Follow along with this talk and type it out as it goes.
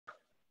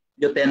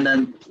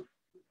Lieutenant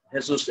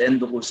Jesus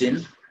N.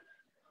 Ducusin.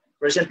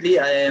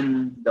 Presently, I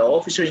am the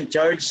officer in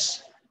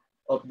charge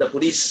of the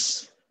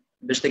Police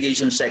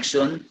Investigation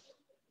Section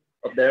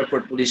of the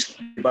Airport Police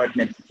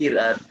Department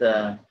here at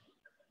the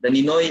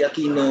Ninoy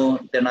Aquino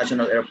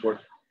International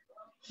Airport,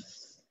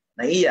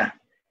 NAIA.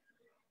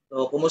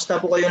 So, kumusta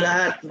po kayong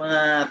lahat,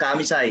 mga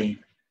kaamisay?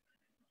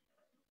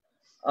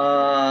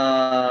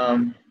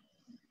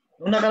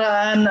 Nung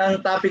nakaraan,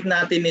 ang topic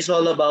natin is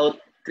all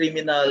about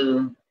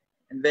criminal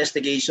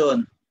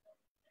investigation.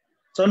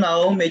 So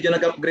now, medyo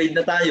nag-upgrade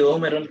na tayo.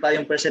 Meron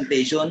tayong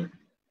presentation.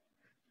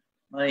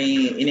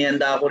 May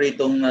inihanda ako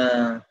ritong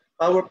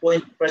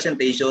PowerPoint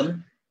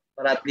presentation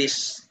para at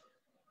least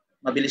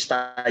mabilis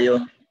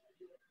tayo.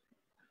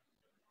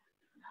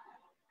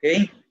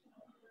 Okay?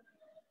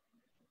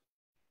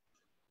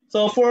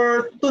 So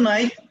for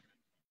tonight,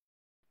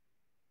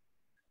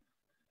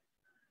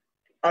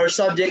 our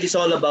subject is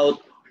all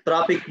about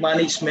traffic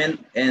management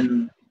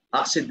and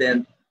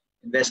accident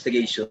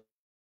investigation.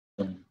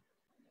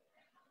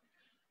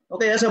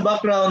 Okay, as a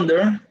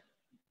backgrounder,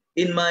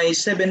 in my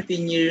 17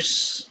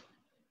 years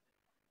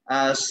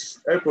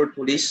as airport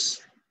police,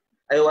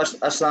 I was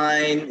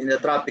assigned in the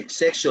traffic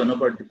section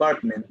of our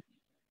department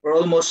for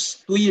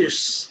almost 2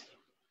 years,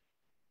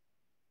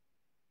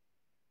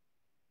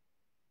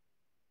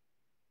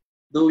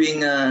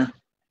 doing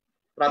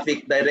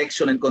traffic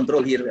direction and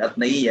control here at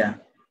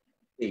NAIA.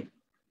 Okay.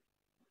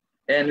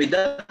 And with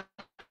that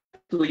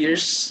 2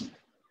 years,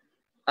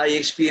 I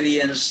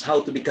experienced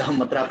how to become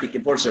a traffic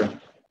enforcer.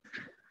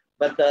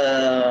 But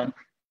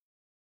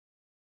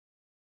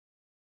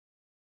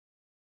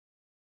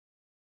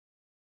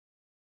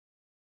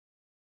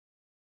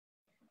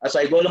as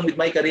I go along with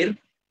my career,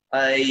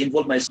 I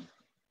involve myself.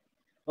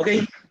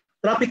 Okay,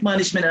 traffic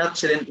management and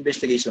accident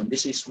investigation.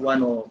 This is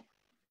one of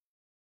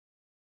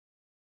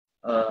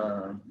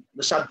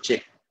the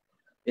subject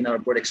in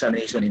our board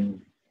examination in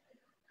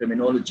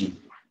criminology.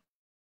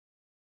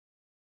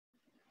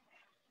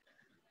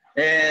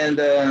 And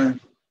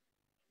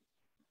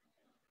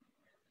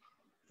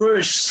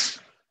first,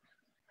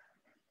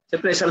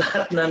 siyempre sa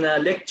lahat ng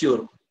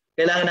lecture,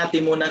 kailangan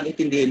natin munang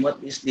intindihin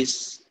what is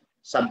this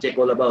subject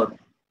all about.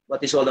 What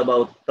is all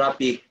about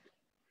traffic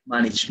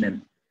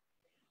management.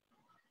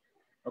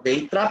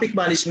 Okay, traffic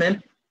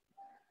management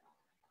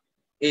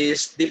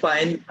is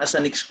defined as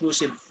an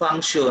exclusive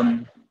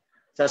function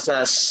such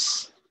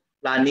as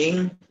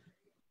planning,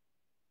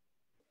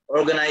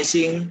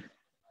 organizing,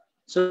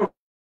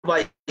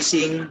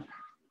 supervising,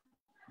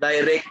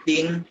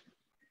 directing,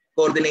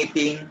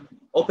 coordinating,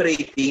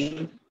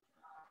 operating,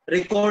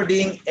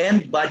 recording,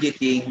 and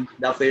budgeting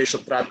the affairs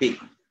of traffic.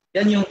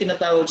 Yan yung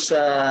tinatawag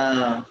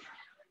sa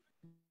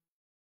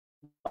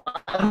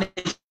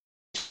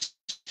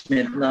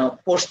management na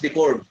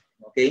post-record.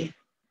 Okay?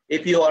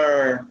 If you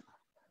are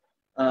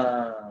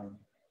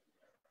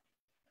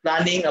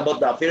planning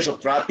about the affairs of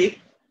traffic,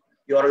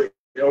 you are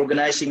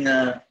organizing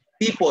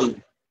people,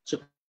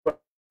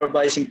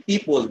 supervising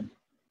people,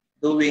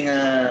 doing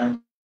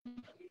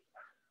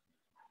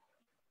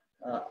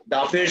the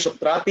affairs of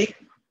traffic,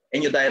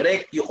 and you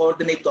direct, you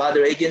coordinate to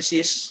other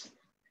agencies.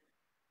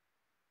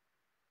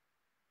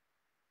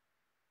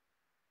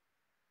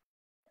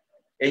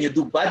 And you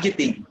do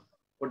budgeting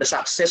for the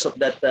success of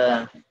that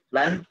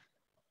plan.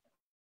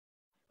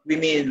 We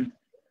mean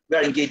we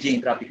are engaging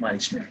in traffic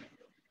management.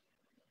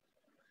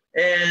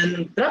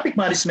 And traffic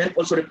management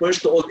also refers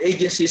to all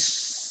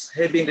agencies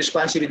having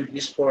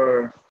responsibilities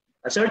for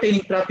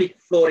ascertaining traffic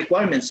flow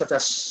requirements such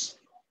as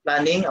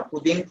planning,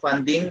 approving,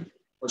 funding,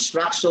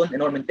 construction,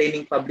 and or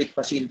maintaining public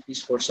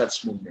facilities for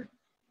such movement.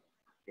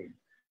 Okay.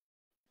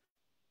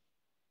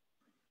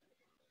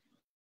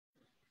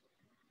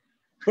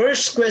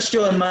 First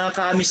question, mga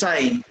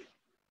kaamisay.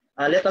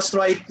 Let us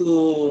try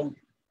to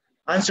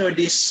answer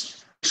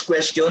this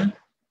question.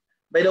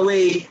 By the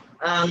way,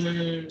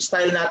 ang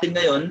style natin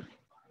ngayon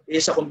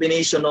is a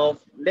combination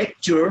of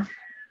lecture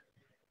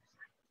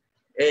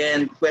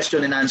and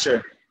question and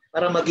answer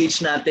para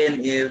mag-gauge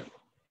natin if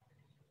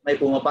may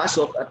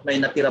pumapasok at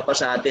may natira pa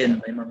sa atin,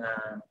 may mga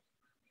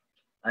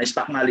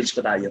stock knowledge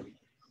pa tayo.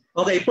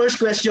 Okay, first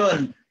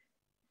question.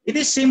 It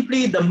is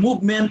simply the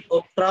movement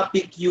of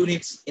traffic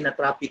units in a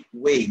traffic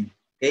way.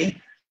 Okay?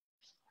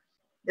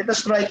 Let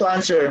us try to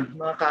answer,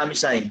 mga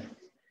kaamisay.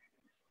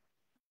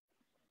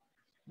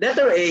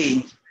 Letter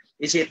A,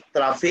 is it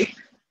traffic?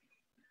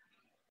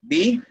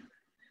 B,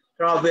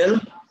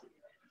 travel.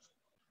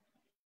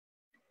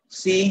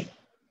 C,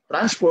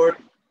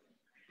 transport.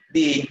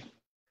 D,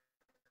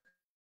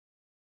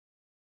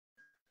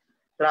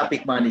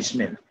 traffic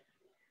management.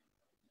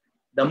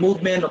 The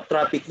movement of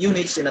traffic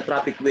units in a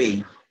traffic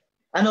way.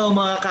 Ano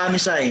mga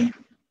kaamisay?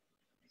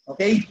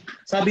 Okay?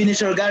 Sabi ni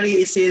Sir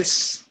Gary, it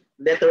is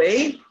letter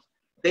A.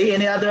 Okay,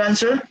 any other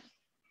answer?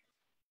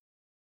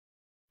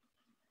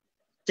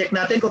 Check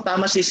natin kung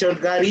tama si Sir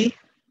Gary,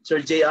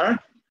 Sir JR.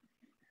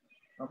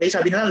 Okay,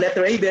 sabi nila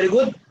letter A, very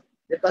good.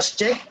 Let us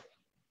check.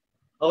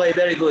 Okay,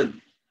 very good.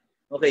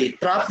 Okay,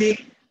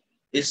 traffic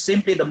is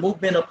simply the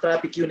movement of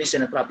traffic units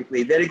in a traffic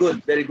way. Very good,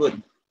 very good.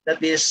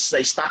 That is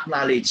stock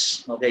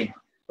knowledge. Okay.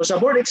 So sa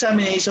board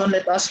examination,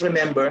 let us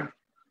remember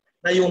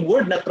na yung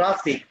word na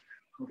traffic,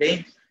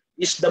 okay,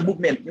 is the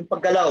movement, yung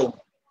paggalaw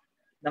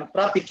ng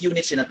traffic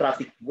units in a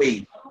traffic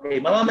way. Okay,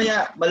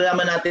 mamamaya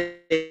malalaman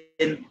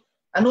natin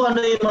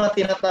ano-ano yung mga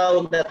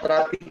tinatawag na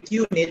traffic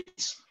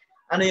units,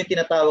 ano yung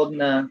tinatawag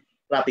na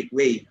traffic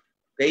way.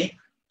 Okay?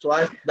 So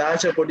the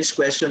answer for this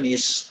question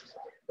is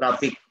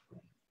traffic.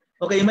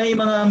 Okay, may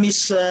mga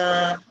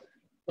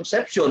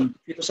misconception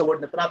dito sa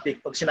word na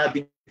traffic. Pag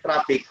sinabing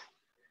traffic,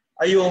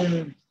 ay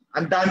yung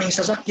ang daming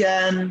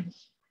sasakyan,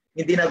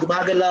 hindi na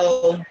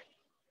gumagalaw.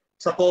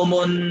 Sa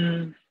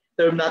common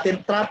term natin,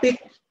 traffic.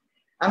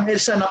 Ang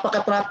EDSA,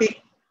 napaka-traffic.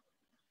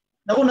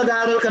 Na kung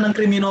nag-aaral ka ng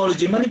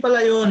criminology, mali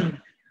pala yun.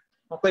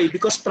 Okay,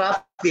 because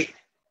traffic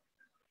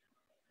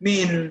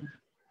mean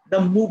the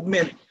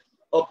movement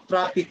of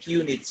traffic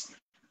units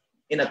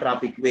in a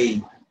traffic way.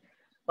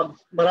 Pag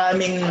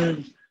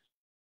maraming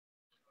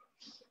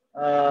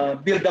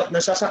build-up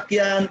na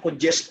sasakyan,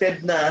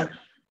 congested na,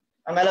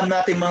 ang alam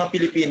natin mga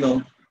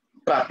Pilipino,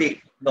 traffic.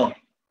 No.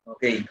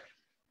 Okay.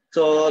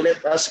 So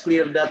let us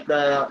clear that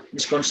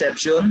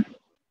misconception.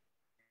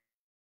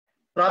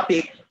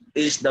 Traffic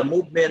is the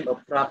movement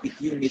of traffic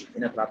unit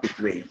in a traffic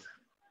way.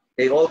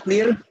 Okay, all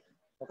clear?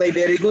 Okay,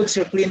 very good,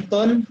 Sir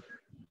Clinton.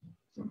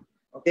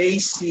 Okay,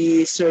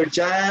 si Sir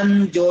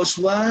John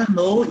Joshua,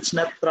 no, it's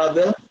not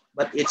travel,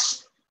 but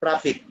it's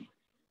traffic.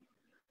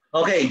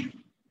 Okay,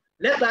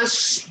 let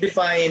us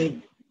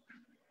define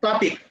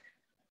traffic.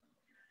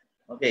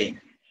 Okay,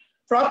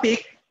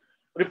 traffic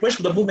refers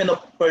to the movement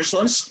of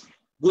persons,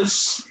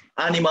 goods,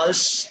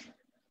 animals,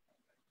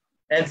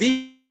 and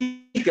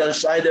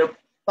vehicles either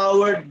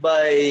powered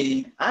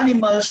by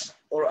animals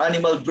or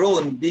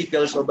animal-drawn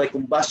vehicles or by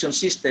combustion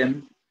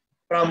system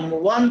from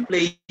one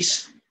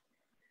place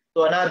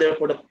to another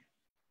for the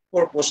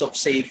purpose of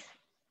safe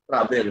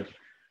travel.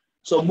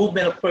 So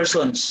movement of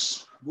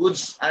persons,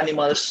 goods,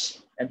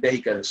 animals, and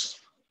vehicles.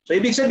 So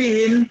ibig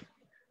sabihin,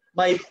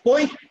 may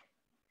point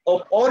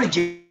of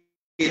origin,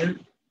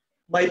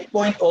 may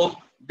point of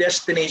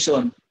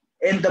destination.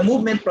 And the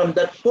movement from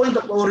that point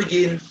of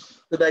origin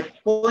to that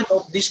point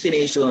of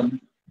destination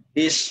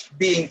is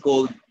being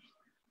called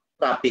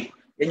traffic.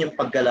 Yan yung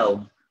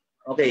paggalaw.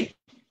 Okay.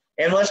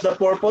 And what's the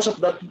purpose of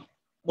that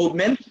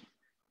movement?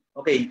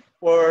 Okay,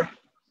 for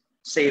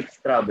safe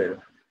travel.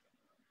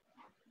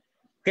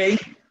 Okay.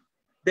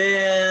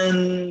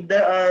 Then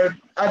there are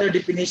other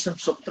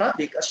definitions of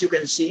traffic, as you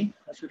can see,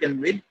 as you can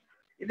read.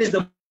 It is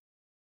the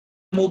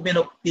movement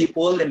of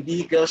people and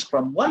vehicles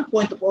from one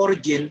point of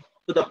origin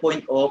to the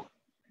point of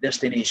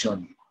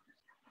destination.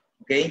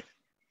 Okay?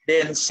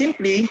 Then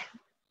simply,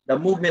 the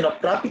movement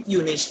of traffic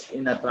units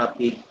in a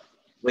traffic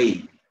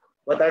way.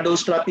 What are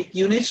those traffic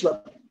units?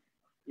 What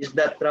is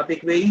that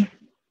traffic way?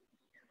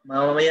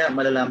 Mamaya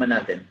malalaman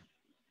natin.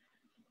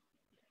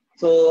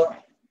 So,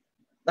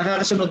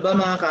 nakakasunod ba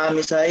mga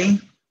kaamisay?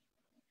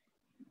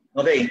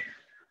 Okay.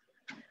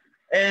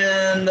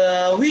 And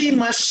we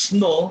must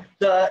know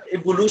the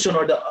evolution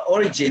or the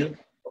origin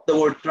of the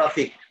word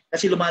traffic.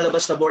 Kasi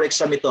lumalabas na board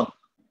exam ito.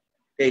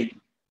 Okay.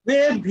 We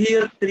have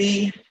here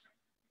three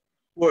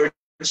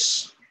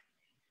words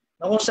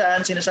na kung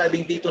saan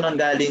sinasabing dito nang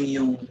galing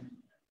yung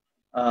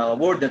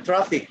word na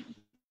traffic,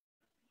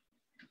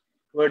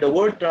 where the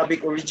word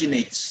traffic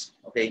originates.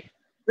 Okay.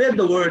 We have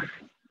the word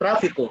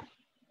traffico.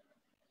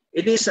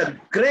 It is a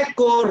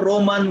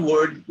Greco-Roman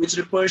word which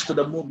refers to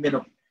the movement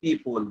of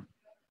people.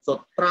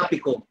 So,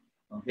 traffico.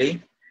 Okay.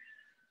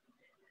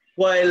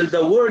 While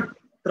the word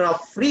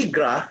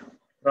trafriga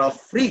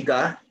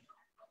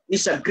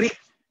is a Greek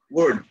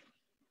word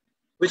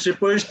which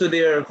refers to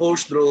their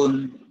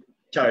horse-drawn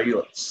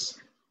chariots.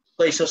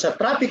 Okay, so sa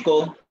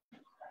traffico,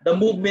 the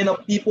movement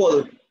of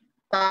people,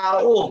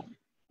 tao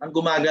ang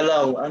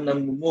gumagalaw, ang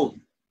nag-move.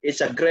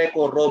 It's a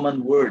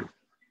Greco-Roman word.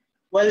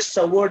 While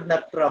sa word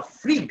na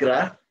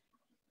trafriga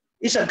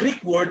is a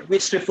Greek word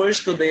which refers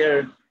to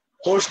their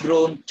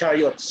horse-drawn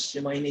chariots,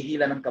 yung mga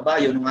hinihila ng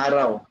kabayo nung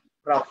araw,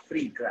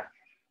 trafriga.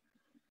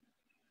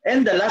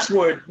 And the last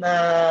word na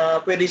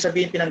pwede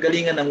sabihin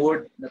pinanggalingan ng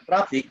word na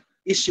traffic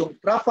is yung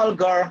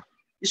Trafalgar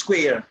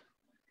Square.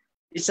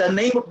 It's a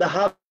name of the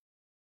hub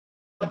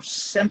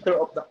center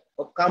of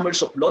commerce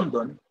of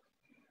London,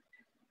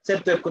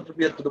 said to have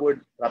contributed to the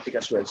word traffic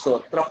as well. So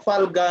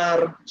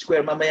Trafalgar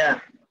Square, mamaya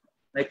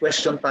may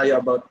question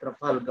tayo about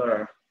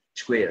Trafalgar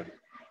Square.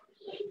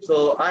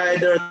 So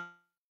either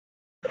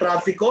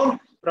Traffico,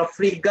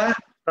 Trafriga,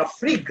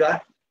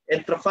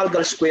 and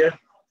Trafalgar Square.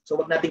 So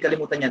wag natin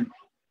kalimutan yan.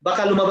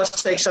 Baka lumabas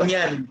sa exam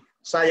yan.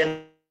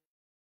 Sayang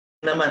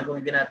naman kung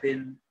hindi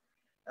natin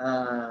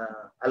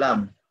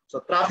alam.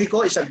 So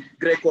Traffico is a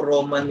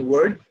Greco-Roman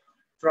word.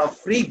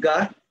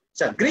 Trafriga is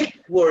a Greek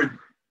word.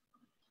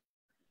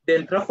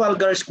 Then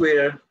Trafalgar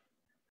Square,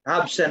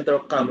 hub center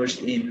of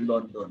commerce in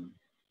London.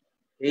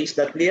 Okay, is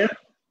that clear?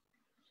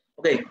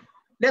 Okay,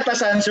 let us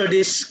answer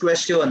this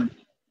question.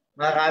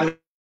 Mga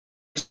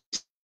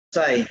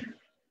kamisay.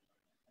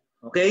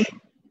 Okay,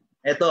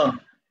 ito.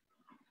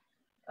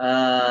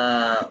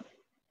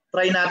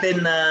 Try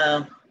natin na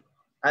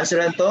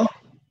Answeran to?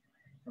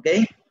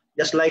 Okay?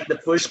 Just like the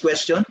first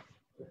question.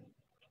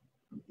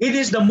 It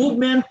is the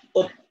movement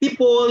of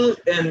people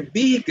and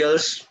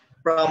vehicles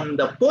from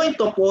the point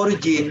of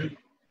origin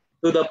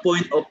to the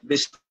point of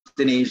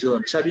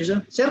destination. Sabi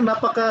niyo, sir,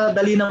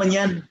 napakadali naman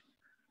yan.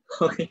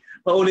 Okay,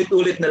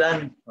 paulit-ulit na lang.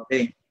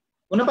 Okay.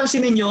 Kung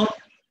napansin niyo,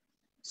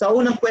 sa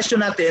unang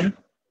question natin,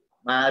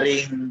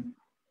 maaaring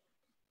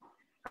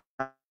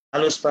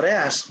halos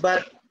parehas.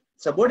 But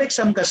sa board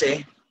exam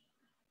kasi,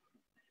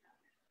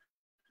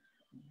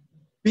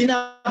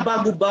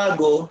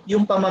 binabago-bago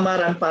yung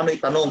pamamaraan paano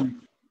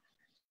itanong.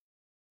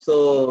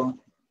 So,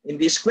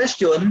 in this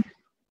question,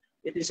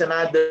 it is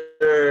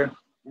another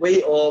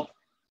way of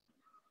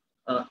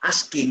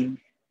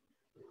asking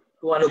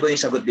kung ano ba yung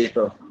sagot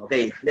dito.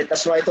 Okay, let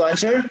us try to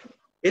answer.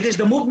 It is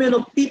the movement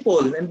of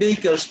people and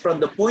vehicles from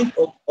the point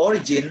of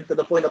origin to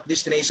the point of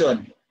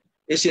destination.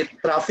 Is it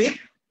traffic?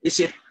 Is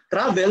it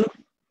travel?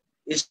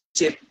 Is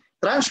it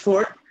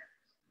transport?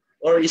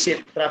 Or is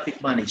it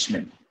traffic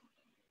management?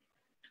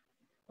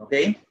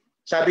 Okay?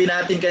 Sabi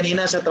natin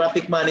kanina sa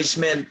traffic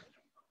management,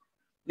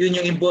 yun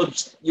yung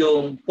involves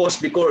yung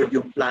post-record,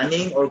 yung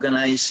planning,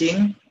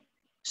 organizing,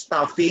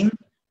 staffing,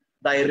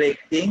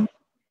 directing,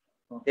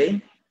 okay?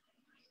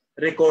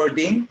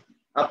 Recording,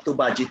 up to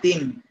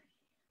budgeting.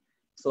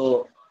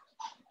 So,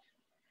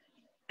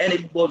 and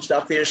it involves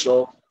the affairs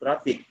of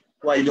traffic.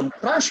 While yung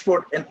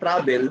transport and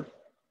travel,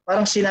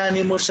 parang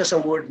sinani mo sa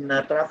word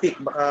na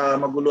traffic, baka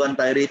maguluhan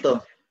tayo rito.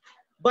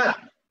 But,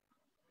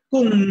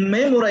 kung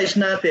memorize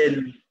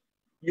natin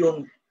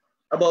yung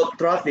about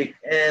traffic,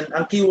 and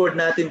ang keyword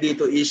natin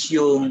dito is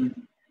yung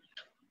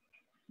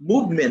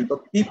movement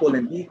of people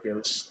and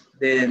vehicles,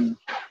 then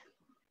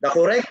the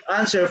correct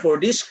answer for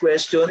this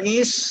question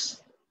is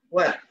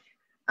what?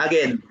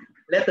 Again,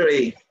 letter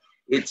A.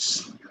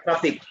 It's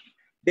traffic.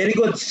 Very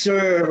good,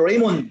 Sir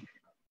Raymond.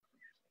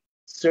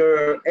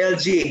 Sir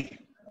LG.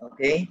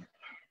 Okay.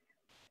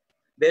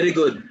 Very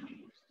good.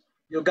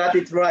 You got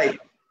it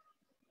right.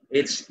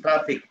 It's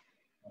traffic.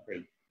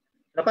 Okay.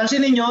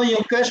 Napansin niyo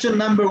yung question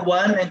number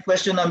 1 and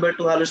question number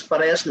 2 halos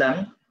parehas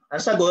lang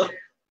ang sagot,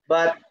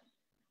 but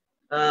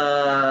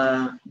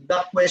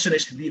that question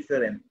is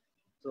different.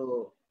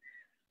 So,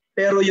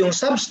 pero yung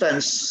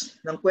substance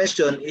ng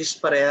question is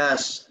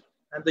parehas.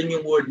 Nandun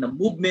yung word na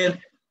movement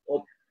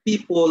of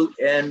people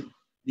and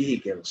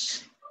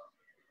vehicles.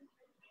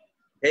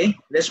 Okay,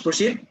 let's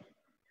proceed.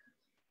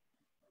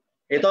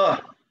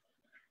 Ito,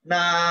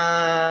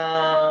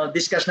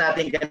 na-discuss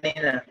natin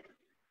kanina.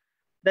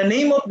 The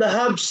name of the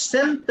hub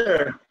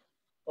center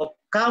of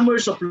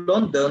commerce of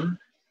London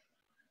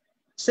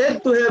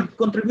said to have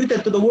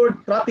contributed to the word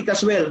traffic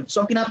as well.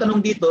 So ang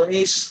tinatanong dito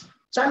is,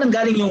 saan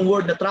nanggaling yung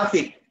word na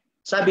traffic?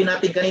 Sabi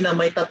natin kanina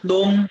may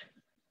tatlong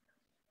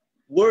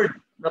word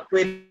na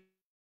pwede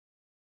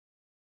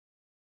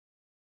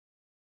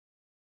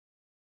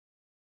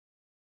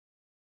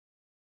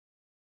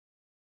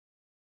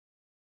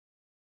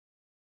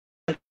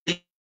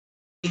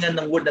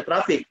ng word na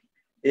traffic.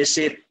 Is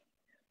it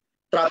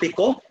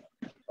traffico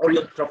or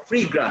yung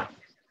trafriga?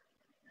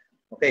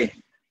 Okay.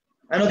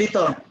 Ano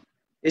dito?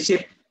 Is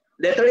it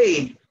letter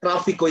A,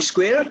 Traffico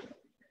Square?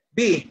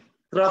 B,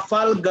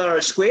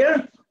 Trafalgar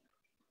Square?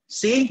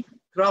 C,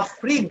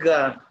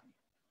 Trafriga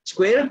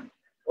Square?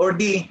 Or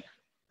D,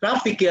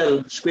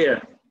 Traffical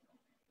Square?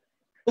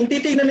 Kung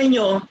titignan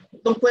ninyo,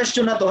 itong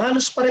question na to,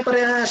 halos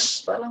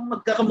pare-parehas. Parang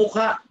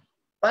magkakamukha.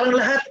 Parang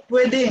lahat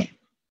pwede.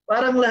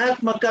 Parang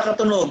lahat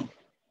magkakatunog.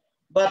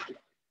 But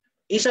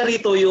isa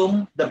rito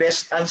yung the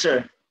best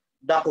answer,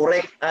 the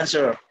correct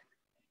answer.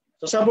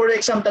 So sa board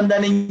exam,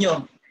 tandaan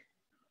ninyo,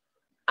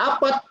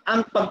 4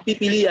 ang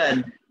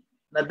pagpipilian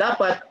na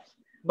dapat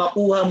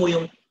makuha mo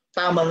yung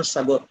tamang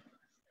sagot.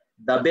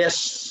 The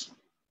best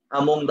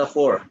among the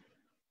 4.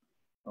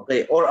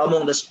 Okay, or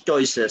among the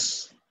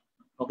choices.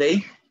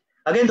 Okay?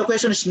 Again, the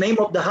question is name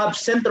of the hub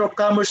center of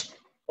commerce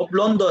of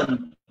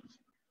London.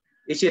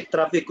 Is it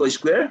Traffico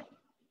Square?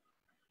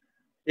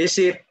 Is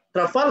it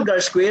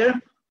Trafalgar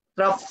Square,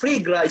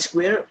 Trafriga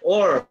Square,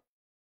 or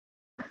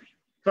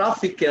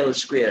Traffical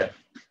Square?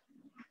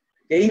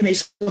 Okay, may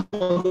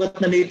sumagot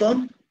na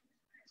dito.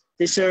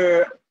 Si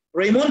Sir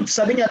Raymond,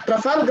 sabi niya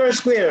Trafalgar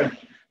Square.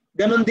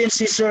 Ganon din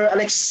si Sir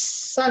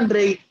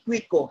Alexandre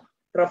Quico,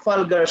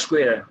 Trafalgar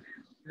Square.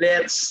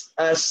 Let's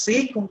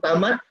see kung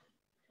tama.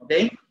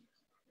 Okay?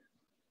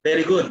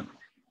 Very good.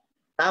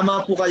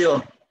 Tama po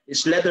kayo.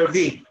 It's letter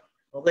V.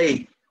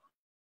 Okay.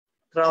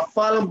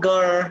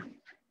 Trafalgar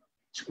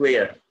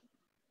Square.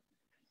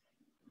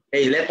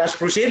 Okay, let us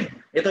proceed.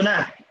 Ito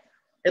na.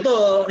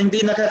 Ito,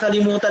 hindi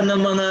nakakalimutan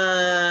ng mga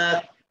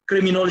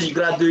criminology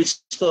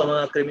graduates to,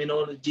 mga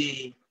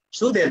criminology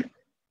student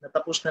na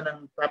tapos na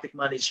ng traffic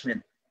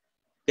management.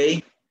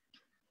 Okay?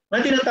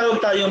 May tinatawag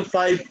tayong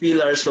 5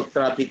 pillars of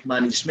traffic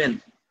management.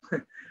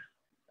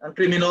 Ang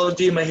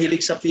criminology,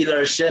 mahilig sa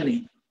pillars yan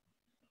eh.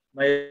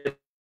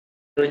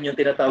 Mayroon yung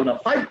tinatawag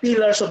na 5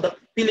 pillars of the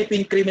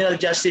Philippine criminal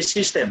justice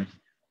system.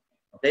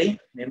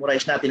 Okay?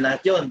 Memorize natin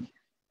lahat yun.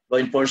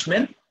 Law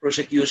enforcement,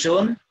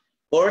 prosecution,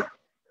 court,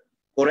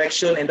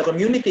 correction, and the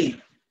community.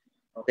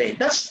 Okay,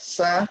 that's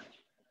sa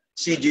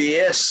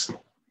CGS.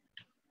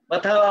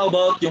 But how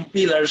about yung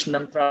pillars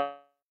ng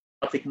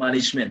traffic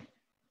management?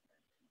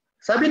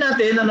 Sabi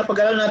natin, na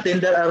napag-aralan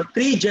natin, there are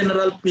 3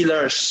 general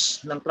pillars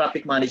ng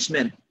traffic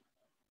management.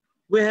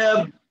 We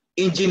have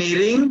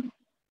engineering,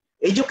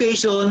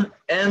 education,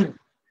 and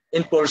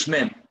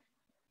enforcement.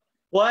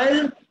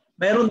 While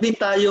meron din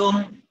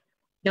tayong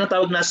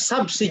tinatawag na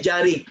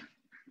subsidiary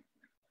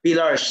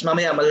pillars.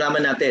 Mamaya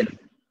malalaman natin.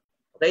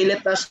 Okay,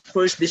 let us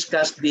first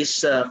discuss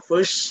these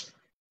first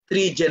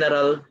 3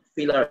 general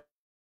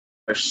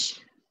pillars.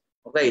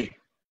 Okay.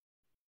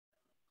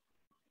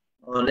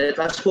 Let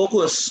us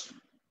focus.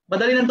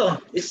 Madali lang to.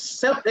 It's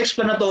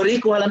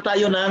self-explanatory. Kuha lang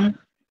tayo ng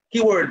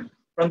keyword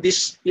from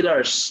these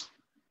pillars.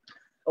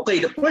 Okay,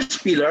 the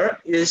first pillar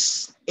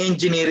is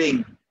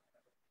engineering.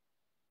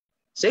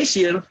 Says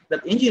here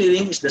that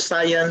engineering is the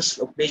science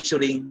of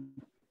measuring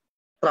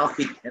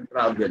traffic and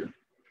travel.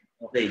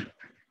 Okay,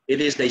 it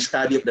is the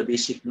study of the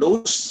basic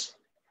laws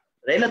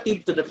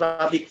relative to the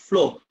traffic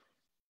flow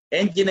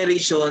and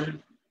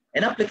generation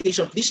and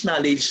application of this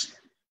knowledge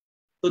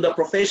to the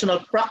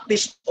professional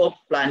practice of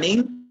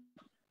planning,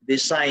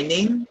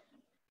 designing,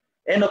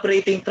 and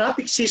operating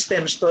traffic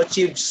systems to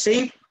achieve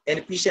safe and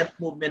efficient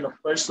movement of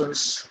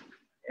persons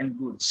and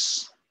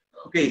goods.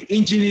 Okay,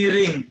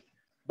 engineering.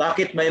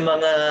 Bakit may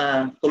mga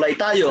tulay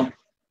tayo?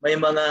 May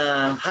mga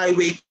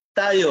highway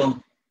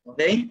tayo?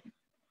 Okay?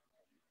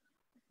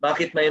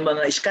 Bakit may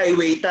mga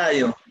skyway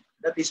tayo?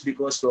 That is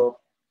because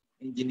of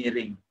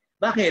engineering.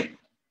 Bakit?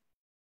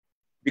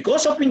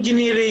 Because of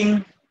engineering,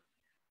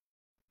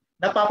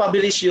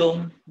 napapabilis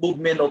yung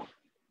movement of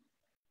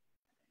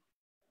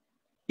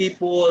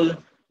people,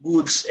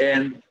 goods,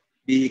 and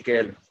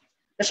vehicle.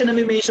 Kasi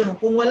nami-mention,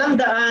 kung walang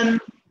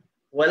daan,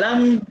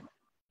 walang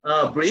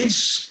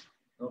bridge,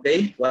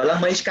 okay?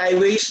 Walang may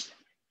skyways,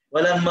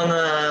 walang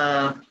mga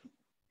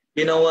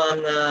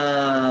ginawang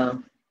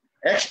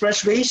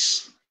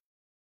expressways,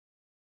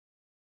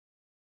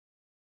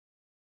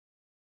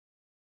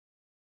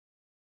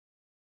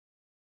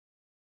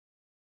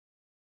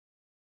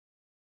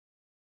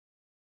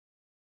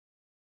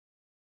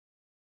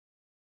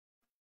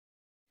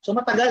 so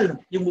matagal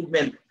yung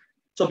movement.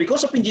 So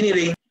because of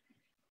engineering,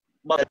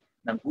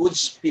 ng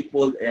goods,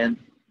 people, and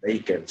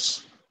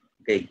vehicles.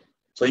 Okay.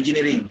 So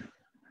engineering.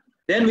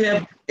 Then we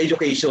have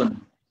education.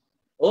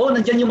 Oh,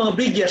 nandiyan yung mga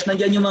bridges,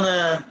 nandiyan yung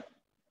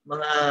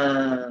mga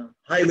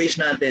highways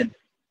natin.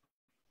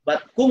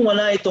 But kung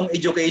wala itong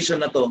education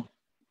na to,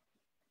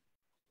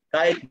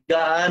 kahit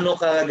gaano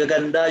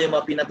kagaganda yung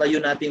mga pinatayo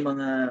nating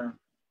mga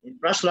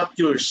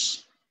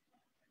infrastructures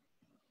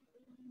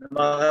na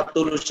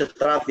makakatulong sa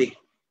traffic,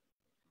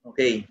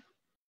 okay,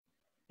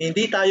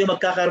 hindi tayo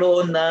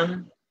magkakaroon ng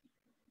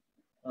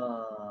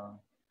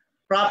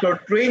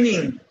proper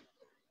training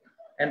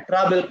and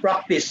travel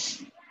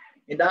practice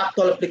in the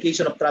actual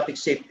application of traffic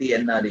safety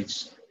and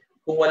knowledge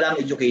kung walang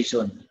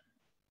education.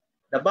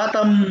 The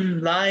bottom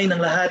line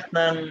ng lahat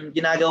ng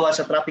ginagawa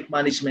sa traffic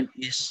management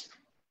is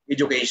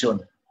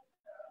education.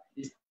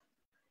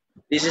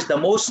 This is the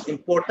most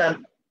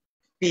important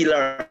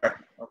pillar.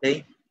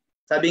 Okay?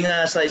 Sabi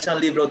nga sa isang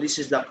libro, this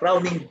is the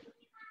crowning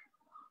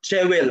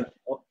jewel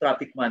of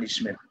traffic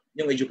management,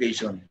 yung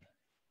education.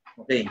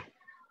 Okay.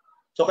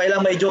 So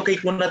kailangan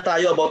ma-educate muna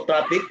tayo about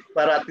traffic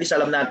para at least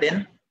alam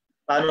natin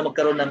paano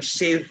magkaroon ng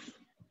safe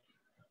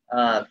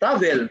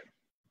travel.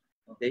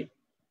 Okay?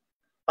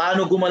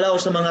 Paano gumalaw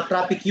sa mga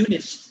traffic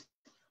units,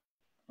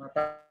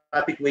 mga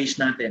traffic ways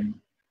natin.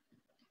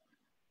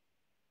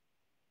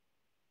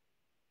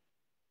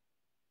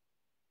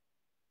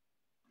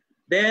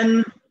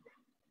 Then,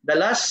 the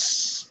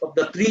last of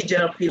the 3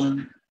 general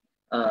pillars,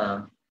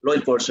 law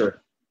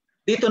enforcer.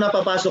 Dito na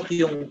papasok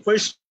yung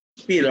first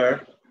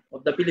pillar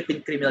of the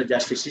Philippine criminal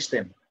justice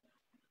system.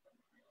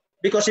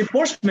 Because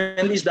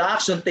enforcement is the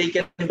action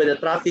taken by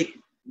the traffic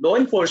law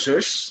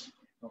enforcers,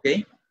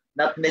 okay,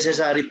 not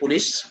necessarily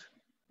police,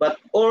 but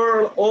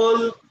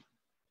all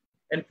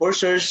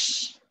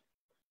enforcers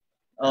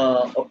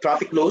of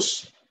traffic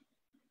laws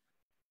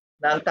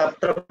na ang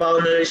trabaho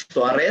nila is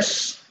to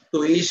arrest,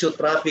 to issue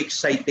traffic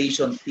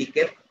citation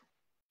ticket,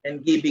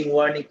 and giving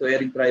warning to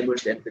erring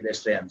drivers and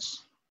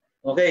pedestrians.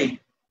 Okay,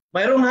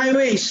 mayroong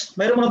highways,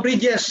 mayroong mga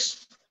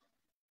bridges,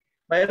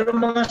 mayroong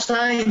mga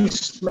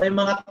signs, may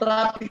mga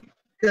traffic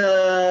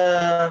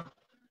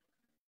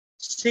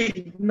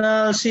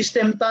signal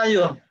system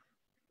tayo.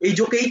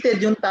 Educated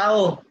yung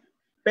tao.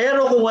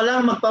 Pero kung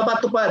walang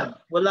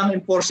magpapatupad, walang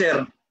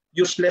enforcer,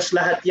 useless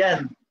lahat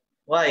yan.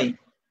 Why?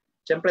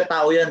 Siyempre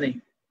tao yan eh.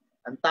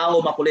 Ang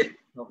tao makulit.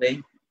 Okay?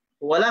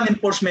 Kung walang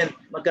enforcement,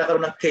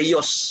 magkakaroon ng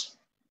chaos.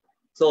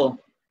 So,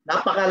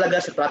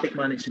 napakalaga sa traffic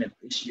management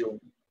is yung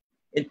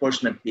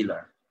enforcement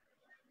pillar.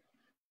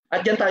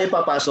 At dyan tayo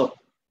papasok.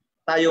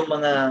 Tayong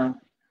mga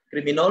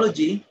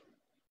criminology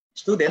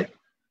student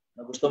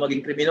na gusto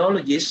maging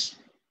criminologist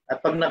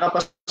at pag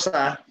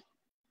nakapasa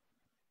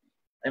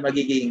ay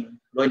magiging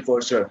law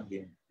enforcer,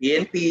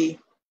 PNP,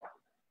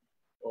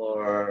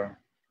 or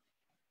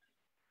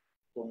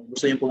kung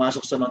gusto niyo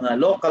pumasok sa mga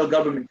local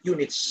government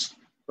units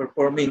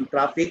performing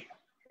traffic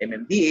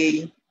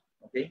MMDA,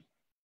 okay?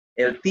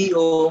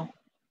 LTO.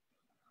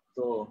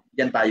 So,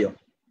 diyan tayo.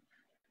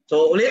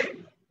 So, ulit,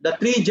 the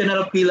three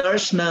general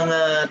pillars ng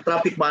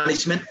traffic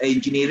management ay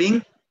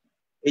engineering,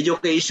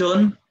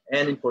 education,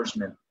 and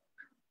enforcement.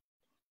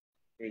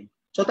 Okay.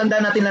 So,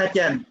 tandaan natin lahat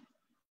yan.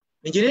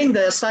 Engineering,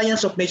 the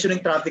science of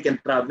measuring traffic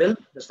and travel.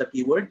 That's the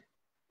keyword.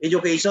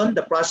 Education,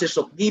 the process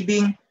of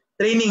giving.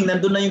 Training,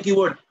 nandun na yung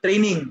keyword.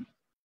 Training.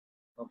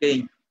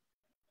 Okay.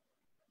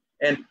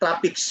 And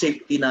traffic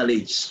safety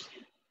knowledge.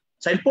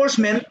 Sa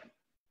enforcement,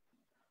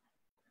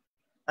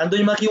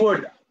 andun yung mga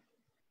keyword.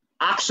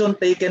 Action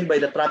taken by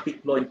the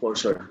traffic law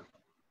enforcer.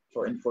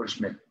 So,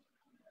 enforcement.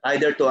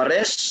 Either to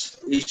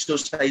arrest, issue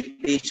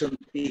citation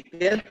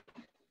ticket,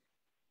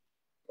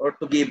 or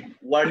to give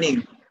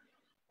warning.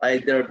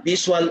 Either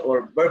visual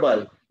or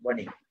verbal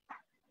warning.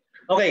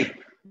 Okay.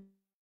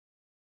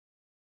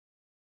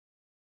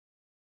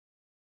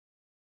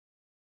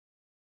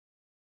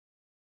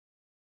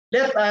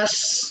 Let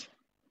us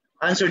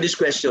answer this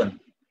question.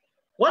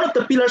 One of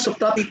the pillars of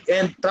traffic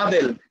and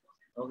travel.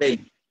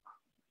 Okay.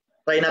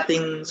 Try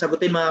nating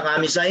sagutin mga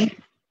kamisay.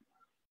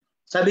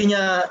 Sabi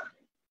niya,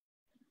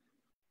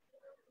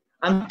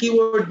 ang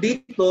keyword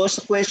dito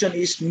sa question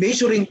is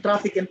measuring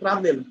traffic and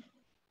travel.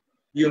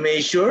 You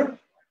measure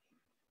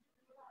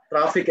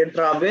traffic and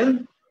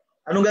travel.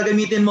 Anong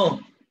gagamitin mo?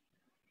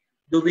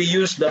 Do we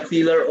use the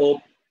pillar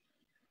of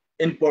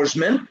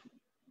enforcement,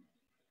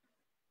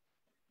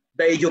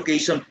 the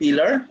education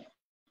pillar,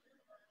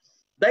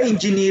 the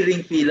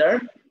engineering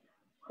pillar,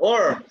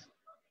 or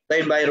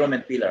the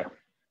environment pillar?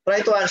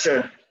 Try to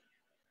answer.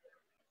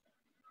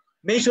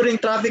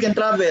 Measuring traffic and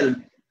travel.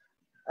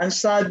 Ang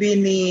sabi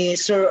ni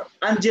Sir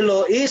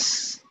Angelo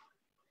is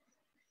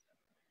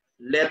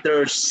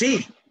letter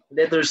C.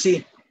 Letter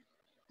C.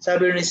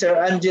 Sabi ni Sir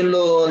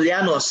Angelo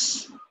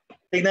Llanos.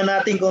 Tingnan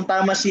natin kung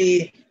tama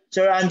si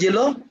Sir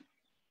Angelo.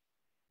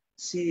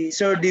 Si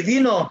Sir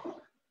Divino.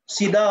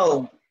 Si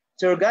daw.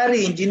 Sir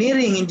Gary,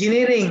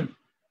 engineering.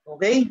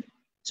 Okay?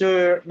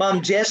 Sir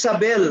Ma'am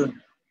Jezabel,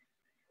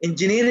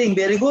 engineering,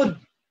 very good.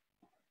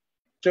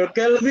 Sir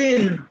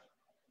Kelvin,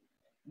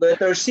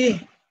 letter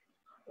C.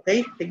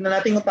 Okay, tignan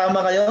natin kung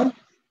tama kayo.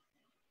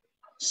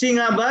 C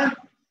nga ba?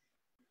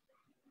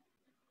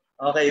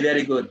 Okay,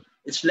 very good.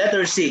 It's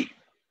letter C.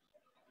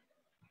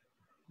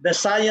 The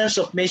science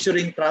of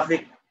measuring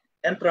traffic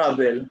and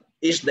travel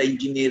is the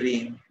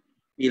engineering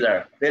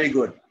pillar. Very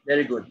good,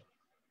 very good.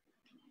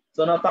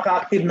 So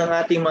napaka-active ng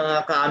ating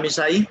mga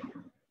kaamisay.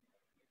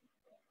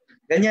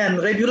 Ganyan,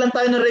 review lang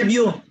tayo ng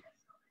review.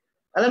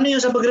 Alam niyo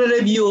sa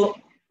pagre-review,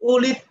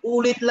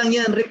 ulit-ulit lang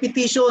yan,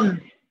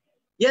 repetition.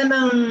 Yan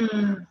ang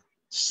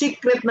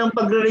secret ng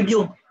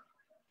pagre-review.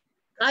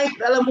 Kahit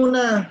alam mo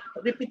na,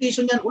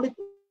 repetition yan, ulit.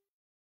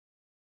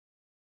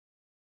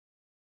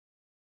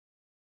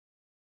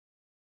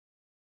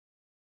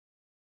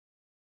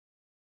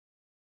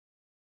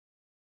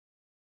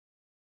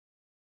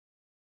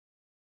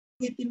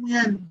 Ulitin mo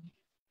yan.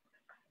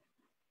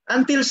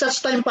 Until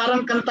such time,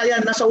 parang kanta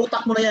yan, nasa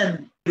utak mo na yan.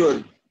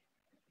 Good.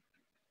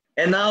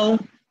 And now,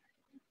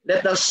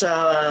 let us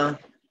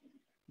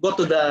go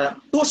to the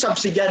two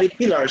subsidiary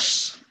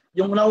pillars.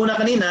 Yung una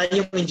kanina,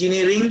 yung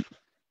engineering,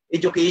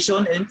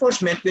 education, and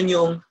enforcement, yun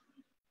yung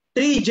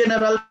three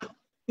general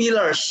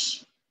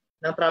pillars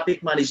ng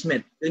traffic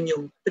management. Yun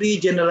yung three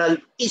general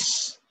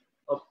Is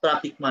of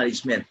traffic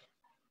management.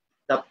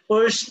 The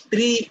first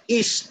three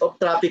Is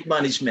of traffic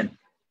management.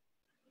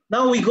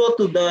 Now we go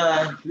to the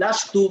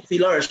last two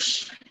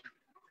pillars.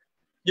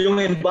 Yung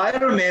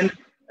environment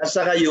at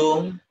saka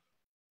yung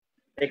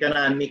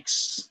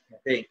economics.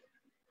 Okay.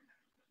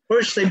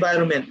 First,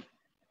 environment.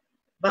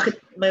 Bakit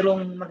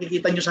mayroong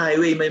makikita nyo sa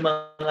highway, may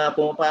mga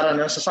pumapara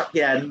ng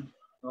sasakyan,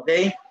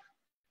 okay?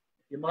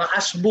 Yung mga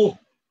asbo,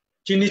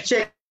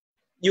 chine-check,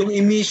 yung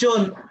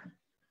emission,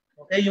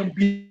 okay? Yung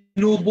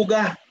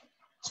binubuga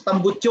sa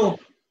tambutso.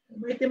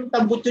 May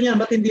tambutso niyan,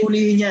 ba't hindi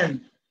hulihin yan?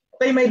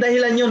 Okay, may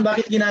dahilan yun,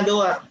 bakit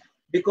ginagawa?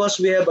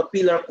 Because we have a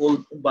pillar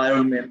called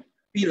environment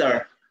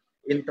pillar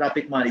in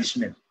traffic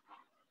management.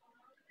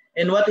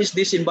 And what is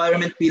this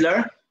environment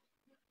pillar?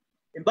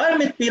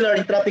 Environment pillar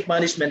in traffic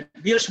management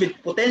deals with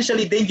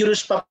potentially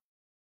dangerous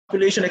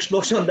population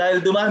explosion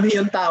dahil dumami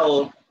yung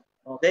tao.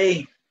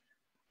 Okay.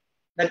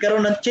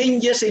 Nagkaroon ng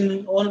changes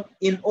in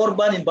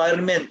urban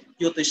environment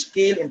due to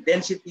scale,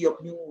 intensity of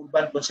new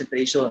urban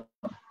concentration.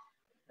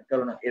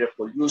 Nagkaroon ng air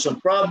pollution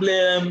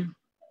problem,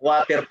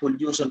 water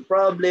pollution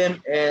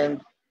problem,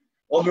 and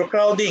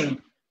overcrowding,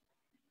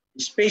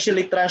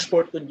 especially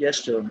transport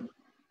congestion.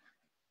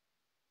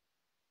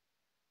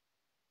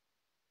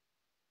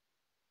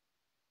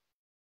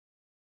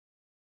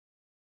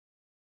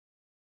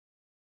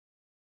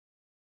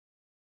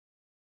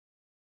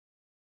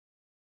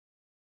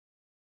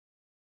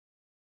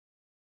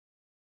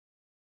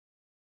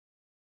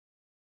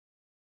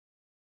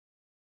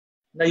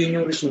 Na yun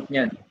yung result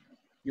niyan,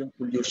 yung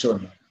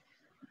pollution.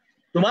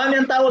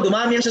 Dumami ang tao,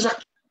 dumami ang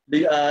sasakyan.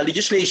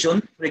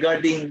 Legislation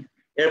regarding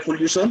air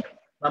pollution.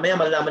 Mamaya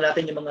malalaman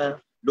natin yung mga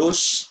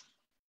laws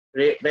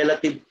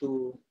relative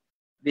to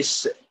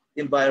this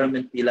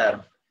environment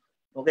pillar.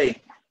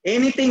 Okay.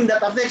 Anything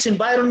that affects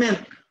environment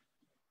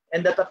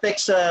and that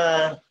affects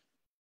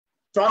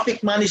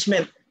traffic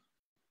management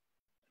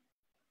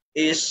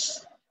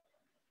is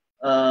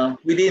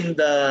within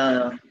the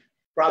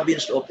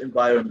province of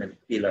environment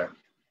pillar.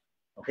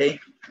 Okay.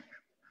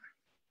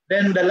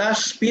 Then the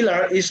last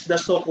pillar is the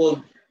so-called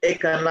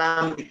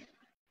economic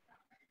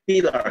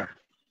pillar.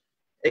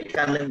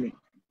 Economic.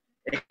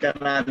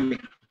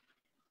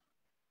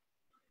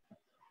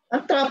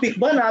 Ang traffic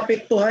ba,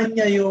 naapektuhan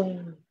niya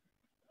yung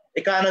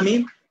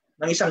economy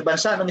ng isang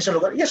bansa, ng isang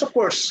lugar? Yes, of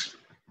course.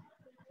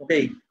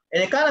 Okay.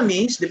 An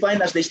economy is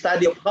defined as the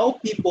study of how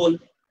people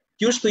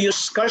choose to use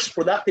scarce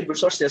productive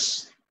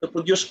resources to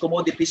produce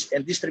commodities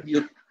and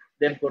distribute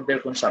them for their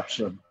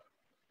consumption.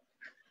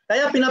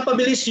 Kaya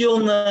pinapabilis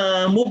yung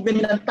movement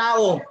ng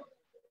tao,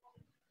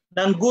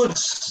 ng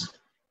goods,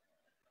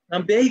 ng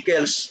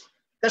vehicles,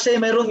 kasi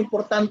mayroong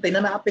importante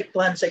na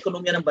naapektuhan sa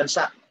ekonomiya ng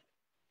bansa.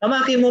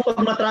 Tamakin mo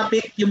pag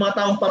matraffic, yung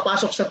mga taong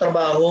papasok sa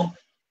trabaho,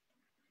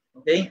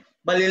 okay,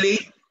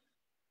 malilate.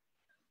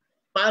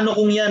 Paano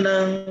kung yan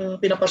ang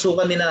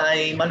pinapasukan nila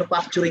ay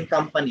manufacturing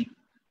company?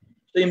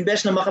 So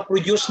imbes na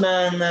makaproduce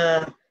ng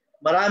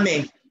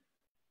marami,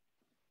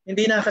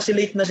 hindi na kasi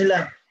late na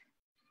sila.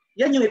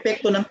 Yan yung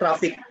epekto ng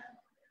traffic.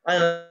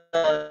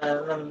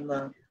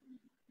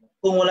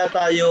 Kung wala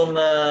tayong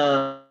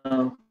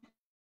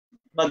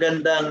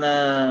magandang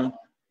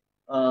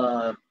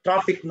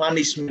traffic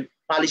management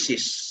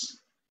policies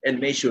and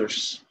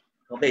measures.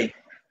 Okay.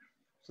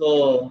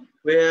 So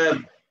we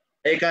have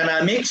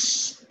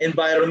economics,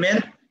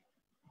 environment,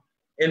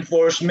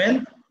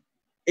 enforcement,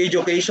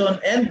 education,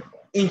 and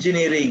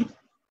engineering.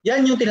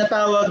 Yan yung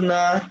tinatawag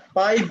na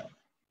 5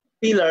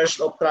 pillars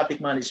of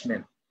traffic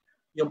management.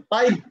 Yung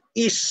 5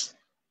 E's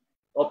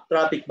of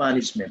traffic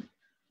management.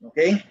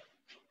 Okay?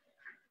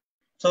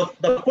 So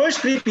the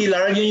first 3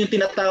 pillars, yun yung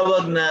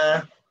tinatawag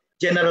na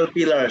general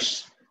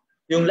pillars.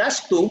 Yung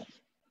last 2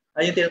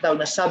 ay yung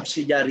tinatawag na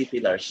subsidiary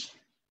pillars.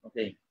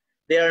 Okay.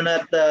 They are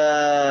not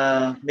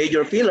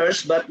major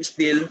pillars, but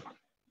still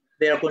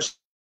they are considered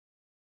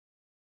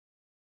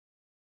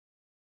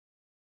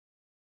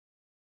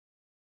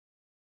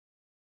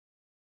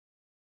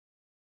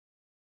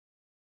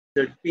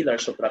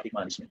pillars of traffic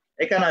management,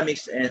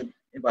 economics and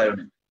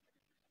environment.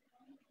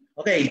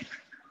 Okay.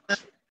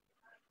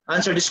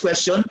 Answer this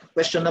question.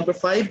 Question number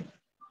 5.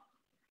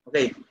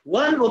 Okay.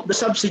 One of the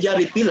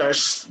subsidiary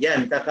pillars,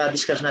 yan,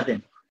 kaka-discuss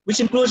natin,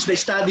 which includes the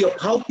study of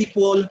how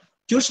people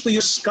choose to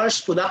use scarce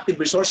productive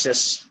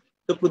resources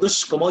to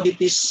produce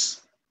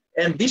commodities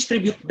and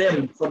distribute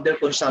them for their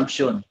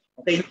consumption.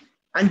 Okay?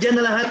 Andyan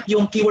na lahat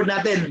yung keyword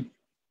natin.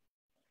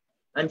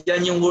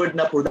 Andyan yung word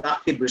na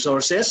productive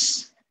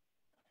resources.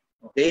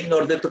 Okay? In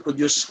order to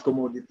produce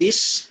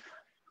commodities.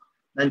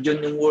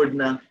 Nandiyan yung word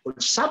na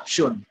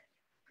consumption.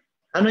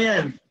 Ano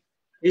yan?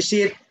 Is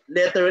it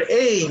letter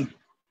A,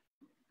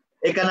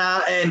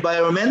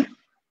 environment?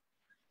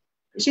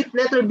 Is it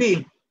letter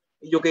B,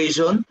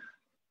 education?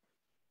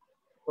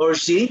 Or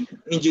C,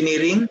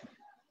 engineering?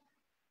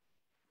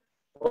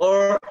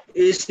 Or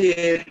is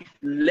it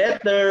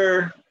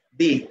letter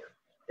D,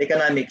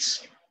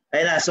 economics?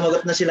 Ayun na,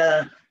 sumagot na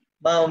sila.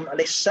 Ma'am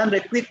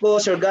Alexandre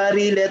Quico, Sir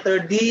Gary, letter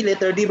D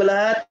ba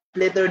lahat?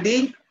 Letter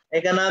D,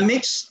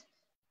 economics.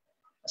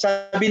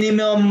 Sabi ni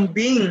Ma'am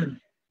Bing,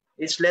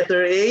 it's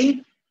letter A.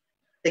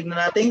 Tignan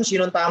natin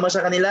sinong tama sa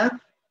kanila.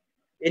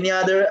 Any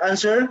other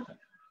answer?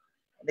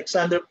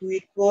 Alexander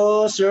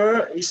Quico,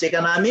 sir, is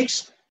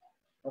economics.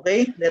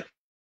 Okay, let's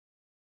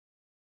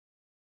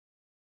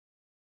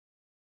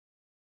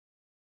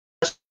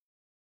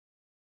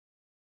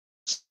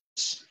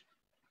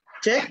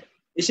check.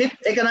 Is it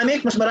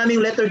economic? Mas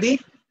maraming letter D?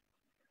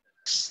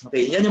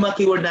 Okay, yan yung mga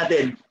keyword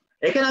natin.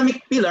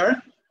 Economic pillar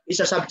is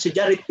a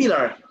subsidiary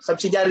pillar.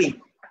 Subsidiary.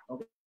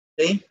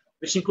 Okay?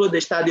 Which include the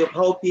study of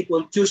how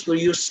people choose to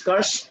use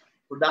scarce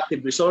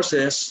productive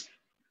resources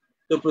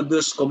to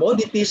produce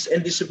commodities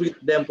and distribute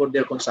them for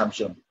their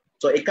consumption.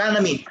 So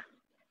economy.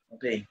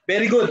 Okay,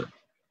 very good.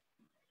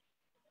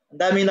 Ang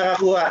dami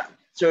nakakuha.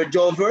 Sir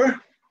Jover,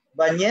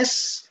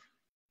 Banyes,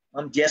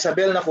 Ma'am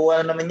Jezabel,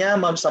 nakuha na naman niya.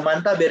 Ma'am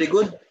Samantha, very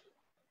good.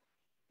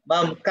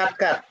 Ma'am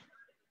Kat.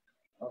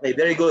 Okay,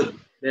 very good.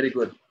 Very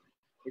good.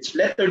 It's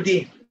letter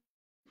D,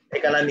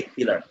 economic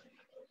pillar.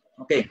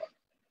 Okay.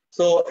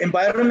 So,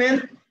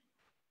 environment.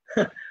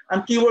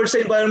 Ang keyword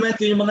sa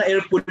environment, yung mga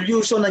air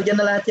pollution, nandiyan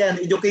na lahat yan.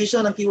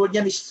 Education, ang keyword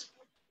yan is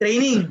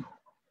training.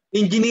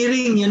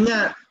 Engineering, yun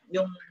nga.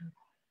 Yung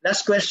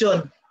last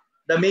question,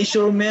 the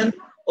measurement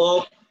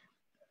of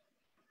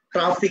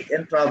traffic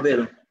and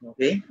travel.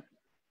 Okay?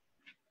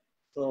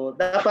 So,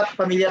 dapat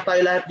pamilya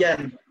tayo lahat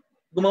yan.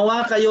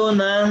 Gumawa kayo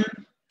ng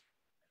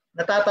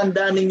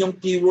natatandaan ninyong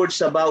keyword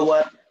sa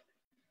bawat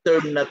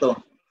term na to.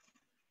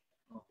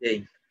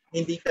 Okay.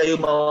 Hindi kayo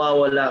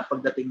mawawala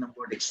pagdating ng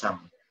board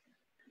exam.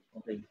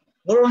 Okay.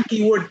 More on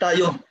keyword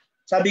tayo.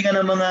 Sabi nga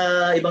ng mga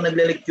ibang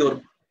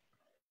nagle-lecture,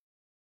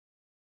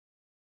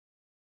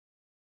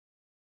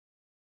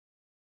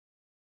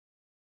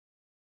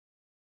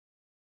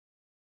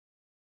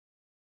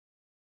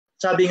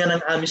 Sabi nga ng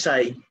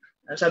Amisay,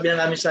 ang sabi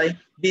ng Amisay,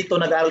 dito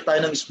nag-aaral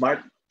tayo ng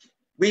smart.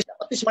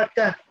 Dapat smart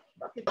ka.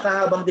 Bakit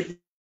kahabang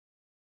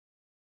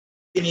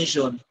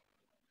definition?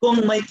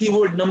 Kung may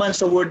keyword naman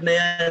sa word na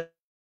yan,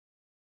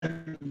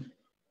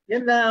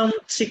 yan ang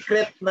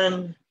secret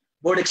ng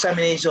board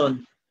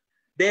examination.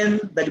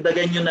 Then,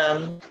 dagdagan nyo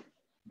ng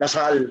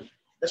dasal.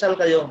 Dasal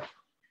kayo.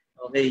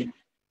 Okay.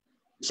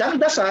 Isang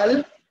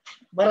dasal,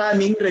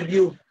 maraming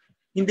review.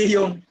 Hindi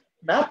yung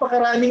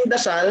napakaraming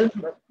dasal,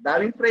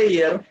 daming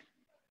prayer,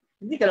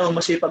 hindi ka naman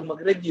masipag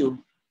mag-review.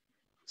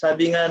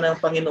 Sabi nga ng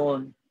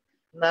Panginoon,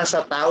 nasa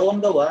tao ang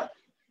gawa,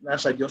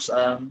 nasa Diyos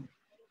ang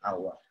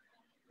awa.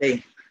 Okay.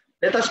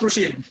 Let us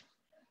proceed.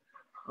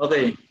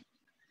 Okay.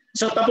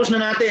 So tapos na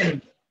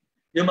natin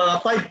yung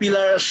mga 5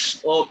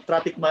 pillars of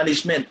traffic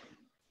management.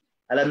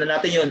 Alam na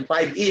natin yun.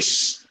 5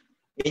 is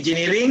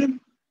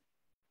engineering,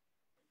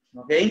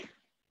 okay,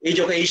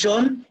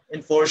 education,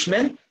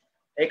 enforcement,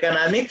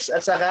 economics,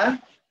 at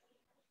saka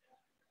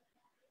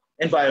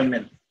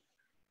environment.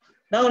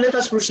 Now, let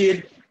us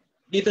proceed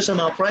dito sa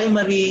mga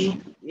primary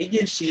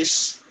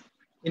agencies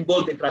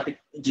involved in traffic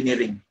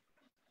engineering.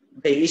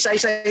 Okay,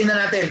 isa-isahin na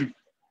natin.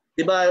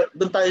 Diba,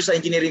 doon tayo sa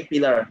engineering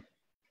pillar.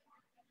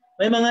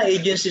 May mga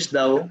agencies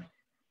daw,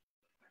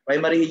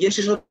 primary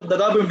agencies of the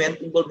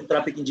government involved in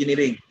traffic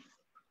engineering.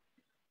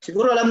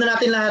 Siguro alam na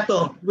natin lahat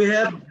to. We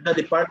have the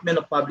Department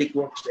of Public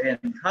Works and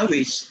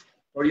Highways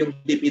or yung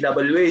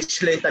DPWH.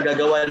 Sila yung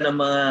tagagawa ng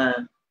mga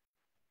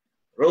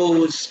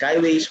roads,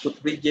 skyways,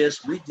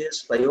 footbridges,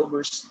 bridges,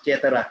 flyovers,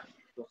 etc.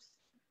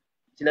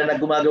 Sila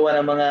naggumagawa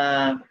ng mga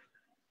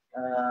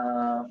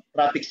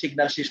traffic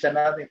signal system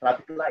natin,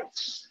 traffic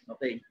lights.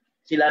 Okay.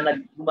 Sila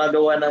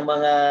naggumagawa ng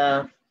mga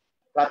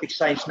traffic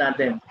signs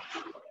natin.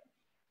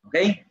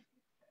 Okay?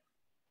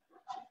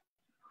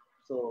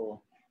 So,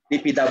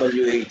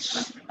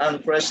 DPWH. Ang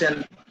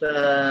present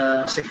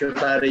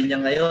secretary niya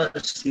ngayon,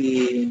 si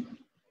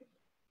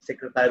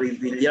Secretary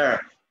Villar.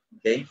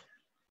 Okay?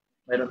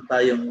 Mayroon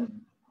tayong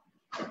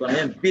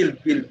build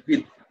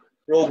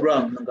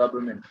program ng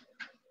government.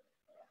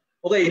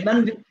 Okay,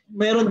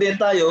 meron din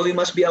tayo, we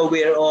must be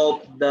aware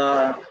of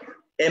the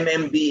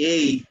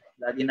MMDA.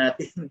 Lagi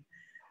natin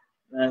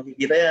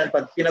nakikita yan.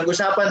 Pag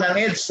pinag-usapan ng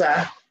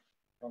EDSA,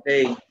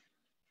 okay,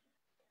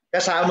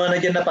 kasama na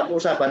dyan na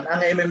pag-usapan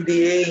ang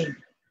MMDA.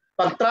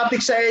 Pag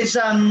traffic sa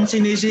EDSA ang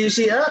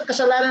sinisisi,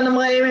 kasalanan ng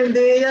mga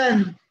MMDA yan.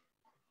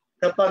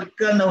 Kapag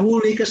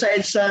nahuli ka sa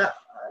EDSA,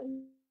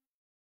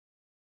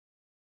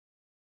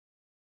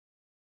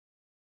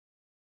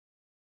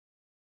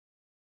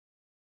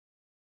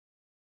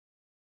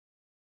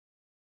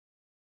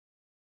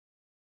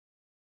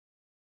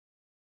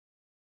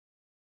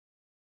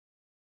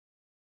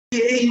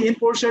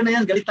 enforcer na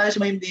yan, galit tayo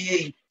sa mga MMDA.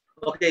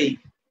 Okay.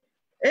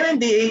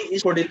 MMDA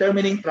is for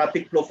determining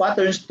traffic flow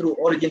patterns through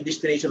origin,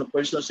 destination of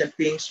persons and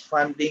things,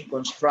 funding,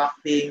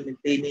 constructing,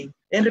 maintaining,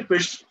 and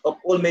repairs of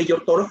all major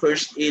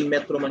thoroughfares in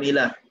Metro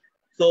Manila.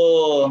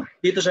 So,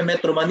 dito sa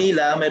Metro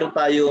Manila, mayroon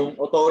tayong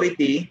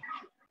authority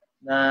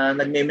na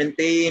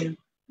nagme-maintain,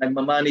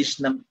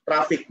 nagmamanage ng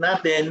traffic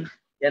natin.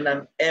 Yan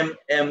ang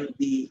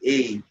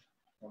MMDA.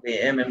 Okay,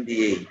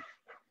 MMDA.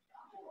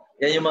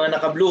 Yan yung mga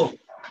naka-blue.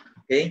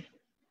 Okay?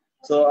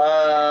 So,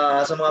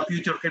 sa mga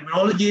future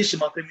criminologists,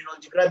 mga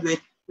criminology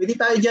graduate, pwede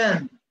tayo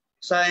dyan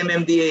sa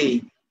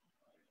MMDA.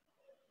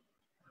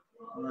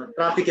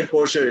 Traffic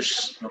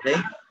enforcers. Okay?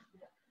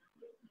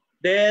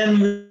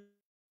 Then,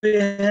 we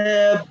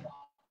have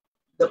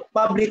the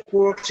public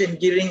works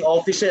engineering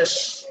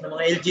offices ng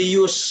mga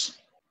LGUs.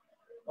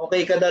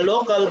 Okay, kada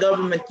local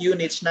government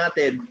units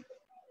natin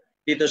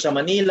dito sa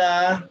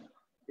Manila,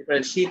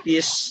 different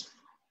cities,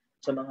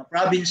 sa mga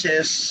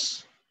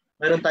provinces,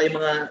 mayroon tayong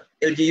mga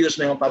LGUs,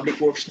 may mga public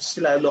works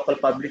sila, local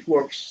public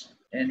works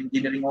and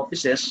engineering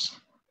offices.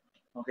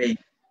 Okay.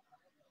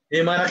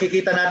 Yung mga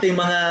nakikita natin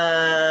mga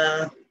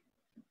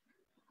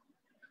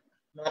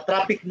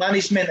traffic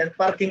management and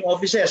parking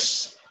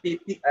offices,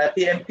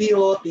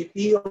 TMPO,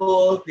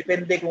 TPO,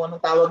 depende kung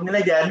anong tawag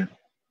nila dyan.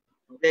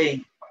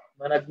 Okay.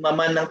 Mga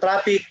nagmaman ng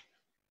traffic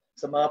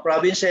sa mga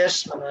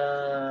provinces, mga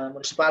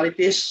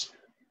municipalities.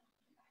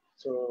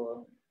 So,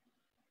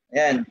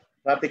 ayan,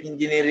 traffic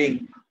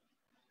engineering.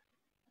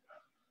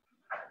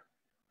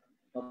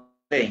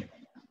 Okay.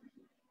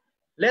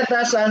 Let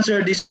us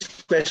answer this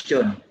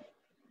question.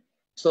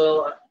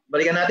 So,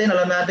 balikan natin.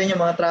 Alam natin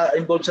yung mga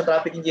involved sa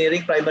traffic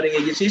engineering, primary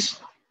agencies,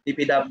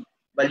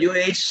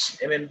 DPWH,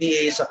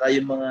 MMDA, saka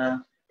yung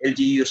mga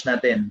LGUs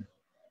natin.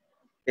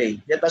 Okay.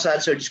 Let us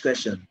answer this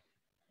question.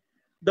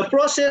 The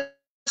process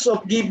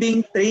of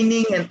giving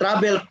training and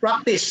travel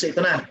practice, ito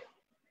na,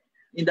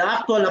 in the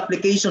actual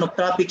application of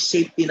traffic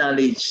safety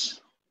knowledge.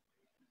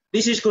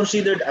 This is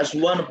considered as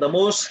one of the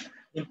most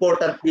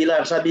important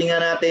pillar. Sabi nga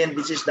natin,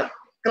 this is the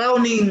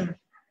crowning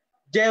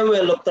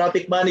jewel of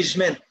traffic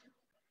management.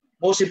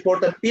 Most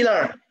important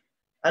pillar.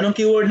 Anong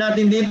keyword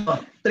natin dito?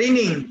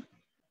 Training.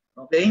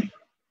 Okay?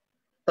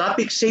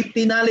 Traffic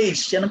safety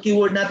knowledge. Yan ang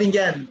keyword natin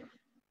dyan.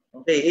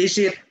 Okay, is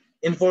it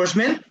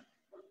enforcement?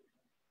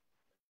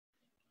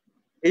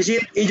 Is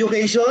it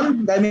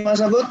education? Dami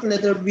masagot.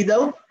 Letter B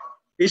daw.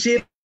 Is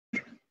it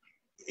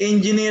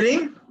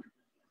engineering?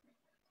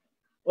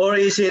 Or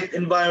is it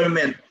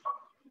environment?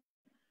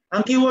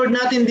 Ang keyword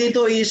natin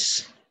dito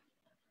is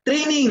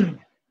training,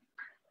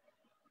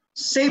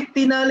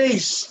 safety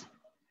knowledge.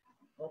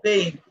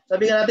 Okay,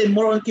 sabi nga natin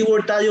more on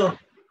keyword tayo.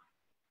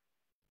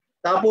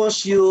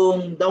 Tapos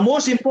yung the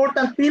most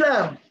important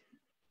pillar.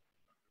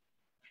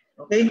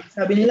 Okay,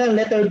 sabi nila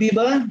letter B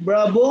ba?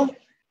 Bravo.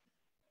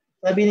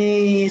 Sabi ni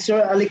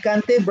Sir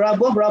Alicante,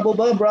 bravo, bravo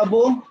ba?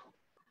 Bravo.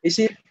 Is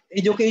it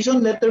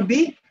education? Letter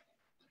B?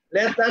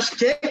 Let us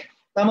check.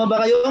 Tama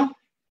ba kayo?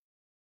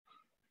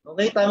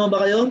 Okay, tama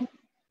ba kayo?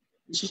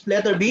 This is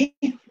letter B,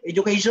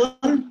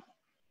 education.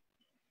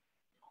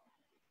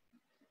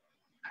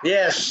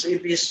 Yes,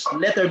 it is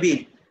letter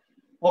B.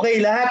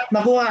 Okay, lahat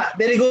nakuha.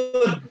 Very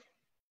good.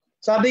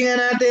 Sabi nga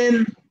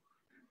natin,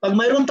 pag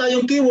mayroon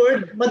tayong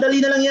keyword,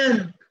 madali na lang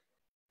yan.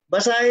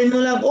 Basahin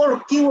mo lang,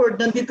 or keyword,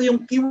 nandito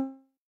yung keyword.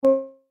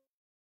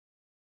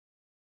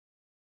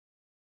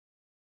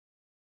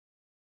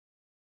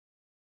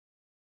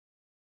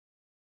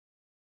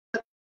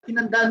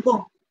 Tinandaan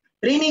ko.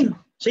 Training,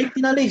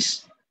 safety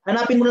knowledge.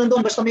 Hanapin mo lang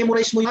doon, basta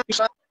memorize mo yung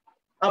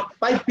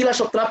 5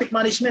 pillars of traffic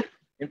management.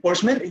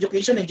 Enforcement,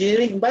 education,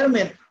 engineering,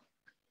 environment.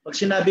 Pag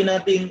sinabi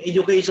nating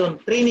education,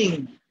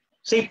 training,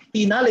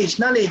 safety, knowledge,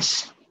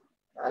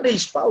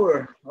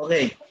 power.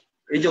 Okay.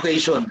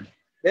 Education.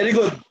 Very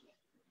good.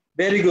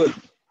 Very good.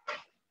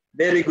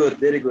 Very good.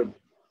 Very good.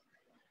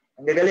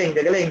 Ang gagaling,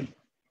 gagaling.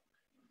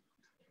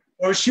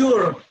 For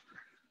sure,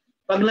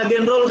 pag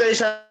nag-enroll kayo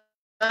sa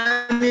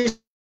Amisay,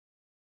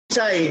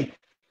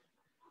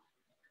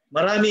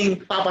 maraming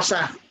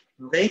papasa.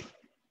 Okay?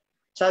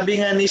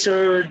 Sabi nga ni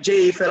Sir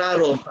J.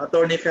 Ferraro,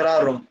 Attorney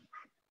Ferraro,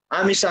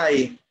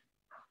 Amisay.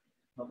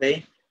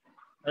 Okay?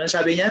 Ano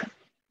sabi niya?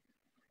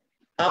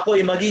 Ako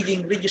ay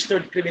magiging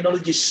registered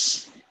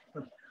criminologist.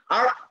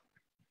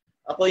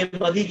 Ako ay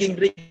magiging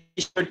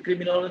registered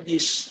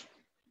criminologist.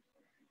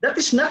 That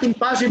is not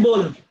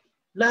impossible.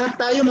 Lahat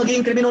tayo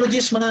magiging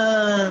criminologist, mga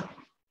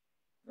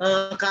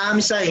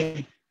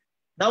kaamisay.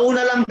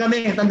 Nauna lang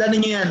kami, tandaan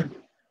niyo yan.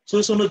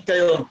 Susunod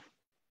kayo.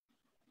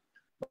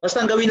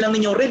 Basta ang gawin lang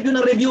ninyo, review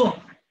na review.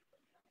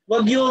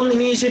 Huwag yung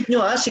iniisip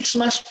nyo, 6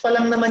 months pa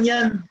lang naman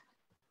yan.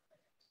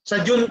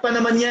 Sa June pa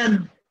naman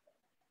yan.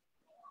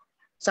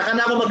 Saka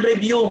na ako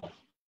mag-review.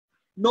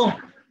 No.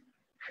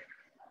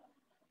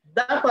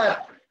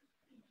 Dapat,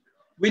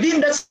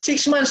 within that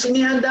 6 months,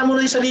 inihanda mo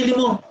na yung sarili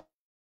mo.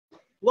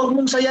 Huwag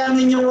mong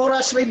sayangin yung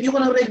oras, review ka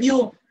ng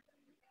review.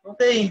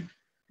 Okay.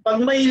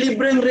 Pag may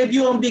libreng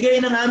review ang bigay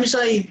ng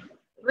Amisay,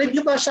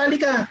 review ka, sali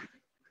ka.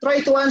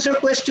 Try to answer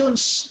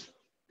questions.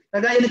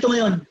 Kagaya nito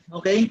ngayon,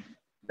 okay?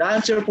 The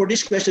answer for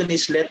this question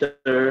is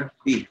letter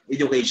B,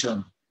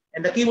 education.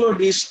 And the keyword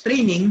is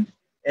training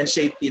and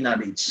safety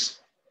knowledge.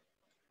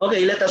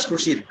 Okay, let us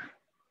proceed.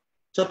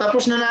 So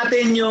tapos na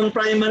natin yung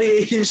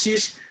primary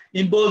agencies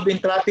involved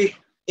in traffic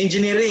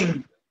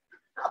engineering.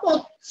 How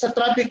about sa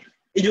traffic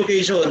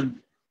education?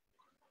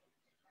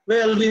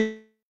 Well,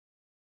 we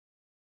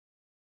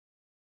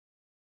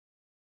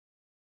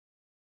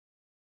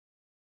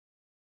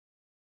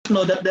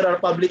know that there are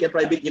public and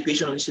private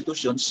educational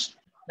institutions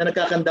na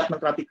nagkakandak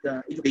ng traffic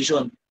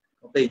education.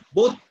 Okay,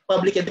 both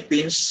public and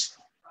Philippines,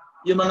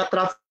 yung mga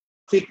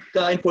traffic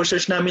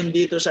enforcers namin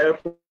dito sa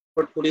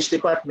Airport Police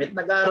Department,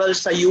 nag-aaral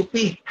sa UP.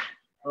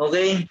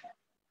 Okay?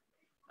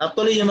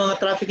 Actually, yung mga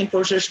traffic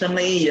enforcers ng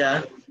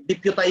NAIA,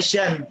 deputized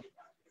yan.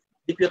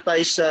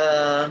 Deputized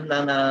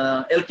ng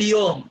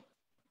LTO.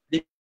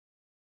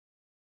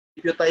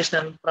 Deputized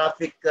ng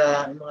traffic,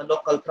 mga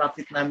local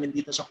traffic namin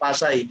dito sa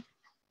Pasay.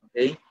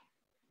 Okay?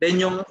 Then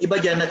yung iba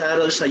dyan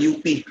nag-aaral sa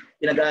UP,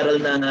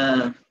 pinag-aaral ng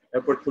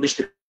Airport Police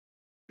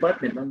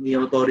Department, ng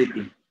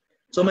authority.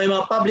 So may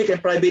mga public and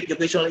private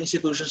educational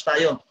institutions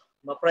tayo.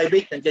 Mga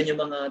private, nandiyan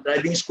yung mga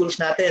driving schools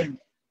natin.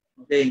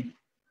 Okay.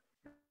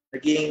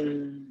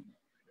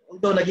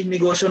 Although naging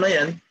negosyo na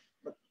yan,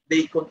 but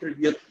they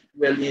contribute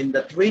well in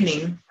the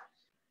training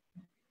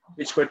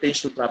which pertains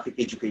to traffic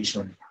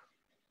education.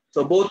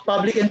 So both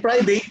public and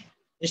private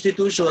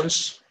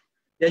institutions,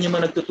 yan yung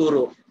mga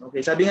nagtuturo.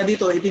 Okay, sabi nga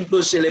dito, it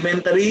includes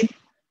elementary,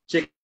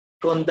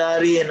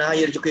 secondary, and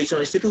higher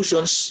educational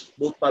institutions,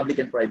 both public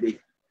and private.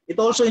 It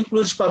also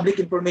includes public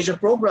information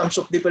programs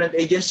of different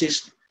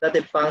agencies that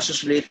have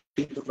functions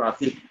relating to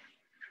traffic.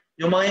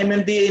 Yung mga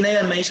MMDA na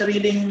yan, may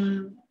sariling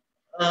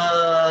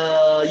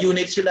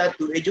unit sila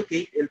to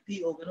educate,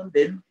 LTO, ganun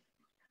din.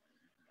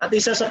 At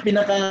isa sa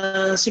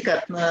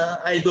pinakasikat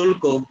na idol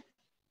ko,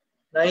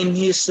 na in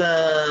his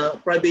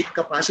private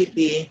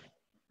capacity,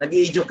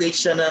 nag-educate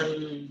siya ng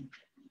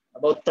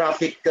about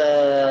traffic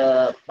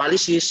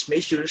policies,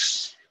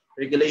 measures,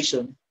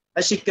 regulation,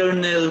 ay si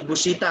Colonel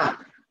Busita.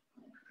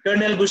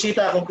 Colonel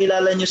Busita, kung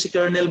kilala niyo si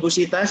Colonel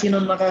Busita, sino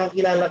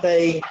nakakilala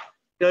kay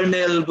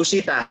Colonel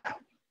Busita?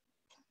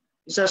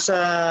 Isa sa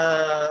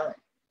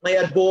may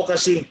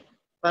advocacy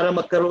para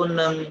magkaroon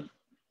ng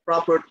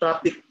proper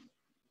traffic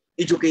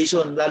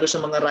education, lalo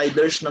sa mga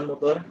riders ng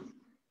motor.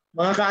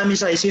 Mga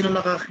kaamisay, sino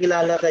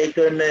nakakilala kay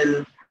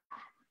Colonel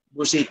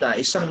Busita.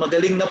 Isang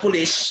magaling na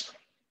pulis,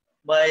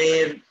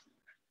 may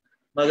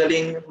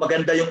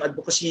maganda yung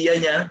advokasya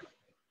niya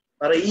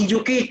para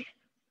i-educate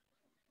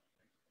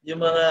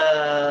yung mga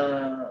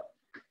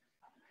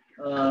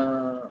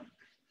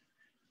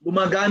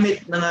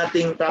gumagamit ng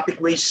ating traffic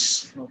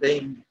ways.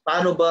 Okay?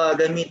 Paano ba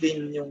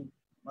gamitin yung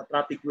mga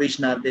traffic ways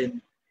natin?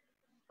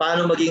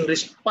 Paano maging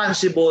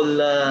responsible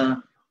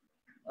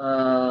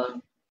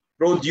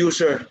road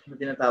user na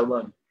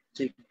tinatawag.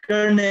 Si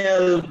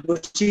Colonel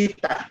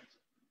Busita.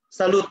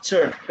 Salute,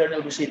 sir,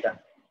 Colonel Busita.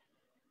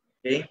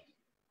 Okay?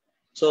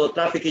 So,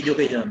 traffic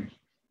education.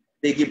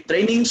 They give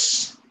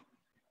trainings,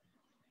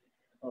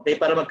 okay,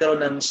 para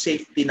magkaroon ng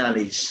safety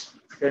knowledge.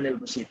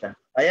 Colonel Busita.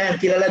 Ayan,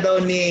 kilala daw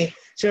ni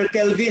Sir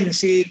Kelvin,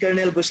 si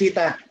Colonel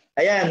Busita.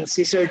 Ayan,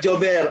 si Sir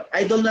Jover.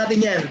 Idol natin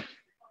yan.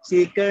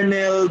 Si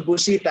Colonel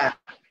Busita.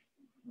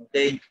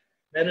 Okay?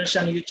 Meron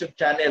siyang YouTube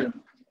channel.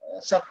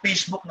 Sa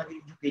Facebook,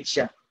 nag-educate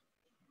siya.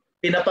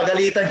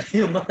 Pinapagalitan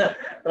niya yung mga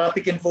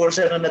traffic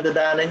enforcer na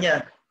nadadaanan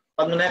niya.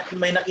 Pag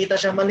may nakita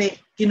siyang mali,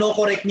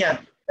 kinokorek niya.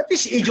 That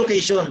is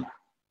education.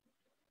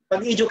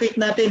 Pag-educate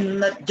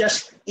natin, not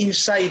just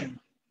inside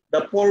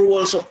the four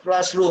walls of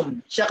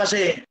classroom. Siya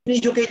kasi,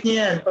 in-educate niya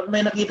yan. Pag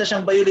may nakita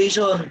siyang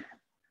violation,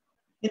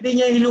 hindi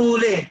niya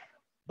hinuhuli.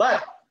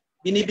 But,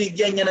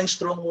 binibigyan niya ng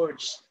strong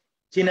words.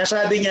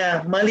 Sinasabi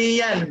niya,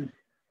 mali yan.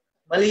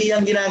 Mali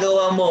ang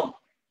ginagawa mo.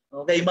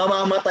 Okay,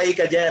 mamamatay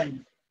ka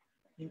dyan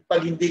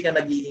pag hindi ka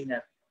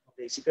nag-iingat.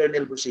 Okay, si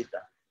Colonel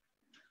Busita.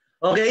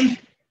 Okay?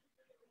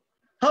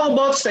 How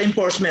about sa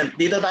enforcement?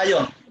 Dito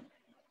tayo.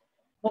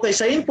 Okay,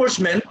 sa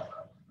enforcement,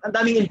 ang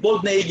daming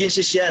involved na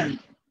agencies yan.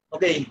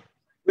 Okay,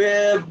 we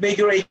have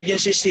major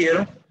agencies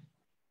here.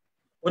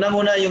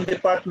 Unang-una yung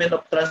Department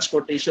of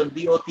Transportation,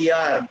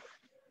 DOTR.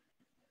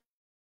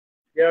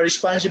 They are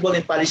responsible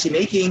in policy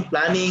making,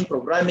 planning,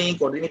 programming,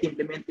 coordinating,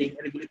 implementing,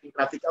 and regulating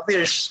traffic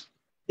affairs.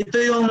 Ito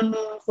yung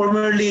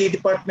formerly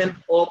Department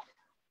of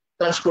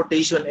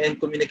Transportation and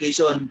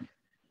Communication.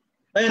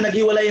 Ngayon,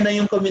 naghiwalay na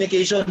yung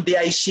communication,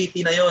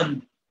 DICT na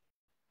yon.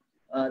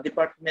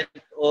 Department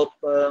of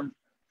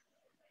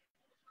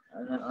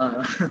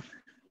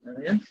ano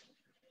yan?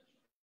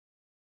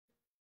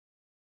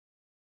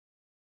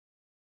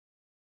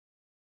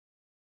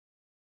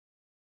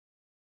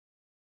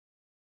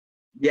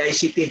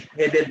 DICT,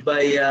 headed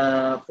by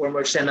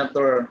former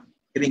Senator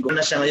Gringo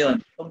na siya ngayon.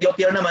 Ang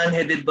DOTR naman,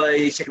 headed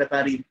by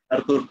Secretary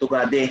Artur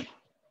Tugade.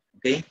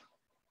 Okay?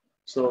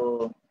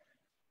 So,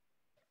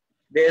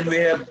 then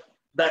we have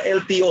the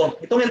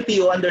LTO. Itong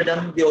LTO under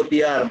ng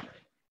DOTR.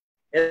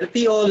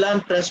 LTO,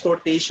 Land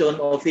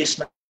Transportation Office,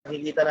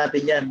 nakikita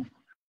natin yan.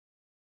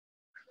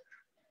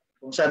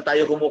 Kung saan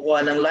tayo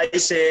kumukuha ng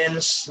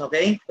license,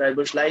 okay?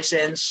 Driver's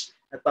license,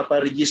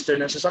 nagpaparegister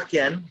ng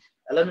sasakyan.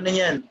 Alam mo na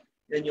yan.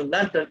 Yan yung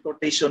Land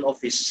Transportation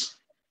Office.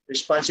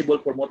 Responsible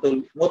for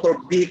motor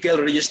vehicle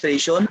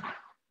registration,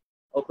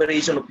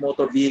 operation of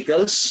motor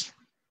vehicles,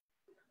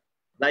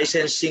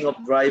 licensing of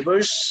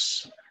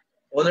drivers,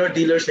 owner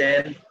dealers,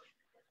 and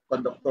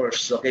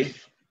conductors. Okay?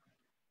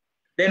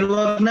 Then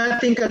huwag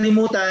natin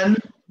kalimutan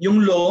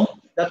yung law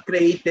that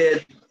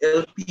created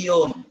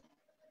LTO,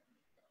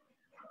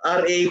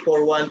 RA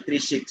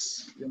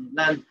 4136, yung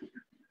Land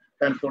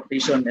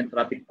Transportation and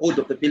Traffic Code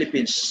of the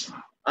Philippines,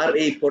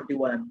 RA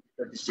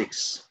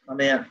 4136.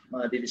 Mamaya,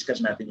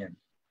 ma-discuss natin yan.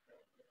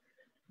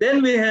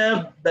 Then we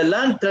have the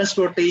Land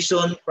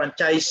Transportation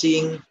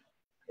Franchising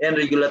and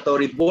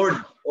Regulatory Board,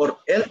 or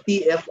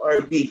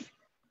LTFRB.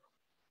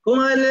 Kung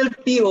ang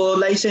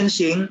LTO,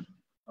 licensing,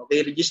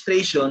 okay,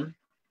 registration,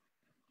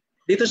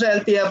 dito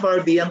sa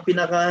LTFRB, ang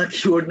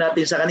pinaka-keyword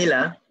natin sa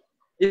kanila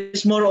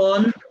is more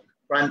on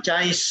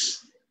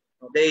franchise.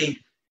 Okay?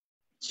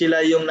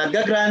 Sila yung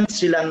nag-grant,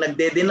 sila ang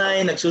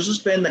nagde-deny,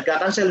 nagsususpend,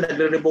 nagka-cancel,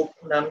 nagre-revoke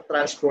ng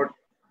transport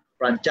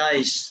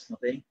franchise.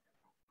 Okay?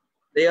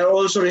 They are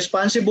also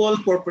responsible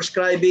for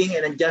prescribing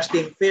and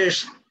adjusting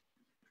fares.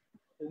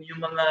 Kung yung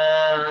mga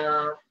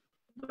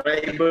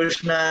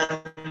drivers ng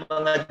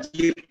mga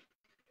jeep,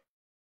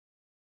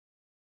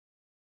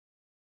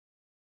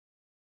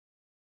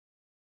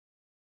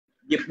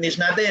 jeepneys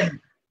natin,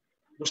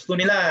 gusto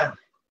nila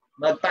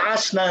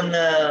magtaas ng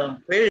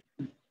fares.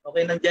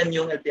 Okay, nandyan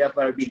yung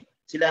LTFRB.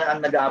 Sila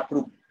ang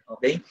nag-approve.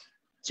 Okay?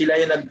 Sila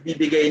yung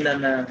nagbibigay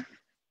ng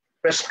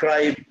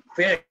prescribed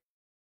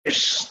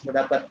fares na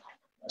dapat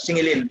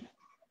singilin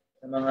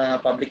sa mga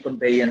public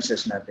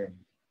conveyances natin.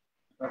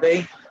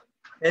 Okay?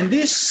 And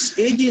this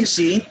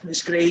agency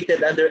is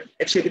created under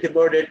Executive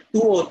Order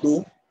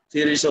 202,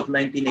 series of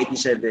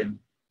 1987.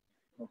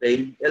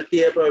 Okay?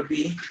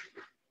 LTFRB,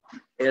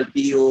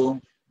 LTO,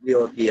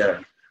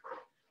 DOTR.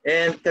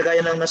 And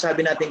kagaya ng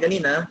nasabi natin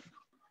kanina,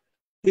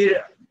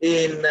 here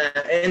in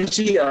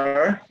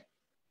NCR,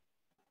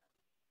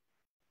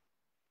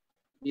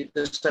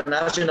 dito sa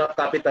National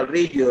Capital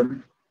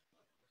Region,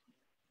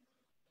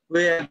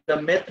 we have the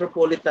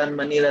Metropolitan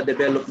Manila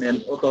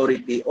Development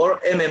Authority,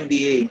 or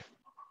MMDA,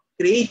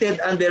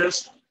 created under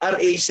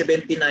RA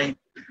 79.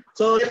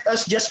 So let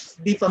us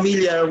just be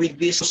familiar with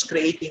this,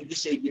 creating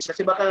this agency.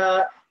 Kasi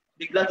baka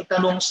biglang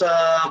itanong sa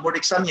board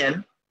exam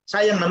yan,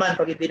 sayang naman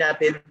pag hindi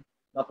natin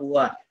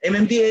makuha.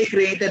 MMDA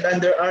created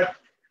under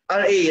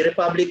RA,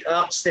 Republic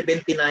Act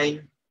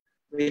 79-24,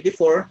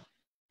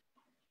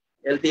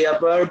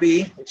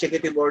 LTFRB,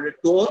 Executive Order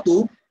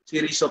 202,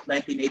 Series of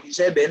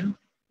 1987.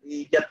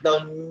 I-jot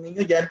down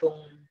ninyo dyan kung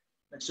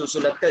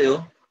nagsusulat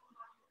kayo.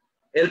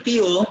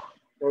 LTO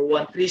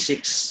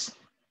 4136.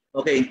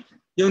 Okay.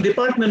 Yung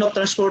Department of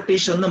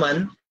Transportation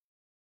naman,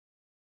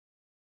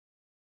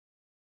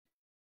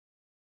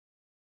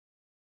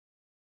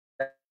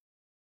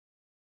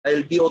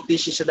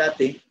 DOTC sa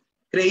dati,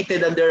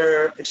 created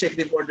under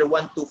Executive Order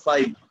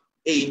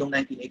 125A noong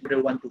 1980,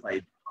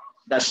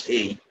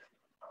 125-A,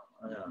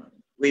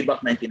 way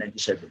back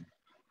 1997.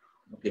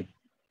 Okay.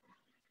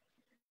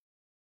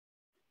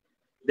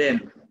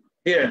 Then,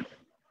 here,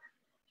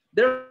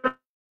 there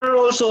are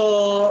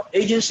also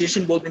agencies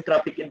involved in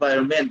traffic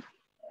environment.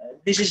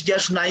 This is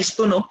just nice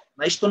to know.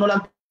 Nice to know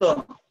lang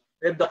to.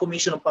 We have the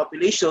Commission of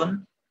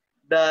Population,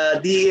 the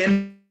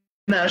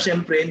DENR,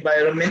 siyempre,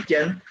 environment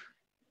yan,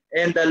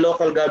 and the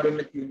local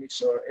government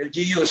units or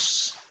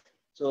LGUs.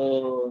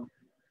 So,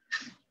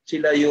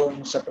 sila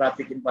yung sa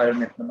traffic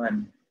environment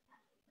naman.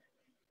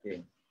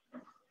 Okay.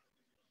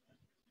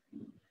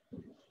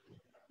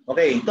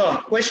 Okay, ito.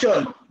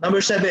 Question number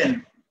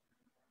 7.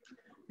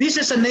 This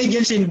is an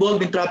agency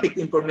involved in traffic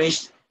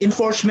information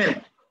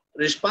enforcement,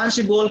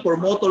 responsible for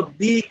motor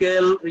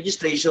vehicle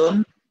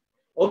registration,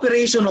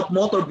 operation of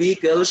motor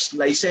vehicles,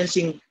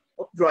 licensing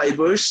of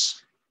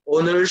drivers,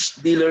 owners,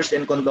 dealers,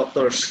 and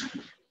conductors.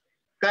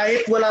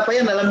 Kahit wala pa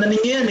yan, alam na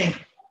ninyo yan eh.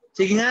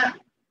 Sige nga,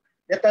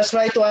 let us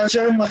try to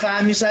answer, mga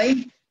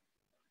kaamisay.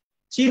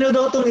 Sino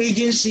daw itong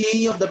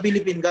agency of the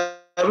Philippine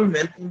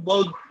government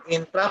involved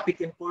in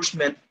traffic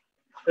enforcement,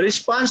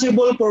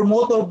 responsible for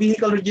motor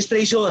vehicle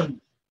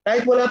registration?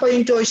 Kahit wala pa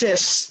yung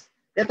choices,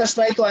 let us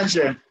try to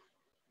answer.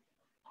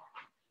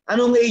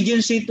 Anong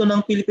agency ito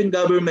ng Philippine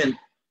government?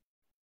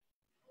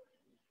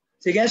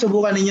 Sige,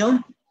 subukan ninyo.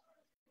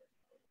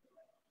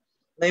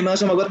 May mga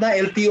sumagot na,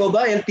 LTO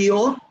ba?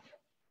 LTO?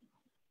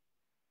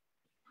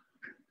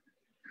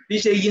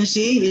 This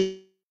agency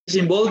is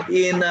involved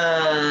in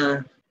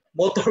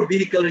motor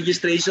vehicle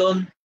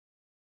registration,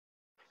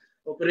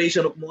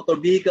 operation of motor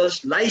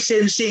vehicles,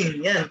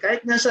 licensing. Yan,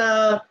 kahit nga sa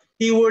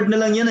keyword na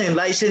lang yan,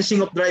 licensing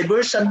of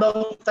drivers. Saan ba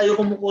kayo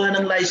kumukuha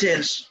ng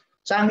license?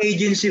 Saang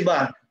agency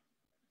ba?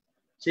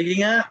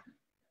 Sige nga.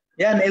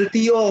 Yan,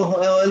 LTO.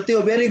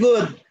 LTO, very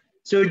good.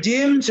 Sir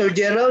Jim, Sir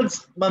Gerald,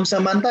 Ma'am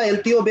Samantha,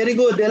 LTO, very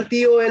good.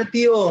 LTO,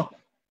 LTO.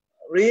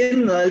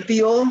 Rin,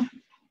 LTO.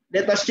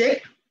 Let us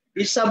check.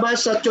 Isa ba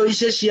sa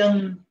choices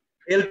yung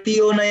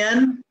LTO na yan?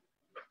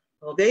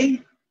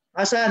 Okay?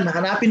 Asan?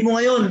 Hanapin mo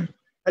ngayon.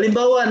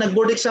 Halimbawa,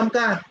 nag-board exam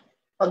ka.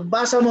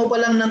 Pagbasa mo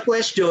pa lang ng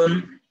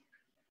question,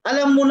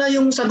 alam mo na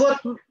yung sagot.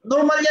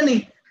 Normal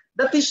yan eh.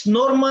 That is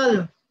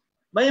normal.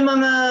 May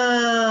mga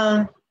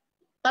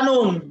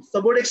tanong sa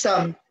board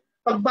exam.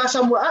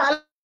 Pagbasa mo,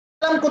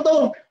 alam ko to.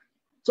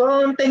 So,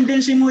 ang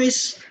tendency mo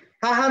is,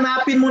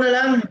 hahanapin mo na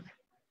lang.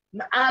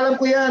 Alam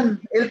ko yan.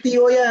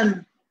 LTO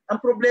yan. Ang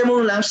problema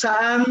mo lang,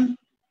 saang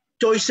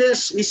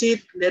choices? Is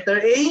it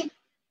letter A?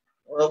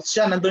 O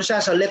siya, nandun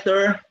siya sa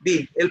letter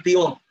B,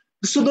 LTO.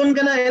 Gusto doon ka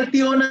na,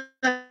 LTO na.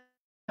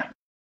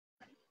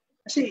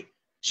 Kasi,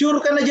 sure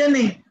ka na dyan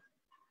eh.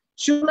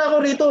 Sure na ako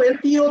rito,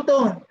 LTO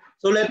to.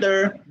 So,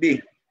 letter B.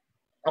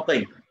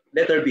 Okay,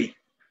 letter B.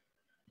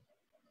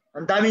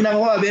 Ang dami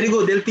nakuha, very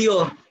good,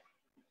 LTO.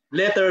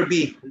 Letter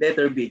B,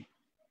 letter B.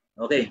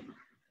 Okay.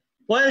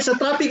 Well, sa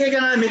traffic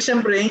economics,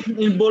 siyempre,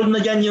 involved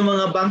na dyan yung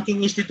mga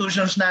banking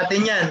institutions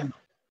natin yan.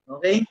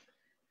 Okay?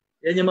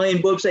 Yan yung mga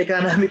involved sa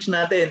economics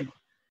natin.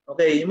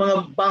 Okay, yung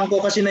mga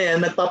bangko kasi na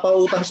yan,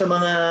 nagpapautang sa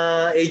mga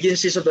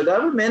agencies of the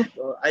government,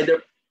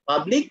 either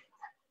public,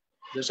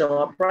 sa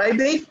mga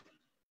private,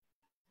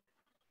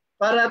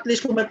 para at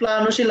least kung may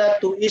plano sila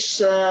to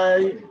is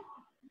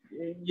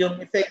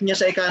yung effect niya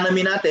sa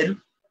economy natin,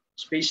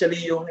 especially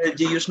yung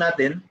LGUs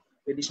natin,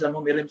 pwede silang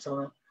humirim sa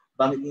mga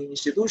banking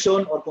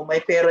institution, or kung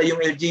may pera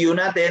yung LGU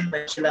natin,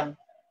 may silang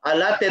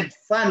allotted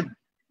fund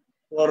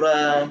for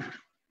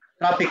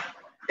traffic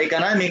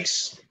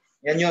economics.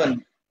 Yan yun.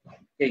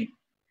 Okay.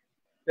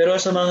 Pero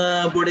sa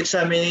mga board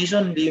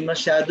examination, hindi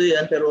masyado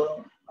yan.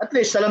 Pero at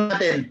least alam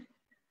natin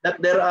that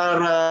there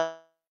are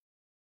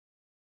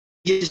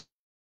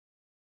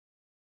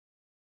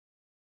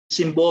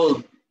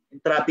involved in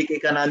traffic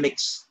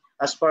economics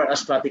as far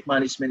as traffic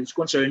management is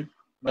concerned.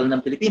 Mahal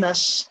ng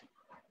Pilipinas,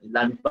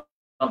 Land Bank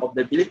of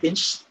the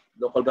Philippines,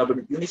 local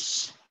government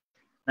units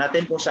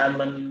natin kung saan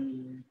man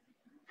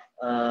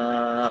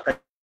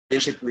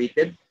kayo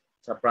situated,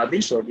 sa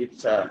province or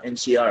sa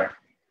NCR.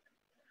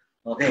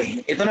 Okay,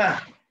 ito na.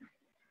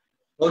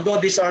 Although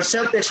these are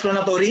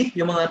self-explanatory,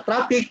 yung mga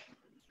traffic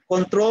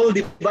control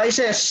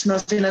devices na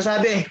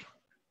sinasabi.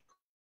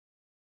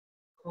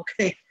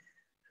 Okay,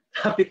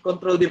 traffic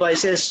control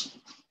devices.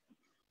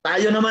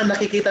 Tayo naman,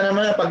 nakikita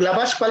naman na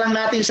paglabas pa lang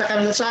natin sa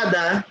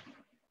kalsada,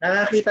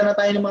 nakakita na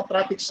tayo ng mga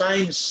traffic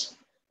signs.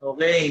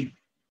 Okay.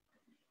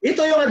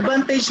 Ito yung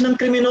advantage ng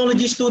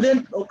criminology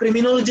student o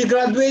criminology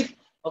graduate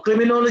o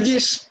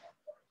criminologist.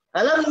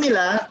 Alam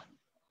nila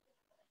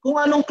kung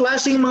anong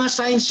klaseng mga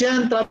signs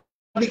yan,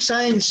 traffic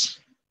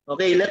signs.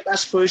 Okay, let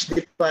us first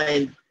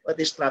define what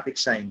is traffic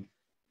sign.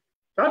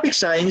 Traffic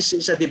signs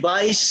is a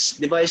device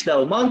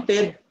daw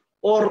mounted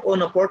or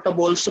on a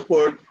portable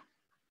support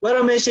where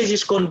a message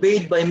is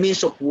conveyed by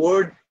means of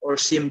word or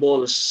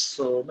symbols.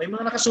 So may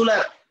mga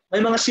nakasulat, may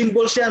mga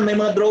symbols yan, may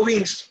mga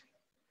drawings.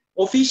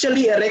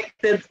 Officially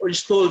erected or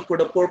installed for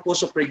the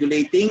purpose of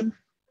regulating,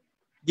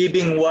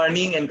 giving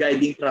warning, and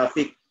guiding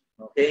traffic.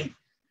 Okay?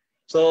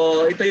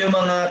 So ito yung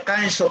mga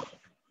kinds of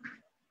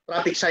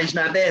traffic signs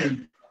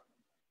natin.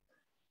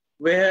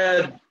 We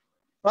have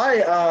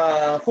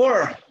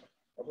four.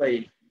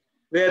 Okay.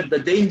 We have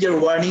the danger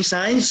warning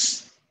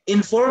signs,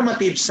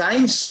 informative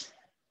signs,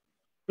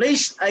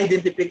 place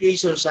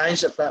identification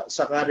signs, at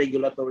saka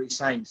regulatory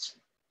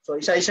signs. So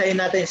isa-isahin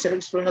natin,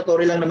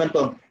 self-explanatory lang naman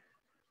to.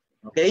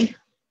 Okay?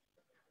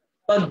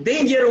 Pag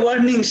danger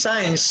warning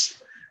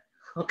signs,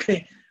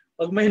 okay,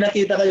 pag may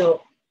nakita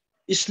kayo,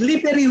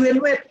 slippery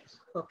when wet.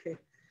 Okay.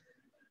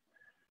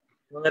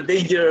 Mga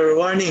danger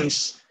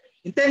warnings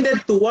intended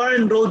to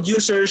warn road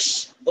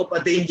users of a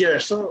danger.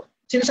 So,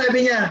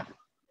 sinasabi niya,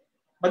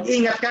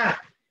 mag-ingat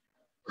ka.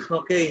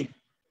 Okay.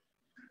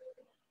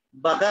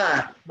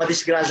 Baka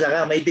madisgrasya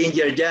ka, may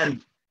danger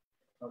dyan.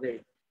 Okay.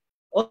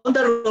 On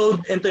the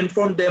road and to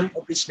inform them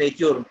of its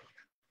nature.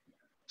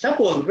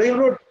 Example,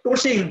 railroad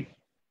crossing.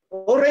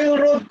 O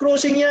railroad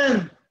crossing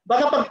yan.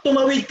 Baka pag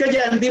tumawid ka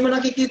dyan, hindi mo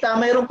nakikita,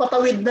 mayroong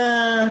patawid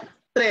na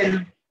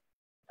tren.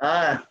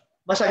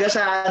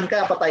 Masagasaan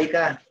ka, patay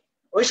ka.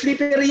 O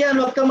slippery yan,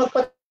 huwag kang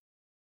magpatakbo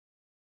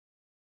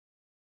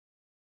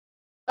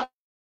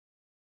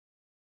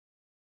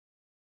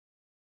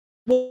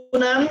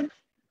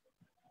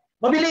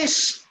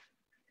mabilis.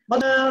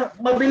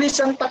 Mabilis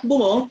ang takbo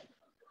mo.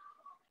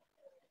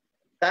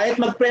 Kahit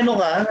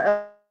magpreno ka,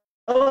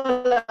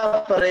 wala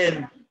pa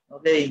rin.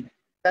 Okay.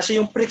 Kasi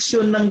yung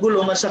friction ng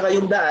gulong at saka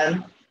yung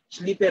daan,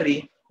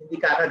 slippery, hindi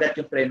kakagat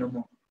yung preno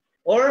mo.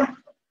 Or,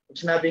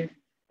 sinabing,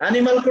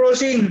 animal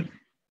crossing.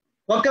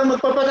 Huwag kang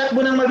magpapatakbo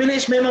ng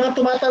mabilis. May mga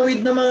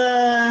tumatawid na mga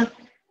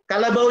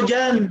kalabaw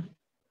dyan.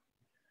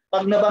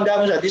 Pag nabangga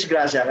mo siya,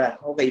 disgrasya ka.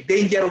 Okay,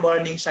 danger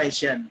warning signs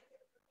yan.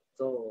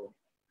 So,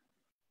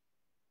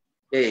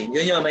 okay,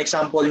 yun yun, may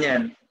example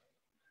niyan.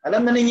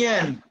 Alam na ninyo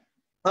yan.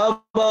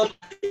 How about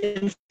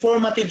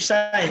informative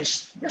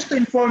signs? Just to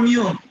inform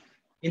you.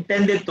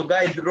 Intended to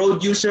guide road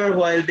user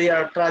while they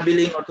are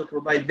traveling or to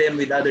provide them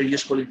with other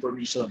useful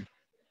information.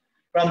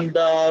 From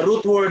the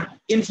root word,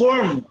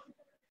 inform.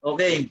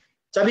 Okay.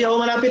 Sabi ako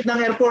malapit ng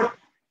airport,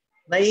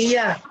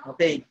 naiiya.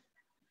 Okay.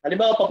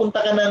 Halimbawa,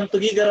 papunta ka ng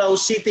Tuguegarao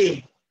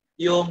City,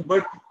 yung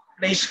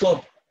birthplace ko.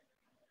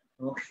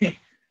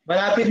 Okay.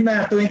 Malapit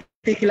na, 20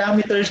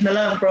 kilometers na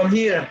lang from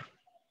here.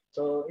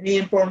 So,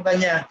 ini-inform ka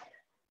niya.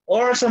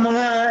 Or sa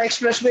mga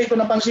expressway,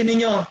 kung napansin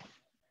ninyo,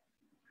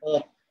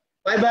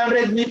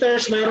 500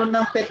 meters, mayroon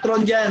ng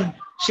Petron dyan,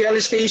 Shell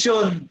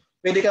station,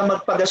 pwede kang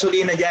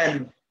magpagasolina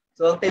dyan.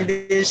 So, ang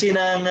tendency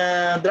ng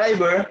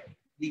driver,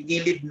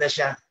 gigilid na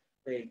siya.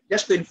 Okay.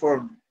 Just to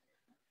inform.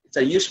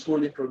 It's a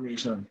useful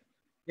information.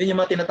 Yun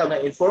yung mga tinatawag na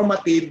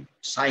informative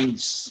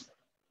signs.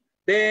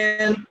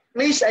 Then,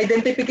 place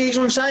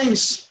identification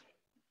signs.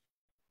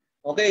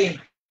 Okay.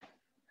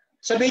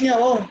 Sabi niya,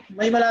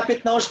 may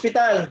malapit na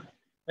hospital.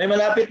 May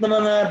malapit na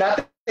mga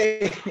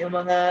dati, yung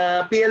mga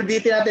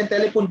PLDT natin,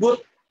 telephone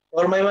booth,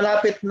 or may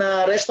malapit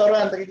na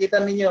restaurant,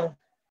 nakikita ninyo,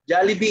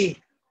 Jollibee.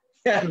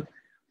 Yan.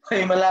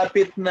 May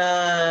malapit na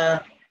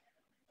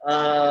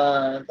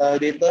tawag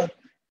dito,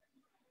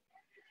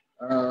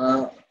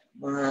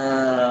 mga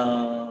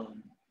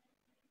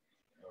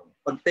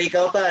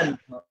pag-takeoutan.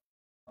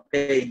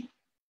 Okay.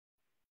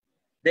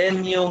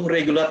 Then yung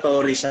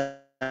regulatory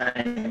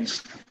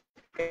signs.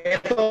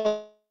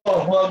 Ito,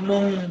 huwag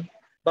mong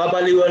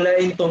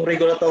babaliwalain itong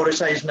regulatory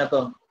signs na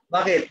to.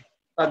 Bakit?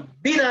 Pag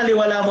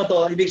binaliwala mo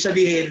to, ibig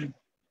sabihin,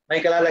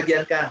 may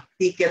kalalagyan ka,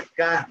 ticket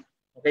ka.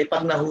 Okay,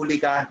 pag nahuli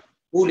ka,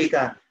 huli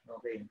ka.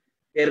 Okay.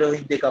 Pero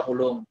hindi ka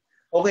kulong.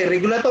 Okay,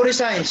 regulatory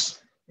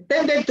signs.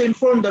 Intended to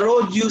inform the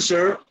road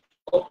user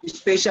of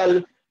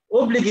special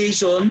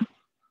obligation,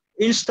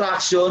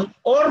 instruction,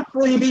 or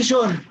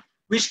prohibition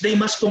which they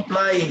must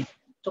comply.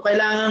 So,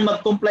 kailangan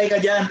mag-comply ka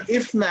dyan.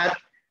 If not,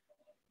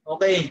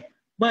 okay,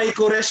 may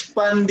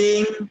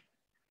corresponding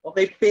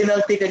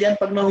penalty ka dyan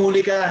pag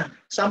nahuli ka.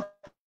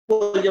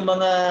 Sample, yung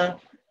mga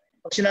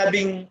pag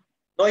sinabing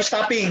no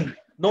stopping,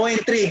 no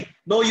entry,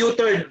 no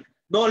U-turn,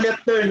 no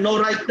left turn, no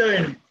right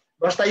turn.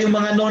 Basta yung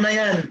mga no na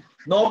yan.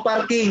 No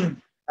parking.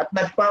 At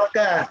nag-park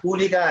ka,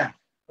 huli ka.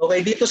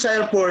 Okay, dito sa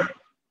airport,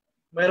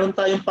 mayroon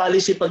tayong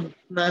policy pag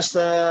nasa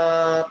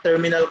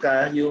terminal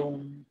ka,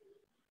 yung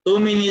 2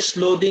 minutes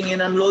loading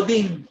and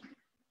unloading.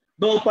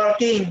 No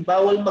parking,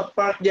 bawal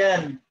mag-park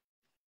dyan.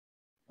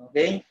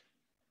 Okay?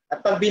 At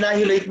pag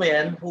binahulate mo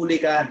yan,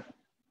 huli ka.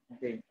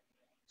 Okay.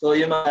 So,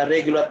 yung mga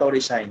regulatory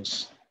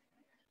signs.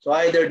 So,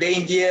 either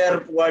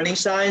danger, warning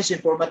signs,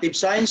 informative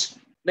signs,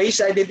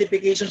 place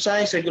identification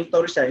signs,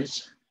 regulatory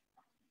signs.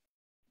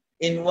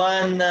 In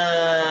one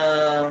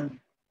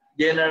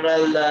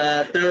general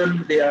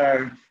term, they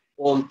are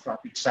all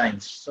traffic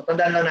signs. So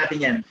tandaan lang natin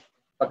yan,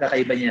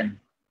 pagkakaiba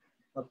niyan.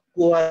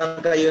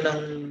 Magkuha kayo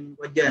ng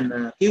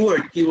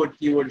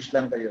keywords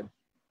lang kayo.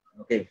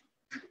 Okay.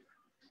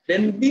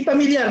 Then be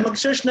familiar,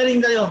 mag-search na rin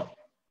kayo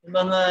yung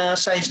mga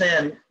signs na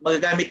yan.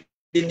 Magagamit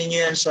din ninyo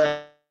yan sa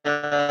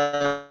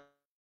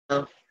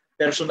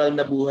personal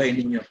na buhay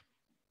ninyo.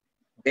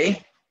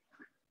 Okay?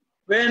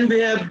 When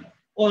we have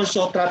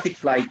also traffic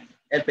light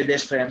and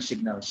pedestrian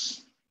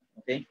signals.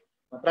 Okay?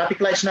 Mga traffic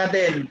lights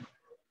natin.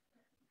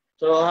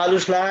 So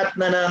halos lahat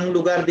na ng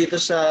lugar dito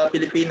sa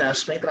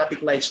Pilipinas may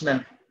traffic lights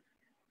na.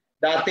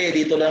 Dati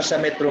dito lang sa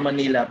Metro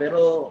Manila,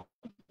 pero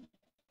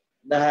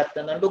lahat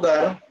na ng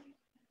lugar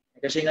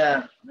kasi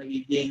nga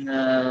nagiging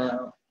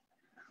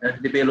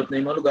develop na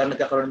yung mga lugar,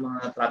 nagkakaroon ng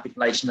mga traffic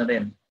lights na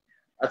rin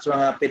at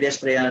mga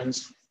pedestrian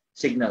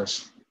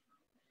signals.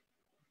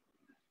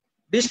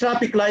 This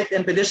traffic light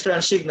and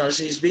pedestrian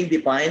signals is being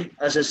defined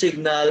as a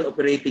signal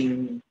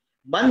operating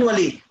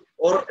manually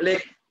or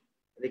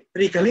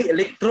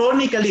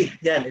electronically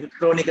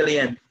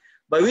yan,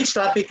 by which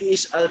traffic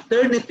is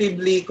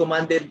alternatively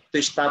commanded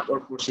to stop or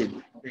proceed.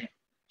 Okay.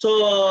 So,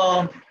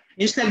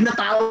 instead na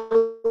tao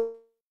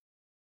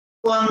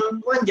ang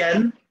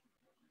dyan,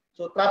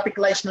 so traffic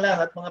lights na lang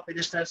at mga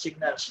pedestrian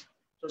signals.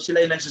 So,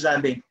 sila yung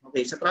nagsasabi.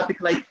 Okay, sa traffic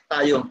light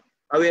tayo.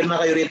 Aware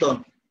na kayo rito.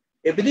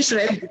 If it is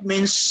red, it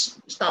means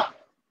stop.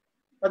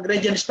 Pag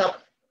red yan, stop.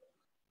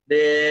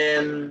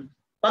 Then,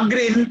 pag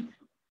green,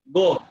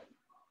 go.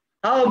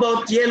 How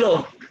about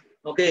yellow?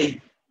 Okay,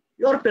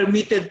 you are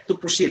permitted to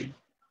proceed.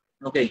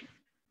 Okay,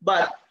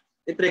 but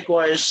it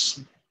requires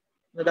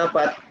na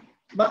dapat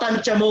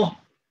matansya mo.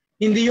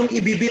 Hindi yung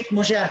ibibit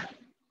mo siya.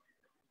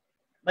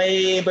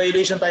 May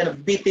violation tayo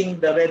ng beating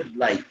the red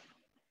light.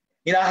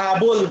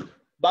 Hinahabol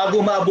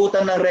bago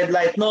maabutan ng red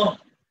light, no?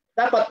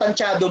 Dapat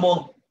tansyado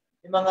mo.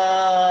 Yung mga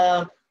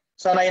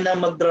sanay na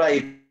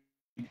mag-drive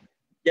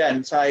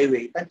yan sa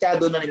highway,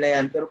 tansyado na nila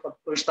yan. Pero pag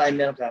first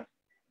time na ka,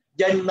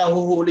 dyan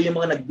nahuhuli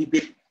yung mga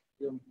nagbibit,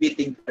 yung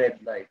beating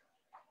red light.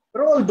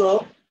 Pero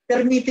although,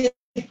 permitted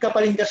ka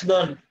pa rin kasi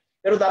doon.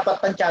 Pero dapat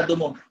tansyado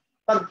mo.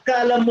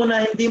 Pagka alam mo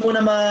na hindi mo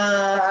na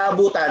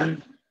maabutan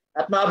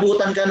at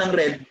maabutan ka ng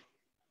red,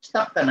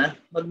 stop ka na,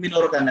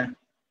 mag-minor ka na.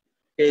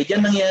 Okay,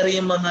 dyan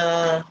nangyari yung mga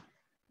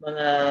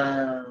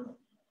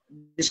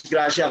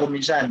disgrasya kung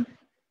minsan.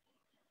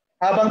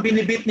 Habang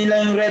binibit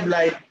nila yung red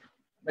light,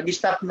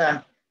 nag-stop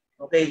na.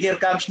 Okay, here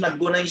comes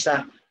naggo na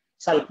isa,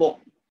 salpok.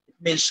 It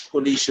means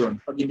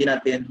collision. Pag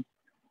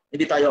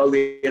hindi tayo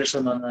aware sa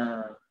mga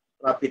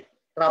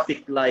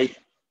traffic light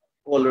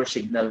color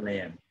signal na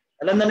yan.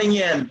 Alam na ninyo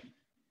yan.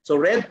 So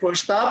red for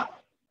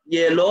stop,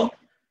 yellow,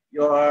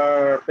 you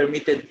are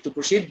permitted to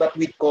proceed but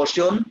with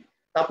caution.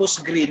 Tapos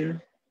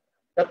green,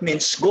 that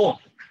means go.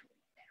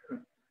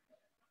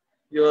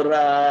 You're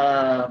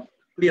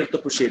clear to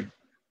proceed.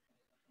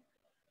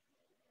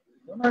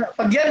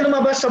 Pag yan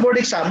lumabas sa board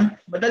exam,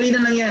 madali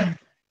na lang yan.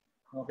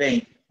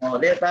 Okay.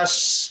 Let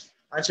us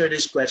answer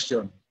this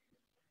question.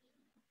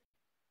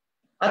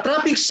 A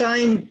traffic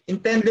sign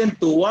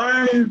intended to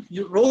warn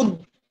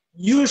road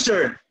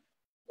user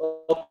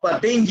of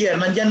a danger.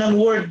 Nandyan ang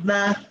word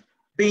na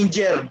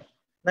danger.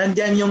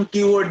 Nandyan yung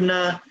keyword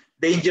na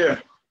danger.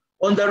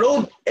 On the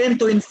road and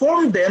to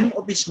inform them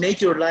of its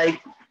nature like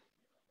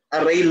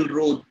a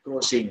railroad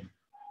crossing.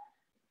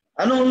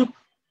 Anong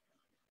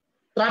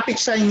traffic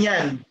sign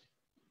yan?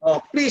 Oh,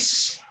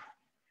 please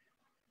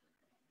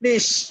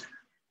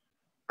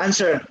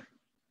answer.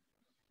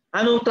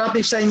 Anong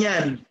traffic sign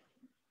yan?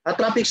 A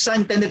traffic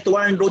sign intended to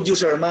warn road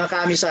user, mga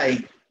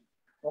kaamisay.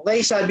 Okay,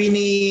 sabi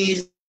ni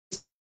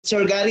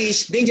Sir Gary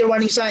is danger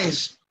warning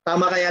signs.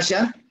 Tama kaya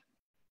siya?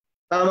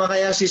 Tama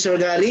kaya si Sir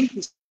Gary?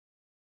 It's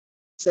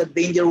a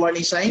danger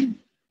warning sign?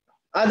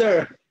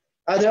 Other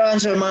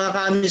answer, mga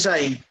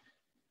kaamisay.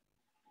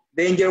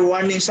 Danger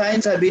warning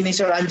sign, sabi ni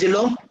Sir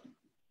Angelo.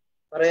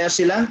 Parehas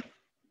sila.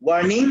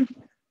 Warning.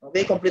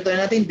 Okay, kompleto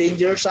natin.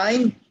 Danger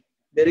sign.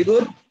 Very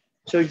good.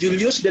 Sir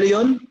Julius De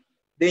Leon.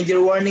 Danger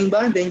warning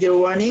ba? Danger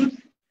warning.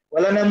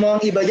 Wala na mo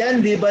ang iba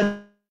dyan. Di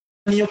ba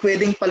niyo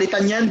pwedeng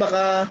palitan yan?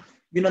 Baka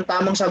yun ang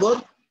tamang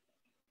sagot.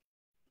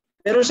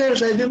 Pero sir,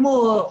 sabi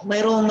mo,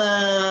 mayroong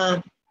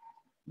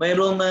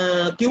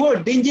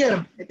keyword, danger.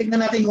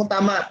 Tingnan natin kung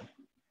tama.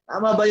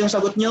 Tama ba yung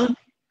sagot nyo?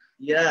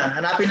 Yeah.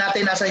 Hanapin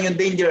natin nasa yung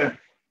danger.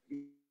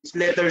 It's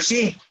letter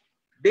C.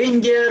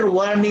 Danger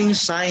warning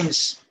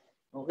signs.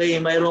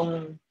 Okay,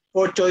 mayroong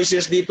 4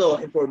 choices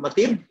dito.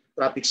 Informative,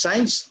 traffic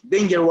signs,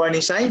 danger warning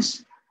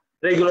signs,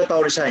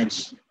 regulatory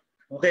signs.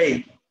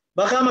 Okay,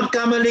 baka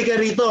magkamali ka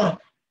rito.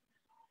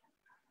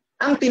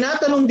 Ang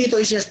tinatanong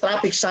dito is yes,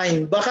 traffic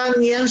sign. Baka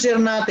ang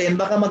i-answer natin,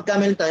 baka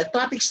magkamali tayo.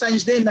 Traffic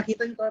signs din,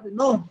 nakita niyo traffic.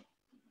 No,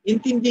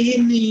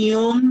 intindihin niyo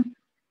yung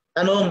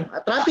tanong. A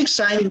traffic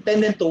sign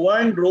intended to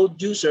warn road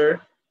user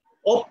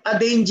of a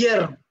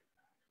danger.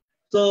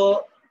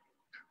 So,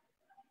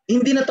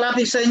 hindi na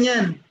traffic sign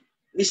yan.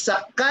 It's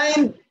a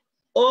kind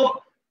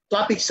of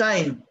traffic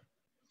sign.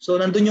 So,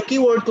 nandun yung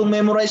keyword. Kung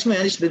memorize mo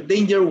yan, is the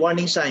danger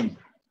warning sign.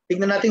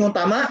 Tignan natin kung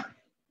tama.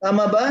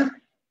 Tama ba?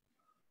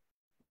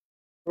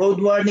 Road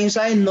warning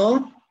sign,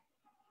 no?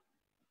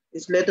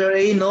 Is letter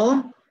A,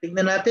 no?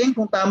 Tingnan natin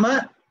kung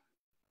tama.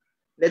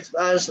 Let's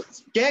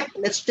check.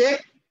 Let's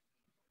check.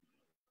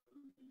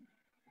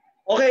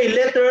 Okay,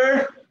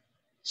 letter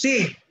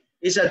C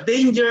is a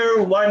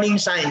danger warning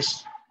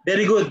signs.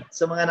 Very good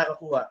sa mga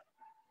nakakuha.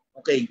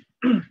 Okay.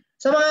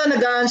 Sa mga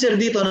nag-a-answer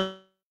dito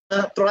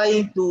na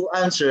trying to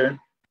answer,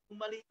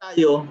 kung mali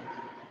tayo,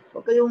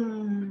 huwag kayong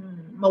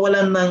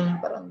mawalan ng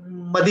parang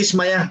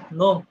madismaya,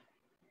 no?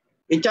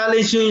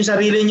 I-challenge nyo yung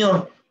sarili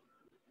nyo.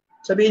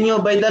 Sabihin nyo,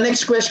 by the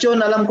next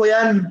question, alam ko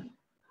yan.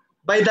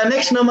 By the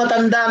next na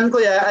matandaan ko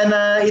yan,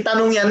 na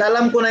itanong yan,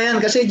 alam ko na yan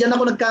kasi dyan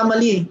ako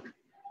nagkamali.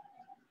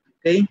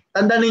 Okay?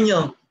 Tandaan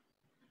ninyo,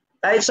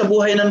 kahit sa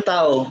buhay ng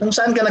tao, kung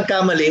saan ka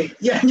nagkamali,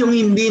 yan yung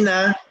hindi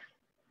na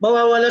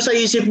mawawala sa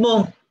isip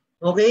mo.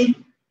 Okay?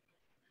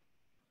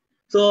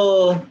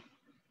 So,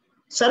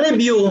 sa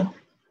review,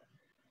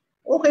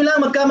 okay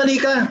lang, magkamali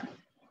ka.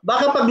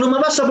 Baka pag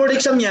lumabas sa board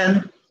exam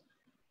yan,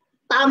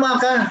 tama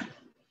ka.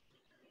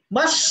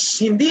 Mas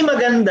hindi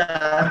maganda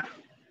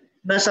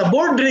na sa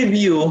board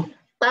review,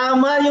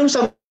 tama yung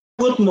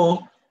sagot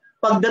mo,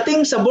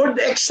 pagdating sa board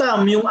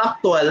exam, yung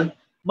actual,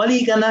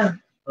 mali ka na.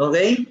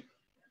 Okay?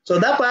 So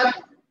dapat,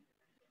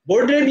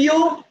 board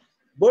review,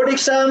 board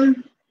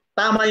exam,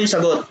 tama yung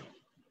sagot.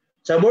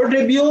 Sa board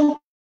review,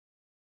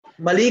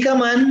 mali ka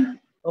man,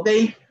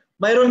 okay?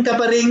 Mayroon ka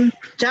pa ring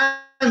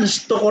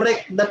chance to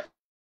correct that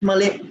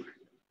mali.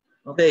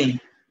 Okay?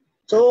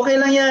 So okay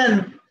lang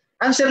yan.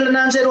 Answer lang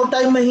na answer, huwag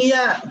tayong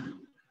mahiya.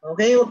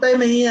 Okay? Huwag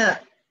tayong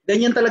mahiya.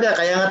 Ganyan talaga.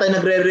 Kaya nga tayo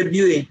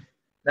nagre-review eh.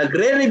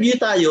 Nagre-review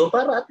tayo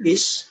para at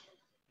least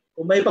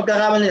kung may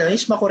pagkakamali na,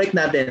 is makorek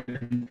natin.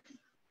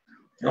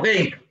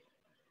 Okay.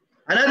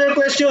 Another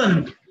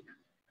question.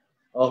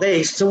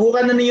 Okay.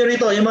 Subukan na ninyo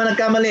rito. Yung mga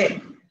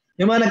nagkamali.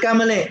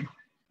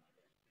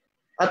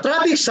 A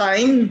traffic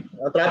sign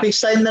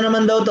na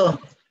naman daw to,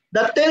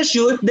 that tells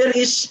you if there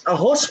is a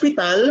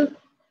hospital,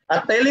 a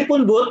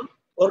telephone booth,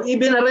 or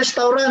even a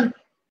restaurant.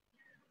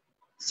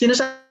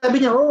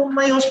 Sinasabi niya, oh,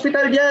 may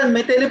hospital dyan,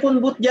 may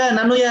telephone booth dyan.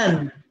 Ano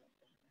yan?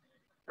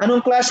 Anong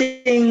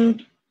klaseng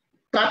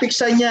traffic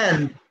sign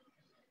yan?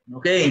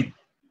 Okay.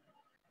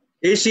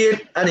 Is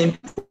it an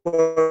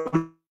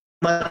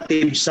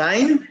informative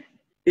sign?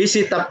 Is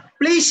it a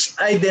place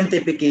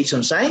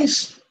identification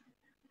signs?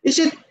 Is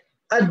it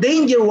a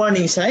danger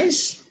warning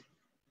signs?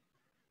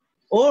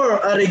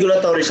 Or a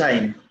regulatory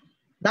sign?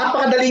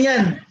 Napakadali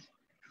yan.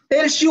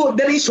 Tells you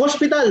there is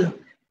hospital.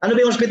 Ano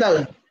ba yung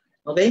hospital?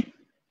 Okay?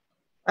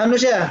 Ano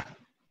siya?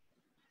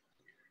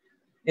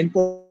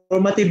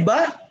 Informative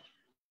ba?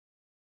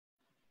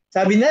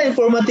 Sabi na,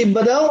 informative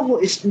ba daw?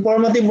 Is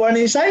informative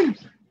warning sign?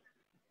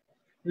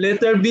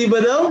 Letter B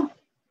ba daw?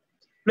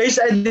 Place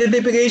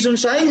identification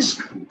signs?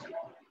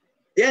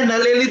 Yan,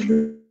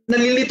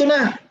 nalilito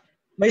na.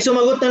 May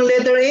sumagot ng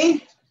letter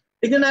A.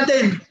 Tignan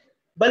natin.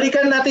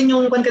 Balikan natin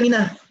yung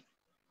kanina.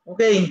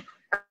 Okay.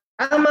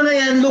 Ang mga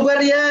yan,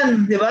 lugar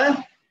yan. Di ba?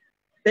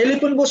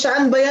 Telephone po,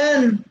 saan ba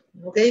yan?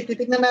 Okay,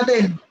 titignan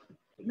natin.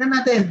 Titignan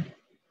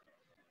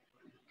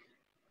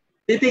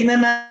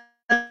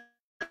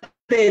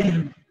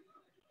natin.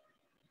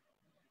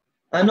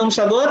 Anong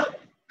sagot?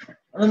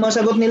 Anong mga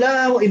sagot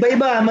nila?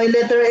 Iba-iba. May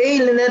letter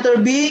A, letter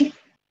B.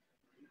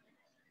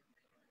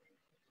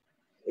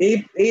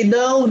 A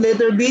daw,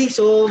 letter B.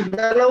 So,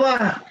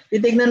 dalawa.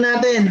 Titignan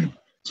natin.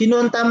 Sino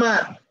ang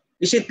tama?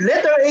 Is it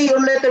letter A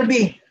or letter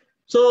B?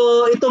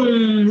 So, itong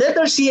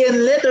letter C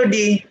and letter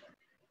D,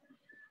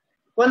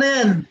 paano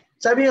yan?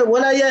 Sabi niya,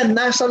 wala yan.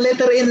 Nasa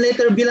letter A and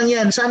letter B lang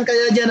yan. Saan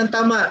kaya dyan ang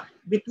tama?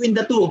 Between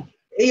the two.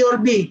 A or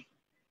B?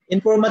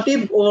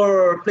 Informative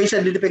or place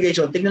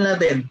identification? Tignan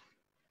natin.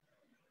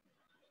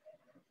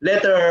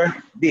 Letter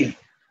B.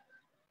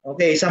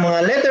 Okay, sa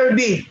mga letter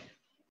B,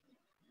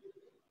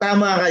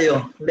 tama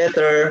kayo.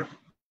 Letter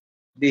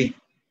B.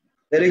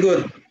 Very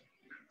good.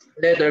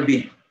 Letter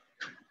B.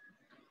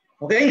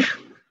 Okay?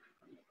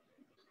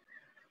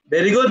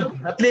 Very good.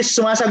 At least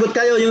sumasagot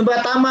kayo. Yung iba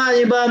tama,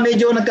 yung iba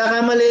medyo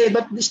nagkakamali,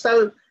 but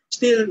still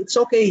it's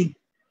okay.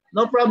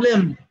 No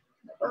problem.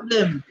 No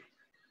problem.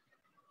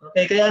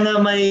 Okay, kaya nga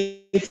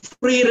may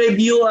free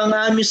review ang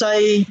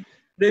Amisay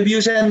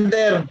Review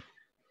Center.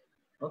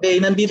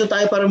 Okay, nandito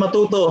tayo para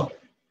matuto.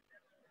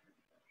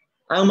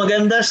 Ang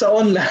maganda sa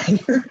online,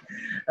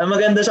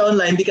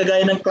 hindi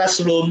kagaya ng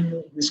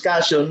classroom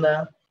discussion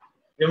na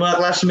yung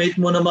mga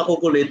classmate mo na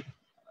makukulit,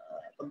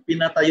 pag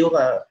pinatayo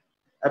ka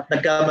at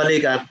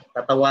nagkamali ka,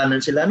 tatawanan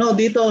sila. No,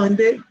 dito,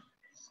 hindi.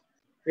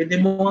 Pwede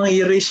mo nga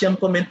i-erase yung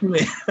comment mo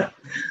eh.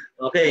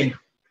 Okay.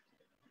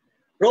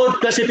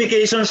 Road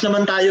classifications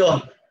naman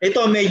tayo.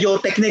 Ito, medyo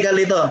technical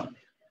ito.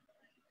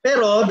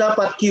 Pero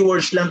dapat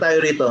keywords lang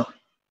tayo rito.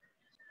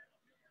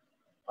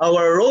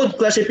 Our road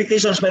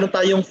classifications, meron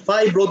tayong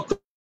 5 road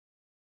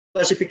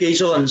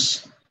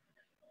classifications.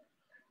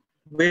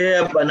 We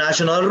have a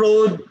national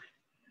road,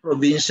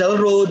 provincial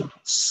road,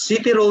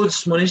 city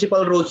roads,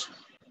 municipal roads,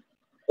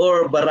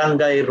 or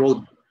barangay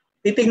road.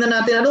 Titignan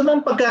natin ano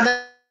bang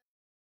pagkakaiba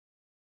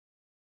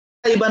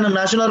ng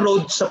national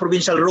road sa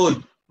provincial road.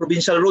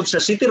 provincial roads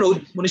sa city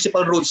road,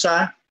 municipal roads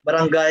sa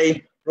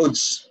barangay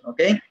roads.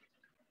 Okay?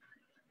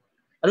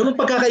 Ano mo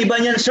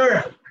pagkakaiba niyan,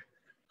 sir?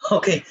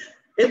 Okay.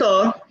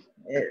 Ito,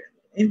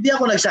 hindi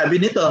ako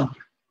nagsabi nito.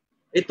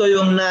 Ito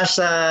yung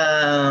nasa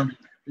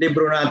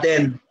libro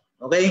natin.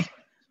 Okay?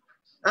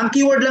 Ang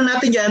keyword lang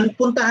natin yan,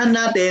 puntahan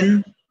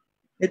natin,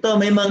 ito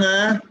may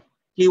mga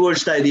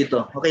keywords tayo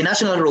dito. Okay,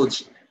 national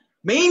roads.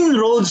 Main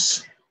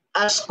roads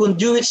as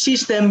conduit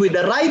system with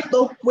the right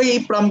of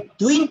way from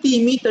 20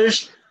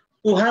 meters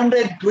to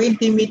 120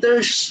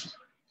 meters.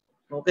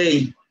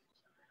 Okay.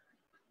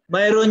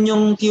 Mayroon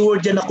yung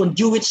keyword dyan na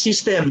conduit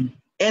system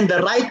and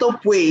the right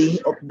of way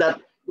of that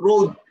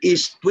road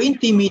is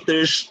 20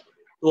 meters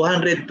to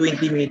 120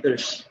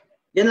 meters.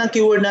 Yan lang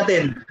keyword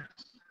natin.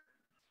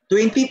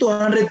 20 to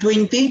 120.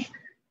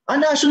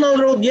 National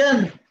road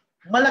yan.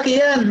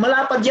 Malaki yan.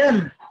 Malapad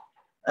yan.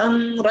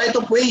 Ang right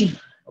of way.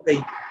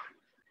 Okay.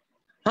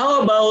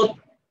 How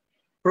about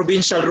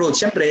provincial road?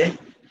 Siyempre,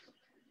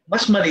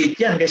 mas maliit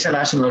yan kaysa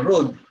national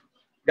road.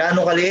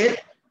 Gaano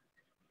kaliit?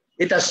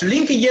 It has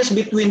linkages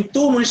between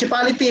two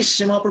municipalities,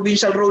 yung mga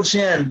provincial roads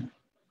yan.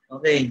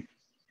 Okay.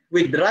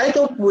 With right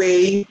of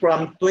way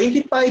from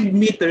 25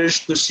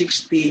 meters to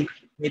 60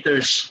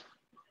 meters.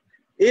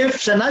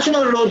 If sa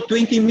national road,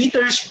 20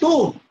 meters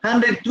to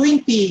 120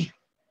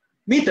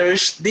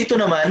 meters, dito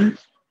naman,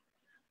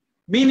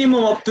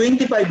 minimum of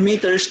 25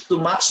 meters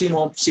to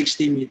maximum of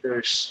 60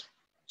 meters.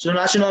 So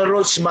national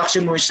roads,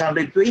 maximum is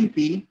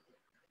 120.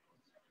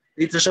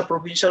 Dito sa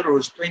provincial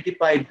roads,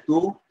 25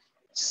 to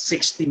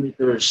 60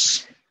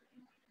 meters.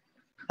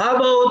 How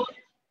about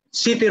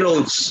city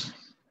roads?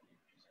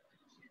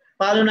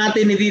 Paano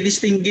natin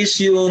i-distinguish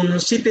yung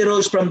city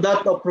roads from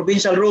that of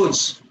provincial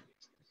roads?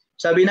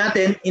 Sabi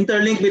natin,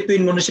 interlink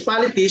between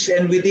municipalities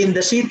and within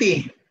the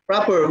city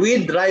proper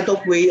with right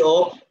of way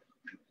of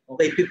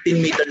 15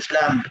 meters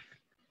lang.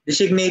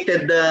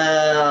 Designated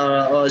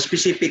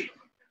specific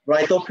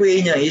right of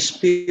way niya is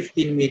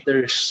 15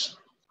 meters.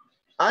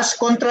 As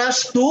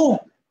contrast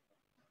to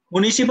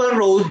municipal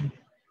road,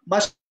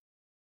 mas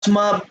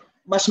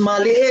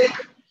maliit,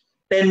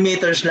 10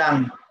 meters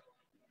lang.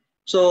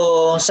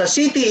 So sa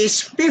city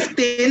is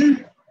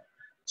 15,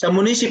 sa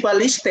municipal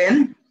is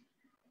 10,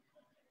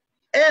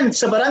 and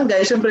sa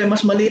barangay, siyempre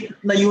mas maliit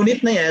na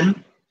unit na yan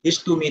is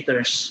 2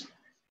 meters.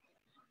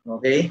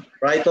 Okay?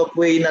 Right of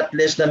way not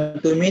less than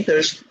 2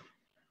 meters,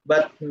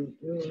 but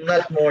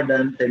not more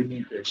than 10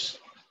 meters.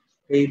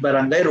 Okay,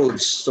 barangay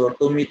roads, so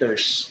 2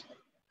 meters.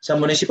 Sa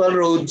municipal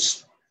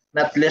roads,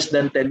 not less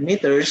than 10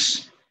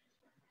 meters.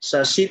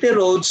 Sa city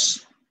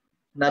roads,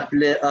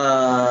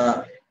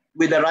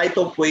 with a right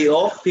of way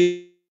of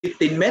 15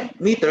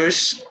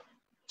 meters.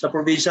 Sa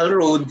provincial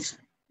roads,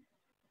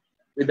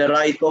 with a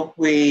right of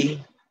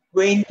way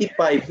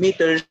 25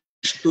 meters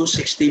to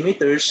 60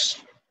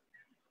 meters.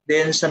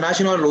 Then sa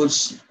national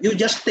roads, you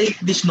just take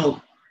this note.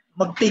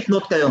 Mag-take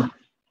note kayo.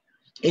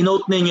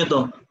 I-note ninyo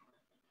to.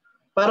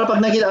 Para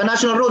pag nakita,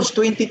 national roads,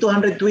 20 to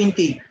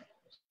 120.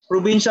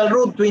 Provincial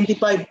road,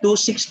 25 to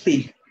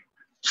 60.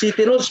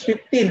 City roads,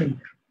 15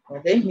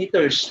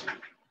 meters.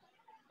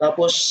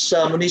 Tapos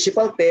sa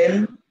municipal,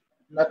 10,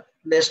 not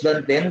less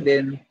than 10.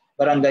 Then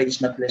barangay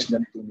is not less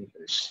than 2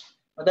 meters.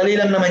 Madali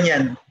lang naman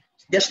yan.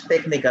 Just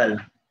technical.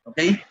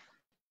 Okay?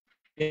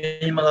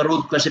 Yan yung mga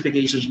road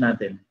classifications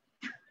natin.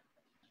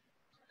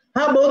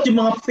 How about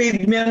yung mga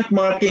pavement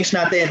markings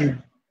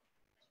natin?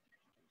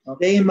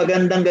 Okay,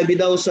 magandang gabi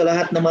daw sa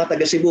lahat ng mga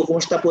taga-Cebu.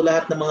 Kumusta po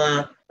lahat ng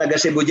mga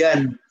taga-Cebu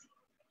dyan?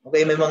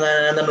 Okay, may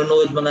mga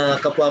nanonood,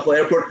 mga kapwa ko,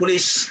 airport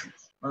police,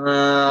 mga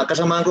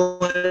kasamahan ko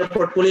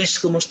airport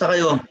police, kumusta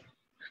kayo?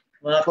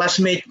 Mga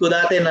classmate ko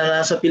dati na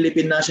nasa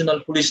Philippine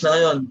National Police na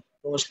ngayon,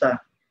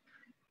 kumusta?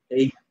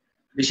 Okay,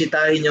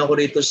 bisitahin niyo ako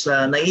rito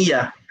sa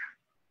NAIA.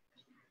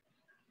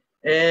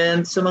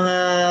 And sa mga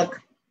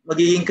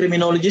magiging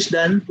criminologist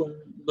dan, kung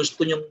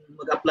gusto niyo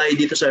mag-apply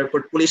dito sa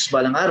airport police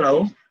balang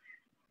araw,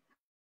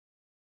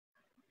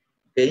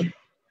 okay,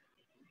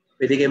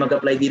 pwede kayo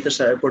mag-apply dito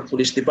sa Airport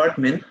Police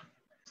Department.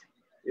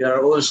 We are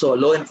also a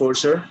law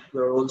enforcer.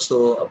 We are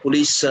also a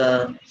police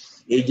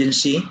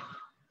agency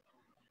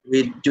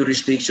with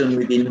jurisdiction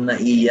within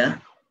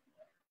NAIA.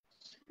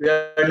 We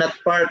are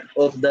not part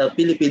of the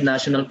Philippine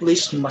National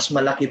Police. Mas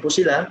malaki po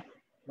sila.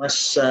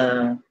 Mas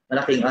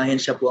malaking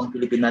ahensya po ang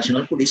Philippine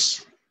National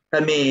Police.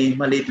 Kami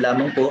maliit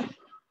lamang po.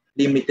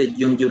 Limited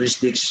yung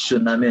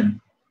jurisdiction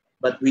namin.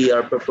 But we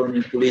are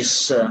performing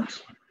police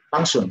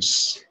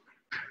functions.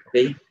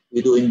 Okay?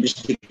 We do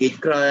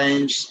investigate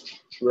crimes,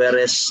 we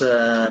arrest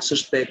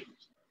suspect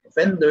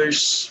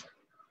offenders,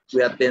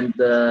 we attend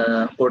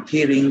court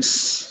hearings,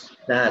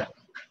 lahat.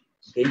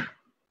 Okay?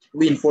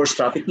 We enforce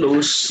traffic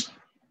laws.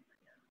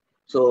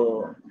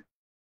 So,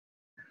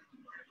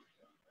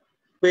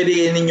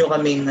 pwede ninyo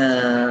kaming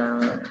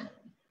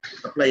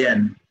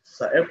applyan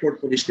sa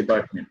Airport Police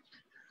Department.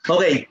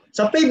 Okay,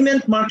 sa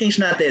pavement markings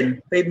natin,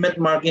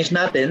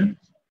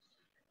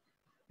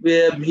 we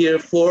have here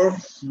 4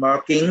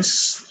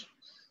 markings.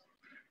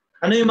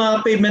 Ano yung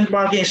mga pavement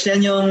markings?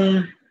 Yan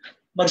yung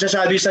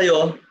magsasabi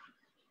sa'yo,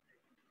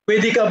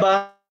 pwede ka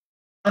ba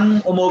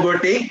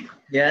umovertake?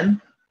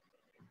 Yan.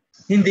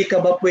 Hindi ka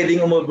ba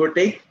pwedeng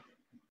umovertake?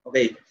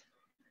 Okay.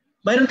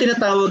 Mayroon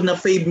tinatawag na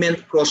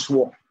pavement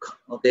crosswalk.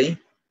 Okay?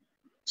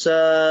 Sa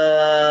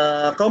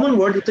common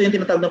word, ito yung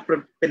tinatawag na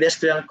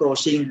pedestrian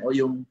crossing o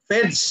yung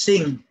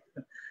fencing.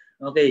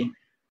 Okay.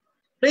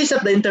 Place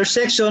at the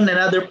intersection and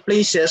other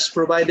places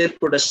provided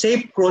for the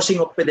safe crossing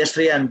of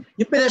pedestrian.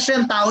 Yung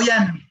pedestrian, tao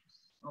yan.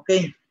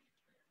 Okay.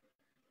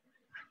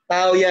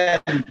 Tao yan.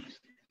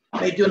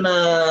 Medyo na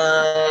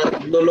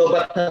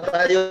lolobat na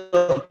tayo.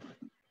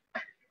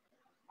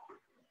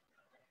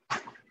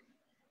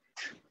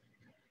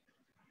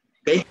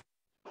 Okay.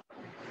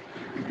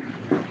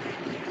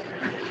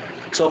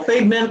 So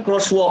pavement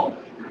crosswalk,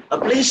 a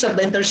place at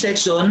the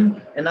intersection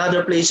and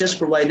other places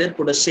provided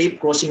for the safe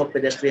crossing of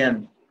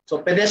pedestrian. So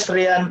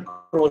pedestrian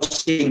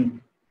crossing.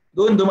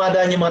 Doon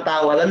dumadaan yung mga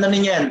tao. Alam na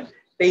ninyo,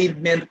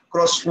 pavement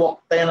crosswalk,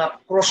 kaya na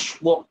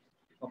crosswalk.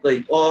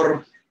 Okay,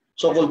 or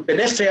so-called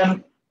pedestrian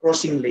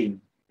crossing lane.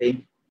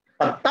 Okay.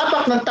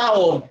 Pagtapak ng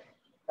tao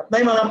at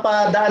may mga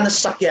padaan na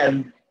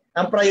sasakyan,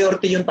 ang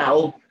priority yung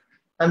tao.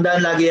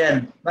 Tandaan lagi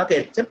yan.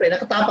 Bakit? Siyempre,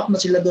 nakatapak na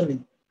sila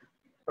doon.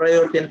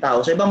 Priority yung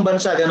tao. Sa ibang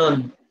bansa,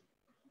 ganun.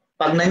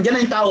 Pag nandiyan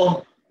na yung tao,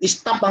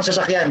 stop ang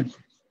sasakyan.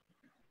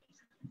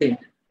 Okay.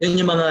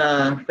 Yun yung mga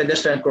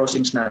pedestrian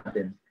crossings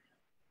natin.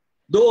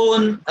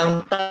 Doon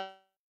ang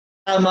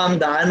tamang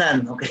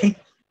daanan. Okay?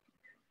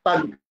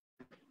 Pag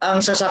ang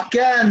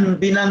sasakyan,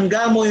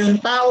 binangga mo yung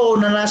tao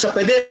na nasa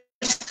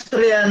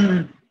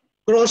pedestrian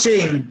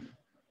crossing,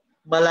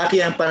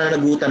 malaki ang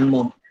pananagutan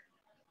mo.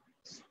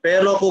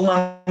 Pero kung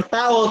ang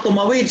tao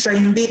tumawid sa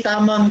hindi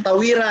tamang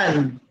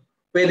tawiran,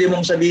 pwede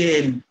mong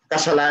sabihin,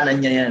 kasalanan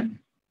niya yan.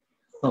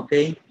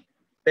 Okay?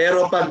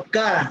 Pero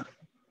pagka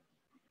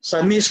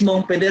sa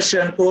mismong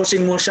pedestrian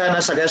crossing mo siya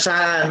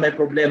nasagasaan, may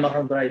problema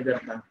kang driver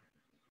ka.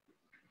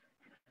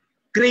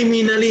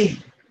 Criminally,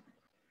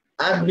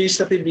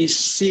 administratively,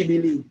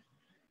 civilly,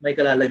 may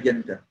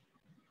kalalagyan ka.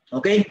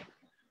 Okay?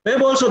 We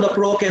have also the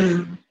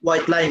broken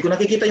white line. Kung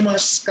nakikita yung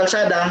mga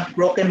kalsada,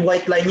 broken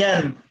white line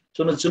yan.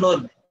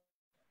 Sunod-sunod.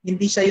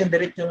 Hindi siya yung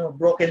diretso,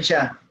 broken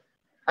siya.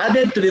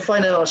 Added to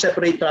define or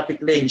separate traffic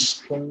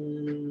lanes. Kung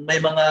may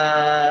mga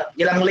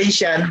ilang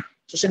lanes yan,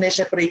 so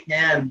sineseparate niya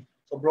yan.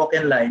 So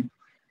broken line.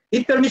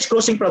 It permits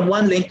crossing from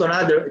one lane to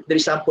another if there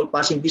is ample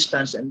passing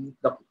distance and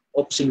the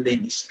opposing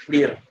lane is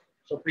clear.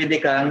 So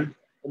pwede kang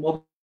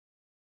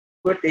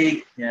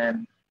overtake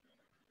yan.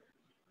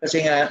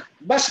 Kasi nga,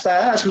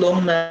 basta as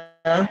long na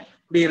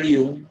clear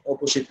yung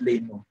opposite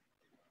lane mo.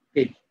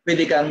 Okay.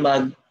 Pwede kang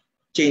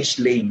mag-change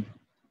lane.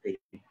 Okay.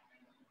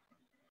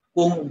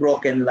 Kung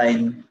broken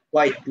line,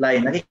 white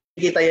line,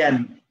 nakikita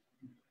yan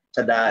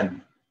sa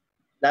daan.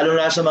 Lalo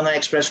na sa mga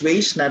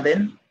expressways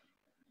natin.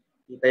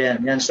 Kita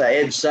yan. Yan sa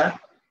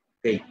EDSA.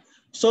 Okay.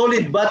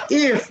 Solid, but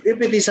if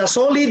it is a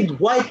solid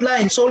white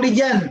line, solid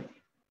yan.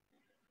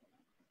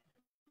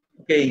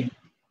 Okay.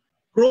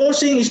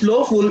 Crossing is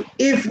lawful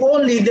if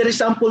only there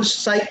is ample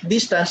sight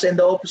distance and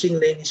the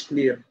opposing lane is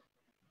clear.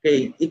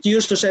 Okay. It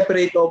used to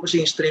separate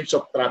opposing streams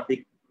of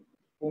traffic.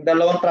 Kung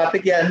dalawang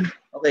traffic yan,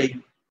 okay,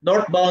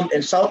 northbound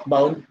and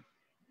southbound,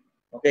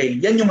 okay,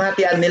 yan yung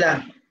hatian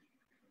nila.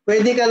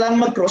 Pwede ka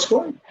lang mag-cross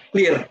kung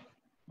clear.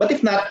 But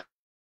if not,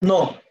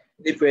 no,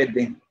 hindi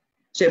pwede.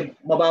 Kasi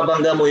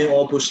mababangga mo yung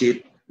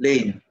opposite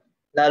lane.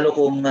 Lalo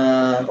kung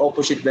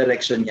opposite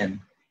direction yan.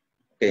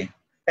 Okay.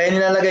 Kaya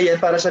nilalagay yan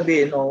para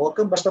sabihin, oh, huwag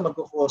kang basta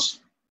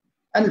magkukross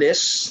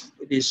unless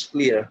it is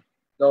clear.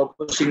 The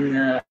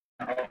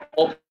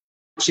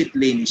opposite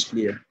lane is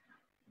clear.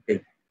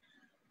 Okay.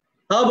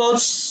 How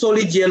about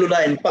solid yellow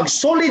line? Pag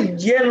solid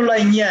yellow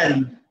line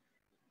yan,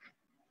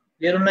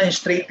 yellow line,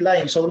 straight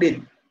line,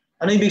 solid.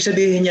 Ano ibig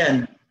sabihin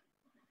yan?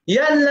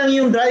 Yan lang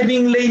yung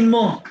driving lane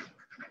mo.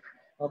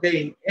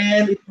 Okay,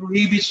 and it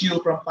prohibits you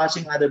from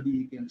passing other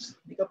vehicles.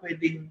 Hindi ka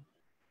pwedeng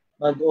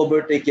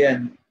mag-overtake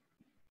yan.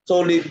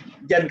 Solid,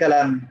 dyan ka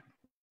lang.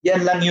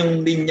 Yan lang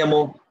yung linya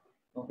mo.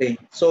 Okay,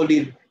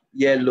 solid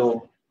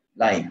yellow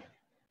line.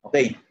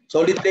 Okay,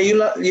 solid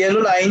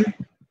yellow line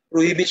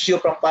prohibits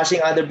you from passing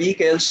other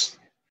vehicles.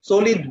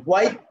 Solid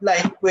white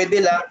line,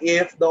 pwede lang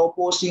if the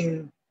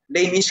opposing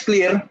lane is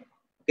clear.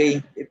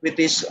 Okay, if it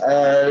is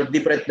a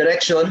different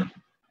direction.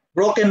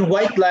 Broken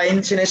white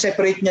line,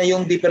 sineseparate niya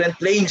yung different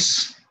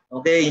lanes.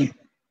 Okay.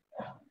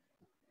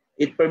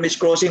 It permits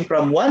crossing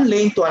from one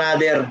lane to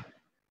another.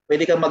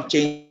 Pwede ka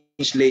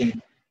mag-change lane.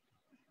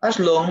 As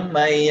long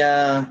may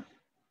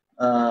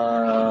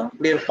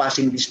clear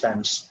passing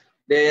distance.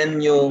 Then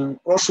yung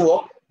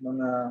crosswalk,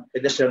 mga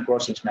pedestrian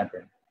crossings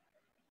natin.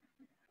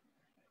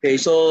 Okay,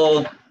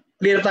 so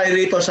clear tayo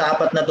rito sa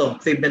apat na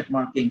to, pavement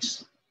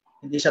markings.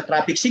 Hindi sa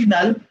traffic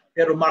signal,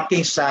 pero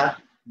markings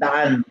sa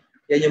daan.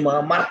 Yan yung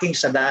mga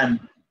markings sa daan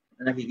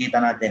na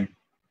nakikita natin.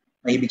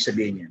 May ibig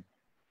sabihin yan.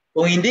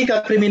 Kung hindi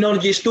ka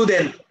criminology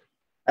student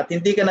at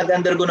hindi ka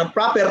nag-undergo ng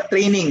proper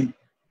training,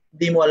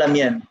 hindi mo alam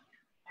yan.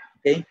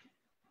 Okay?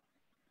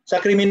 Sa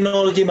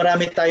criminology,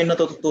 marami tayong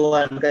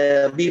natututuhan.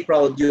 Kaya be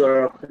proud you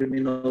are a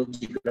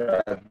criminology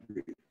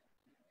graduate.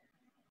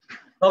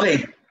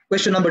 Okay,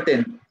 question number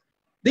 10.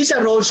 These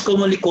are roads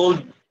commonly called,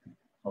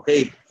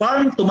 okay,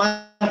 farm to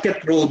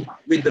market road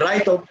with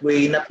right of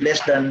way not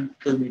less than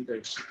 2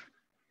 meters.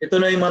 Ito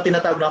na yung mga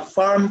tinatawag na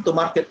farm to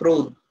market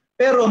road.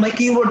 Pero may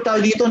keyword tayo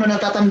dito na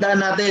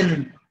natatandaan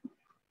natin.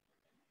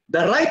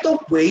 The right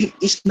of way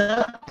is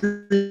not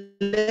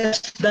less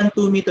than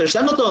 2 meters.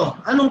 Ano to?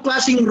 Anong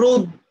klaseng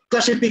road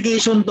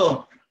classification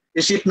to?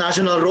 Is it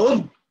national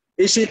road?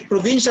 Is it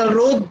provincial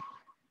road?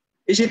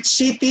 Is it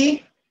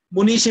city,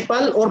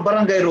 municipal, or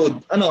barangay road?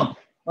 Ano?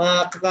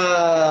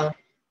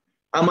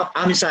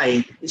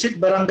 Amisay. Is it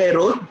barangay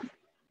road?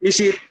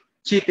 Is it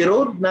city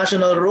road,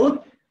 national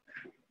road,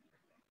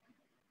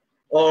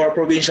 or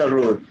provincial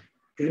road?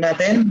 Tingnan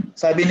natin.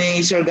 Sabi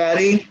ni Sir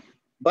Gary,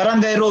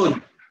 barangay road.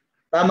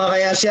 Tama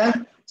kaya siya?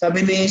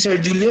 Sabi ni Sir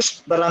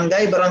Julius,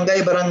 barangay.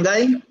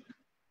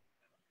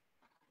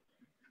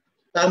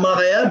 Tama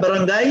kaya?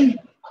 Barangay?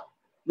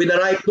 With a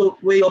right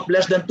of way of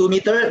less than 2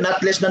 meters,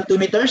 not less than 2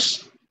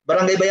 meters?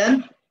 Barangay ba yan?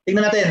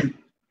 Tingnan natin.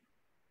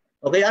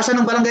 Okay,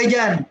 asan ang barangay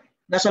dyan?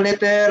 Nasa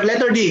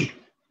letter D.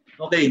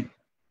 Okay.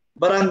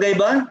 Barangay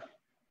ba?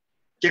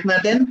 Check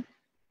natin.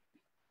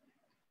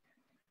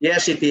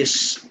 Yes, it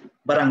is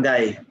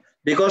barangay.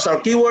 Because our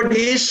keyword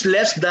is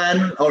less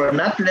than or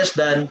not less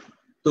than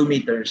 2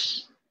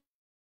 meters.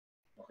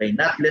 Okay,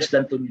 not less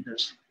than 2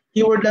 meters.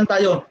 Keyword lang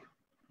tayo.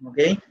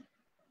 Okay?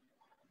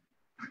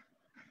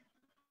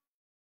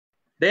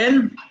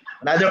 Then,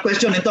 another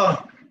question ito.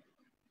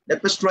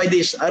 Let us try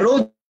this. A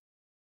road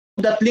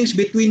that links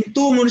between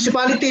two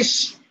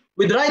municipalities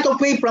with right of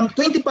way from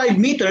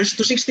 25 meters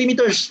to 60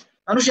 meters.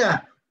 Ano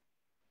siya?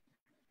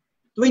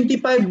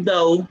 25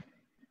 daw.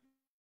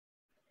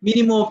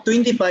 Minimum of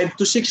 25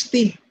 to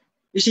 60.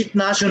 Is it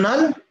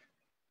national?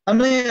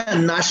 Ano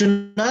yan?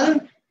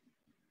 National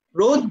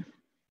road?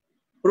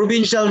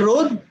 Provincial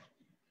road?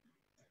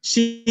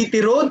 City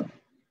road?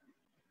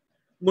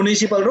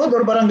 Municipal road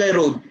or barangay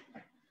road?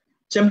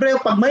 Siyempre,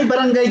 pag may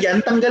barangay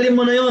dyan, tanggalin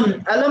mo na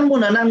yun. Alam mo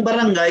na ang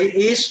barangay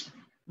is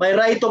may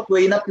right of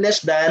way not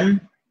less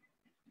than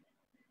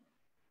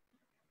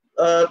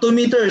 2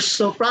 meters.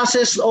 So,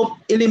 process of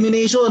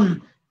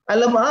elimination.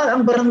 Alam mo,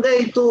 ang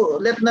barangay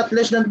to not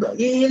less than,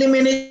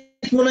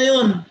 i-eliminate mo na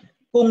yun.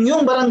 Kung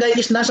yung barangay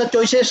is nasa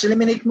choices,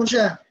 eliminate mo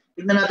siya.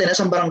 Tignan natin,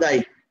 nasa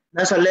barangay.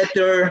 Nasa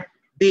letter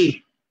D.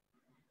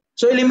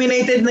 So,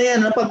 eliminated na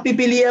yan.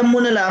 Pagpipilian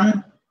mo na lang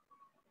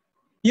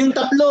yung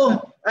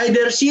tatlo,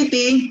 either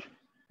city,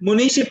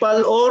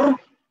 municipal, or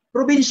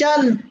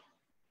provincial.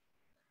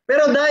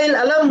 Pero dahil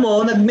alam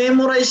mo,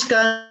 nag-memorize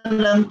ka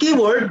ng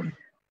keyword,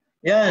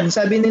 yan,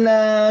 sabi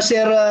nila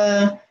Sir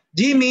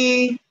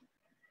Jimmy,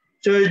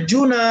 Sir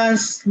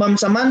Jonas, Ma'am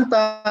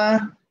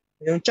Samantha,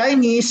 yung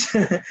Chinese,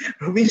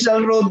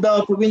 provincial road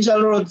daw, provincial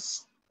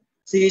roads.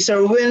 Si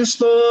Sir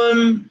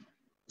Winston,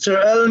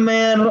 Sir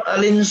Elmer,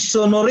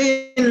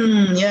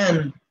 Alinsonorin,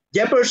 yan.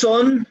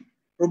 Jefferson,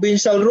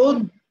 provincial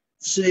road.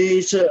 Si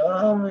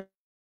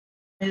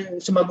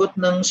sumagot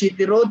ng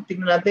city road,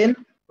 tingnan natin.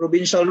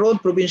 Provincial road,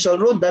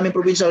 daming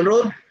provincial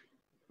road.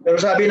 Pero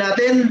sabi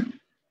natin,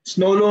 it's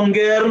no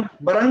longer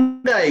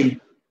barangay.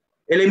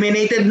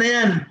 Eliminated na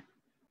yan.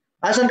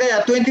 Asan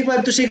kaya?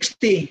 25 to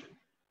 60.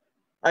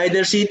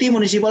 Either city,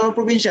 municipal, or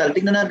provincial.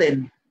 Tingnan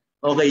natin.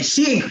 Okay,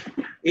 C.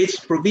 It's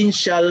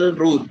provincial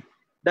road.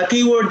 The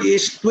keyword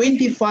is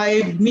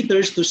 25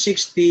 meters to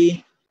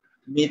 60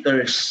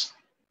 meters.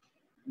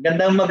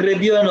 Gandang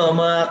mag-review,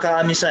 mga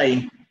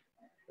kaamisay.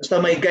 Basta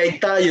may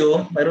guide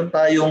tayo, mayroon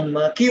tayong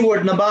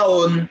keyword na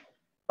baon.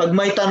 Pag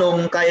may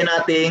tanong, kaya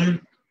nating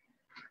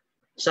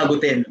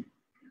sagutin.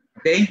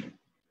 Okay?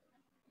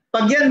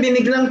 Pag yan,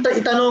 biniglang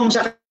itanong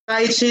sa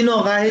kahit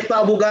sino, kahit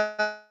pa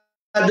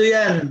abogado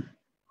yan,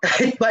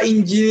 kahit pa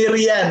engineer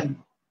yan,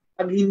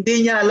 pag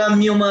hindi niya alam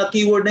yung mga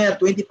keyword na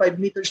yan, 25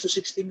 meters to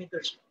 60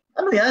 meters,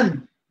 ano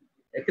yan?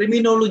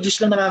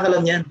 Criminologist lang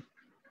nakakalam yan.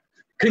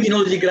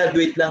 Criminology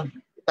graduate lang.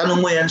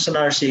 Tanong mo yan sa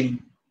nursing.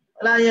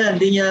 Wala yan,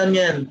 hindi niya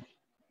yan.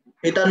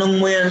 Itanong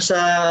mo yan sa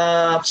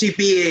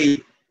CPA.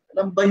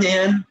 Alam ba niya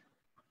yan?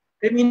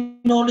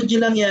 Criminology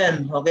lang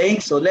yan. Okay?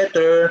 So,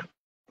 letter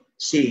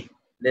C.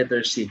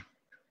 Letter C.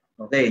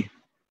 Okay.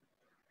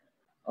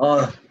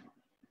 Oh,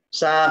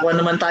 sa kuwan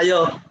naman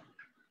tayo.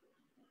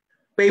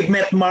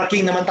 Pavement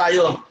marking naman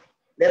tayo.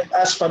 Let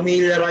us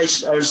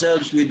familiarize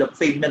ourselves with the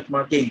pavement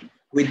marking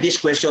with this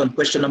question.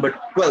 Question number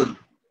 12.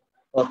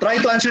 Oh,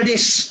 try to answer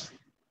this.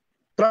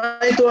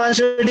 Try to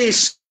answer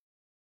this.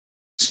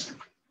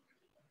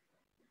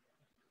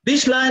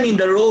 This line in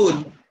the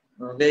road,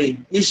 okay,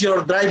 is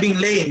your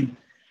driving lane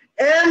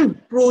and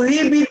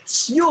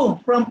prohibits you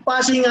from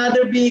passing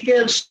other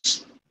vehicles.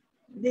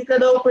 Hindi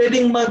ka daw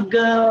pwedeng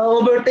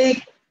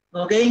mag-overtake.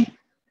 Okay?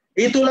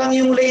 Ito lang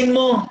yung lane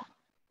mo.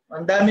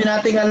 Ang dami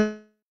nating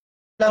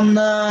alam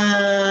na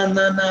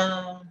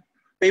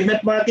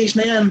pavement markings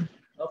na yan.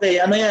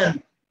 Okay, ano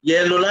yan?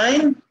 Yellow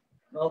line.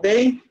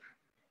 Okay?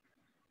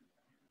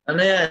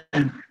 Ano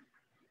yan?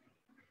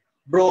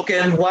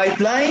 Broken white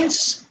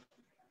lines.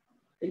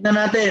 Tignan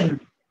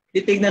natin.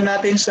 Titignan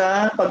natin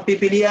sa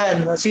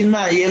pagpipilian. Sin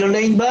na, yellow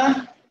lane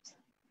ba?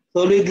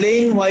 Solid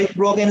lane, white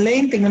broken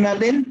lane. Tignan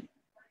natin.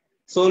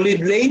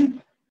 Solid lane?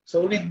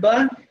 Solid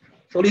ba?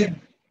 Solid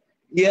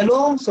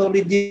yellow?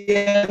 Solid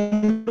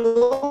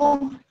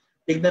yellow?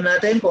 Tignan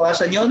natin kung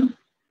asan yun.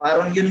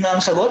 Parang yun nga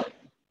ang sagot.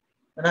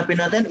 Hanapin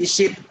natin, is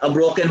it a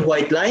broken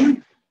white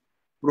line?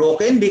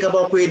 Broken, hindi ka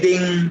pa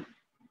pwedeng,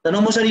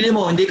 tanong mo sarili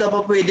mo, hindi ka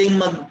pa pwedeng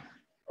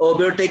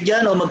mag-overtake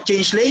dyan o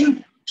mag-change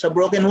lane sa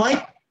broken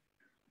white.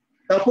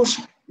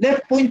 Tapos,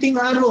 left pointing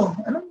arrow.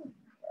 Anong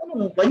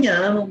ba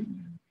niya?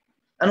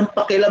 Anong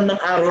pakialam ng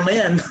arrow na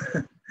yan?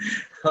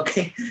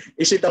 Okay.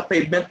 Is it a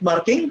pavement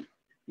marking?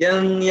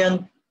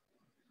 Yung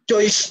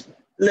choice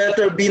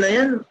letter B na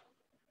yan?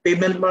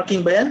 Pavement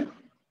marking ba yan?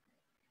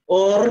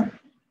 Or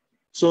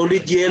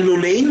solid yellow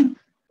lane?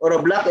 Or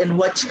a black and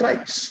white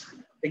stripes?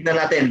 Tignan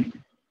natin.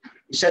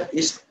 Is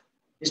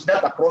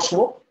that a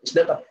crosswalk? Is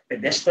that a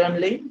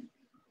pedestrian lane?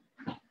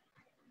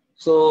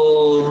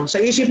 So, sa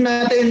isip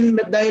natin,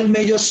 dahil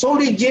medyo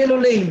solid yellow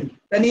lane,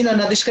 kanina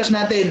na-discuss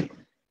natin,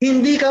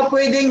 hindi ka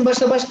pwedeng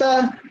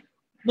basta-basta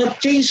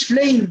mag-change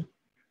lane.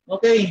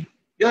 Okay.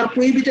 You are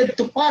prohibited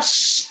to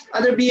pass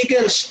other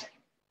vehicles.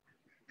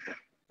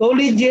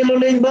 Solid yellow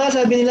lane ba,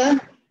 sabi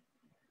nila?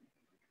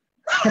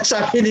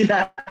 Sabi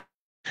nila,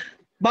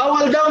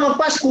 bawal daw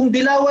mag-pass kung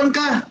dilawan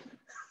ka.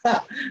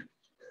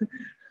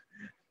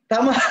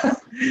 Tama.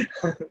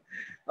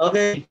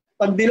 Okay.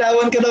 Pag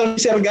dilawan ka daw,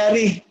 Sir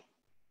Gary.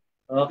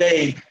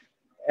 Okay.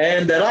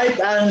 And the right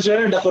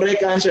answer, the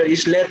correct answer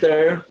is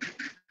letter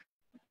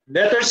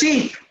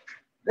C.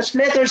 That's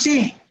letter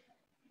C.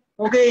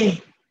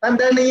 Okay.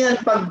 Tandaan niyo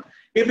yan,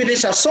 if it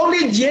is a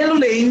solid yellow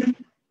lane,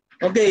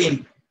 okay,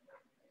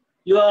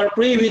 you are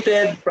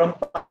prohibited from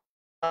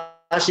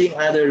passing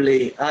other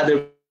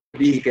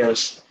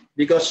vehicles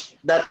because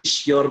that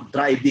is your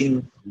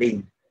driving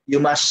lane. You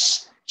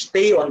must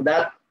stay on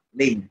that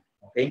lane.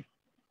 Okay?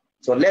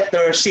 So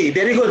letter C.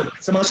 Very good.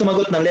 Sa mga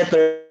sumagot ng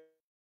letter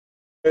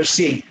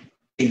C.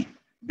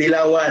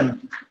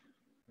 Dilawan.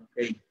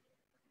 Okay.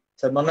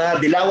 Sa mga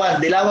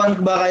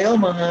dilawan ba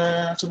kayo?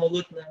 Mga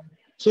sumagot na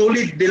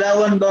solid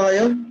dilawan ba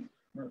kayo?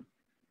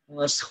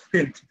 Mga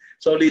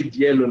solid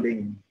yellow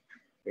lane.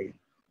 Okay.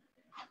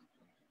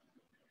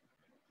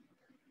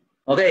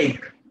 Okay.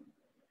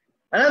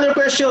 Another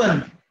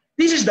question.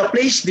 This is the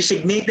place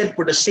designated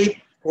for the safe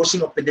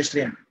crossing of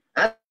pedestrian.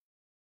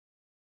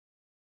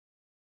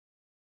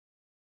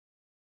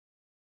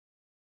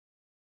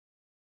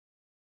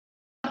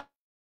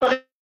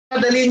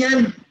 Dali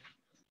niyan.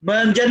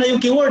 Diyan na yung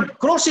keyword.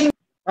 Crossing.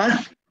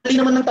 Dali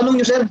naman ng tanong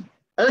nyo, sir.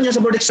 Alam nyo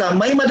sa board exam,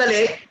 may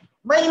madali,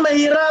 may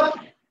mahirap.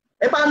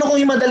 Paano kung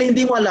yung madali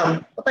hindi mo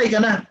alam? Patay ka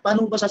na.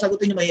 Paano ba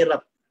sasagutin yung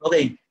mahirap?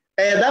 Okay.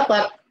 Kaya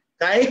dapat,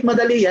 kahit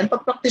madali yan,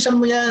 pagpraktisan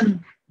mo yan.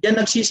 Diyan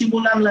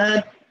nagsisimula ang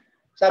lahat.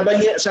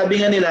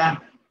 Sabi nga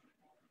nila,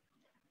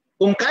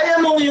 kung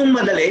kaya mo yung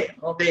madali,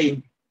 okay,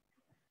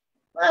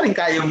 maaaring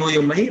kaya mo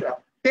yung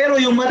mahirap. Pero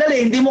yung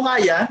madali, hindi mo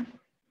kaya,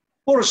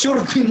 for sure,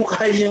 hindi mo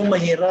kaya yung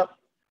mahirap.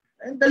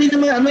 Dali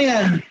naman, ano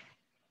yan?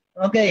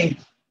 Okay.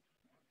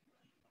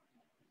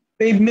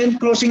 Pavement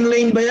crossing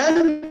lane ba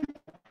yan?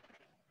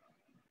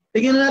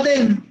 Tingnan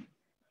natin.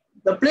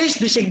 The place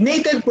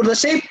designated for the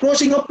safe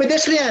crossing of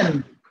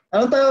pedestrian.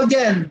 Anong tawag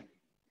yan?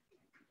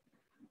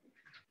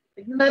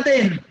 Tingnan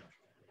natin.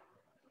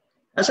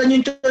 Asan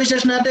yung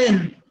choices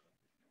natin?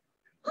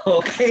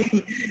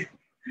 Okay.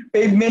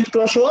 Pavement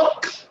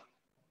crosswalk?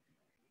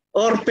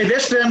 Or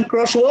pedestrian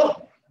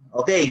crosswalk?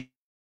 Okay.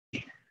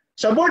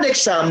 Sa board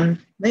exam,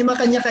 may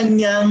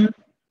makanya-kanyang,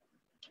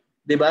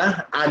 di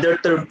ba, other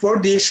term for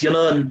this,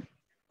 gano'n.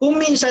 Kung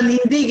minsan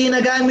hindi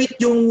ginagamit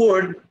yung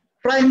word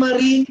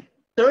primary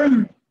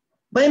term,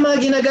 may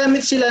mga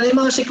ginagamit sila ng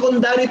mga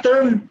secondary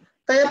term.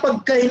 Kaya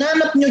pagka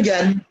hinanap nyo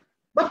dyan,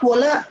 ba't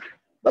wala?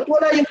 Ba't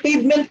wala yung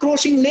pavement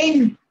crossing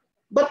lane?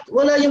 Ba't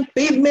wala yung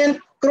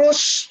pavement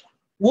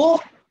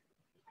crosswalk?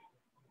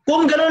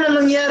 Kung gano'n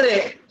na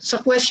nangyari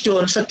sa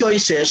question, sa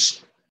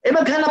choices,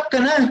 maghanap ka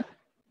na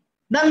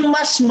ng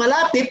mas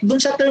malapit dun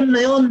sa term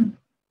na yon.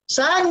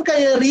 Saan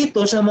kaya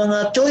rito sa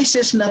mga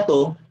choices na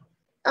to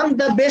ang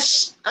the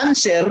best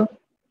answer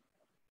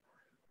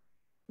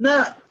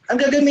na ang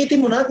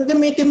gagamitin mo na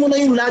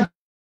yung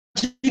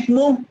logic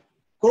mo.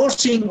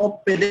 Crossing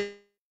of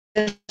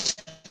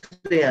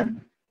pedestrian.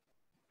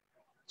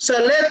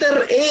 Sa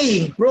letter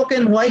A,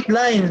 broken white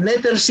line.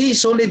 Letter C,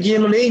 solid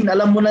yellow lane.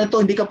 Alam mo na ito,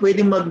 hindi ka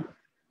pwedeng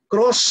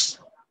mag-cross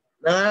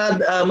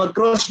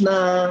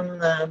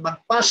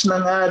mag-pass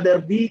ng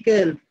other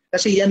vehicle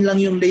kasi yan lang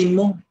yung lane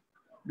mo.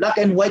 Black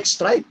and white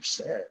stripes.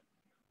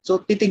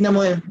 So titignan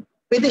mo yun.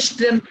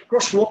 Pedestrian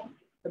crosswalk.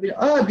 Sabi,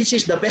 this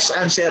is the best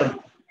answer.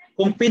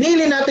 Kung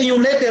pinili natin yung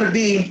letter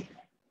D,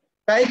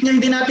 kahit nga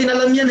hindi natin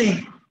alam yan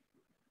eh,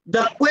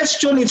 the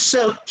question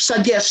itself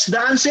suggests the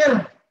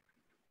answer.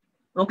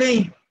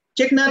 Okay,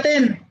 check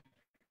natin.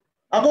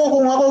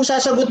 Kung ako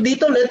sasagot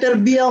dito, letter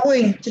B ako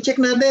eh. Check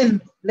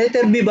natin.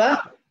 Letter B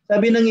ba?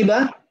 Sabi ng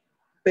iba,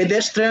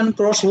 pedestrian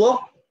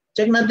crosswalk.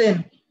 Check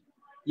natin.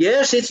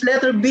 Yes, it's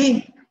letter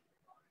B.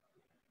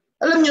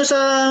 Alam nyo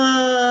sa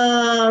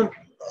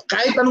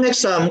kahit anong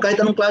exam, kahit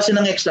anong klase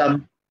ng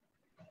exam,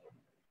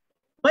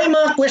 may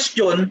mga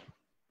question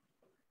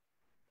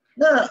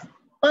na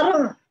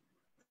parang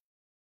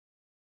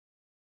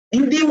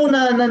hindi mo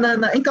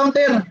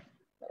na-encounter.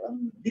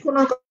 Hindi ko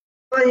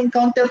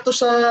na-encounter to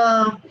sa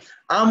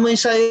amoy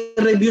sa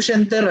review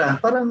center.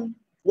 Parang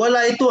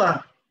wala ito.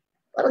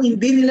 Parang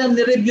hindi nila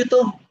ni-review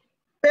to.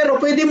 Pero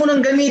pwede mo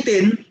nang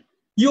gamitin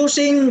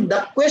using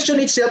the question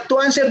itself to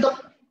answer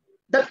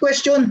that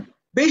question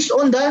based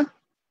on the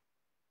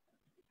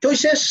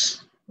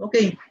choices.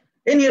 Okay.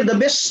 And here, the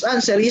best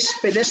answer is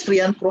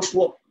pedestrian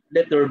crosswalk,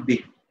 letter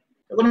B.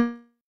 So,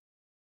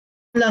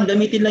 lang,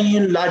 gamitin lang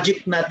yung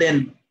logic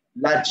natin.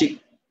 Logic.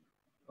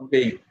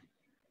 Okay.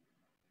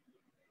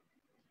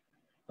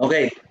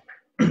 Okay.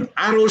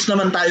 Arrows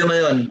naman tayo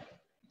ngayon.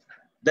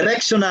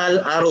 Directional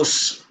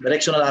arrows.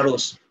 Directional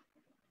arrows.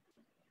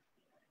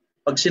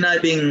 Pag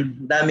sinabing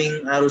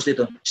daming arrows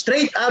dito.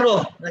 Straight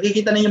arrow.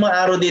 Nakikita ninyo mga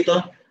arrow dito.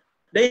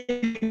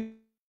 Lane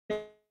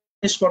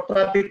is for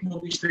traffic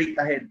moving straight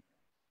ahead.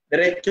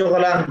 Diretso ka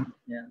lang.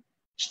 Yan.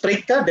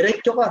 Straight ka,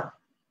 diretso ka.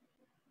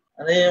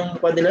 Ano yung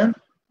padilan?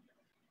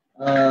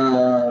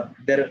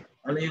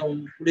 Ano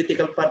yung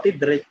political party?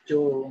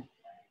 Diretso.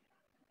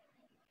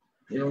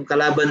 Yung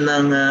kalaban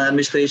ng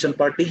administration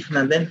party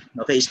natin.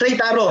 Okay,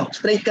 straight arrow.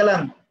 Straight ka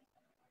lang.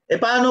 E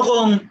paano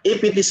kung if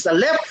it is a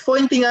left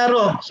pointing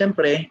arrow?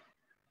 Siyempre,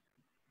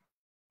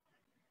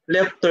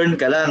 left turn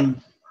ka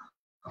lang.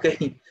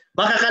 Okay.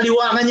 Baka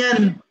kaliwa ka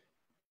niyan.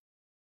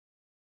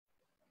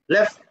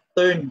 Left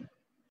turn.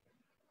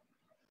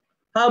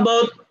 How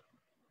about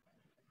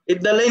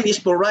if the lane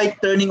is for right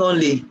turning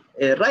only?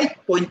 Right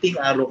pointing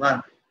arrow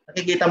ka.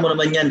 Nakikita mo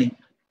naman yan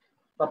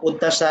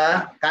papunta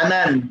sa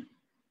kanan.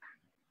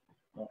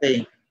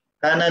 Okay.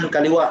 Kanan,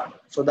 kaliwa.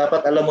 So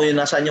dapat alam mo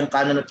yung nasaan yung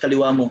kanan at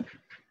kaliwa mo.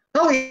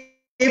 Now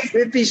if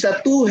it is a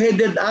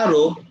two-headed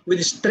arrow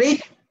with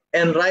straight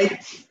and right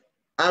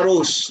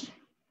arrows,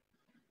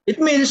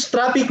 it means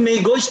traffic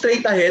may go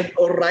straight ahead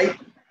or right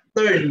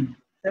turn.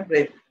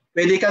 Siyempre,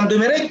 pwede kang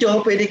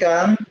dumiretso, pwede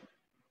kang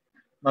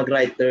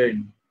mag-right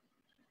turn.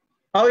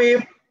 How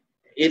if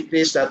it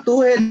is a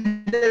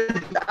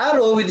two-headed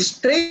arrow with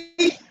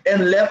straight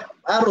and left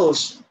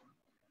arrows?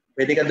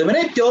 Pwede kang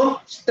dumiretso,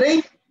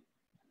 straight,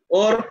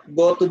 or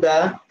go to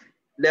the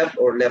left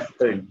or left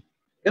turn.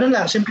 Ganun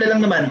lang, simple lang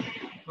naman.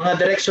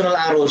 Mga directional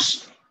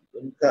arrows.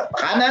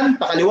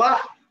 Pakanan, pakaliwa,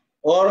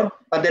 or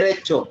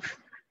padiretso.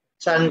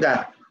 Saan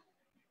ka?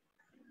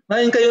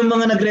 Ngayon kayong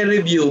mga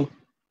nagre-review,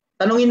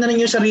 tanungin na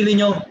ninyo sarili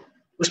nyo,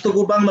 gusto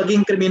ko bang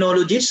maging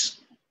criminologist?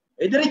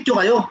 Diretso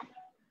kayo.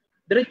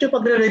 Diretso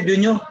pagre-review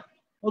nyo.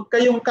 Huwag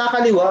kayong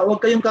kakaliwa, huwag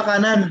kayong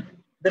kakanan.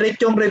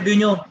 Diretso ang review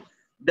nyo.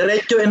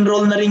 Diretso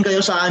enroll na rin kayo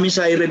sa amin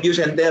sa review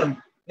center.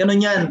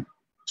 Ganun yan.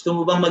 Gusto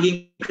mo bang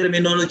maging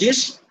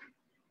criminologist?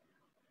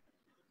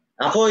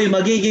 Ako ay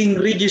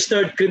magiging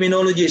registered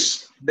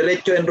criminologist.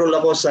 Diretso enroll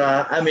ako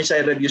sa amin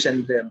sa review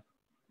center.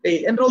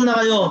 Okay, enroll na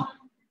kayo.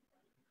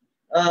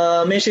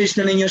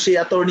 Message na ninyo si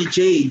Attorney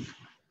J.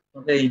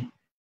 Okay.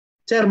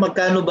 Sir,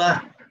 magkano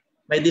ba?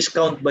 May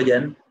discount ba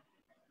dyan?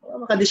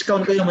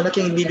 Maka-discount kayo.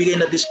 Malaking ibibigay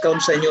na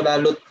discount sa inyo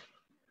lalo't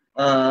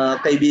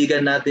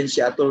kaibigan natin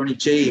si Attorney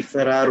J.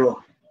 Ferraro.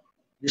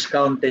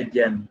 Discounted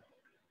yan.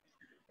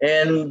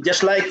 And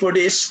just like for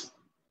this,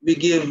 we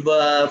give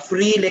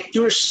free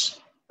lectures.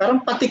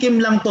 Parang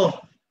patikim lang to.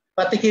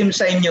 Patikim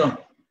sa inyo.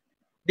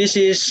 This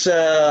is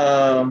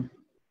the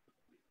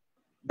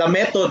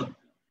method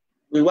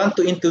we want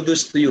to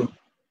introduce to you.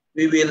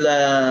 We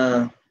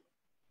will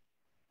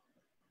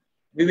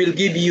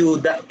give you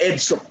the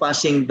edge of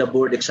passing the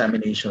board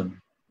examination.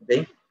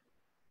 Okay?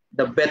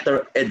 The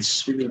better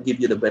edge. We will give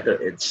you the better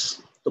edge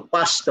to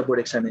pass the board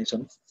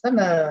examination.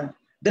 Sana,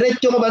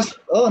 diretso ka ba?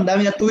 Oh, ang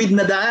dami na tuwid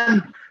na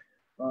daan.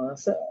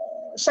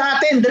 Sa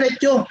atin,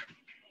 diretso.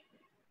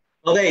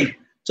 Okay.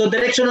 So,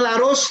 directional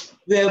arrows,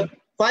 we have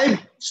 5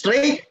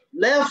 straight,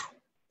 left,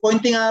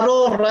 pointing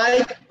arrow,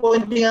 right,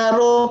 pointing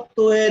arrow,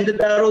 two-headed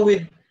arrow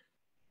with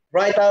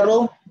right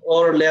arrow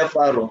or left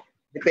arrow.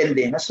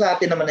 Depende. Nasa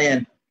atin naman na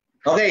yan.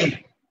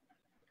 Okay.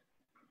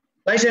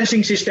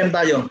 Licensing system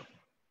tayo.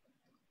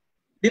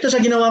 Dito sa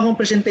ginawa kong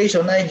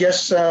presentation, I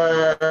just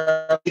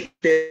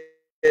picked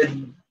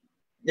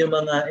yung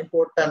mga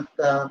important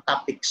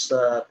topics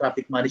sa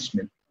traffic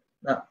management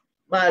na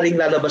maaaring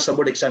lalabas sa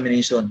board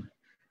examination.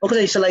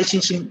 Okay, sa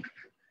licensing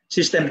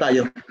system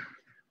tayo.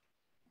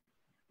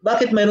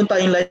 Bakit mayroon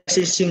tayong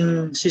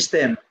licensing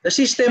system? The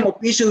system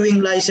of issuing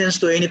license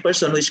to any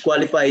person who is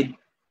qualified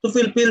to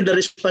fulfill the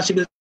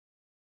responsibilities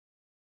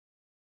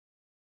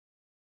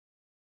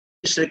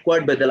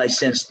required by the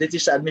license. This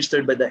is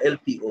administered by the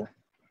LTO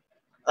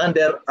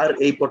under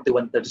RA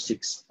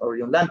 4136 or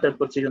yung Land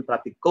Transportation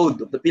Traffic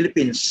Code of the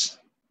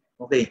Philippines.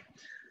 Okay.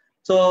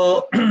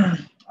 So,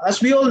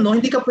 as we all know,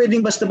 hindi ka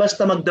pwedeng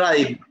basta-basta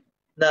mag-drive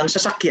ng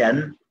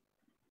sasakyan,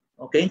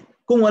 okay,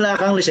 kung wala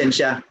kang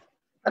lisensya.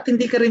 At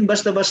hindi ka rin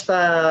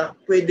basta-basta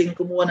pwedeng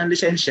kumuha ng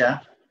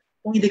lisensya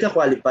kung hindi ka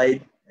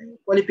qualified.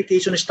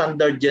 Qualification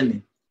standard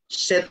yan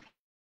set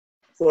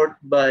forth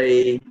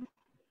by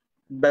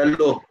the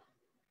law.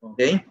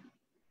 Okay?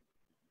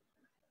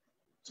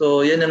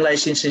 So, yan ang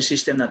licensing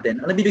system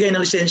natin. Ang nabibigay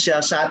ng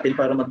lisensya sa atin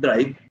para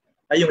mag-drive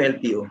ay yung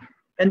LTO.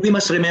 And we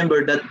must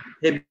remember that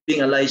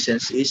having a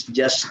license is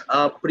just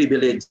a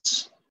privilege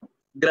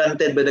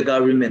granted by the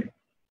government.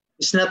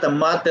 It's not a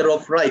matter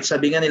of right.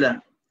 Sabi nga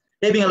nila,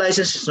 having a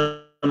license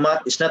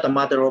is not a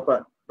matter of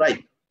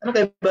right. Ano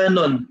kayo ba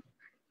nun?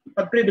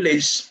 Pag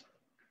privilege,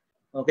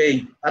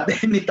 okay, at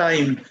any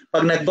time,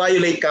 pag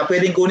nag-violate ka,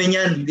 pwedeng kunin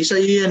yan. Hindi sa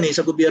iyo yan,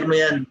 sa gobyerno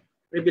yan.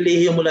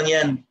 Pribilehiyo mo lang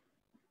yan.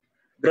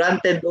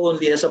 Granted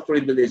only as a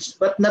privilege,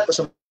 but not as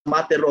a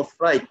matter of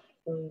right.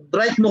 Kung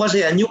right mo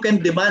kasi yan, you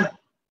can demand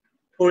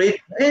for it.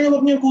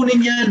 Huwag niyo kunin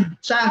yan.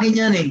 Sa akin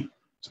yan eh.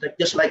 It's like,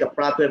 just like a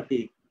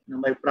property,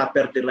 na may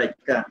property right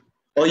ka.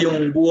 O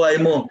yung buhay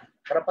mo,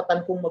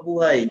 karapatan kong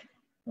mabuhay.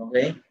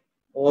 Okay?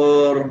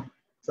 Or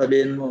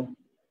sabihin mo,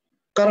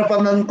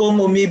 karapatan kong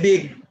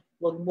umibig.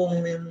 Huwag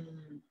mong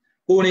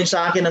kunin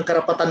sa akin ang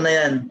karapatan na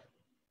yan.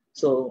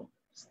 So,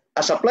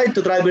 as applied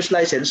to driver's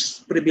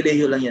license,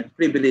 privilege lang yan.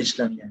 Privilege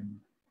lang yan.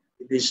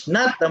 It is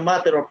not a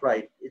matter of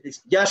right. It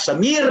is just a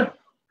mere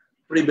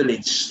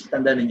privilege.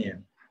 Tandaan niyo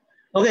yan.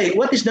 Okay,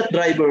 what is that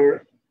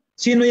driver?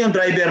 Sino yung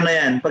driver na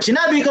yan? Pag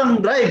sinabi kang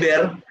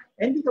driver,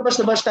 hindi ka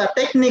basta-basta.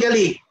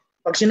 Technically,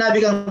 pag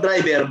sinabi kang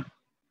driver,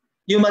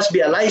 you must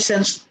be a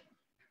licensed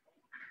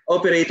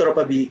operator of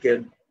a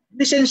vehicle.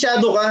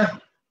 Lisensyado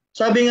ka.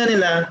 Sabi nga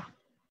nila,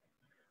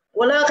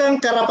 wala kang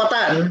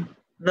karapatan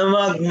na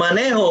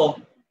magmaneho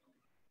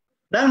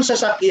ng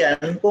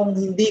sasakyan kung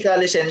hindi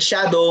ka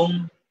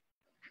lisensyadong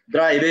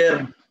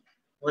driver.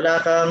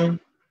 Wala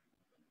kang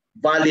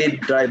valid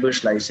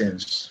driver's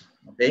license.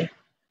 Okay?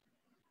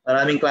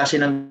 Maraming klase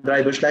ng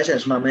driver's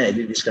license. Mamaya,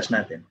 i-discuss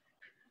natin.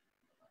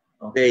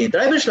 Okay.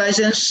 Driver's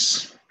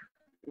license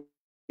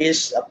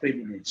is a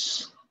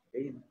privilege,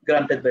 okay,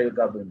 granted by the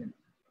government.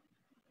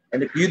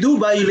 And if you do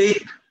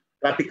violate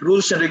traffic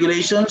rules and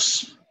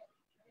regulations,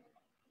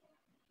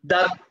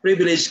 that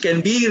privilege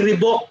can be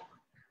revoked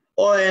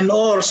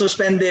or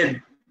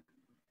suspended.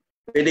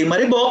 Pwedeng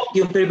ma-revoke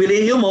yung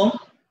pribilehiyo mo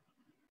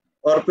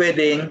or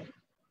pwedeng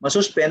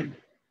masuspend.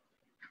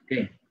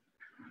 Okay.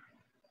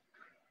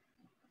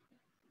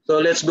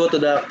 So let's go to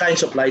the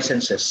kinds of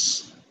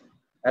licenses.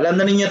 Alam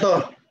na ninyo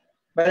to.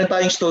 Meron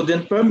tayong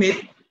student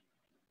permit.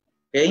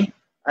 Okay?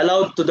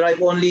 Allowed to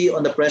drive only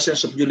on the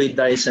presence of duly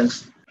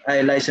licensed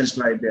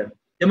driver.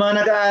 Yung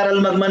mga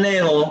nag-aaral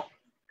magmaneho,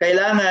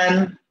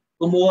 kailangan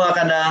kumuha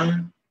ka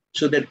ng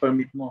student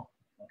permit mo.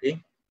 Okay?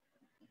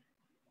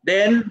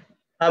 Then,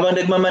 habang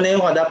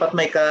nagmamaneho ka, dapat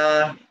may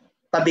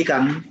katabi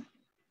kang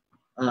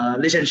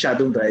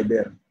lisensyadong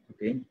driver.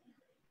 Okay?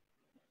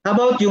 How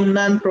about yung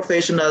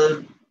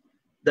non-professional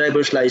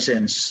driver's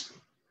license?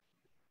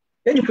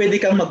 Yan yung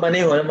pwede kang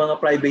magmaneho ng mga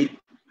private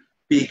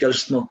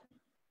vehicles mo.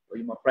 O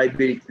yung mga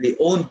privately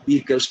owned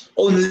vehicles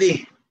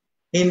only.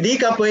 Hindi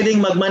ka pwedeng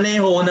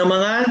magmaneho ng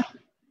mga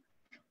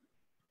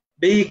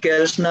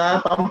vehicles na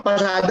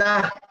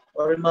pampasada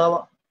or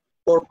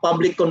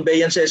public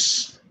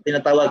conveyances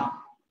tinatawag.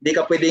 Hindi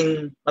ka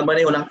pwedeng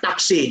magmaneho ng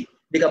taxi.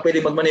 Hindi ka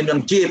pwedeng magmaneho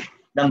ng jeep,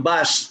 ng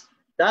bus.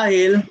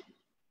 Dahil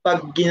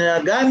pag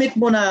ginagamit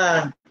mo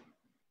na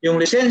yung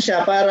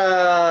lisensya para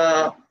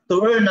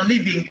to earn a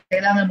living,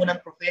 kailangan mo ng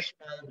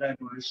professional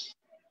driver's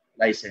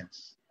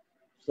license.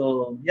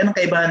 So, yan ang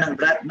kaibahan ng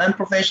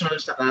non-professional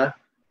saka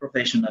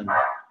professional.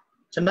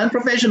 So,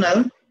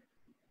 non-professional,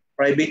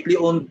 privately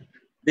owned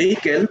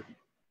vehicle,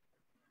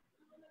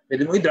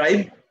 pwede mo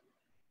i-drive.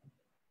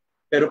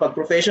 Pero pag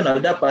professional,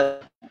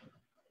 dapat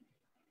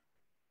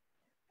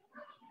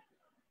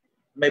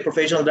may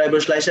professional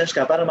driver's license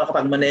ka para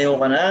makapagmaneho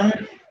ka ng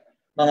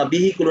mga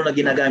bihikulo na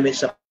ginagamit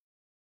sa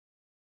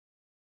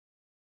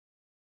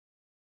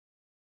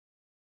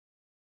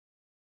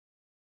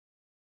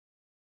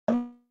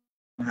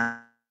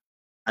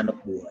hanap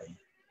buhay.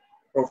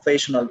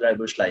 Professional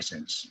driver's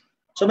license.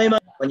 So may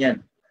mga kanyan.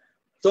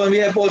 So we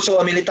have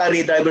also a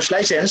military driver's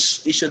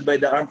license issued by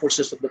the Armed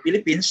Forces of the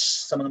Philippines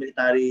sa mga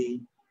military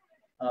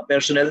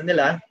personnel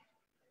nila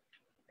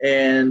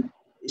and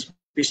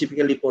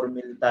specifically for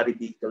military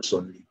vehicles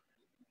only.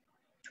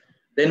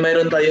 Then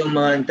mayroon tayong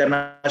mga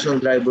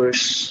international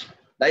driver's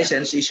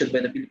license issued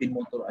by the Philippine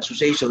Motor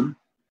Association.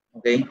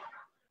 Okay?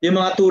 Yung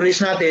mga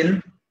tourists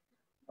natin,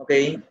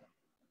 okay,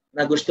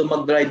 na gusto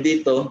mag-drive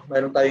dito,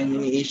 mayroon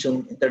tayong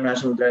i-issue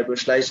international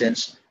driver's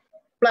license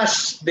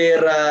plus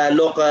their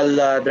local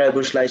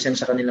driver's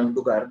license sa kanilang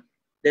lugar.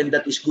 Then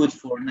that is good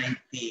for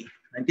 90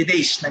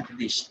 days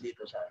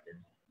dito sa atin.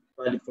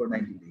 Valid for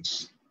 90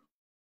 days.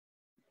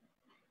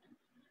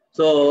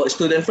 So,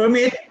 student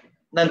permit,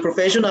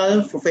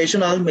 non-professional,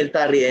 professional,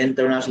 military, and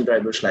international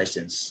driver's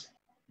license.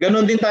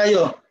 Ganon din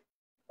tayo.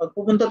 Pag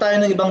pupunta tayo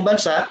ng ibang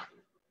bansa,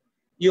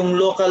 yung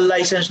local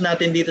license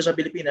natin dito sa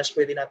Pilipinas,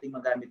 pwede nating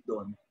magamit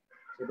doon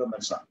sa ibang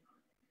bansa.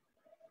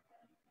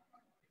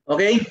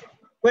 Okay?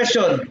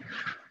 Question.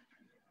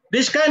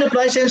 This kind of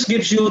license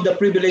gives you the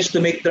privilege to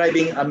make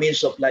driving a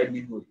means of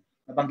livelihood.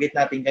 Nabanggit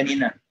natin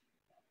kanina.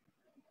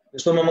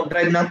 Gusto mo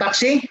mag-drive ng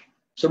taxi?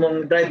 Gusto mo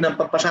mag-drive ng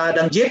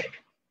pampasahadang jeep?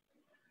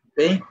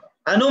 Okay?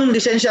 Anong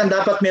lisensya ang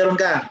dapat meron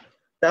ka?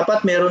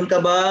 Dapat meron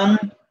ka bang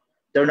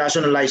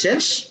international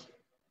license,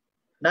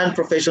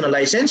 non-professional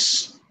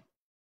license,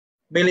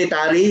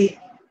 military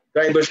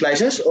driver's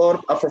license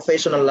or a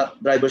professional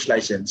driver's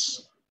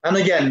license?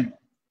 Ano dyan?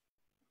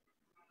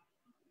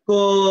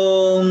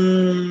 Kung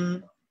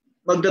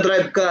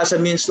magdadrive ka as a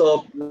means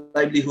of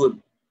livelihood,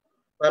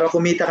 para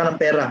kumita ka ng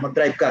pera,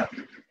 mag-drive ka.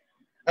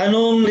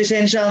 Anong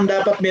lisensya ang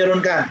dapat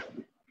meron ka?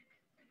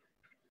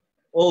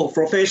 Oh,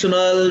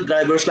 professional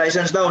driver's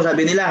license daw,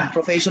 sabi nila.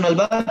 Professional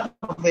ba?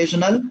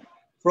 Professional?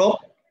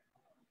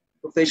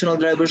 Professional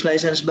driver's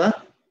license ba?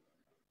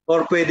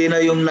 Or pwede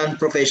na yung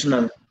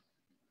non-professional?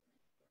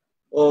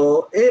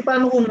 O,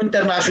 paano kung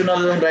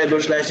international ang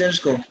driver's license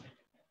ko?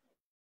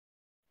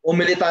 O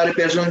military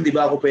person, di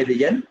ba ako pwede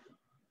yan?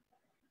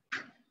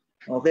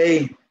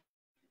 Okay.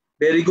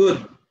 Very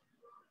good.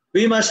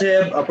 We must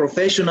have a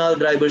professional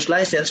driver's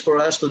license for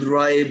us to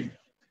drive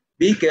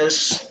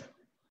vehicles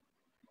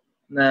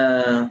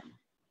na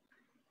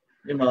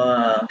yung mga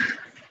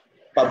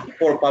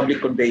for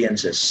public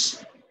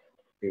conveyances.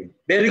 Okay.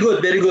 Very good,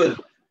 very good.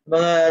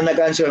 Mga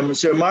nag-answer,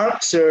 Sir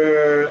Mark,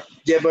 Sir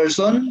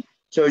Jefferson,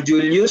 Sir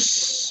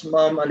Julius,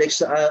 Ma'am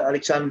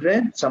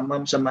Alexandre,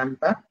 Ma'am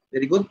Samantha.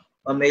 Very good.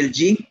 Ma'am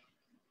LG.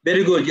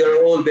 Very good.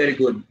 You're all very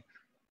good.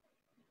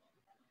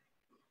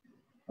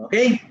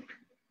 Okay.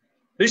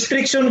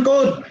 Restriction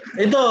code.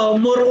 Ito,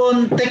 more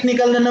on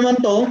technical na naman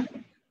to.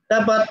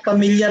 Dapat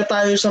familiar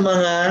tayo sa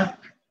mga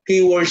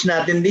keywords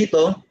natin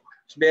dito.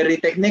 It's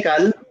very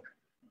technical.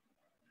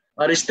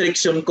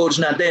 Restriction codes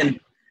natin.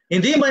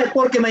 Hindi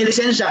porque may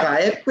lisensya ka,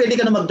 pwede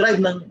ka na mag-drive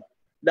ng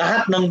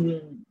lahat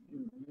ng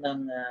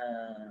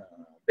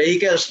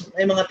vehicles.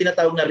 May mga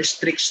tinatawag na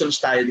restrictions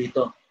tayo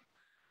dito.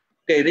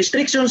 Okay,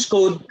 restrictions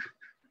code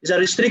is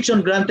a restriction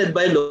granted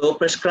by law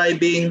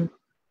prescribing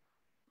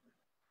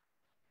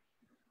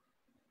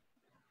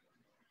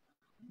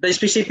the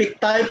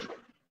specific type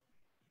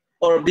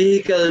or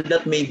vehicle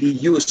that may be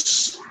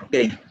used.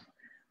 Okay.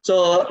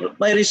 So,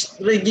 may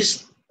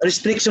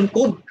restriction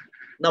code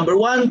number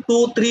 1,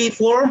 2, 3,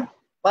 4,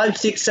 5,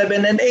 6,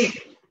 7, and 8.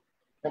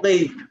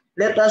 Okay,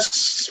 let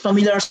us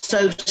familiar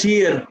ourselves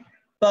here.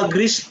 Pag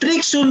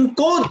restriction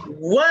code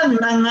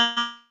 1 ang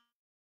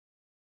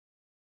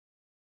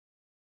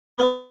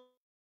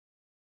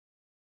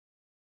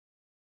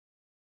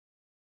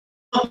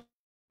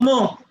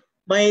mo,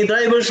 may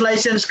driver's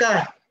license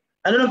ka.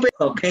 Ano nang pwede?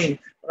 Okay,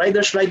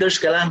 riders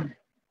ka lang.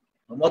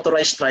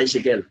 Motorized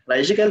tricycle.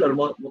 Tricycle or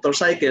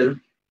motorcycle,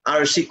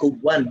 RC code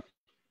 1.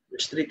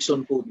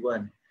 Restriction code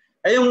 1.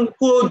 Ay yung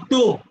code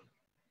 2.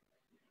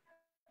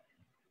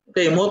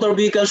 Okay, motor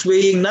vehicles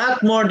weighing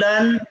not more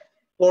than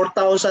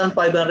 4,500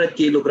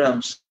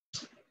 kilograms.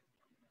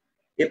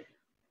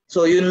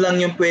 So yun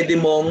lang yung pwede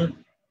mong,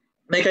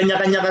 may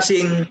kanya-kanya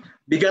kasing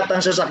bigat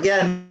ang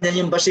sasakyan.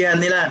 Yan yung basihan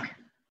nila.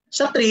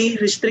 Sa 3,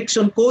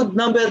 restriction code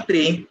number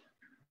 3,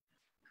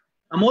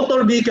 a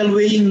motor vehicle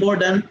weighing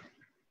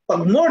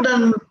pag more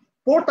than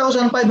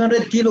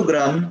 4,500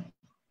 kilogram,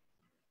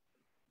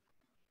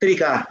 3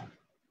 ka.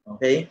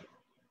 Okay?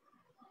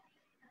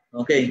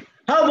 Okay.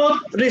 How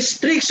about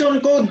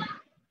restriction code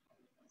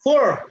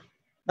 4?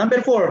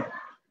 Number 4.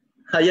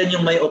 Ayan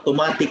yung may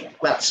automatic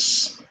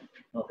clutch.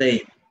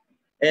 Okay.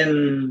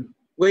 And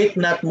weight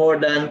not more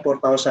than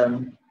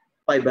 4,500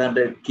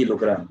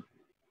 kilogram.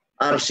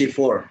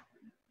 RC4.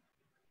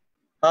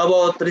 How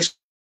about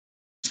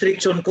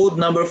restriction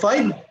code number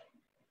 5?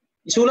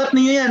 Isulat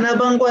niyo yan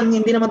habang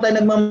hindi naman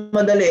tayo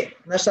nagmamadali.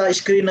 Nasa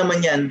screen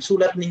naman yan.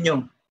 Sulat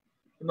ninyo.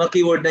 Yung mga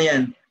keyword na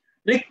yan.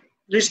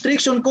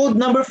 Restriction code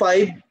number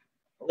 5.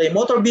 Okay,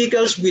 motor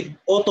vehicles with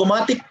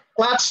automatic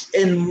clutch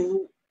and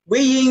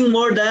weighing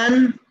more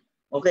than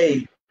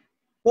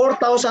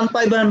 4,500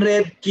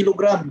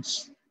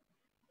 kilograms.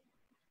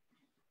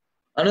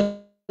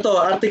 Ano to?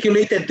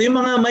 Articulated. Ito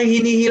yung mga may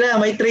hinihila,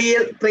 may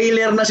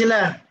trailer na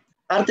sila.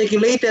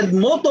 Articulated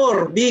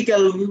motor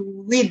vehicle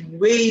with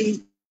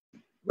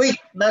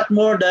weight not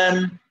more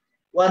than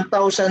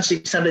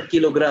 1,600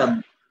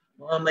 kilogram.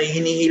 Mga may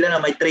hinihila na,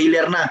 may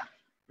trailer na.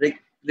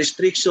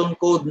 Restriction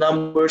code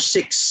number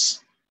 6.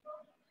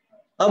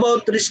 How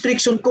about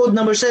restriction code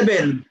number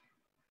 7?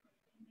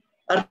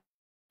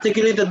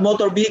 Articulated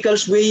motor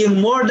vehicles weighing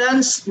more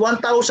than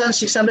 1,600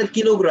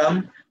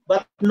 kilogram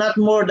but not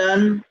more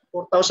than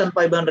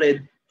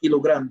 4,500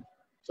 kilogram.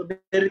 So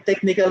very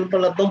technical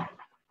pala to.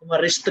 Mga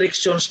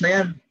restrictions na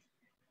yan.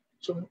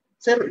 So,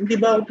 sir, hindi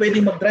ba ako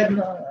pwede mag-drive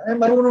na?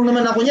 Marunong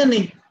naman ako yan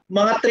eh.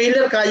 Mga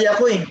trailer kaya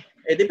ko eh.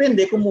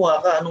 Depende, kumuha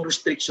ka, anong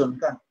restriction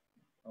ka.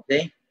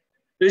 Okay?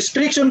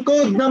 Restriction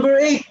code number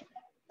 8.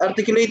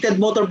 Articulated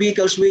motor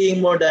vehicles weighing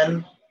more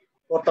than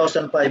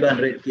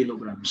 4,500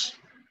 kilograms.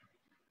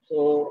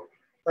 So,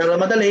 para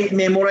madali,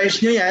 memorize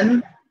nyo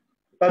yan.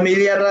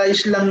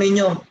 Familiarize lang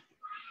ninyo.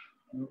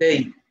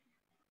 Okay.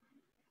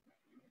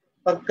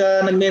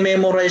 Pagka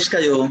nagme-memorize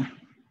kayo,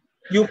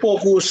 you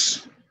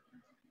focus.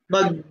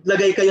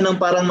 Maglagay kayo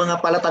ng parang mga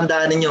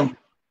palatandaan ninyo.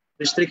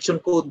 Restriction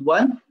code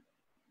 1,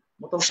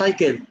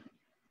 motorcycle.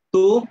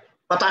 2,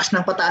 pataas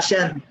ng pataas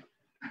yan.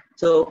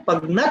 So,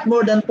 pag not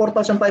more than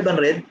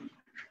 4,500,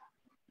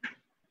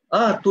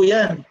 2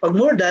 yan. Pag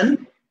more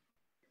than,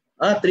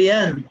 3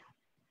 yan.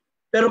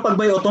 Pero pag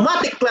may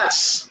automatic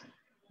clutch,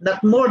 not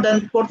more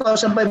than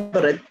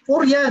 4,500,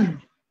 4 yan.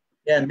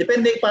 Yan,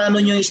 depende paano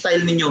nyo yung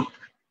style ninyo.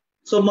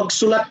 So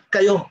magsulat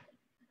kayo.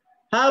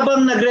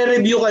 Habang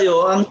nagre-review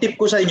kayo, ang tip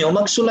ko sa inyo,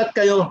 magsulat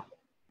kayo.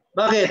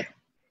 Bakit?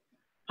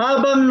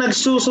 Habang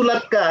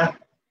nagsusulat ka,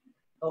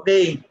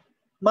 okay,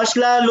 mas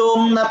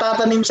lalong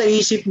natatanim sa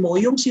isip mo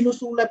yung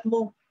sinusulat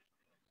mo.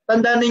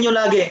 Tandaan ninyo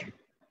lagi,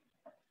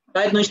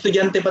 kahit nung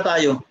estudyante pa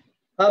tayo,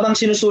 habang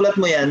sinusulat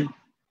mo yan,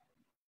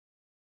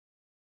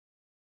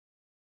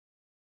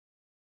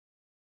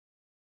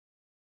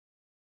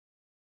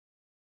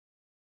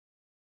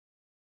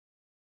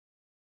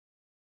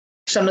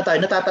 exam na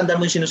tayo, natatandaan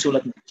mo yung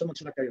sinusulat mo. So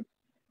magsulat kayo.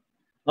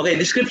 Okay,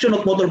 description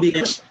of motor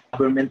vehicles,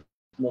 government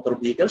motor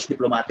vehicles,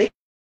 diplomatic,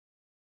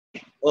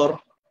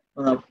 or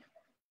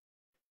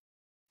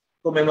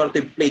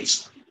commemorative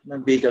plates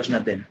ng vehicles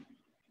natin.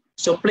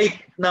 So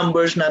plate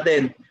numbers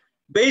natin.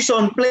 Based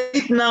on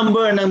plate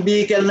number ng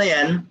vehicle na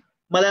yan,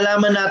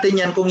 malalaman natin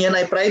yan kung yan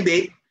ay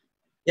private,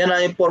 yan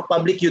ay for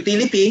public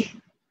utility,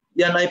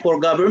 yan ay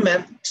for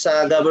government,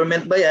 sa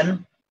government ba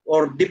yan,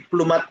 or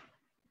diplomat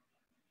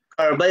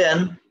car ba yan.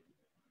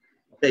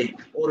 Okay,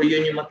 or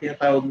yun yung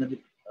tinatawag na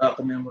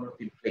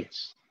commemorative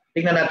plates.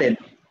 Tingnan natin.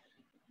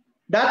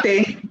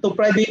 Dati, to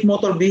private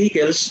motor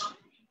vehicles,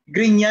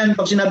 green yan.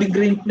 Pag sinabi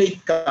green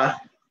plate ka,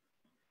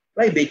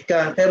 private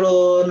ka.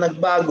 Pero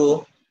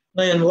nagbago,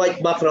 ngayon white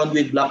background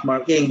with black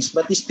markings.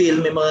 But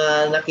still, may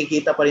mga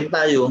nakikita pa rin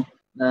tayo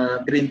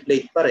na green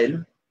plate pa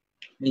rin.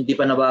 Hindi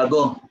pa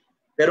nabago.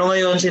 Pero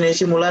ngayon,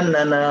 sinisimulan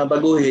na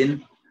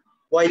baguhin,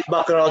 white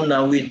background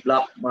na with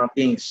black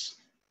markings.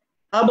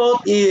 How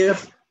about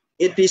if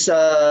it is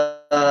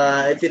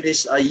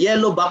a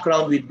yellow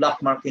background with black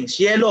markings?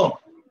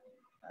 Yellow.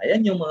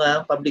 Ayan yung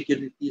mga public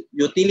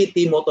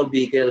utility motor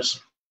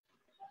vehicles.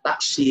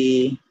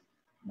 Taxi,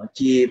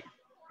 jeep,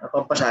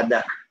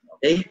 pampasada.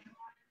 Okay?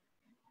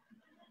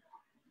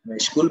 May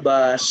school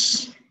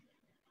bus.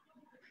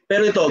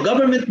 Pero ito,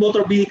 government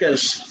motor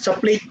vehicles, sa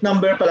plate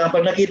number pa lang,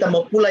 pag nakita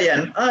mo, pula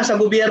yan, sa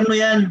gobyerno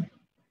yan.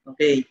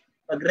 Okay.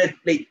 Pag red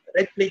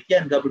plate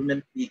yan,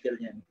 government vehicle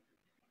yan.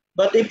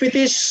 But if it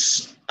is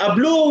a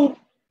blue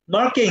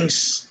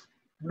markings,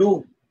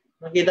 blue,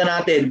 nakita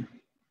natin,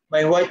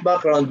 may white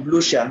background,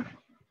 blue siya,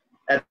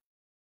 at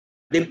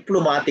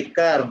diplomatic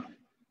car.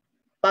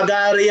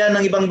 Pag-aari yan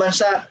ng ibang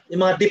bansa,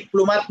 yung mga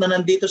diplomat na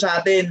nandito sa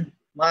atin,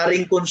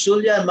 maring konsul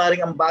yan,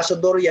 maring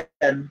ambassador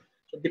yan,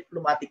 so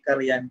diplomatic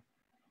car yan.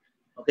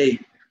 Okay.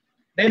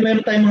 Then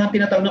meron tayong mga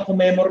tinatawag na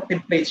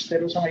commemorative plates,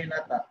 pero sa ngayon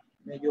nata,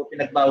 medyo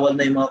pinagbawal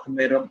na yung mga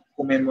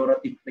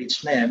commemorative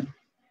plates na yan.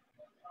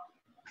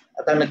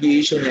 At ang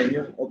nag-i-issue niyan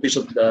yung Office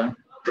of the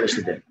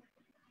President.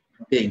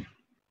 Okay.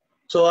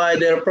 So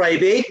either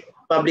private,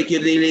 public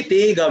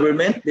utility,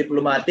 government,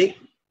 diplomatic,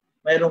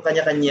 mayroong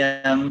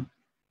kanya-kanyang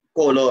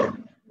color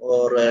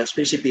or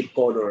specific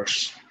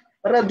colors.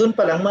 Para doon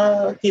pa lang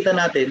makita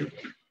natin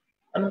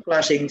anong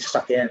klaseng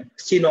sasakyan.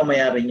 Sino ang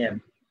may-ari niyan?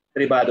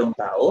 Pribadong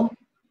tao?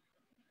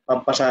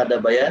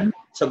 Pampasada ba yan?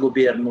 Sa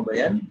gobyerno ba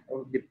yan?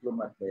 O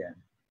diplomat ba yan?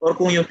 Or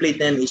kung yung plate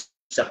na yan is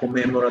a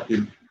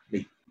commemorative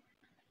plate,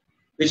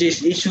 which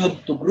is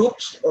issued to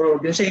groups or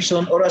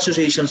organization or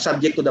association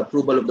subject to the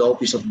approval of the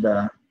Office of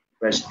the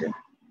President.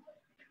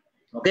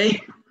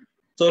 Okay?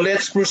 So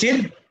let's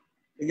proceed.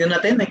 Tignan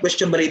natin, may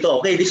question ba rito?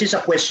 Okay, this is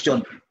a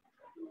question.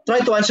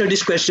 Try to answer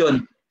this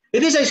question.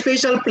 It is a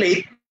special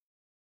plate.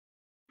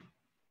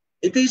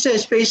 It is a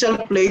special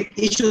plate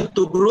issued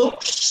to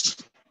groups,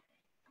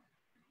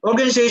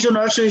 organization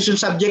or association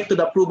subject to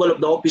the approval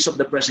of the Office of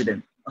the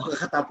President. Okay,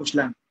 katapos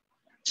lang.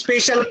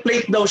 Special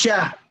plate daw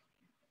siya.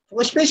 So,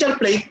 a special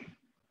plate,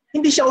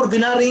 hindi siya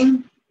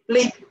ordinaryong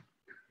plate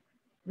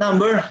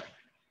number.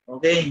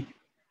 Okay.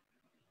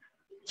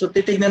 So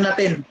titignan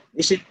natin,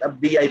 is it a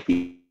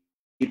VIP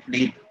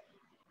plate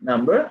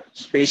number,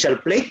 special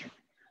plate?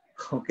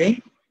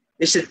 Okay.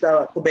 Is it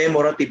a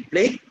commemorative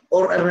plate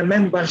or a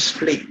remembrance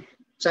plate?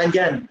 Saan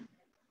yan?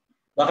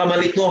 Baka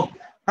malit mo.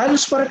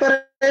 Halos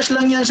pare-parehas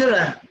lang yan, sir.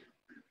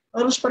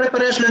 Halos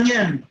pare-parehas lang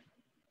yan.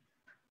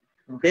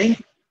 Okay?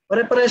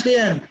 Pare-parehas na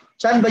yan.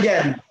 Saan ba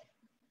yan?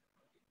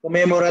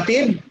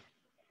 Commemorative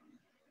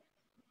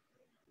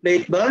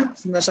plate ba?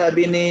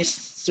 Sinasabi ni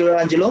Sir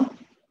Angelo?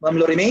 Ma'am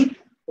Lorime?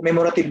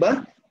 Commemorative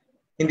ba?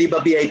 Hindi ba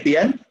VIP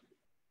yan?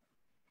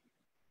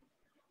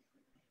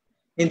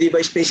 Hindi ba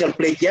special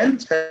plate yan?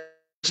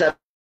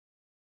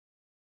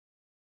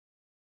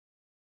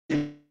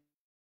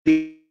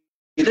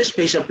 Dito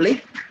special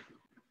plate?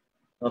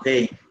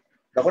 Okay.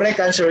 The correct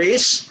answer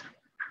is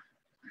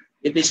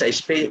it is a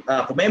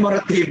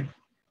commemorative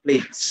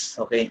plates.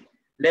 Okay.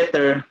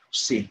 Letter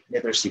C.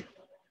 Letter C.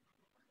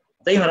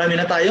 Okay, marami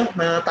na tayo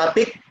na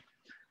topic.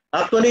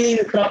 Actually,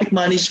 traffic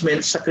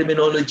management sa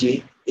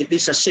criminology, it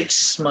is a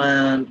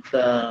 6-month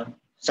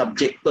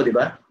subject to, di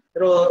ba?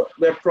 Pero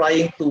we're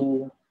trying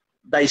to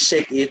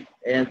dissect it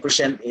and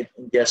present it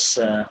in just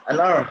an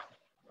hour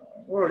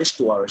or at least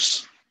 2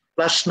 hours.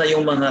 Plus na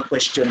yung mga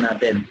question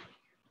natin.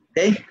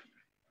 Okay?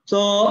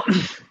 So,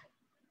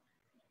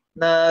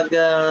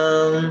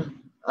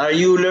 are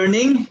you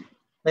learning?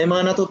 May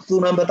mga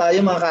natutunan ba tayo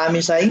mga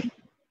ka-amisay?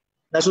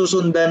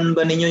 Nasusundan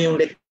ba ninyo yung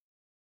lecture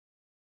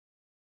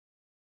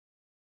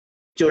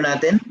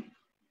natin?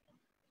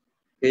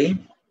 Okay.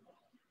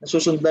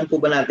 Nasusundan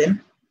po ba natin?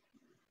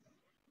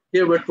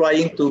 Here we're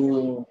trying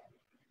to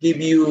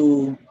give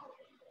you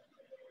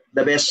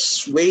the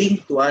best way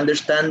to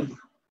understand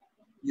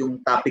yung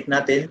topic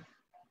natin.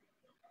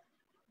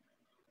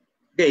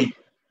 Okay.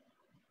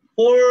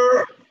 For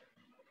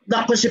the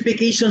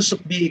classifications of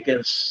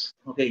vehicles,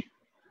 okay,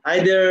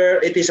 either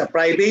it is a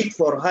private,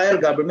 for hire,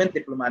 government,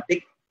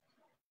 diplomatic.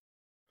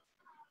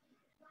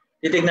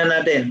 Titignan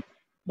natin.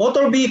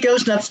 Motor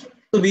vehicles not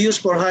to be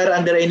used for hire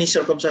under any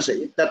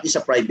circumstances, that is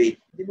a private.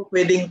 Hindi mo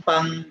pwedeng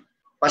pang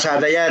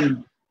pasada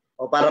yan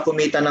o para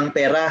kumita ng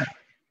pera.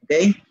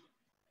 Okay?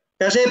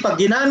 Kasi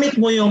pag ginamit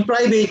mo yung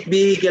private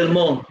vehicle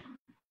mo,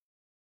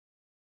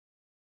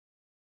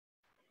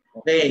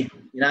 okay,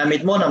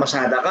 ginamit mo na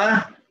masada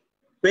ka,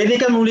 pwede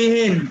kang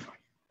hulihin.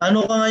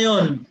 Ano ka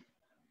ngayon?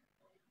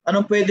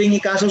 Anong pwedeng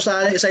ikaso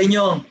sa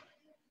inyo?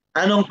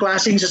 Anong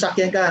klaseng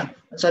sasakyan ka?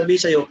 Ang sabi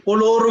sa'yo,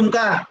 kolorum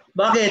ka.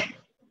 Bakit?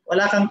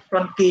 Wala kang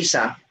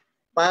prangkisa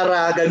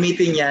para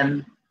gamitin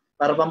yan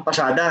para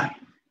pampasada.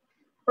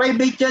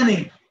 Private yan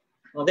eh.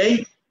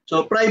 Okay?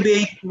 So,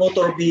 private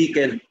motor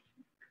vehicle.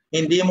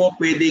 Hindi mo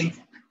pwedeng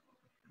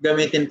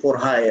gamitin for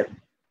hire.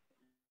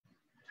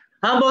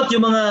 How about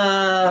yung mga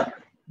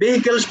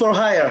vehicles for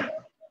hire?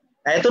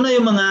 Ito na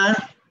yung mga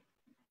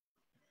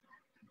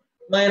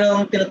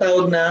mayroong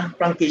tinatawag na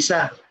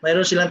prangkisa.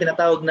 Mayroon silang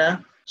tinatawag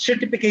na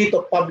Certificate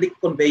of Public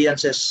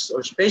Conveyances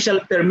or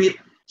Special Permit.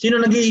 Sino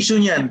nag-i-issue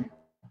niyan?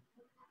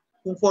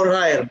 Kung for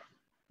hire.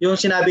 Yung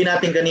sinabi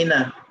natin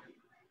kanina.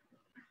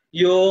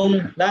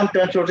 Yung Land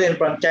Transport and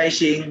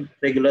Franchising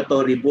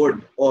Regulatory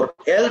Board or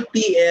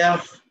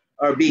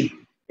LTFRB.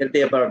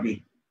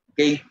 LTFRB.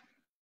 Okay?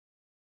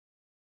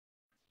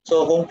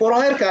 So kung for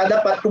hire ka,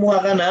 dapat kumuha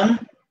ka ng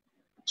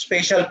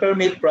special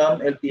permit from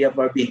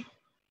LTFRB.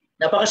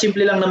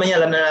 Napakasimple lang naman yan.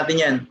 Alam na natin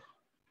yan.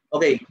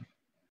 Okay.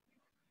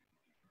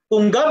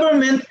 Kung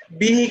government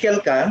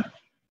vehicle ka,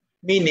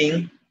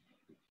 meaning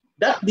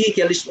that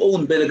vehicle is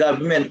owned by the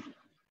government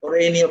or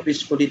any of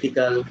its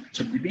political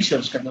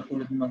subdivisions,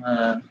 katulad ng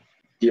mga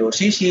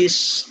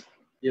DOCCs,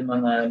 yung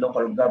mga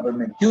local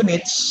government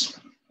units,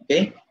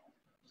 okay?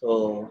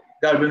 So,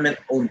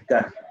 government-owned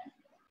ka.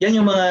 Yan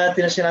yung mga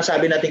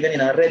sinasabi natin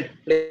kanina, red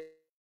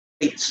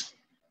plates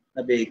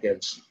na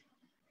vehicles.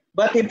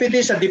 But if it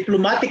is a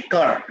diplomatic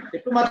car,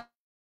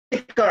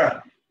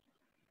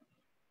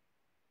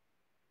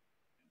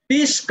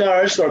 these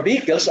cars or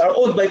vehicles are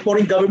owned by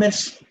foreign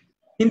governments.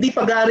 Hindi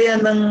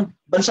pag-aarian ng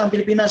bansang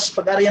Pilipinas,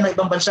 pag-aarian ng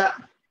ibang bansa.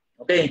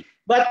 Okay,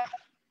 but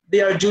they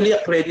are duly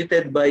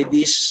accredited by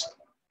this,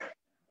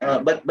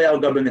 by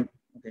our government.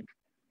 Okay,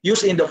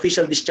 used in the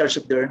official discharge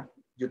of their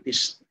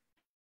duties.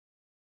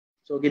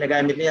 So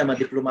ginagamit niya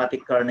mga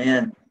diplomatic car na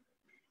yan.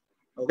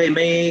 Okay,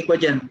 may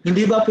question.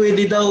 Hindi ba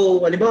pwede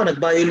daw, halimbawa,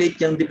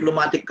 nag-violate yung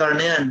diplomatic car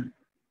na yan?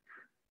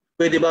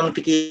 Pwede bang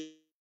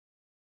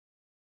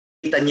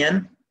tikitan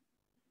yan?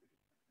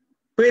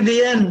 Pwede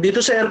yan. Dito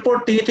sa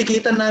airport,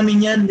 tinitikitan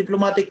namin yan,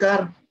 diplomatic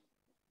car.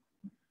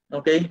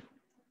 Okay?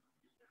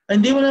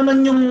 Hindi mo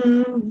naman yung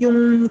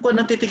kung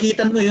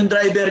natitikitan mo, yung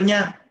driver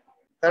niya.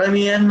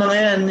 Karamihan mga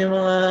yan, yung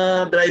mga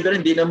driver,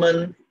 hindi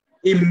naman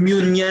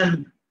immune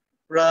yan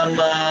from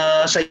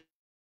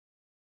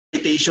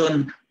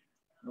citation.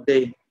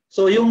 Okay.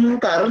 So yung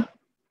car,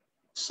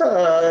 sa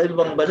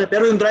ibang bansa,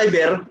 pero yung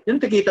driver, yung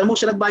tikitan mo,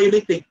 siya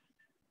nag-violate eh.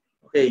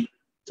 Okay.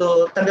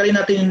 So, tanggalin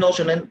natin yung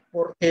notion na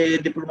porque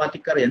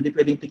diplomatic car yan, hindi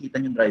pwedeng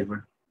tikitan yung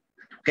driver.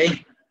 Okay?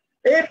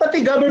 Eh,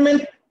 pati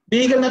government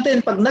vehicle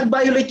natin, pag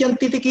nag-violate yan,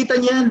 titikitan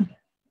yan.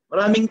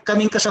 Maraming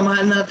kaming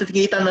kasamahan na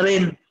titikitan na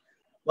rin.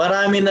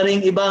 Marami na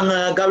rin ibang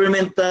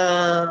government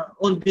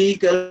owned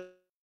vehicles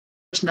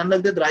na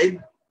nagda-drive,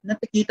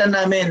 natikitan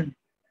namin.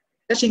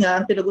 Kasi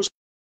nga, ang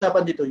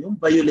pinag-usapan dito, yung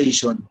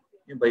violation.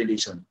 Yung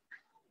violation.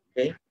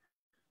 Okay?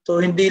 So,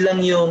 hindi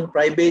lang yung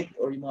private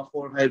or yung mga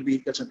for-hire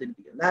vehicles na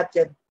titikitan. Lahat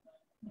yan.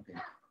 Okay.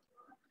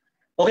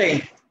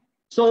 Okay.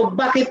 So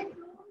bakit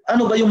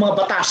ano ba yung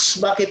mga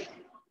batas? Bakit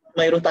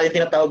mayroon tayong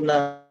tinatawag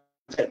na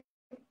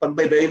pag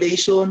may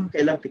violation,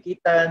 kailang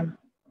tikitan?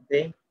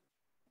 Okay?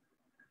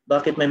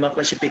 Bakit may mga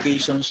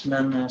classifications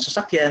ng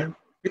sasakyan?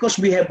 Because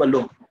we have a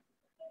law.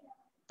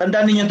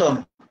 Tandaan niyo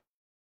to.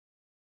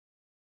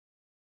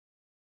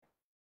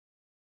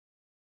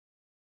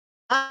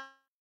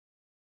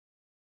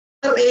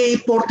 RA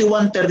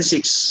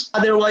 4136,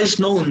 otherwise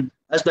known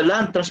as the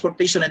Land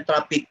Transportation and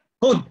Traffic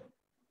Code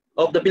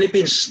of the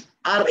Philippines,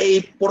 RA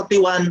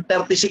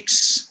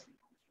 4136.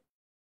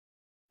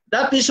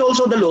 That is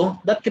also the law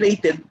that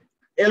created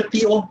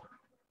LTO.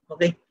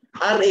 Okay?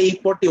 RA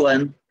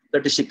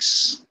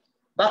 4136.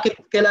 Bakit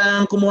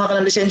kailangan kumuha ka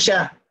ng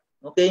lisensya?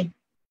 Okay?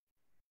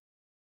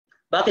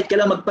 Bakit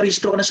kailangan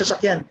magparehistro ka ng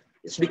sasakyan?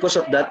 It's because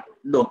of that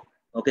law.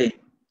 Okay?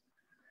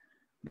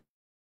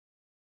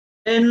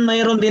 And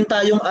mayroon din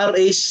tayong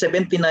RA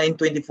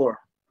 7924.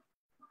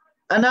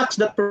 An act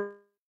that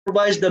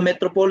provides the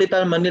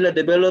Metropolitan Manila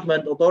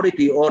Development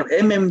Authority or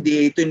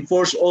MMDA to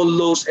enforce all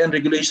laws and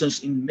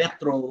regulations in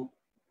Metro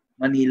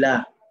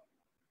Manila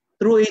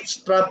through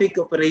its Traffic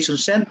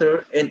Operations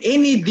Center, and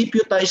any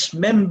deputized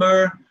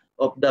member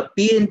of the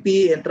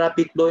PNP and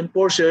traffic law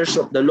enforcers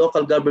of the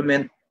local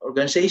government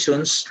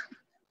organizations,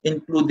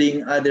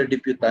 including other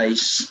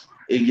deputized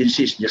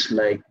agencies just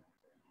like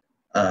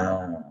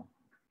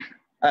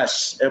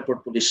us,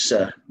 Airport Police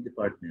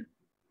Department.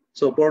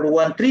 So for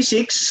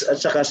 136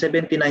 at saka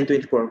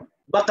 7924,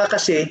 baka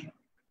kasi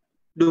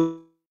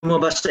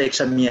lumabas sa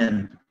exam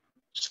yan.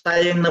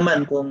 Sayang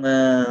naman kung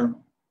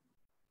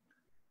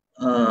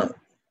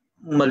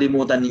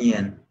malimutan niyo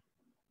yan.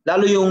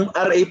 Lalo yung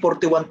RA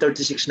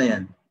 4136 na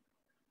yan.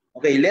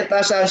 Okay, let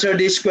us answer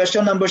this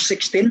question number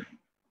 16.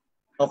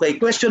 Okay,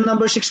 question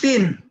number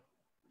 16.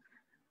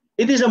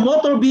 It is a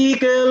motor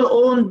vehicle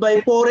owned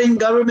by foreign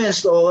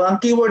governments. So, ang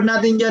keyword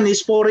natin dyan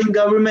is foreign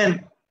government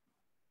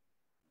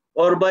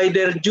or by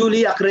their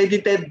duly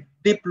accredited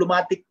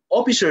diplomatic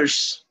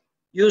officers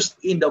used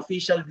in the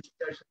official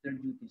discharge of their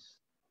duties.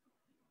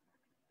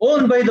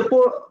 Owned by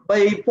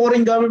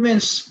foreign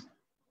governments,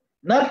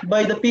 not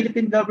by the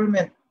Philippine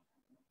government.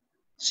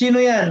 Sino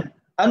yan?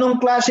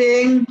 Anong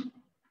klaseng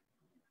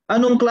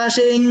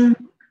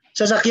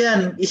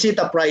sasakyan? Is it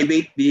a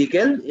private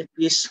vehicle? It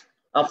is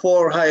a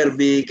for-hire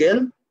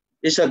vehicle?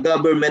 Is a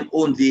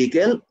government-owned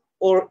vehicle?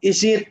 Or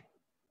is it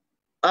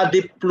a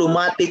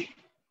diplomatic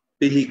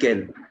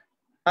vehicle?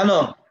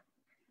 Ano?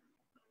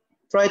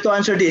 Try to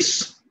answer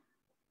this.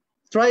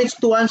 Try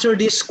to answer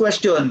this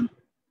question.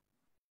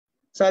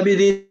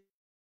 Sabi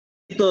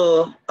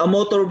dito, a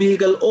motor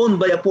vehicle owned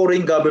by a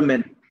foreign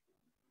government.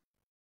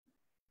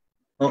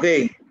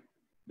 Okay.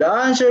 The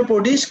answer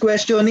for this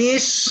question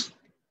is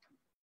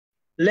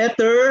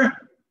letter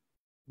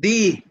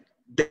D,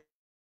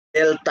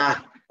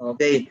 Delta.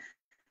 Okay.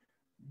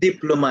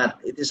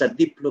 Diplomat. It is a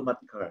diplomat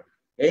car.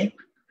 Okay.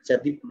 It's a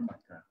diplomat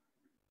car.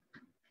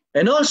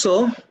 And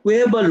also,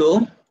 we have a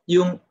law,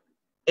 yung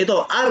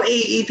ito, RA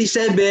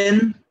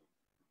 8750.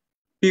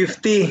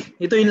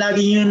 Ito yung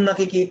lagi yung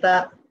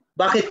nakikita.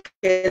 Bakit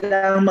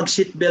kailangan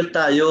mag-seatbelt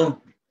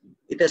tayo?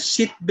 It is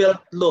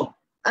seatbelt law.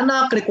 An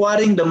act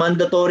requiring the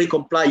mandatory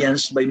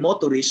compliance by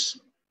motorists,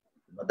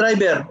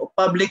 driver of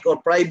public or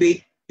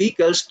private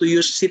vehicles to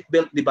use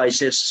seatbelt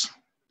devices,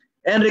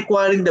 and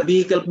requiring the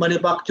vehicle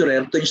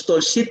manufacturer to install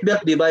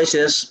seatbelt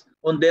devices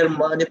on their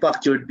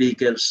manufactured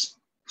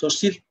vehicles. So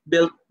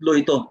seatbelt law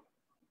ito.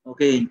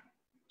 Okay.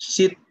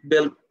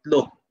 Seatbelt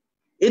law.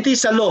 It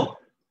is a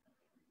law.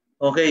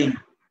 Okay.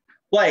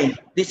 Why?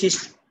 This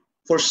is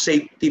for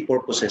safety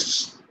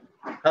purposes.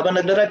 Habang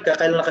nagdadrive ka,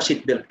 kailangan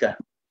naka-seatbelt ka.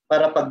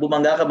 Para pag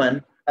bumangga ka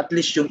man, at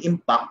least yung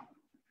impact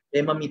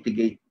ay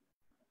mamitigate.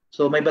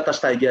 So may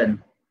batas tayo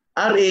dyan.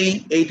 RA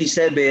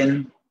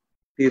 8750.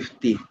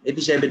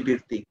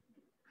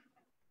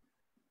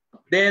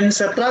 Then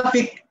sa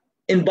traffic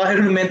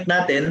environment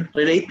natin,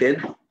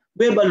 related,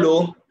 we have a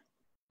law,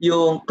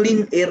 yung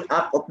Clean Air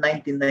Act of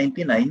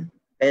 1999.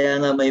 Kaya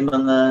nga may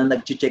mga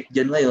nag-check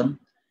dyan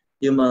ngayon,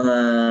 yung mga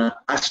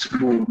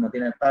ASBO na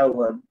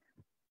tinatawag,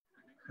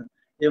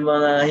 yung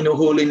mga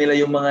hinuhuli nila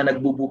yung mga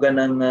nagbubuga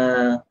ng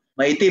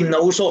maitim na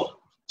usok,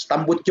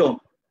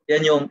 stambutyo.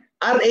 Yan yung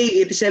RA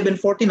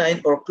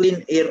 8749 or Clean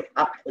Air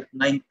Act of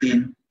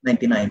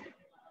 1999.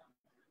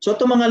 So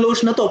itong mga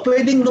laws na to,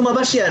 pwedeng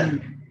lumabas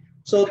yan.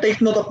 So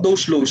take note of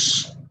those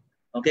laws.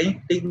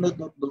 Okay? Take note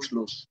of those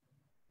laws.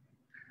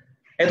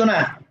 Ito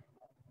na.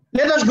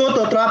 Let us go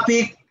to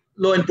traffic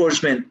law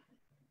enforcement.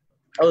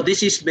 Oh,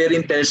 this is very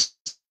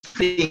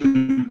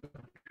interesting.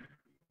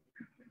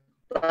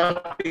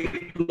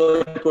 Traffic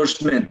law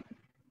enforcement.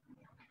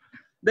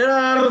 There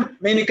are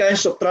many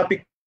kinds of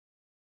traffic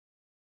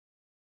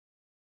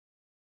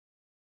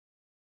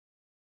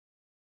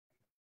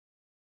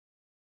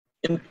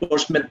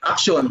enforcement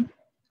action.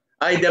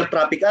 Either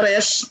traffic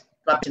arrest,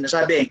 traffic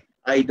sinasabi,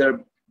 either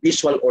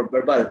visual or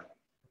verbal.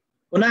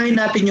 Unahin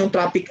natin yung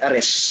traffic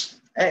arrest.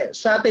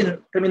 Sa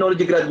atin,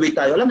 criminology graduate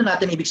tayo, alam na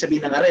natin ibig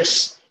sabihin ng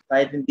arrest.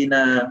 Kahit hindi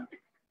na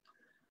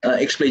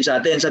explain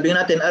sa atin. Sabihin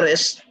natin,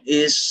 arrest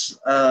is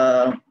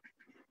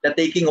the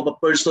taking of a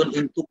person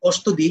into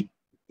custody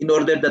in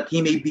order that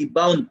he may be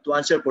bound to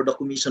answer for the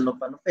commission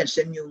of an offense.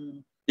 Yan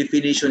yung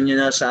definition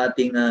niya sa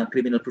ating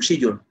criminal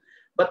procedure.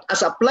 But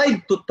as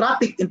applied to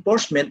traffic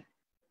enforcement,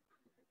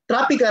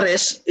 traffic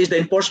arrest is the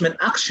enforcement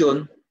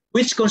action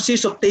which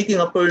consists of taking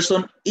a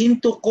person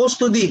into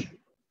custody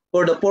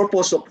for the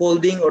purpose of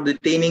holding or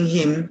detaining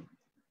him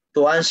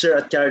to answer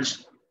a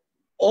charge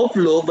of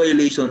law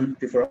violation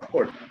before a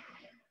court.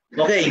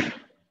 Okay.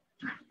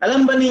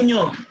 Alam ba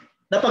ninyo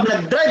na pag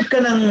nag-drive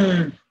ka ng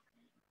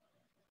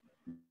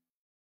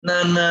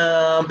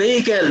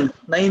vehicle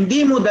na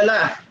hindi mo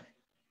dala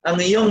ang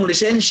iyong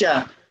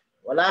lisensya,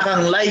 wala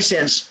kang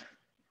license,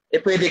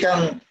 pwede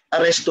kang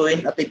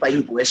arrestuin at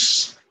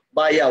ipa-inquest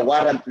via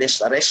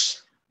warrantless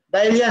arrest.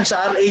 Dahil yan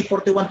sa RA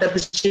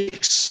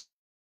 4136.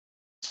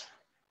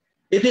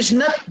 It is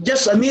not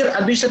just a mere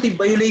administrative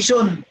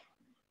violation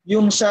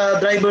yung sa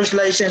driver's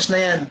license na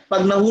yan.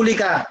 Pag nahuli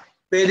ka,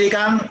 pwede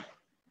kang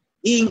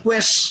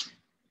i-inquest.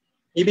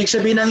 Ibig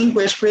sabihin ng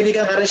inquest, pwede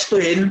kang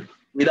arrestuhin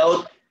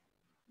without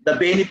the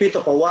benefit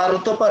of a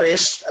warrant of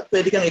arrest at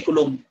pwede kang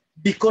ikulong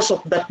because of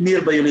that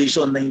mere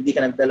violation na hindi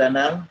ka nagdala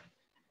ng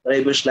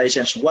driver's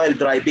license while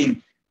driving.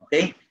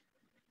 Okay?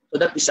 So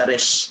that is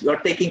arrest. You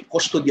are taking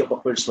custody of a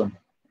person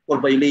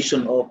for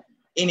violation of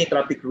any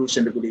traffic rules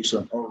and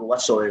regulation or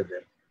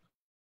whatsoever.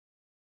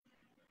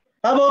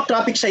 How about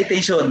traffic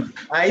citation?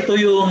 Ito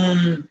yung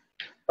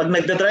pag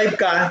nagda-drive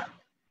ka,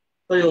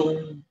 ito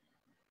yung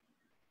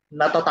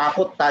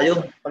natatakot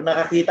tayo. Pag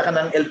nakakita ka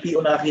ng LTO,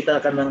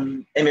 nakakita ka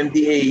ng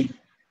MMDA,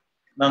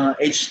 mga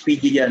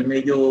HPG yan,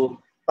 medyo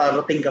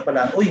parating ka pa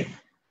lang. Uy,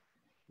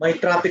 may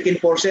traffic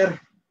enforcer.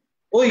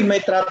 Uy, may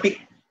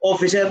traffic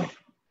officer.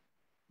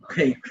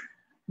 Okay.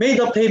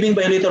 Made of having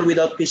violator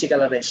without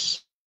physical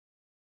arrest.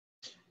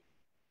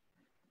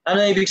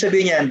 Ano ibig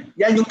sabihin yan?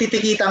 Yan yung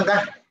titikitan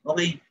ka.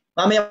 Okay.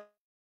 Mamaya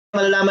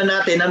malalaman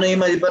natin ano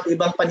yung iba't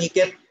ibang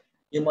panikit.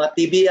 Yung mga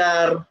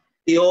TBR,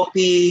 TOP.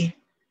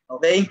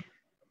 Okay.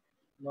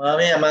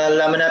 Mamaya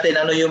malalaman natin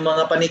ano yung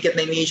mga panikit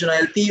na ini-issue ng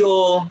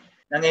LTO,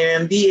 ng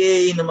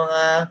MMDA, ng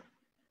mga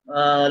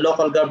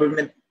local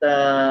government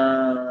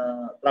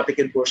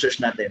traffic enforcers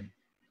natin.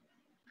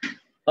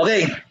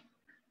 Okay.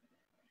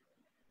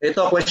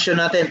 Ito question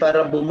natin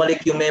para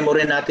bumalik yung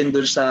memory natin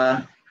dun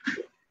sa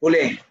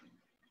huli.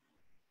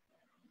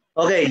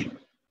 Okay.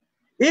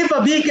 If a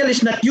vehicle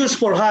is not used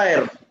for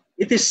hire,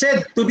 it is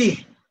said to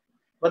be.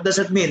 What does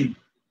that mean?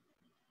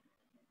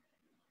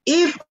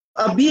 If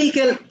a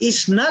vehicle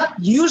is not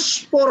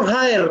used for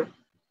hire,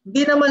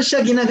 hindi naman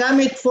siya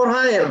ginagamit for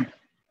hire.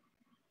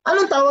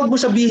 Anong tawag mo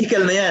sa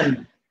vehicle na yan?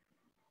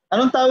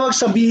 Anong tawag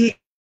sa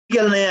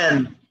vehicle na yan?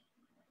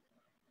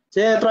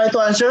 Say, try to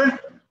answer.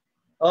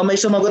 O may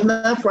sumagot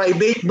na,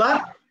 private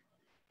ba?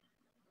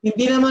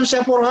 Hindi naman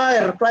siya for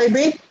hire.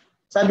 Private?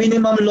 Sabi ni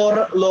Ma'am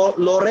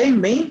Lorraine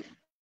May.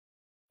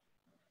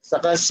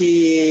 Saka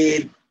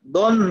si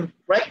Don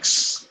Rex.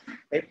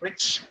 Okay,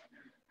 Rex.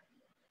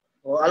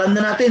 O, alam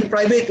na natin,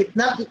 private.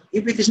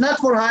 If it is not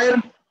for hire,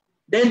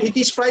 then it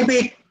is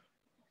private.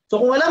 So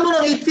kung alam mo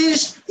lang if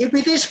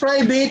it is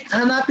private,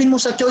 hanapin mo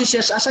sa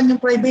choices, asan yung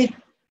private?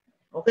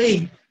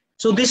 Okay.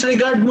 So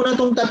disregard mo na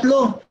itong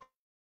tatlo.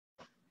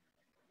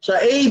 Sa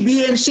A,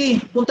 B, and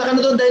C. Punta ka na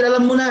doon dahil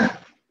alam mo na.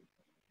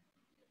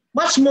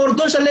 Much more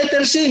doon sa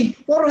letter C.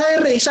 For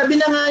hire eh. Sabi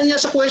na nga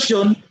niya sa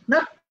question,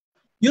 not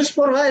used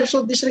for hire.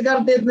 So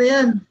disregarded na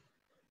yan.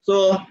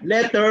 So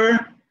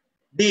letter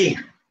D.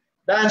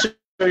 The answer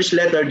is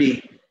letter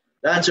D.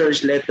 The answer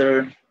is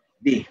letter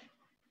D.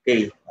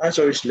 Okay.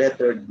 Answer is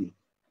letter D.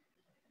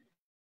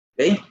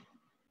 Okay.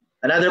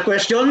 Another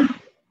question.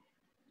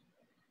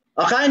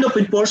 A kind of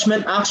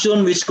enforcement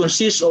action which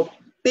consists of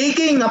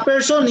taking a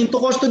person into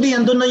custody.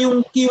 Andun na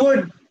yung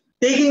keyword.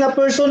 Taking a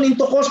person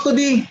into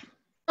custody.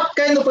 What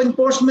kind of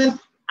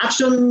enforcement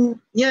action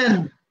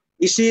yan?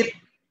 Is it,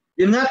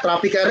 yun nga,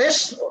 traffic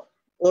arrest?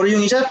 Or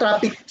yung isa,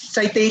 traffic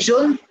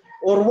citation?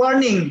 Or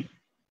warning?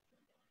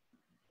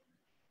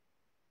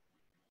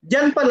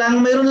 Diyan pa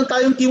lang, mayroon na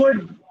tayong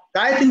keyword.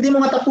 Kahit hindi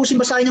mo nga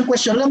tapusin basahin yung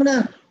question, alam mo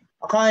na.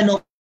 A kind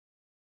of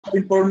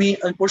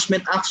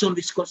enforcement action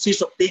which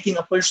consists of taking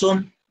a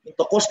person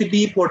into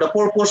custody for the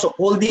purpose of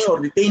holding or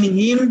detaining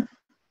him.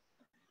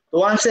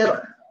 To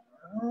answer,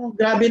 oh,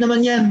 grabe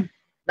naman yan.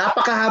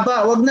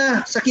 Napakahaba. Wag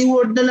na. Sa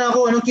keyword na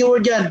ako. Anong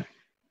keyword yan?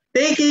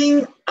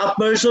 Taking a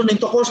person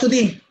into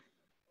custody.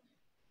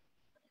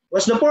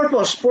 What's the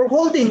purpose? For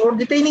holding or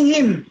detaining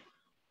him.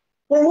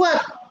 For what?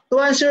 To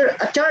answer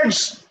a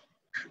charge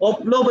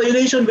of law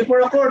violation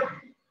before a court.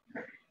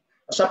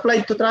 As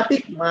applied to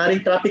traffic,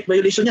 maaaring traffic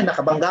violation yan.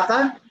 Nakabangga ka.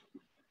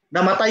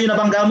 Namatay yung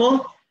nabangga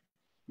mo.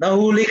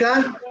 Nahuli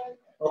ka.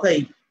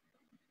 Okay.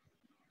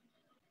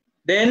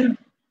 Then,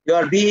 you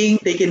are being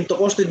taken to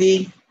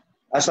custody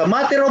as a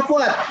matter of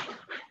what?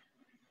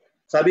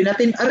 Sabi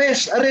natin,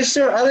 arrest. Arrest,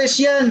 sir.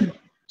 Arrest yan.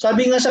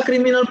 Sabi nga sa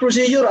criminal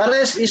procedure,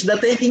 arrest is the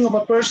taking of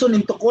a person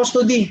into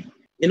custody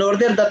in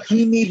order that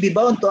he may be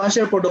bound to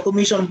answer for the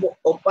commission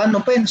of an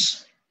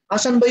offense.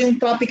 Asan ba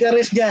yung traffic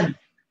arrest dyan?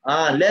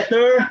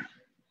 Letter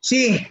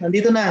C.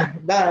 Nandito na.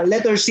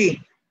 Letter C.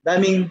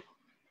 Daming,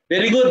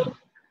 very good.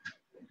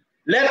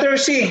 Letter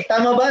C.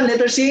 Tama ba?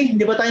 Letter C?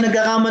 Hindi ba tayo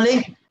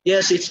nagkakamali?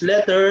 Yes, it's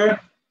letter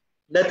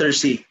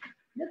C.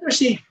 Letter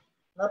C.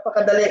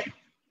 Napakadali.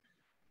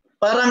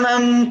 Parang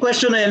ang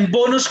question na yan,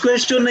 bonus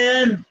question na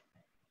yan.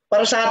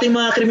 Para sa ating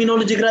mga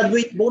criminology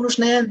graduate, bonus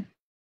na yan.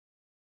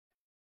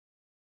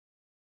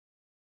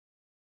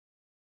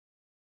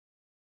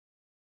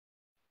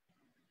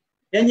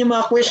 Yan yung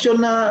mga question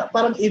na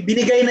parang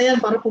ibinigay na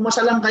yan para pumasa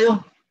lang kayo.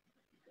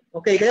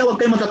 Okay, kaya huwag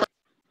kayo matatapos.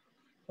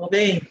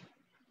 Okay.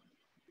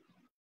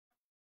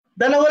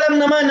 Dalawa lang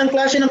naman ang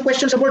klase ng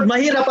question sa board.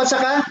 Mahirap at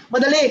saka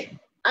madali.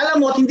 Alam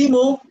mo at hindi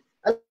mo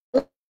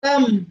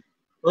alam.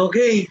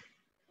 Okay.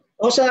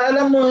 O sa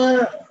alam mo,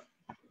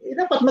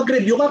 dapat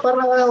mag-review ka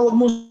para huwag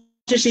mo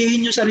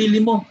sisihin yung sarili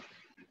mo.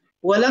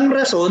 Walang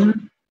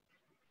rason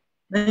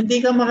na hindi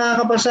ka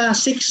makakapasa.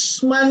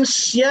 6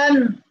 months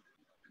yan.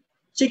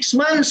 6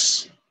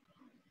 months.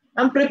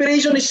 Ang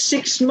preparation is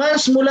 6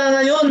 months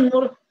mula ngayon.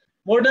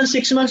 More than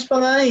 6 months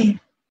pa nga eh.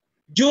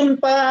 June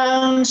pa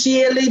ang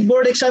CLA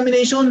board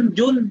examination,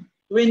 June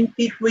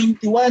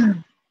 2021.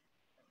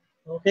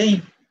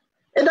 Okay.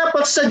 Eh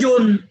dapat sa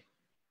June,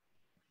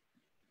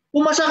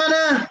 pumasa ka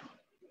na.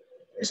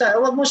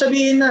 Huwag mo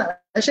sabihin na,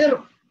 sir,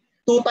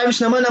 2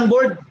 times naman ang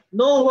board.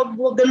 No, wag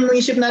ganun ang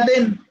isip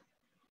natin.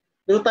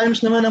 2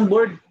 times naman ang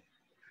board.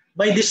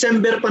 By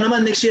December pa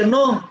naman next year.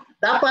 No,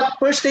 dapat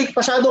first take,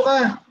 pasado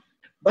ka.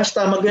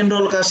 Basta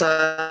mag-enroll ka sa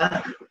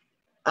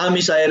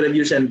Amisai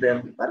Review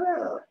Center. Para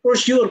for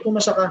sure,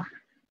 pumasa ka.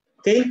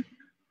 Okay?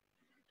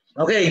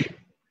 Okay.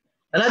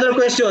 Another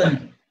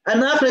question.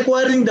 An act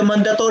requiring the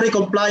mandatory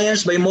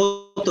compliance by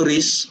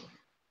motorists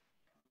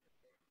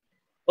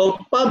of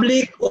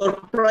public or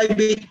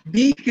private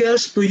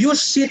vehicles to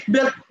use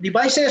seatbelt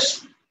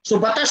devices. So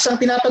batas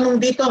ang tinatanong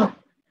dito.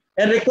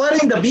 And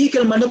requiring the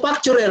vehicle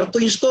manufacturer to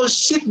install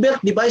seatbelt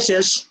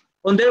devices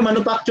on their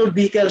manufactured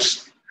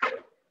vehicles.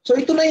 So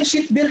ito na yung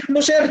seatbelt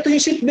mo, sir. Ito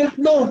yung seatbelt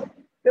mo.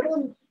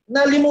 Pero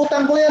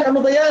nalimutan ko yan. Ano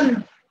ba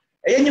yan?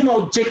 Ayan yung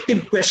mga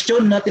objective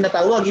question na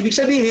tinatawag. Ibig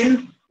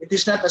sabihin, it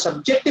is not a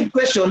subjective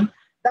question.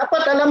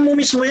 Dapat alam mo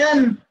mismo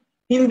yan.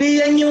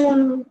 Hindi yan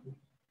yung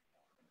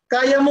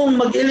kaya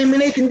mong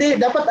mag-eliminate. Hindi.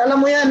 Dapat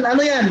alam mo yan.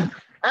 Ano yan?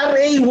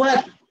 RA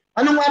what?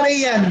 Anong RA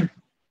yan?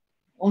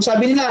 Kung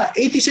sabi nila,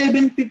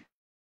 8750,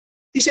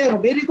 sir.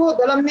 Very good.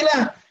 Alam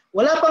nila.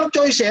 Wala pang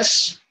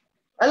choices.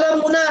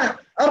 Alam mo na,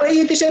 RA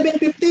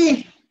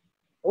 8750.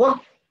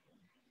 Huwag.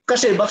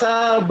 Kasi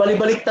baka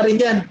balibalik ta rin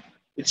yan.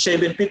 It's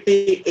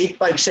 750,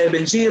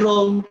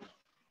 8570.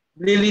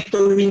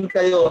 Lilituhin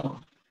kayo.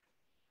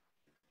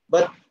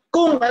 But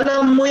kung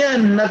alam mo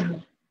yan,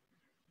 alam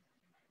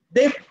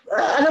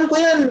ko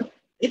yan,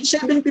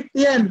 8750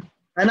 yan.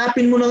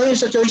 Hanapin mo na ngayon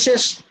sa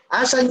choices.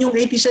 Asan yung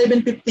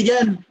 8750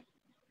 dyan?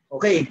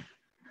 Okay.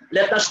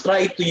 Let us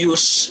try to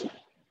use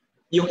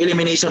yung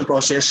elimination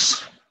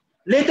process.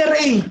 Letter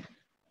A,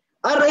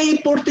 RA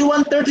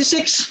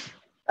 4136.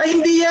 Ay,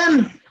 hindi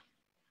yan.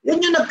 Yan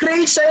yung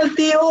nag-create sa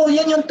LTO.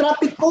 Yan yung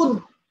traffic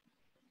code.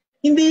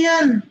 Hindi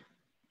yan.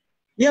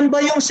 Yan ba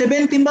yung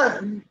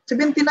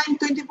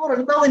 7924?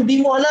 Ano daw,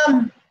 hindi mo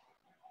alam.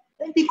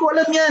 Ay, hindi ko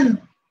alam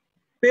yan.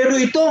 Pero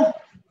ito,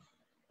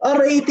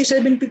 RA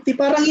 8750,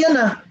 parang yan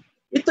ah.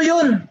 Ito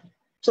yun.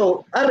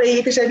 So, RA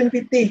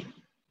 8750.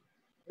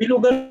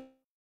 Bilugan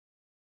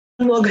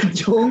mo agad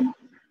yung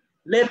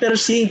letter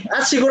C.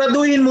 At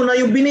siguraduhin mo na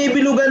yung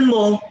binibilugan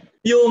mo,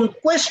 yung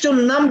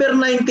question number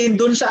 19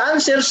 dun sa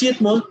answer sheet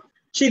mo,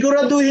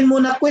 siguraduhin mo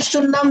na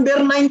question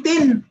number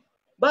 19.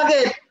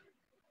 Bakit?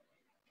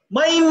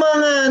 May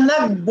mga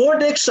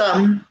nag-board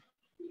exam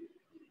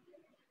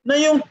na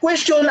yung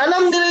question,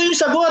 alam nila yung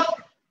sagot,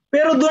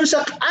 pero dun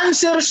sa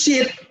answer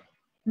sheet,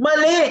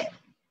 mali.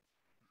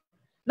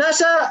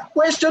 Nasa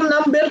question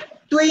number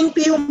 20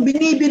 yung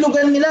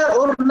binibilugan nila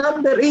or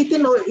number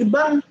 18 o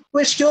ibang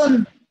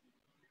question.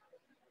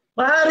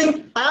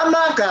 Maaring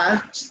tama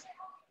ka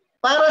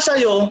para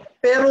sa'yo,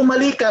 pero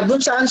mali ka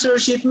dun sa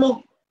answer sheet mo.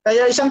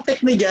 Kaya isang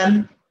technique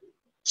dyan,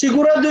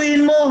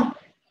 siguraduhin mo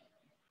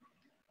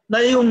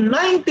na yung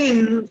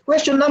 19,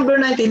 question number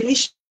 19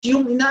 is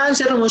yung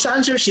ina-answer mo sa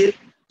answer sheet,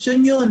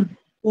 yun.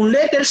 Kung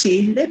letter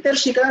C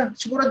ka,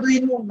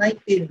 siguraduhin mo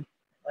 19.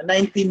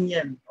 19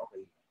 yan.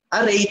 Okay.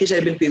 RA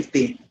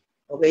 8750.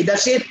 Okay,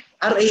 that's it.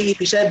 RA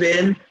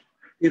 8750.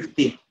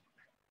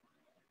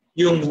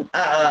 Yung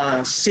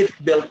seat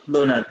belt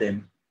law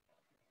natin.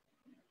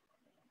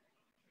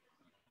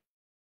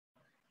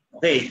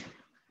 Okay.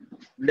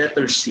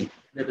 Letter C.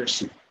 Letter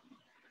C.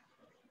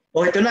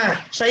 O, ito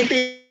na.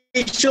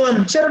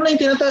 Citation. Sir, ano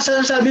yung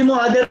sabi mo,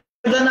 other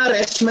than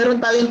arrest,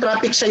 meron tayong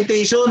traffic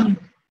citation.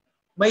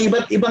 May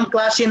iba't ibang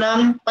klase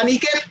ng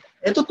panikit.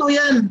 Ito to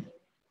yan.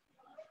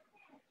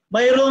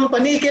 Mayroong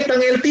panikit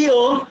ang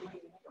LTO,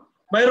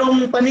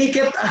 mayroong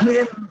panikit ang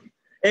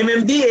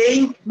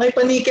MMDA, may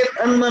panikit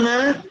ang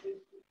mga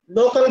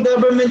local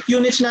government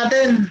units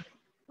natin.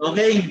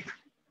 Okay?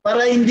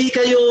 Para hindi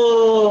kayo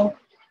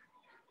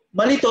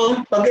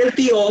malito pag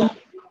LTO,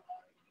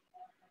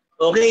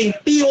 okay,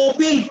 TOP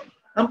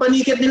ang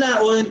panikit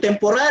nila o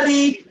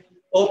temporary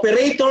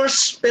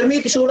operators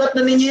permit, isulat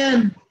na ninyo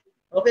yan.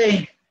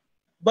 Okay.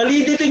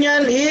 Validity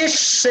niyan is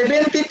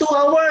 72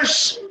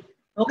 hours.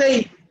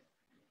 Okay.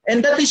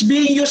 And that is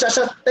being used as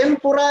a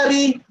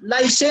temporary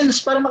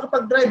license para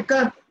makapag-drive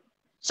ka.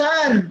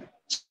 Saan?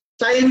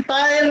 Sa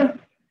entire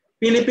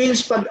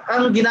Philippines pag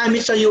ang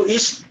ginamit sa iyo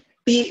is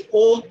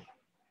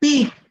TOP.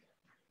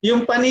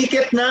 Yung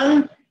panikit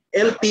ng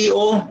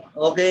LTO.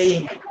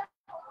 Okay.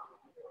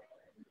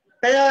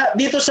 Kaya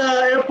dito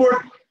sa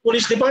Airport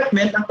Police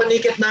Department, ang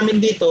panikit namin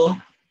dito,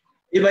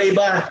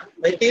 iba-iba.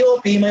 May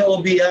TOP, may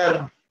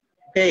OBR.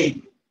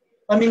 Okay.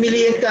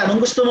 Pamimiliin ka.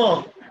 Anong gusto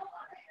mo?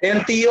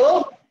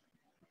 LTO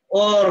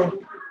or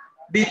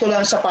dito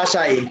lang sa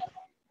Pasay?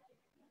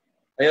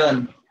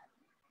 Ayun.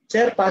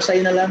 Sir,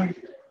 Pasay na lang.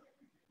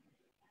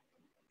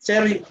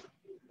 Sir,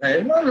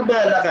 ayun,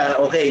 bahala ka.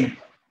 Okay.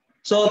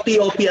 So,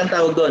 TOP ang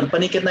tawag doon.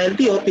 Panikit na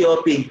LTO,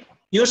 TOP.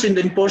 Used in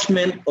the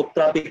enforcement of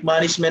traffic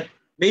management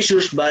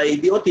measures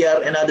by the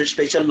OTR and other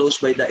special laws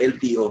by the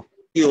LTO.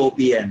 TOP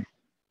yan.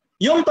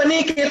 Yung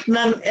panikit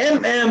ng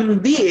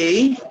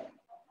MMDA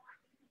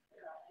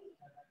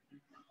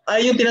ay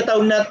yung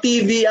tinatawag na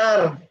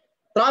TVR,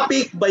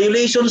 Traffic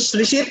Violations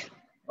Receipt.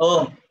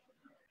 Oh,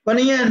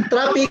 paano yan?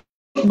 Traffic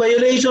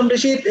Violation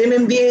Receipt,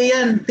 MMDA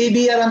yan.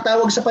 TVR ang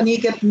tawag sa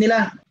panikit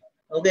nila.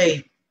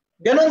 Okay.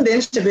 Ganon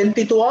din,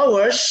 72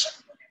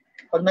 hours,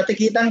 pag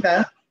natikitan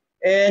ka,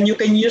 and you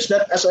can use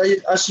that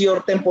as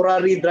your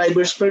temporary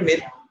driver's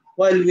permit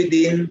while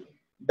within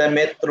the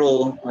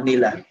Metro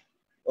Manila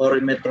or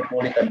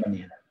Metropolitan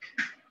Manila.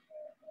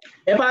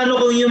 Eh paano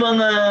kung yung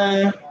mga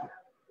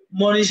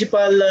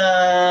municipal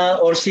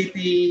or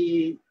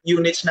city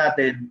units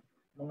natin,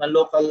 mga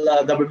local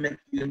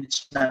government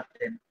units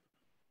natin,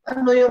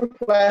 ano yung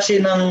klase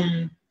ng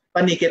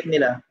panikit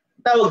nila?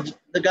 Tawag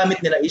na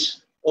gamit nila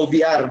is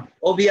OVR.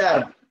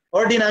 OVR,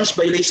 Ordinance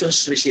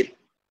Violations Receipt.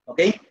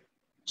 Okay?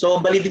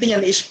 So, validity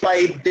niyan is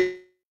 5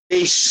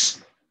 days.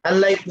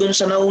 Unlike dun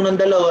sa naunang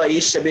dalawa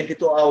is 72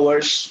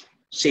 hours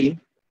same.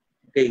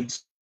 Okay.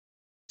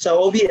 Sa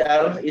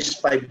OVR is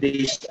 5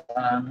 days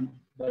ang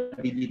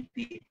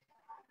validity.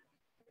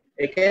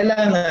 Eh,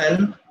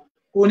 kailangan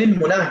kunin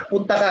mo na.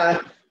 Punta ka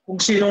kung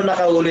sino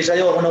nakahuli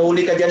sa'yo. Kung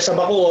nahuli ka dyan sa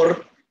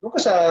Bacoor, doon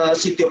ka sa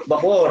City of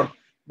Bacoor.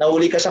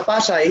 Nahuli ka sa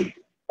Pasay,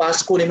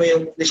 kunin mo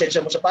yung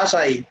lisensya mo sa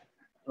Pasay.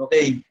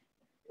 Okay.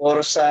 Or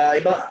sa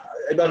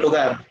ibang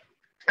lugar.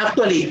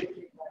 Actually,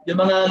 yung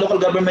mga local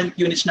government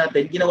units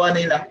natin, ginawa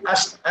nila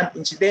as an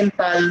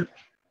incidental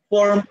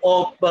form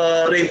of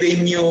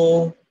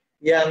revenue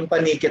yung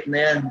panikit na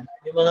yan.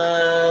 Yung mga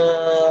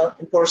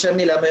enforcer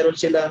nila, mayroon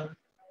silang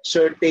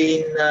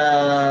certain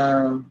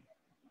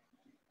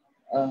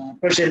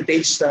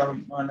percentage sa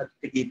mga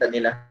natikita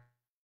nila.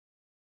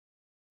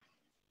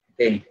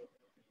 Okay.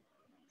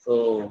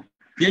 So,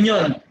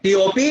 yun.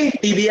 TOP,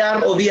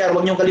 TVR, OVR,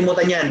 huwag niyong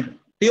kalimutan yan.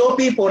 TOP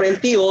for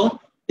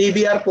LTO,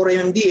 TVR for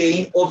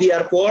MMDA,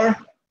 OVR for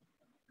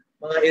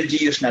mga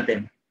LGUs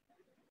natin.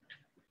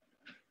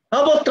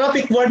 How about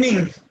traffic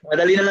warning?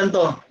 Madali na lang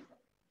to.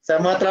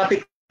 Sa mga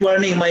traffic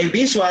warning, may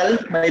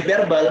visual, may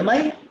verbal,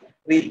 may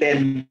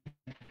written.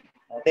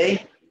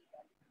 Okay?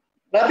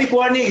 Traffic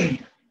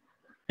warning.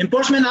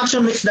 Enforcement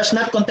action which does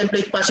not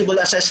contemplate possible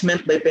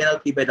assessment by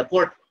penalty by the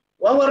court.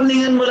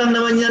 Wawarningan mo lang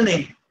naman yan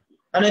eh.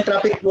 Ano yung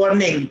traffic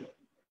warning?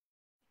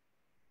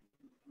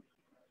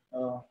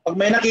 Pag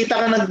may nakita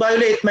ka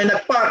nag-violate, may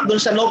nag-park doon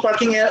sa no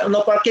parking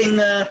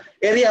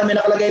area, may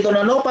nakalagay doon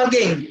na no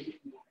parking.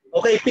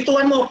 Okay,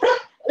 pituan mo.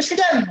 Alis ka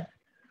dyan.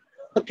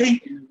 Okay,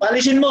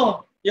 palisin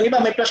mo. Yung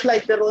iba may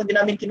flashlight pero hindi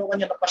namin kinuha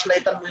niya na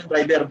flashlightan mo yung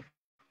driver.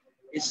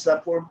 It's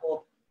a form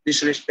of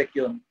disrespect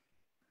yun.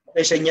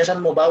 Okay,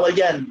 senyasan mo, bawal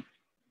yan.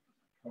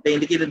 Okay,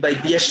 indicated by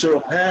gesture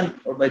of hand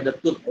or by the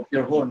toot of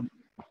your horn.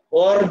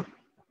 Or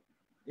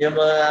yung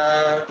mga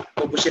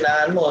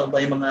pupusilaan mo,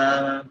 may mga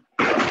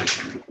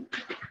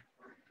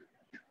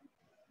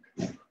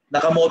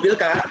naka-mobile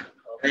ka,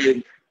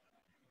 okay,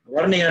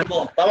 warningan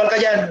mo. Bawal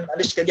ka dyan,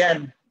 alis ka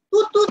dyan.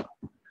 Tut.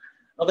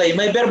 Okay,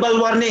 may verbal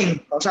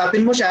warning.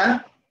 Kausapin mo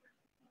siya,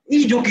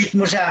 educate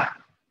mo siya.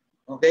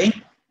 Okay?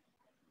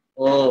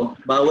 Oh,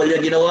 bawal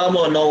yung ginawa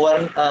mo.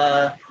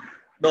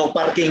 No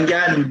parking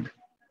dyan.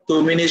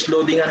 2 minutes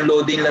loading and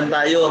loading lang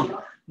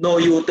tayo. No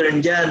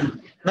U-turn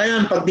dyan.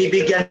 Ngayon,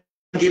 pagbibigyan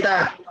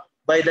kita,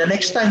 by the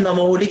next time na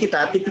mahuli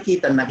kita,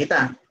 titikitan na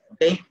kita.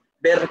 Okay?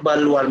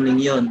 Verbal warning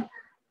yun.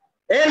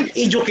 And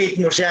educate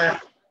mo siya.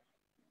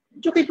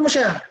 Educate mo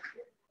siya.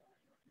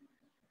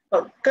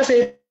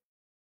 Kasi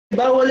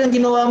bawal yung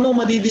ginawa mo,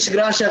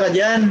 madidisgrasya ka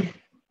dyan.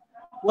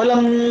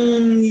 Walang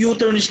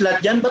U-turn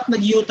slot dyan, ba't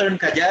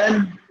nag-U-turn ka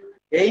dyan?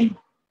 Okay?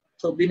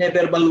 So,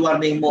 bine-verbal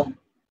warning mo.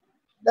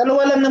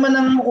 Dalawa lang naman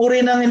ang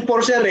uri ng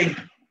enforcer eh.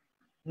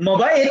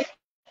 Mabait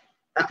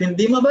at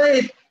hindi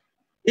mabait.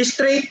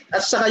 Straight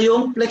at saka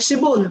yung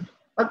flexible.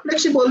 Pag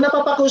flexible,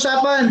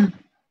 napapakusapan.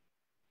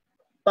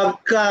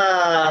 Pagka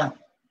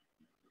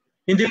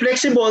hindi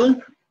flexible,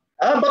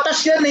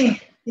 batas yan eh.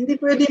 Hindi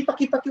pwede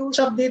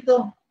pakipakiusap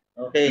dito.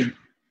 Okay.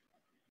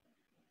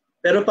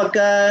 Pero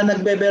pagka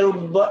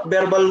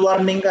nagbe-verbal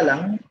warning ka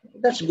lang,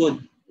 that's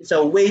good. It's a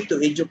way to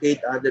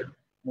educate other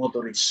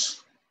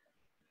motorists.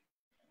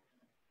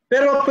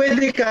 Pero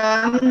pwede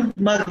kang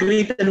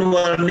mag-written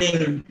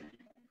warning.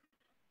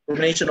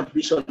 Combination of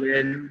visual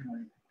and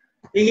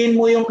tingin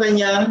mo yung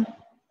kanyang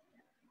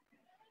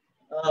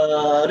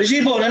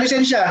resibo na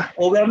lisensya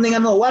o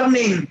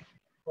warning.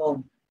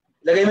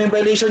 Lagay mo yung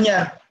violation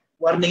niya,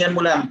 warningan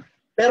mo lang.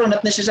 Pero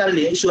not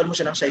necessarily, isuan mo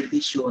siya ng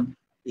citation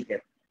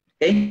ticket.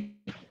 Okay?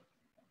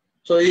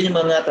 So, yun yung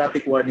mga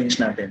traffic warnings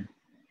natin.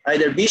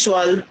 Either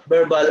visual,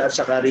 verbal, at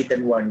saka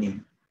written warning.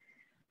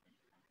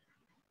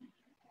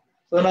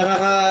 So,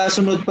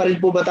 nakakasunod pa rin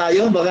po ba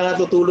tayo? Baka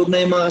natutulog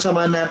na yung mga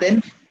kasamahan natin.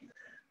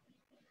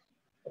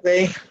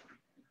 Okay?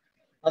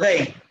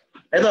 Okay.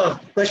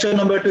 Ito,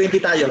 question number 20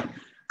 tayo.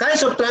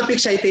 Kinds of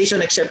traffic citation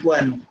except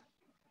one.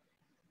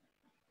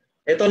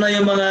 Ito na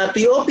yung mga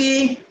TOP,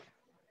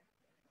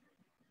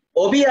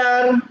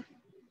 OVR,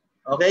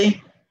 okay?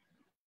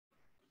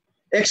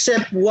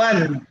 Except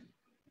one.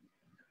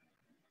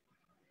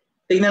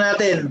 Tingnan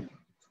natin.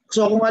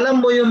 So kung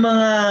alam mo yung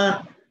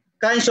mga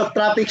kinds of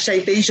traffic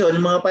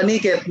citation, mga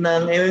panikit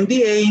ng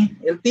MMDA,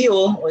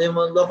 LTO, o yung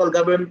mga local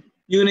government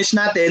units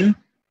natin,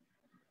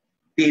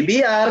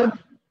 PBR,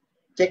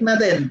 check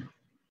natin.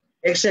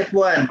 Except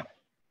 1.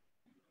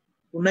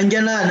 Kung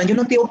nandiyan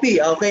ang TOP,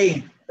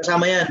 okay,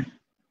 kasama yan.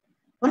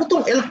 Ano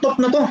tong LTOP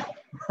na to?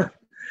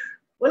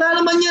 Wala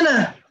naman yan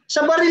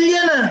Sa baril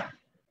yan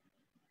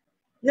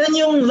Yan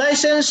yung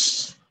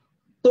license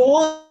to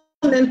own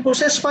and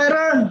possess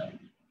firearm.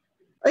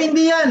 Ay,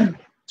 hindi yan.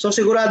 So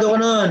sigurado ka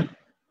noon.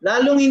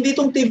 Lalong hindi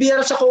tong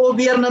TBR sa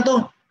OBR na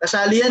to.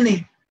 Kasali yan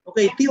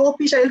Okay, TOP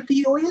sa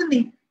LTO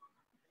yan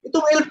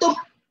Itong LTOP,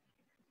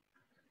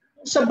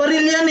 sa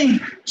baril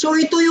yan So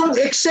ito yung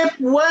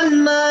except 1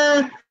 na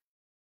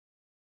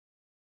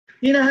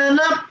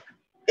hinahanap.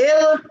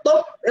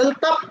 LTOP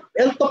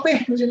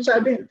yung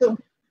sinasabi. Ito,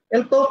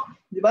 LTOP,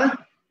 di ba?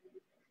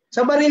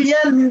 Sa baril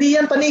yan, hindi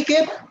yan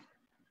panikit.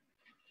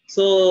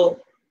 So,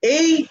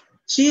 A,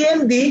 C,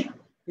 and D,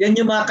 yan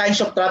yung mga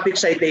kinds of traffic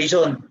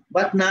citation,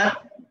 but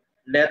not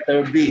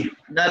letter B,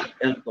 not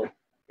LTOP.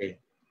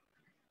 Okay.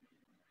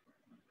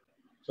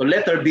 So,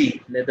 letter B.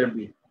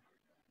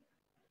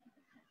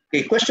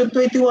 Okay, question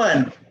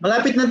 21.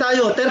 Malapit na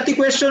tayo. 30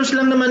 questions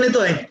lang naman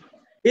ito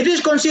It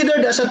is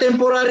considered as a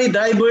temporary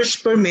driver's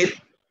permit,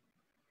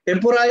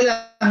 temporary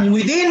lang,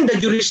 within the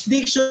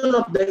jurisdiction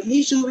of the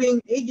issuing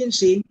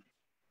agency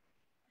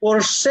for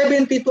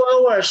 72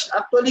 hours.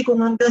 Actually, kung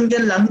hanggang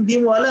dyan lang,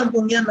 hindi mo alam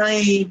kung yan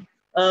ay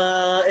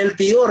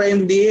LTO or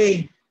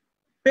MDA.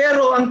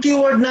 Pero ang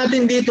keyword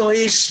natin dito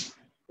is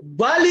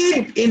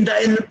valid in the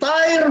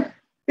entire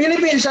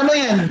Philippines. Ano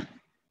yan?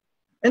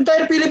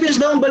 Entire Philippines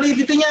daw ang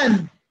validity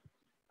niyan.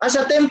 As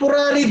a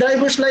temporary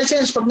driver's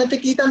license, pag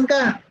natikitan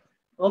ka.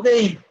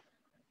 Okay.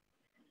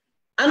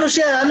 Ano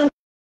siya? Anong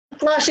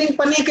klaseng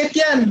panikit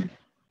yan?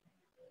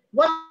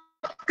 What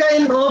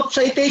kind of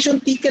citation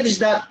ticket is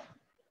that?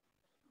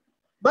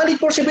 Valid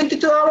for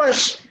 72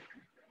 hours.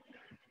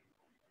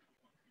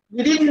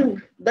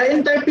 Within the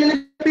entire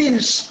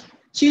Philippines.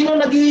 Sino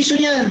nag-i-issue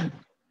niyan?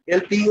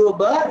 LTO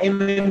ba?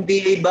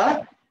 MMDA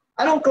ba?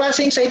 Anong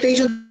klaseng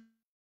citation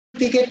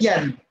ticket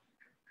yan?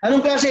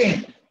 Anong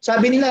klase?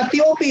 Sabi nila,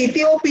 TOP.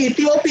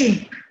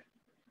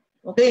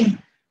 Okay.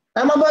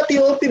 Tama ba?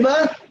 TOP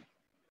ba?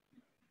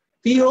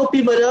 TOP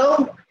ba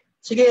daw?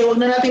 Sige, huwag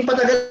na natin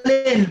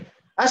patagalin.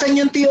 Asan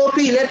yung TOP?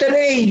 Letter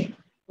A.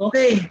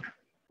 Okay.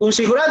 Kung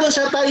sigurado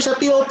tayo sa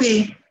TOP,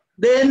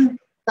 then,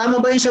 tama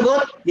ba yung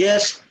sagot?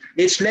 Yes,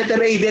 it's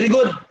letter A. Very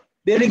good.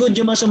 Very good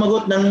yung mga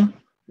sumagot ng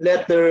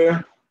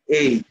letter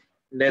A.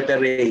 Letter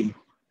A.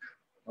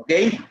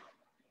 Okay?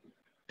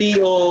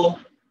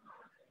 TOP.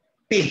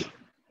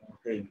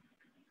 Okay.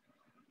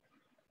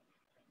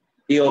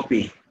 TOP.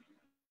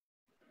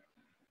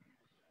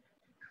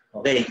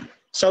 Okay.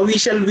 So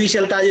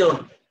whistle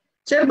tayo.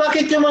 Sir,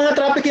 bakit yung mga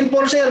traffic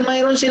enforcer,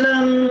 mayroon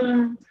silang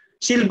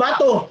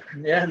silbato?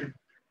 Yan.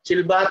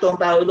 Silbato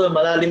ang tawag doon,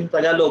 malalim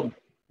Tagalog.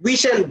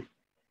 Whistle.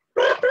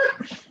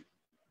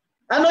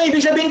 Ano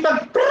ibig sabihin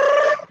pag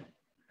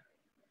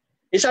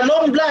is a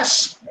long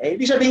blast?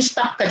 Ibig sabihin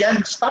stop ka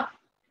dyan. Stop.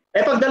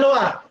 Pag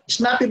dalawa,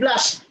 snappy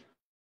blast.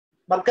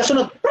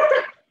 Magkasunod.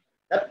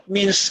 That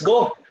means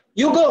go.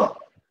 You go.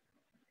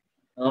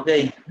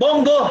 Okay.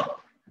 Bongo.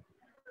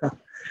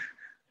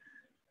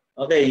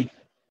 Okay.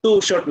 2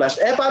 short blast.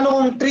 Paano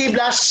kung 3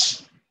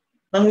 blast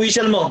ng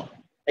whistle mo?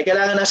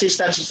 Kailangan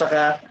assistance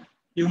saka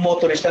yung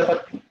motorist.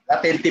 Dapat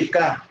attentive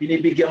ka.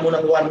 Binibigyan mo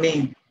ng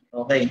warning.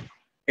 Okay.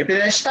 If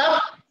you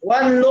stop,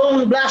 1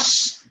 long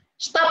blast.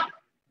 Stop.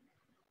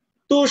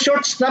 2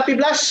 short snappy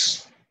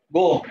blast.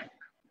 Go.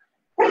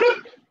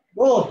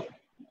 Go.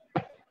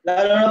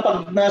 Lalo na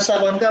pag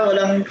nasa ka,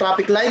 walang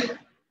traffic light,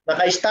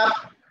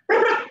 naka-stop.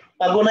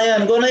 Go na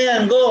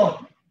yan,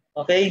 go.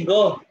 Okay,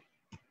 go.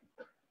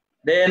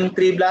 Then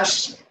 3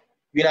 blast,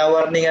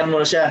 winawarningan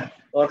mo na siya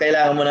o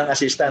kailangan mo ng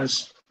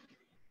assistance.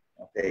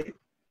 Okay.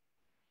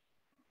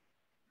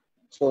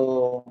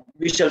 So,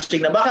 visual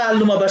signal. Baka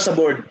lumabas sa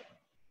board.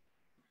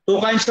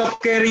 2 kinds of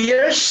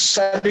carriers.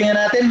 Sabi nga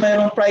natin,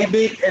 mayroong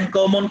private and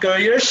common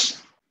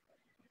carriers.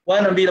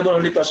 One, available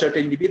only to a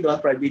certain individual.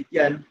 Private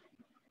yan.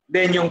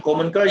 Then yung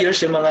common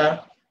carriers, yung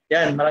mga,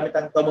 yan, marami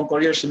tayong common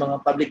carriers, yung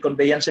mga public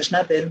conveyances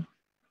natin.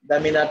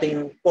 Dami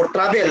nating for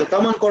travel.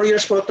 Common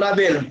carriers for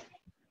travel.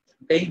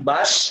 Okay,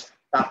 bus,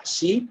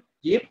 taxi,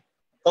 jeep.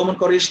 Common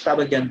carriers,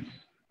 tawag yan.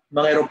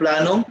 Mga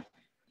aeroplano,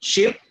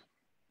 ship,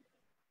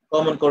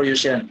 common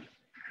carriers yan.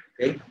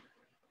 Okay.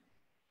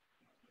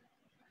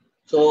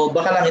 So,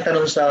 baka lang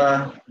itanong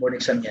sa board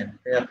exam yan.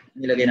 Kaya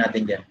nilagay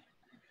natin dyan.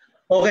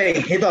 Okay,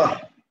 ito.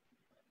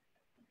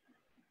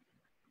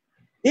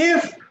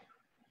 If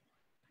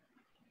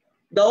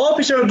the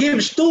officer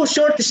gives 2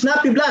 short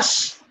snappy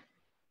blasts,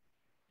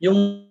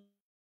 yung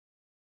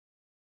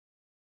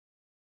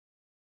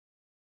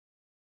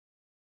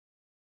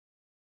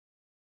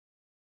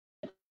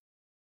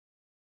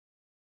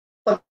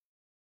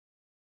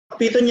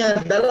pagpito niya,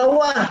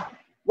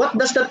 2. What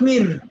does that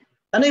mean?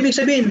 Ano ibig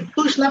sabihin?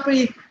 2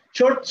 snappy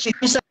short,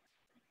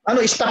 ano,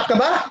 stop ka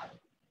ba?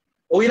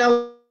 O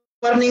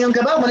warningan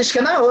ka ba? Umalis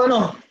ka na o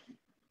ano?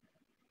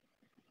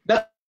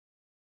 That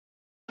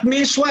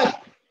means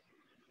what?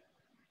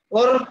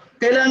 Or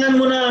kailangan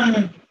mo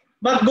nang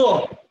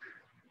mag-go?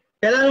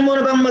 Kailangan mo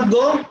na bang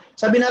mag-go?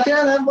 Sabi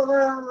natin,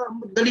 baka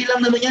dali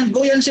lang naman yan.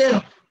 Go yan, sir.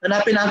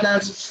 Hanapin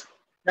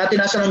natin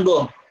nasa ng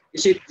go.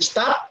 Is it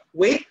stop,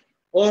 wait,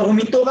 or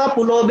huminto ka,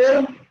 pull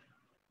over,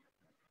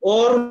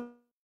 or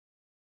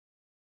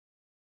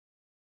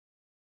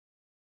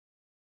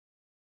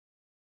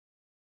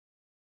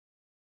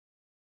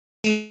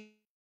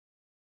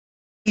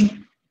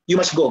you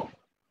must go.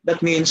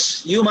 That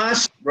means you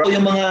must, bro,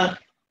 yung mga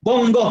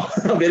bongo.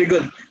 Very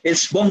good.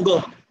 It's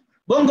bongo.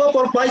 Bongo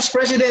for Vice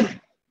President.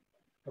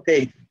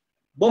 Okay.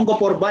 Bongo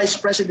for Vice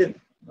President.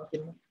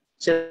 Okay.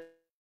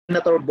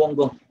 Senator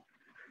Bongo.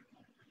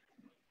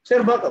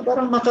 Sir, baka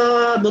parang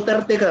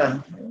maka-Duterte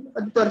ka.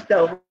 Maka-Duterte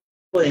ako.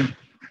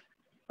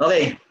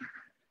 Okay.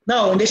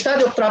 Now, in the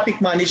study of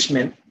traffic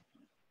management,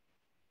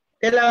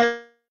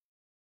 kailangan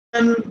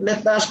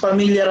let us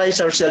familiarize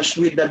ourselves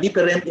with the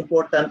different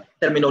important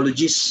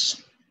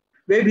terminologies.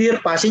 We have here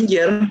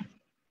passenger,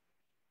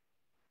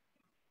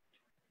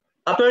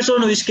 a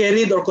person who is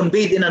carried or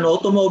conveyed in an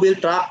automobile,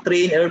 truck,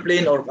 train,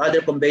 airplane, or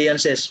other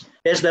conveyances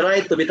has the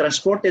right to be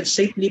transported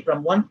safely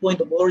from one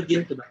point of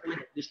origin to the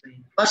point of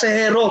destination.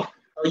 Pasahero,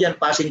 o yan,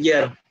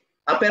 passenger.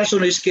 A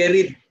person who is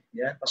carried,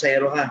 yan,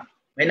 pasahero ha.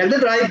 May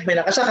nagda-drive, may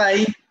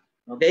nakasakay,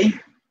 okay?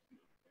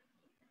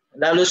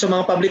 Lalo sa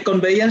mga public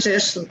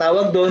conveyances, ang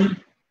tawag doon,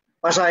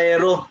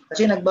 pasahero.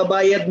 Kasi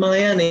nagbabayad mga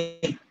yan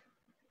eh.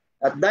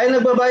 At dahil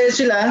nagbabayad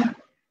sila,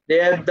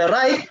 they have the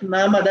right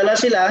na madala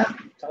sila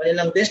sa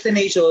kanilang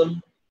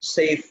destination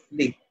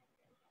safely.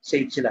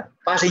 Safe sila.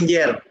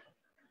 Passenger.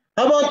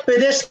 How about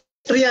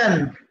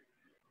pedestrian?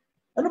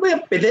 Ano ba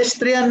yung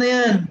pedestrian na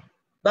yan?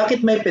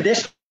 Bakit may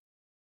pedestrian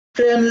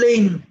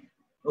lane?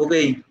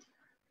 Okay.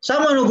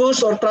 Someone who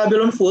goes or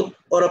travel on foot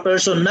or a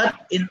person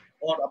not in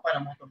or apa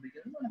na motor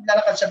vehicle.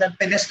 Naglalakad sa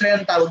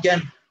pedestrian tawag yan.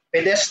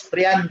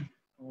 Pedestrian.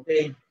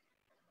 Okay.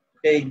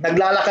 Okay.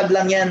 Naglalakad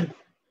lang yan.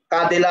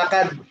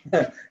 Kadilakad.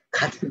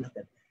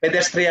 Kadilakad.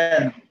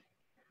 Pedestrian.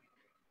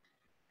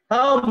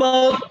 How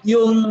about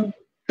yung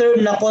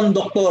term na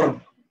conductor?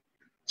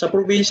 Sa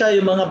probinsya,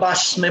 yung mga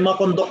bus, may mga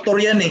conductor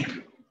yan eh.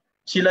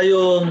 Sila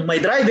yung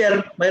may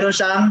driver, mayroon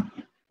siyang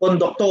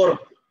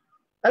conductor.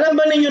 Alam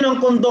ba ninyo ng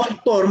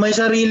conductor, may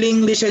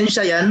sariling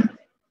lisensya yan?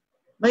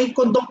 May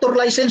conductor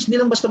license,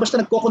 hindi lang basta-basta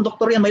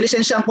nagko-conductor yan. May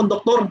lisensya ang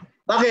conductor.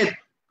 Bakit?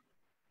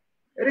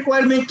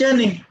 Requirement yan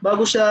eh.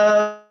 Bago siya,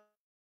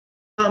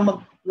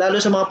 lalo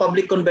sa mga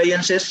public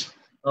conveyances.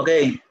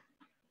 Okay.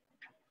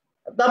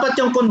 At dapat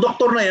yung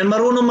conductor na yan,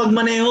 marunong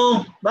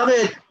magmaneho.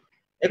 Bakit?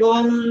 Eh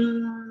kung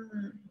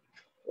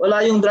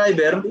wala yung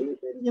driver,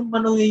 pwede niyang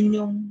manuhin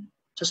yung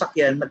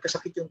sasakyan,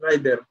 nagkasakit yung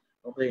driver.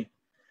 Okay.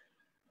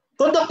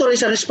 Conductor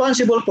is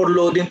responsible for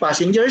loading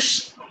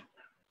passengers,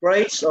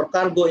 freights, or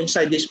cargo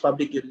inside this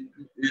public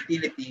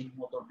utility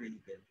motor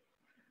vehicle.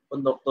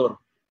 Conductor.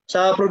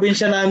 Sa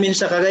probinsya namin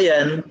sa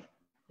Cagayan,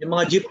 yung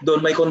mga jeep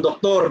doon may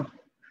conductor.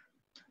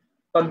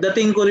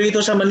 Pagdating ko dito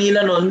sa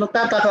Manila noon,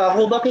 nagtataka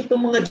ako, bakit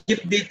itong mga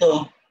jeep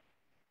dito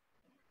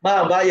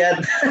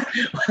mabayad?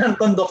 Walang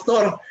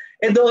conductor.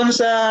 Eh doon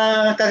sa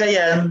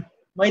Cagayan,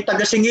 may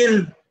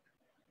taga-singil.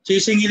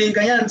 Sisingilin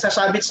ka yan,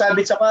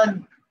 sasabit-sabit sa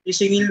pan.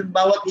 Sisingil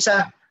bawat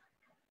isa.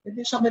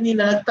 Hindi sa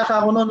Manila,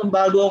 nagtaka ako noon nung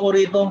bago ako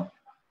rito.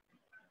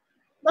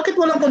 Bakit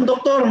walang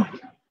konduktor?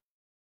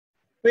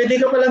 Pwede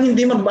ka palang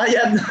hindi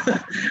magbayad.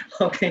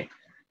 Okay.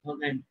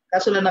 Okay.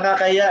 Kaso lang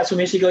nakakaya,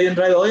 sumisigaw yung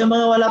driver. O yung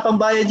mga wala pang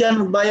bayad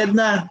dyan, magbayad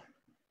na.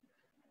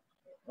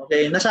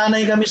 Okay.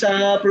 Nasanay kami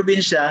sa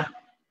probinsya,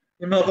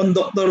 yung mga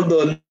konduktor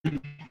doon.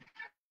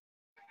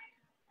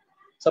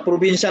 Sa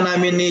probinsya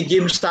namin ni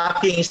Jim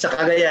Stacking sa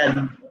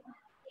Cagayan.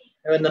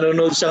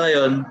 Nanonood siya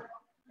ngayon.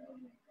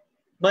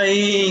 May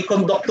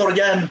conductor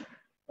dyan.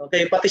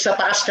 Okay, pati sa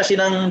taas kasi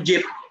ng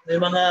jeep, may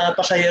mga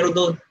pasahero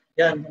doon.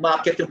 Yan,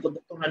 umakyat yung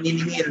conductor,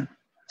 naniningil.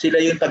 Sila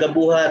yung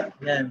tagabuhat.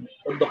 Yan,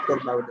 conductor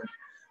daw doon.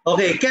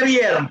 Okay,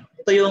 carrier.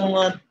 Ito yung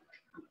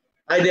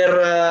either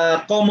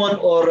common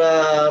or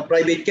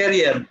private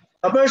carrier.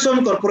 A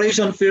person,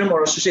 corporation, firm,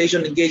 or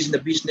association engaged in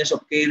the business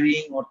of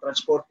carrying or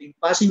transporting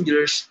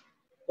passengers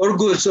or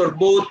goods or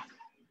both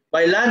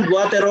by land,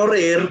 water, or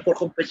air for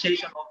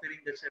compensation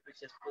offering their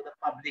services to the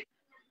public.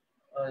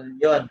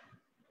 Yun.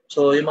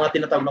 So, yung mga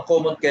tinatawag na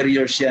common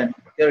carriers yan.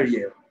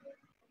 Carrier.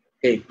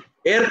 Okay.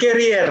 Air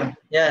carrier.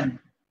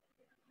 Yan.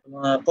 Yung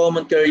mga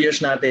common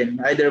carriers natin.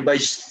 Either by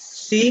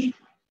sea,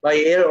 by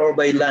air, or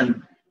by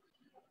land.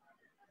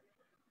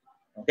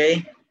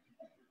 Okay?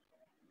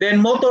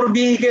 Then, motor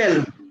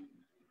vehicle.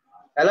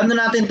 Alam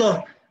na natin to.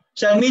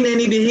 Shall mean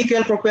any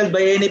vehicle propelled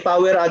by any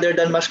power other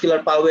than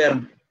muscular power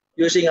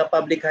using a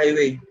public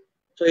highway.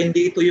 So,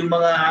 hindi ito yung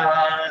mga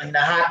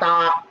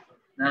hinahatak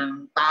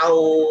ng tao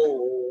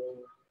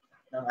o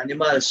ng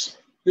animals.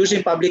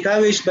 Using public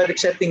highways but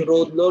accepting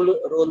road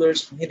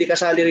rollers. Hindi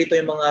kasali rito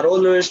yung mga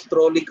rollers,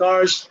 trolley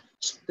cars,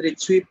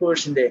 street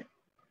sweepers, hindi.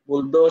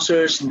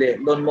 Bulldozers, hindi.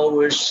 Lawn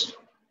mowers.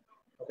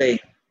 Okay.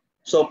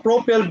 So,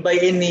 propelled by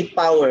any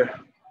power.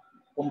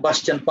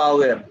 combustion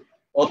power,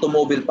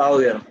 automobile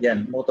power,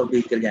 yan, motor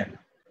vehicle yan.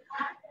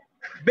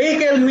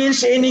 Vehicle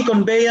means any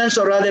conveyance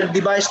or other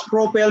device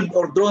propelled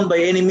or drawn by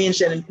any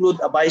means and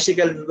include a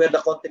bicycle where the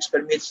context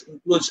permits,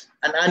 includes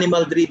an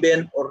animal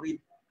driven or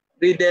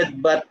ridden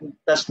but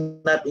does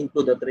not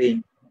include a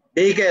train.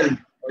 Vehicle,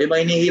 o yung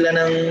mga hinihila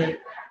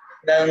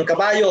ng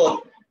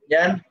kabayo,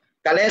 yan,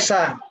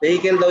 kalesa,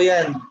 vehicle daw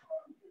yan.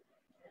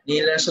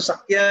 Hinihila ng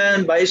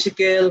sasakyan,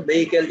 bicycle,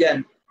 vehicle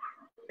yan.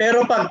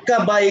 Pero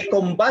pagka by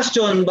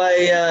combustion,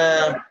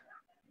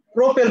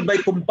 propelled by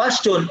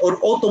combustion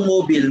or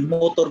automobile,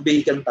 motor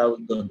vehicle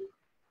tawag doon.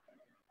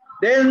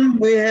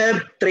 Then we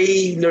have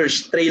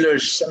trailers.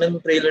 Ano yung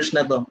trailers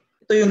na to?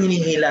 Ito yung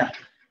hinihila.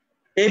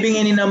 Having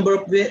any number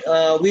of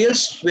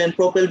wheels when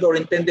propelled or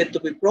intended to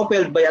be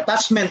propelled by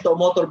attachment to a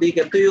motor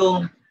vehicle. Ito yung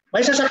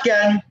may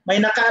sasakyan, may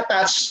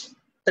naka-attach,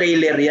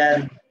 trailer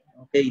yan.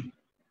 Okay.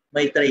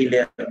 May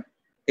trailer.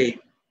 Okay.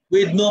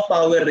 With no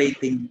power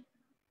rating.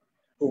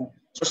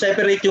 So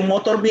separate yung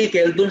motor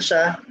vehicle dun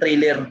sa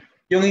trailer.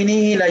 Yung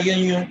hinihila,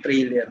 yun yung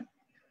trailer.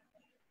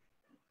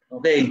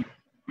 Okay.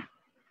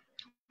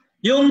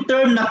 Yung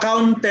term na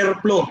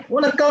counterflow.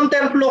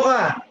 Nag-counterflow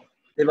ka.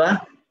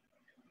 Diba?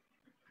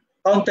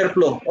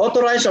 Counterflow.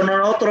 Authorized or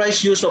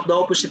non-authorized use of the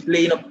opposite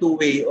lane of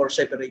two-way or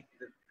separated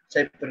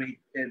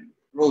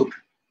road.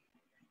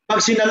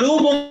 Pag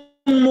sinalubong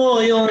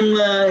mo yung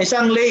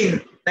isang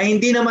lane na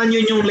hindi naman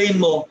yun yung lane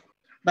mo,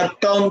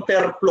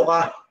 nag-counterflow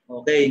ka.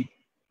 Okay.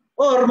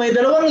 Or may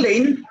dalawang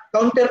lane,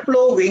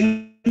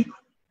 counterflowing,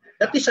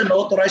 that is an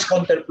authorized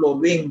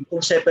counterflowing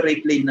kung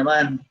separate lane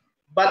naman.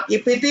 But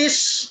if it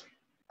is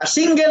a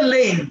single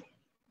lane,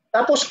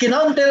 tapos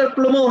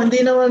kinounterflow mo,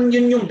 hindi naman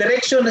yun yung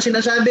direction na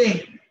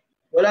sinasabi.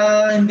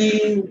 Wala,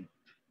 hindi,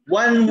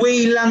 one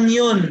way lang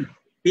yun.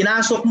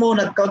 Pinasok mo,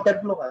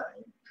 nag-counterflow ka,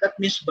 that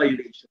means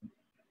violation.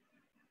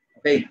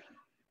 Okay.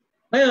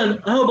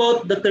 Ngayon, how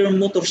about the term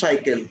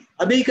motorcycle?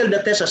 A vehicle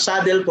that has a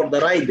saddle for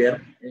the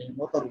rider,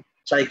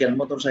 motorcycle,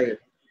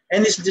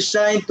 and is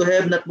designed to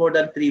have not more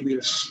than 3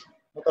 wheels.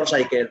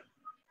 Motorcycle.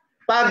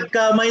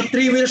 Pagka may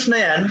 3 wheels na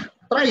yan,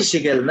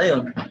 tricycle na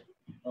yun.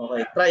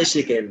 Okay,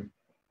 tricycle.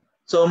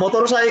 So,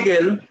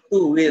 motorcycle,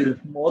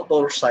 2-wheel,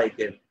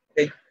 motorcycle.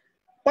 Okay.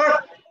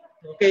 Park,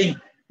 okay,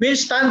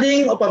 means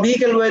standing of a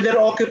vehicle whether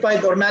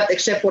occupied or not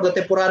except for the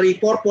temporary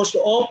purpose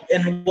of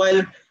and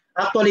while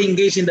actually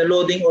engaged in the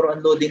loading or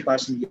unloading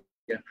passenger.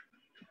 Okay.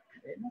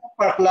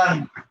 Park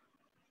lang.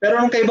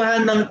 Pero ang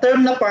kaibahan ng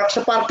term na park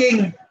sa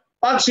parking,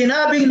 pag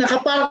sinabing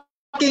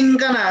nakaparking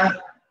ka na,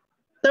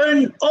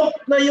 turn off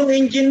na yung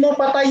engine mo,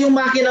 patay yung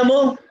makina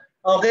mo.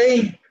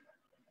 Okay?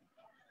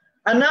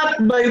 An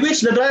act by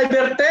which the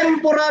driver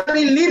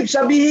temporarily leaves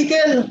a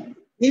vehicle.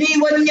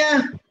 Iniwan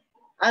niya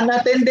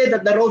unattended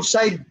at the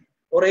roadside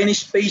or any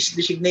space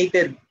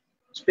designated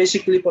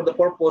specifically for the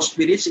purpose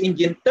with its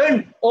engine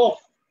turned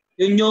off.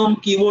 Yun yung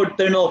keyword,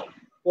 turn off,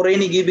 for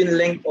any given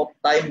length of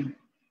time.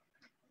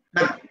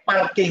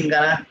 Nagparking ka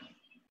na.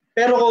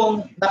 Pero kung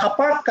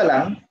nakapark ka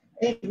lang,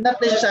 not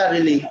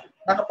necessarily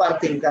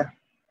nakaparking ka.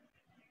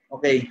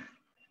 Okay.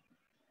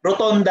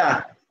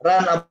 Rotonda,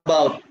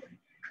 runabout.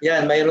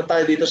 Yan, mayroon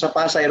tayo dito sa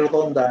Pasay,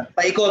 rotonda.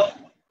 Paikot.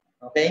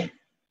 Okay?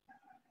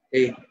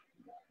 Okay.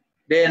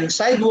 Then,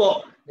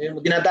 sidewalk.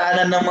 Yung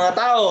dinadaanan ng mga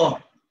tao.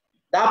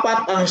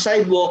 Dapat ang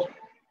sidewalk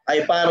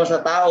ay para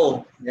sa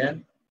tao. Yan.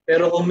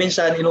 Pero kung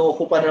minsan,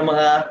 inuukupan ng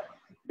mga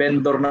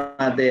vendor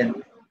natin.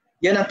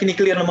 Yan ang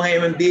kiniklear ng mga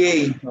MMDA.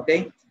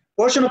 Okay?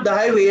 Portion of the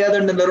highway other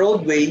than the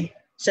roadway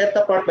set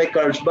apart by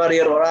curbs,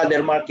 barrier, or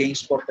other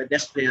markings for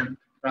pedestrian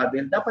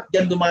travel. Dapat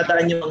dyan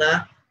dumadaan yung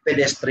mga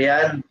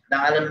pedestrian.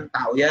 Daanan ng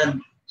tao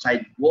yan.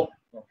 Sidewalk.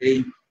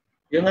 Okay.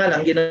 Yung nga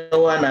lang,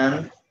 ginawa ng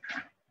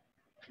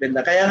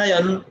benda. Kaya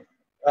ngayon,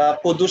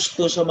 kudos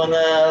to sa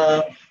mga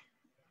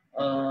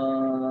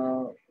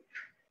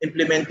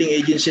implementing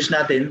agencies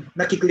natin,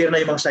 nakiklear na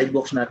yung mga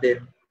sidewalks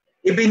natin.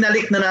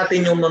 Ibinalik na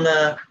natin yung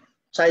mga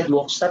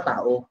sidewalks sa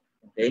tao.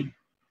 Okay.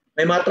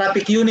 May mga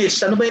traffic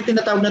units. Ano ba yung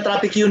tinatawag na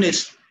traffic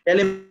units?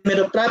 Element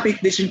of traffic,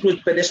 this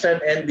includes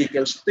pedestrian and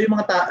vehicles. Ito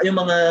yung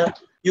mga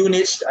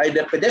units,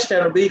 either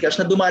pedestrian or vehicles,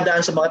 na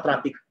dumadaan sa mga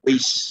traffic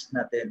ways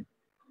natin.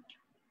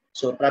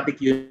 So, traffic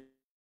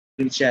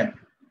units yan.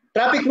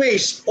 Traffic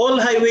ways. All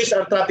highways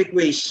are traffic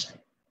ways.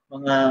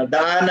 Mga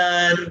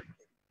daanan,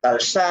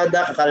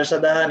 kalsada,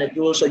 kakalsadahan, it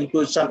also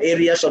includes some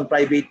areas on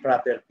private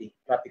property,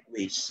 traffic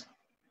ways.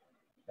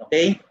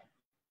 Okay?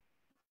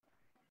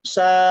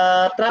 Sa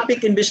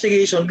traffic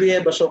investigation, we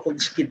have a so-called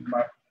skid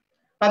mark.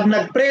 Pag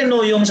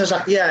nagpreno yung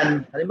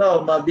sasakyan,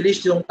 halimbawa,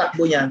 mabilis yung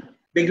takbo niya,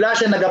 bigla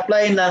siya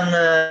nag-apply ng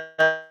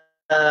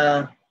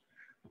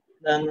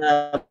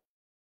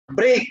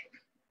brake,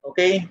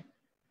 okay?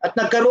 At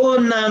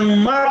nagkaroon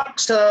ng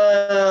mark sa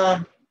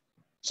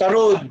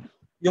road,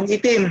 yung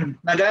itim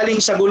na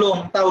galing sa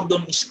gulong, tawag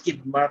doon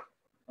skid mark.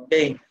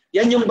 Okay?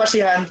 Yan yung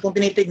basihan kung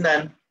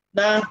tinitignan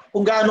na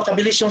kung gaano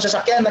kabilis yung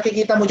sasakyan,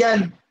 nakikita mo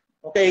diyan.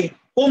 Okay?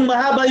 Kung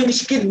mahaba yung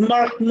skid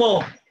mark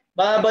mo,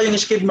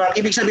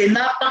 ibig sabihin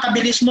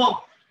napakabilis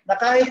mo na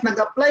kahit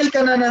nag-apply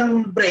ka na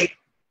ng brake,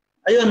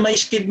 ayun, may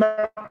skid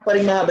mark pa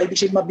rin mahaba. Ibig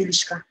sabihin,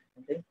 mabilis ka.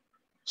 Okay?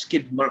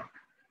 Skid mark.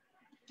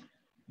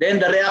 Then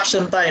the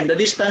reaction time, the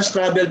distance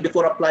traveled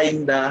before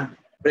applying the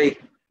brake.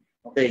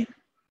 Okay.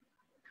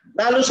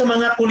 Lalo sa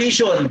mga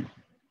collision,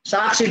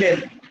 sa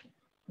accident,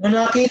 nung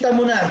nakita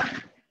mo na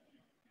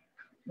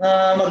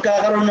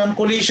magkakaroon ng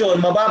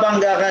collision,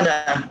 mababangga ka na,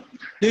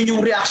 yun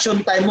yung reaction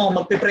time mo.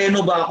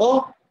 Magpipreno ba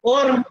ako?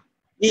 Or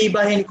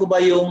iibahin ko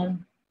ba yung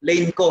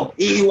lane ko?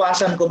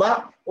 Iiwasan ko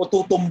ba? O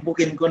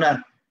tutumbukin ko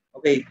na?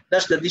 Okay,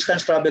 that's the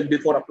distance traveled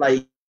before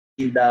applying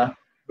the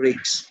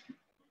brakes.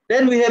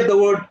 Then we have the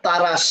word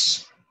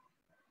taras.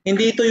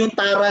 Hindi ito yung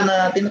tara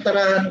na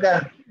tinatarahan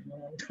ka.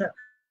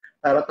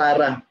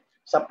 Tara-tara.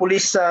 Sa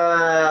police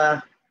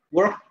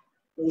work,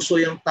 uso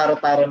yung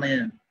tara-tara na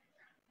yan.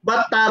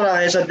 But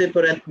tara has a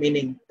different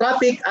meaning.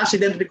 Traffic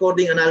Accident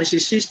Recording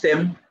Analysis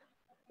System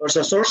or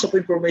sa source of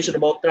information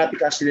about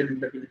traffic accident in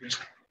the Philippines.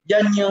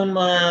 Yan yung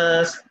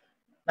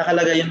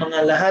nakalagay yung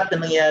mga lahat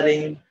na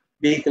nangyaring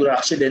vehicular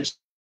accidents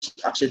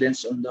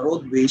on the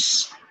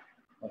roadways.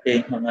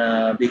 Okay,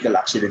 mga vehicle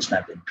accidents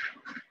natin.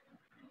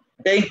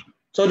 Okay?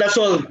 So that's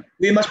all.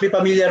 We must be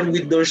familiar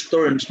with those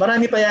terms.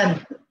 Marami pa yan.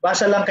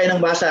 Basa lang kayo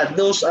ng basa.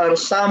 Those are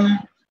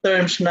some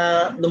terms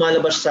na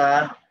lumalabas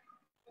sa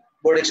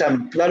board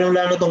exam.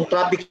 Lalo-lalo itong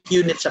traffic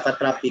unit saka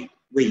traffic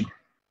way.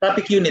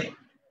 Traffic unit,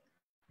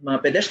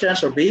 mga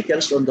pedestrians or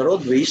vehicles on the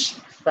roadways.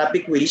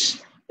 Traffic ways,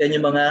 yan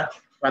yung mga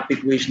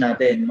traffic ways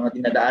natin. Mga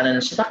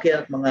dinadaanan ng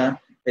sasakyan at mga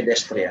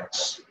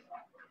pedestrians.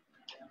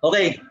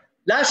 Okay.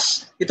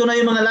 Last, ito na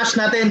yung mga last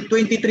natin.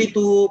 23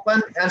 to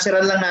 1.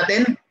 Answeran lang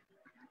natin.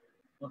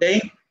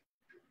 Okay?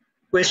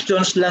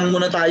 Questions lang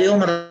muna tayo.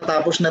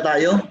 Matatapos na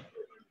tayo.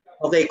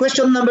 Okay.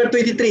 Question number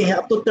 23.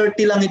 Up to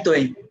 30 lang ito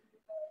eh.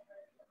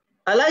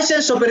 A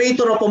licensed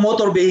operator of a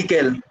motor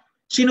vehicle.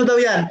 Sino daw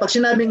yan? Pag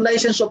sinabing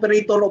licensed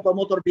operator of a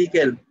motor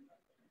vehicle,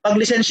 pag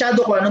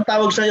lisensyado ko, anong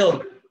tawag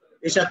sa'yo?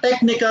 It's a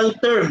technical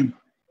term.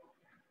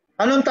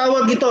 Anong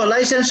tawag ito?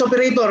 Licensed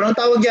operator. Anong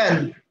tawag yan?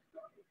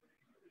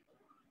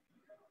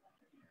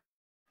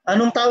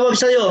 Anong tawag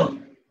sa'yo?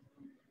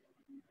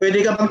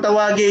 Pwede ka bang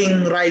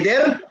tawaging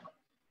rider?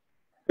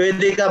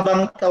 Pwede ka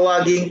bang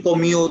tawaging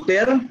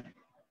commuter?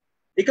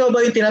 Ikaw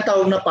ba yung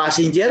tinatawag na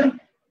passenger?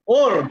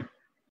 Or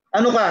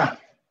ano ka?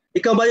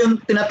 Ikaw ba yung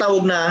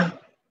tinatawag na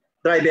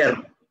driver?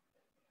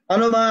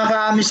 Ano mga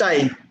kaamisay?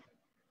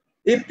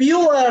 If you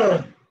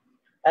are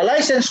a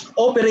licensed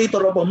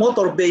operator of a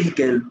motor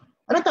vehicle,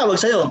 anong tawag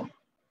sa'yo?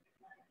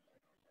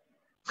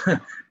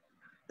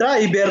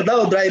 Driver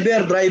daw,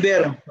 driver.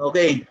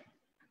 Okay.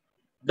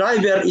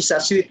 Driver is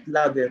a sweet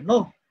lover.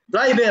 No.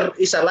 Driver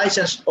is a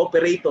licensed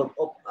operator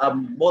of a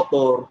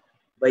motor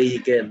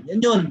vehicle.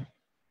 Yan yun.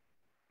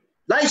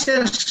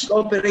 Licensed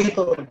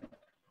operator.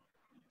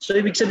 So,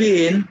 ibig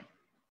sabihin,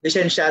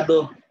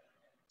 lisensyado.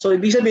 So,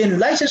 ibig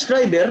sabihin, licensed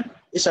driver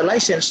is a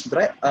licensed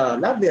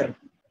lover.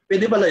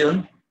 Pwede pala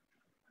yun?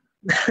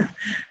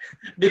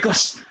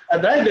 Because a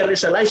driver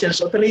is a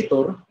licensed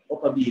operator of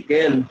a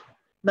vehicle.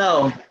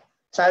 Now,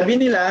 sabi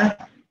nila,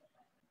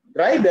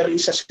 driver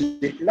is a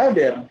sweet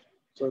lover.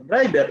 So,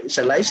 driver is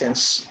a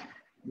licensed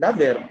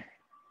lover.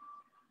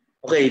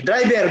 Okay,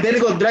 driver.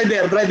 Very good.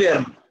 Driver.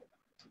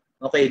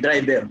 Okay,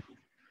 driver.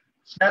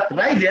 It's not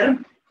rider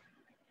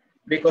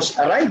because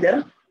a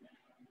rider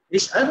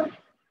is a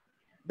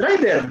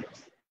driver.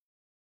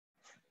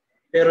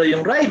 Pero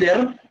yung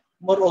rider,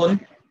 more on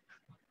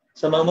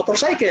sa mga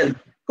motorcycle.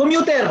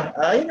 Commuter.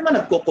 Yun naman,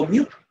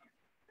 nagko-commute.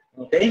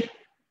 Okay?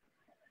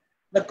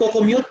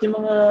 Nagko-commute yung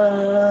mga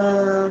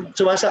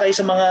sumasakay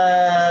sa mga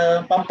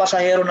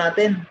pampasahero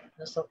natin.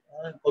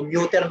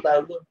 Commuter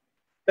tawag doon.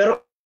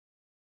 Pero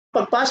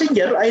pag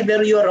passenger,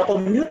 either you are a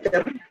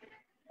commuter,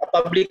 a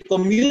public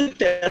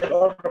commuter,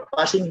 or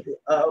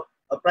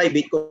a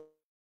private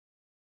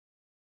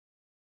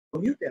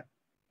commuter.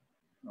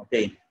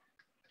 Okay.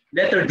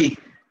 Letter D.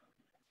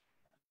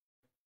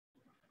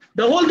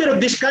 The holder of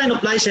this kind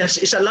of license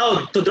is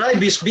allowed to drive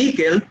his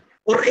vehicle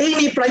or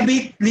any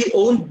privately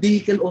owned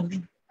vehicle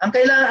only. Ang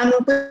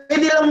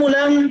pwede lang mo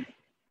lang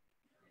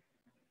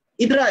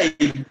i-drive.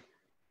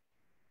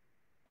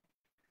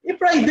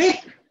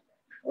 I-private.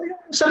 O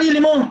yung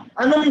sarili mo.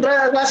 Anong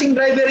klaseng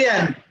driver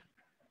yan?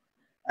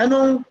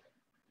 Anong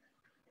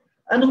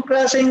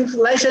klaseng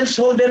license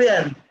holder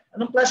yan?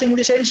 Anong klaseng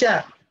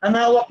lisensya? Ang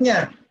hawak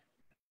niya.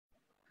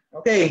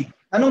 Okay.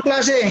 Anong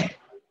klase?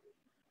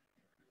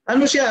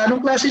 Ano siya?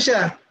 Anong klase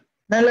siya?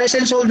 Na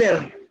license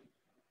holder?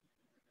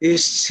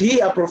 Is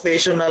he a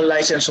professional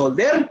license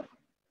holder?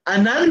 A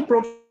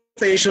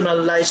non-professional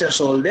license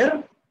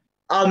holder?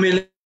 A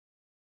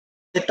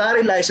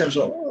military license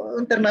holder?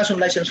 International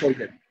license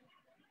holder.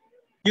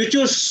 You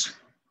choose.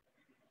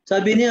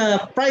 Sabi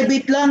niya,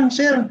 private lang,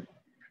 sir.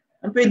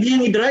 Ang pwede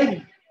niyang i-drive.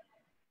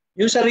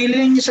 Yung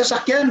sarili niya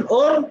sasakyan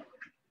or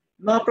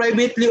mga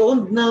privately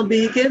owned na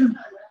vehicle.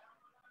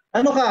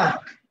 Ano ka?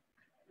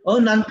 Oh,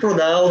 non-pro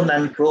daw,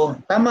 non-pro.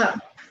 Tama.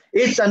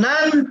 It's a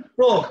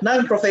non-pro,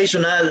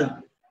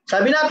 non-professional.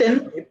 Sabi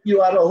natin, if you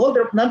are a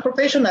holder of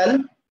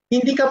non-professional,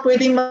 hindi ka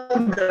pwedeng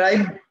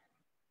mag-drive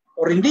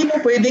or hindi mo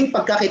pwedeng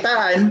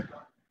pagkakitaan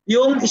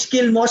yung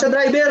skill mo sa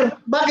driver.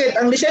 Bakit?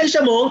 Ang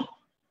lisensya mo,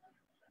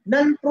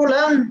 non-pro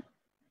lang.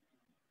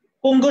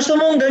 Kung gusto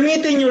mong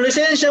gamitin yung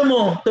lisensya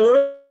mo to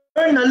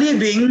earn a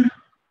living,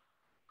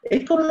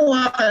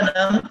 kumuha ka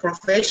ng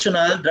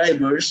professional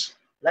driver's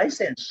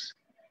license.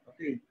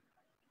 Okay.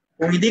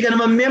 Kung hindi ka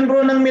naman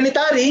miyembro ng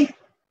military,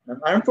 ng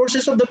Armed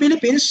Forces of the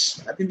Philippines,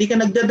 at hindi ka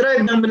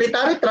nagdadrive ng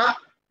military truck,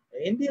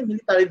 hindi yung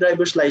military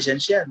driver's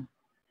license yan.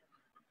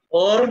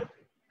 Or,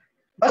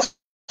 mas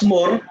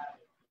more,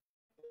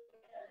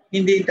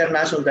 hindi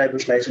international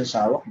driver's license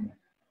hawak mo.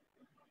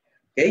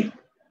 Okay?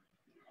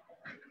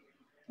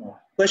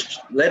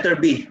 Letter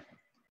B.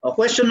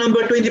 Question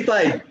number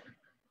 25.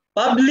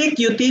 Public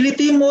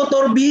utility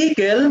motor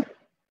vehicle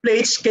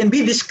plates can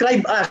be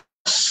described as.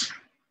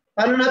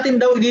 Paano natin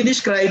daw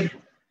i-describe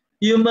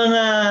yung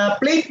mga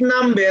plate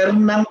number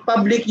ng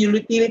public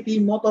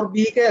utility motor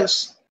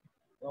vehicles?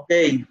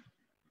 Okay.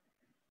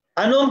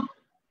 Ano?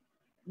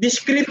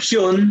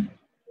 Description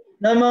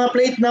ng mga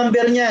plate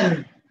number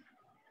niyan.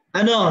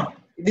 Ano?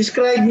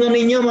 I-describe nyo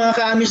ninyo mga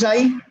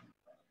kaamisay?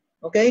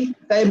 Okay?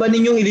 Kaya ba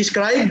ninyong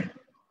i-describe?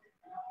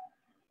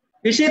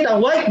 Is it a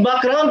white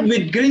background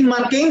with green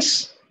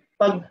markings?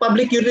 Pag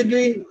public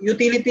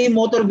utility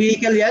motor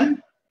vehicle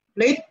yan?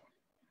 Plate?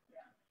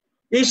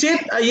 Is it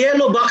a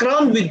yellow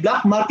background with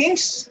black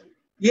markings?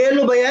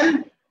 Yellow ba yan?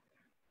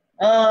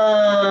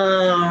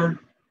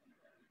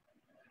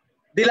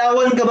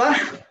 Dilawan ka ba?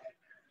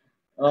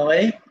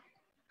 Okay.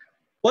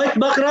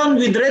 White background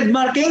with red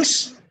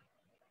markings?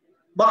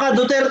 Baka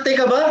Duterte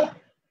ka ba?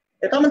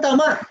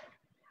 Tama-tama.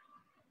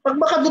 Pag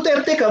baka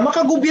Duterte ka,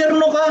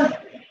 makagobyerno ka.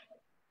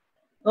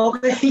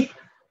 Okay.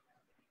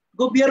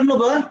 Gobyerno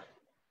ba?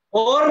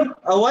 Or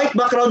a white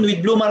background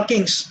with blue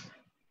markings?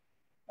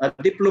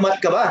 Diplomat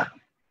ka ba?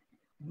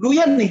 Blue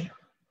yan eh.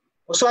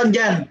 O saan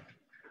dyan?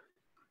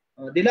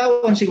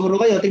 Dilawan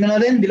siguro kayo. Tingnan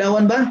natin.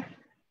 Dilawan ba?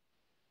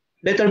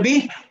 Letter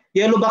B.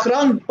 Yellow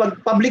background. Pag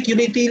public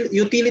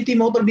utility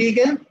motor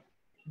vehicle.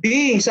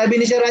 B.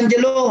 Sabi ni Sir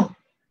Angelo.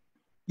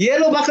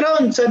 Yellow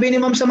background. Sabi ni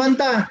Ma'am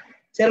Samantha.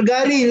 Sir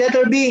Gary.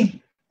 Letter B.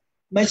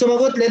 May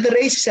sumagot. Letter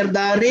A. Sir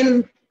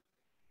Daryl.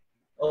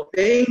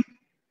 Okay.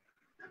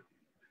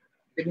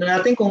 Tignan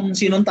natin kung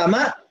sinong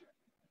tama.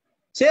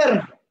 Sir,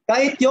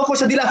 kahit yoko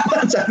sa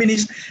dilawan, sabi ni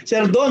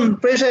Sir Don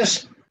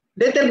Precious.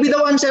 Letter B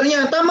daw answer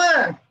niya.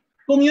 Tama.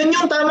 Kung yun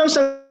yung tamang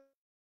sagot,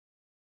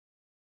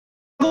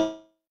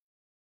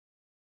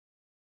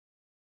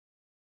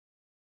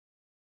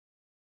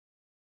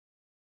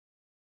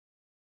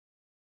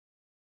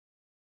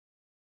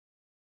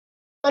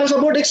 para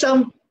sa board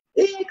exam,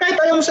 kahit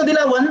ayaw mo sa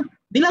dilawan,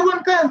 dilawan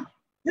ka.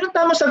 Yun ang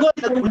tamang sagot.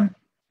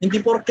 Hindi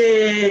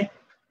porke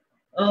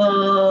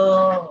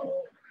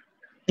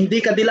hindi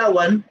ka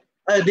dilawan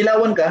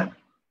ka,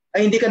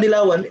 ay hindi ka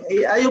dilawan,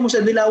 ayaw mo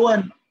sa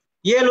dilawan.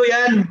 Yellow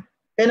yan.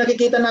 Kaya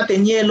nakikita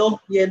natin, yellow.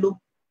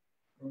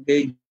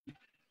 Okay.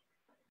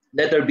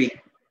 Letter B.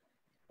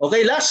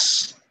 Okay,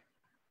 last.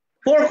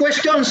 4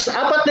 questions.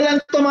 4 na lang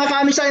ito mga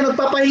kaamisay.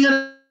 Magpapahinga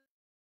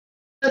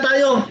na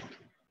tayo.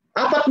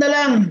 4 na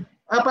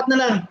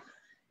lang.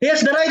 He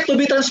has the right to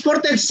be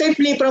transported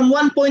safely from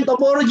one point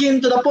of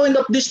origin to the point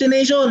of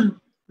destination.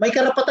 May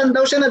karapatan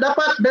daw siya na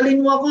dapat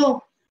dalhin mo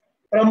ako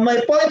from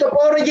my point of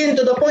origin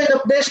to the point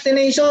of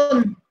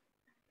destination.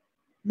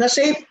 Na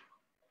safe.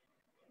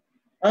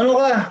 Ano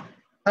ka?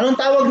 Anong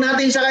tawag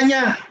natin sa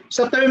kanya?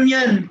 Sa term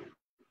yan.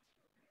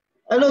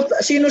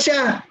 Sino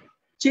siya?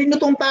 Sino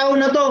tong tao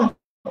na to?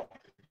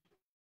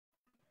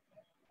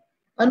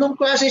 Anong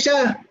klase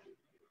siya?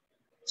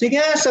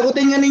 Sige,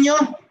 sagutin nga ninyo.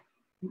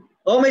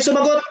 May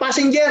sumagot.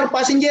 Passenger.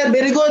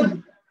 Very good.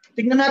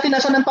 Tignan natin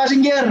nasaan ang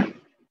passenger.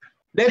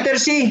 Letter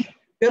C.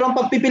 Pero ang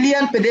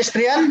pagpipilian,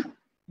 pedestrian.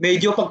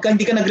 Medyo pagka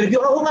hindi ka nag-review,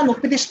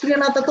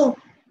 pedestrian nata to.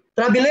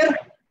 Traveler?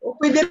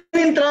 Pwede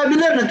rin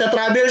traveler.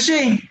 Nagta-travel siya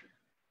eh.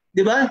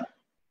 Di ba?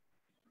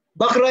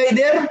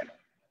 Backrider?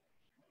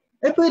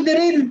 Pwede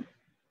rin.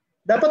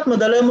 Dapat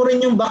madala mo rin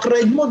yung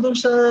backride mo dun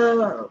sa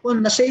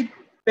na safe.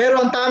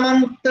 Pero ang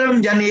tamang term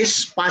dyan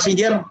is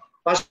passenger.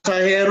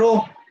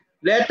 Pasahero.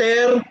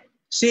 Letter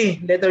C.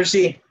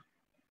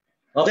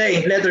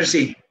 Okay, letter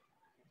C.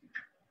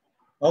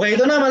 Okay,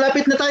 ito na.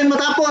 Malapit na tayong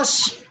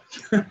matapos.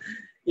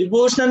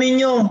 Ibuhos na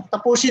ninyo.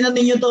 Tapusin na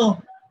ninyo to.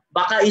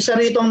 Baka isa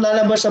rito ang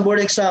lalabas sa board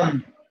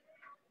exam.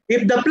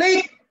 If the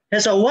plate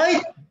has a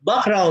white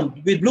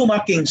background with blue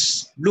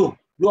markings, blue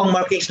ang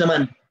markings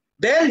naman,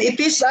 then it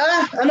is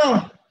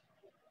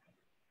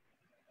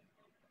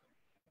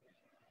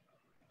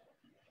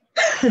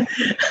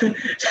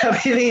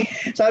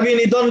sabi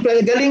ni Don,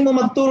 galing mo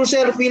magturo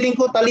sir, feeling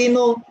ko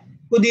talino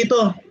ko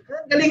dito.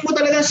 Galing mo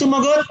talaga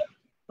sumagot.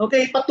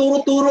 Okay,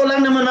 paturo-turo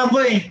lang naman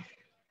ako eh.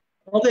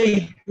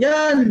 Okay,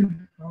 yan.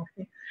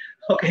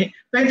 Okay.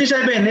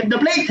 27. If the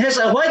plate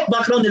has a white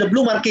background with a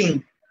blue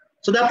marking,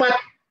 so dapat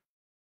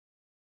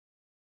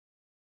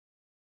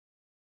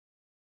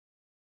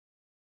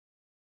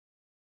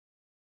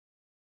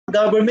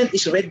government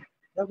is red.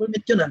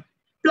 Government yun ah.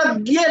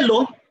 Plug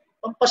yellow,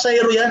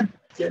 pampasayro yan.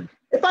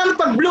 Paano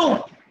pag blue?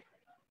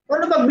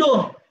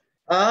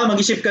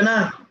 Mag-isip ka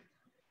na.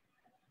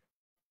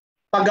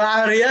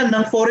 pag-aari yan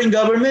ng foreign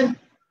government.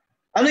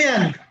 Ano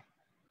yan?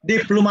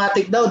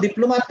 Diplomatic daw.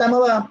 Diplomat, tama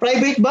ba?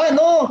 Private ba?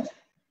 No.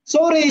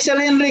 Sorry, Sir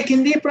Henrik,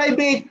 hindi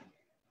private.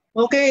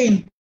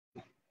 Okay.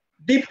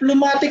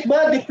 Diplomatic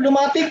ba?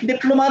 Diplomatic?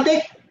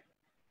 Diplomatic?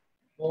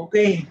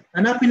 Okay.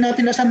 Hanapin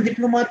natin asan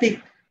diplomatic.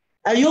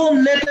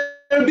 Ayun,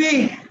 letter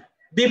B.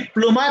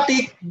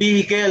 Diplomatic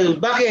vehicle.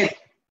 Bakit?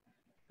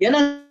 Yan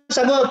ang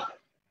sagot.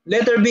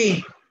 Letter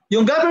B.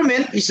 Yung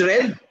government is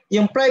red.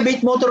 Yung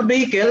private motor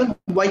vehicle,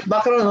 white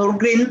background or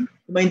green,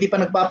 hindi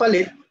pa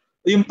nagpapalit.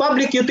 Yung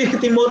public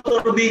utility motor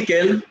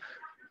vehicle,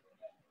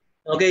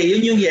 okay,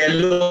 yun yung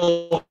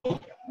yellow.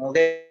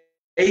 Okay,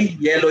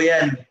 yellow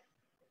yan.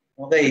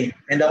 Okay,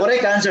 and the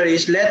correct answer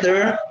is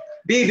letter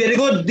B. Very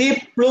good.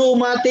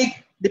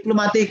 Diplomatic.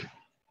 Diplomatic.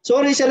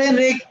 Sorry, Sir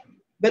Henrik.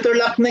 Better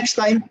luck next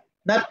time.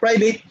 Not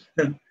private.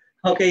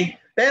 Okay.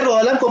 Pero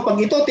alam ko, pag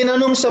ito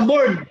tinanong sa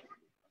board,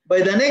 by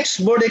the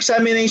next board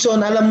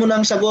examination, alam mo na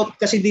ang sagot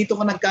kasi dito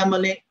ka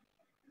nagkamali.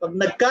 Pag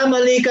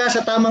nagkamali ka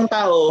sa tamang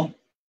tao,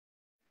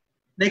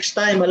 next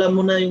time, alam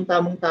mo na yung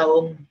tamang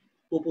taong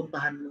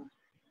pupuntahan mo.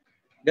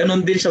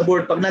 Ganon din sa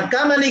board. Pag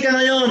nagkamali ka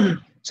ngayon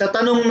sa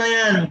tanong na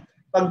yan,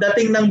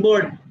 pagdating ng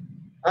board,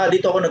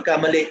 dito ako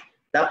nagkamali.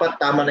 Dapat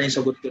tama na yung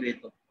sagot ko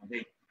rito.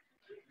 Okay.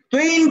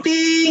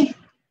 27.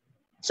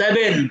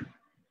 28.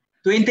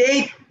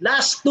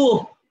 Last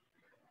two.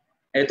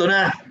 Ito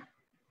na.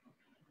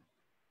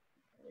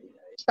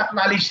 Stock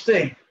knowledge to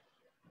eh.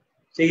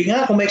 Sige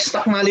nga, kung may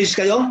stock knowledge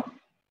kayo,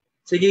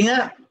 sige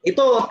nga.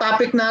 Ito,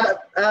 topic na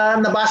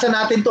nabasa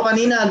natin to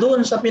kanina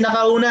doon sa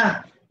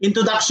pinakauna.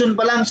 Introduction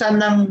pa lang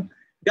saan nang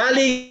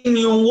galing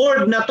yung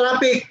word na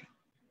traffic.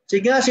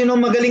 Sige nga,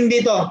 sinong magaling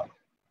dito?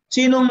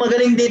 Sinong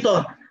magaling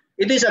dito?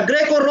 It is a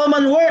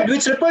Greco-Roman word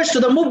which refers to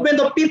the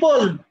movement of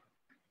people.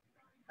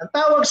 Ang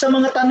tawag sa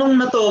mga tanong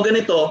na to,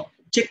 ganito,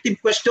 objective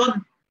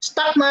question,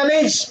 stock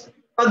knowledge.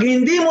 Pag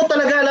hindi mo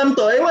talaga alam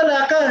to,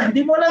 wala ka.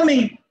 Hindi mo alam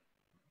eh.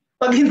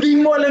 Pag hindi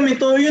mo alam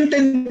ito, yung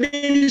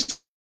tendency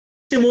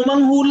mo,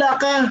 manghula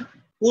ka.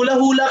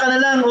 Hula-hula ka na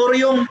lang. Or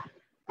yung,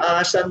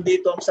 saan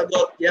dito ang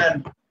sagot?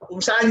 Yan.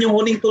 Kung saan yung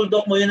huling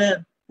tuldok mo, yun na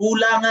yan.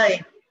 Hula nga eh.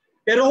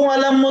 Pero kung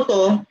alam mo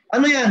to,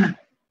 ano yan?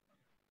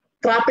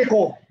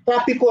 Trapiko.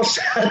 Trapiko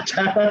sa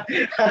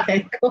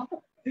aray ko.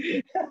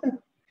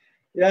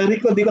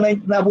 Yari ko, di ko na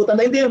naabutan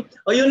na. Hindi.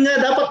 O yun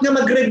nga, dapat nga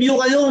mag-review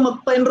kayo.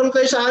 Magpa-enroll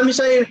kayo sa amin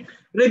sa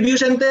review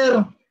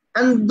center.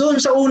 Andun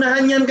sa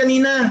unahan yan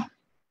kanina.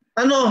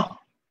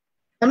 Ano?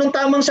 Anong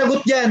tamang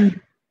sagot dyan?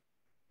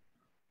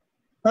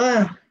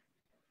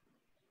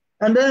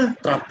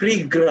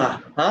 Traprigra.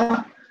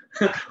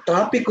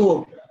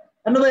 Trapiko.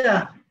 Ano ba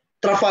yan?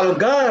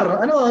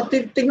 Trafalgar. Ano?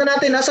 Tignan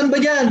natin. Asan ba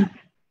dyan?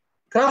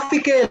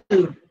 Trafikel.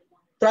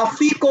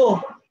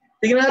 Trafiko.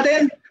 Tignan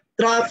natin.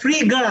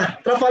 Trafriga.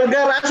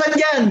 Trafalgar. Asan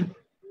dyan?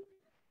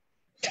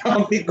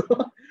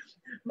 Trafiko.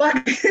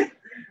 Bakit?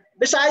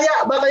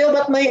 Bisaya ba kayo?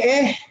 Ba't may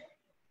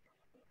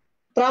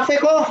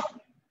Trafiko.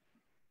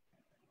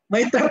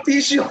 May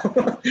trapisyo.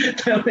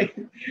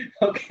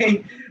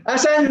 Okay.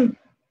 Asan?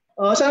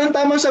 Saan ang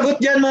tamang sagot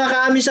dyan mga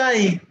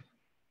kaamisay?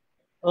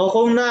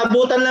 Kung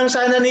naabutan lang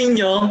sana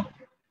ninyo,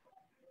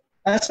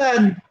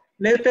 asan?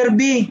 Letter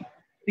B.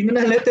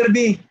 Tingnan na, letter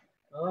B.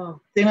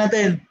 Tingnan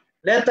natin.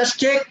 Let us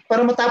check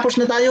para matapos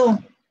na tayo.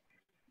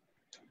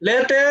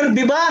 Letter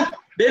B ba?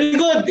 Very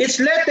good.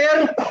 It's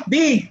letter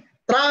B.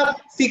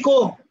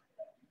 Trafiko.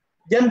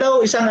 Diyan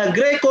daw isang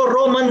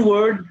Greco-Roman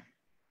word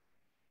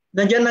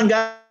na diyan nang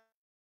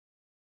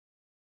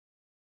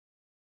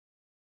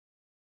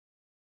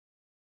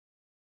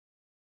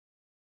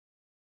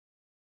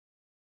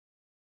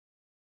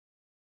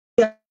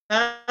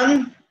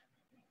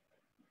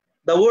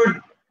the word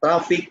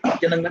traffic,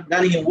 yan ang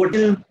galing yung word.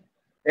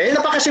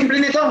 Napakasimple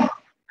nito.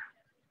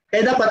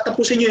 Kaya dapat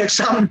tapusin nyo yung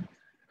exam.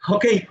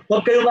 Okay,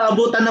 huwag kayo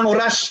maabutan ng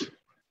oras.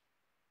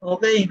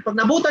 Okay, pag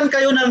nabutan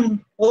kayo ng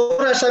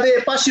oras,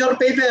 sabi, pass your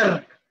paper.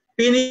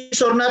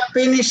 Finish or not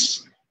finish.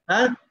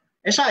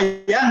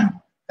 Sayang.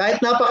 Kahit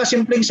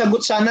napakasimpleng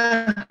sagot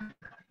sana.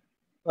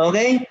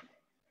 Okay?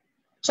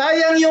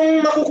 Sayang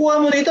yung makukuha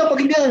mo dito pag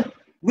hindi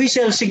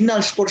whistle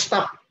signals for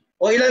stop.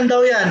 O ilan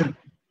daw yan?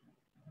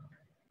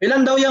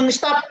 Ilan daw yung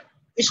stop?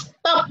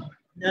 Stop!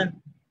 Yan.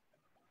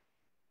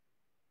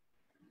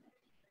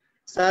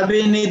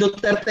 Sabi ni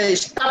Duterte,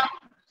 stop!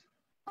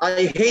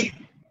 I hate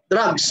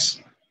drugs.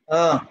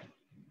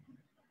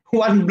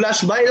 One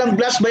blast ba? Ilang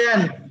blast ba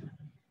yan?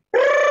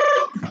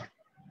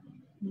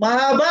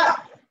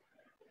 Mahaba.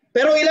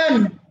 Pero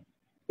ilan?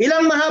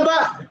 Ilang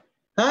mahaba?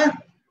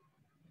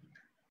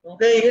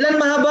 Okay, ilan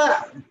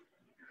mahaba?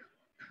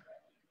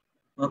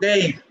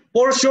 Okay.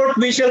 4 short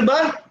whistle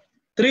ba?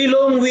 3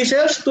 long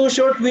whistles, 2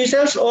 short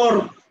whistles,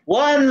 or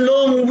 1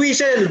 long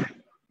whistle?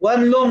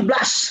 1 long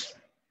blast?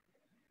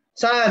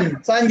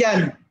 Saan? Saan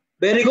dyan?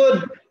 Very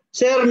good.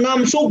 Sir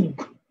Namsug.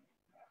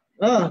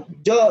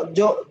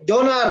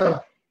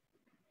 Jonar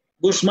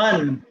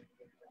Guzman.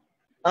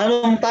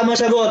 Anong tama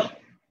sagot?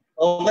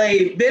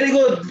 Okay, very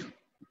good.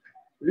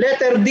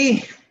 Letter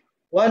D.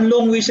 1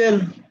 long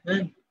whistle.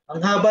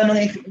 Ang haba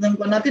ng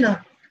natin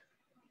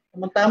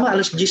Tama,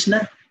 alas 10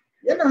 na.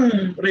 Yan ang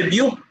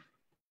review.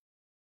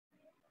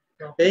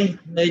 Okay,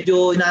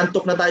 medyo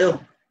inaantok na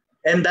tayo.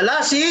 And the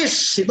last is,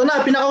 ito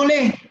na,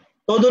 pinakauli.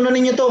 Todo na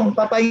ninyo to,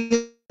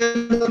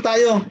 papahinga na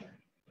tayo.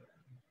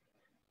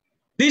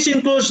 This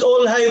includes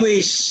all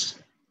highways,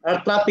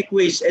 traffic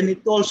ways, and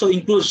it also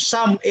includes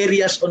some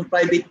areas on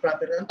private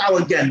property. Anong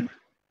tawag dyan?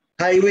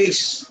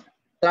 Highways,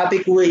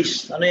 traffic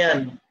ways, ano yan?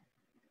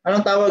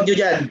 Anong tawag nyo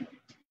dyan?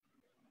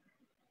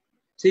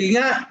 Sige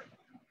nga.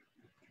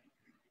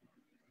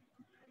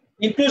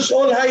 Includes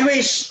all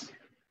highways.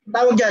 Anong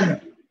tawag dyan?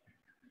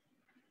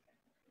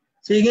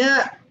 Sige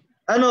nga.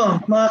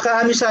 Ano, mga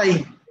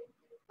kaamisay?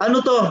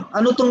 Ano to?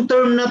 Ano tong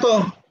term na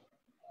to?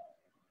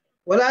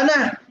 Wala na.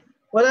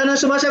 Wala na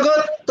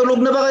sumasagot. Tulog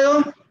na ba kayo?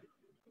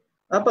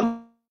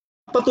 Pag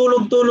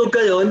patulog-tulog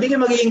kayo, hindi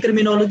kayo magiging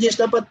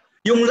criminologist. Dapat,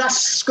 yung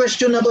last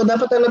question na to,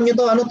 dapat alam nyo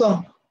to. Ano to?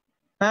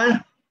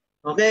 Ha?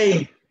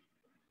 Okay.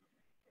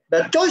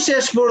 The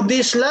choices for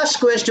this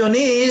last question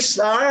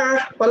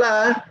are,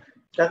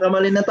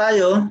 kakamali na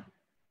tayo,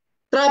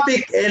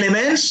 traffic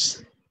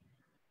elements,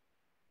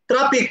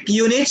 traffic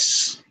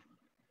units,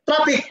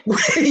 traffic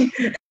way,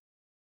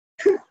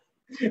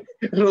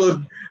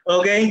 road.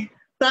 Okay?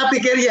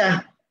 Traffic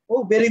area.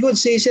 Oh, very good.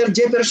 Si Sir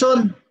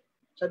Jefferson.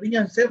 Sabi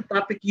niya, Sir,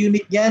 traffic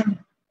unit yan.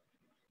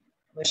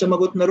 May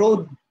sumagot na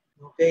road.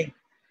 Okay.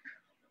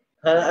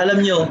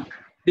 Alam nyo,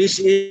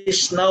 this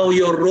is now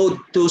your road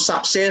to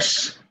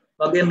success.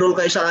 Pag-enroll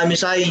kayo sa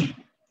Amisay.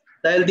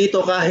 Dahil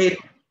dito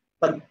kahit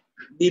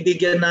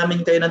pagbibigyan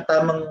namin kayo ng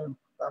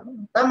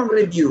tamang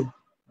review.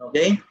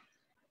 Okay?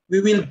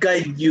 We will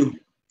guide you.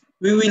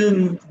 We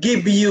will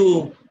give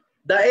you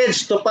the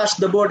edge to pass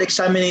the board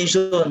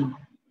examination.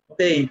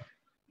 Okay.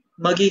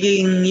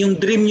 Magiging, yung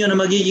dream nyo na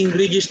magiging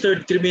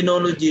registered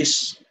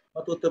criminologist,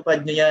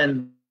 matutupad nyo yan.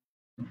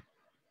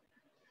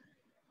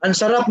 Ang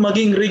sarap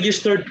maging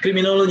registered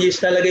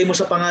criminologist, talagay mo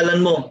sa pangalan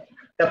mo.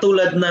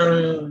 Katulad ng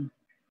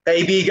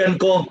kaibigan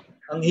ko,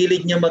 ang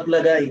hilig niya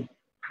maglagay.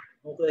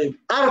 Okay.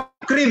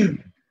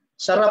 R-cream.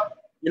 Sarap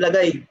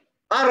ilagay.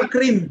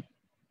 R-cream.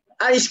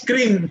 Ice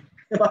cream.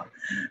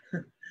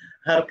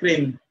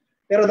 R-cream.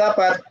 Pero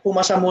dapat,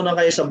 pumasa muna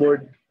kayo sa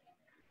board.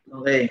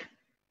 Okay.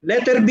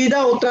 Letter B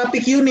daw,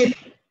 traffic unit.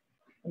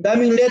 Ang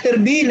daming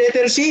letter B,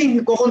 letter C,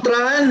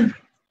 kukontrahan.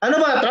 Ano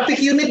ba? Traffic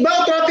unit ba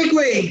o traffic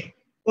way?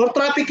 Or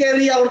traffic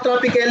area or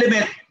traffic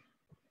element?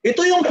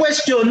 Ito yung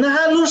question na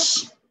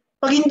halos,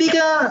 pag hindi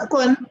ka,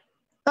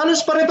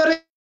 halos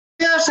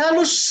pare-parehas,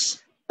 halos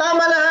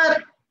tama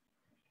lahat.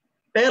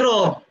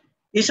 Pero,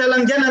 isa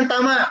lang dyan ang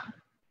tama.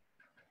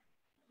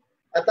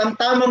 At ang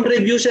tamang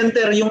review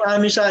center, yung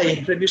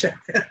Amisay. Review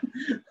center.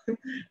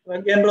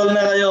 Mag-enroll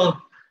na kayo.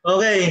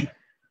 Okay.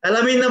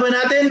 Alamin na ba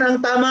natin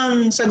ang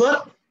tamang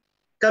sagot?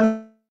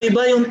 Kami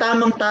ba yung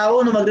tamang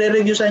tao na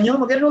magre-review sa inyo?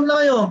 Mag-enroll na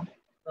kayo.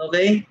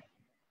 Okay?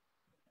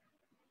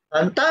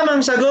 Ang tamang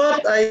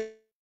sagot ay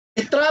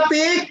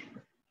traffic.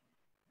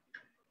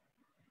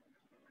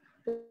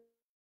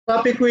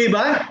 Traffic way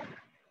ba?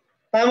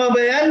 Tama ba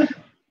yan?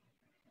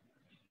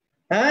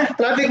 Ha?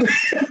 Traffic way?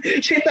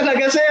 Si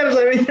talaga sir,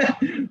 sabi niya.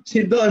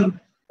 Si Don.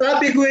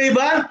 Traffic way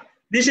ba?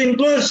 This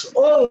includes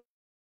all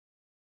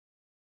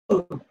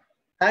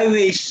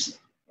highways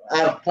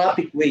are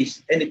traffic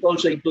ways, and it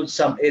also includes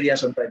some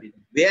areas on private.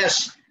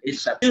 Yes,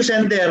 it's a review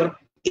center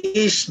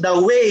is the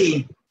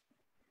way,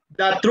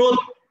 the truth,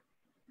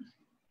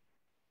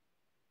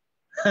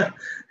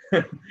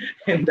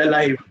 and the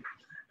life.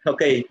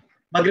 Okay,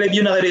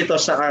 mag-review na kayo dito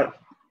sa art.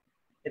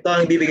 Ito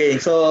ang bibigay.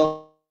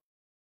 So,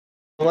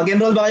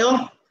 mag-enroll ba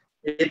kayo?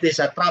 It is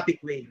a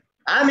traffic way.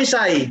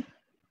 Amisay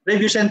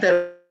Review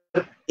Center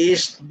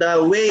is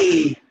the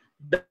way,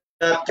 the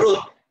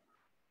truth,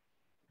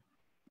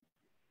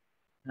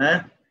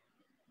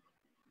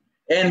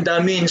 and the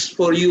means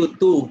for you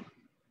to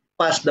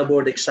pass the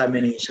board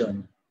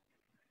examination.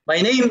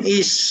 My name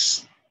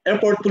is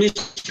Airport Police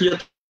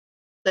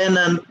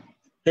Lieutenant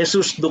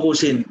Jesus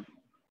Dukusin.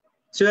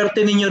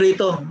 Swerte ninyo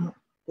rito.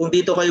 Kung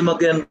dito kayo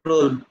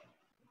mag-enroll,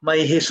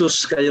 may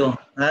Jesus kayo.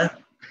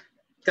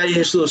 Kay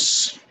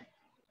Jesus.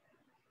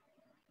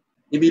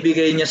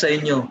 Ibibigay niya sa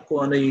inyo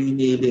kung ano yung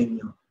hinihiling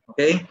nyo.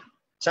 Okay?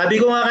 Sabi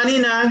ko nga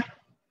kanina,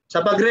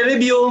 sa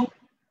pagre-review,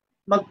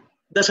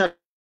 magdasal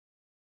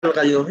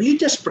kayo. You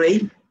just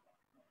pray.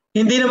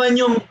 Hindi naman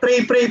yung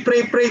pray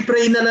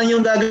na lang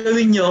yung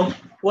gagawin nyo.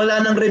 Wala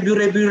nang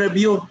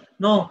review.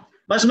 No.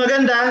 Mas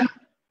maganda,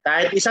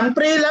 kahit isang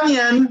pray lang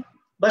yan,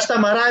 basta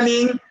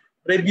maraming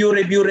review.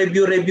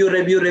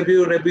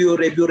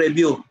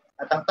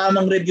 At ang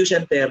tamang review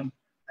center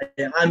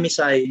ay ang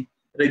Amisay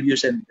Review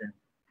Center.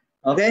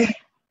 Okay?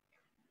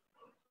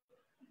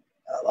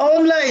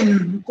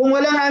 Online. Kung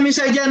walang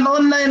Amisay dyan,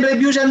 online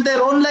review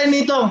center. Online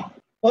ito.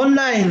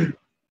 Online.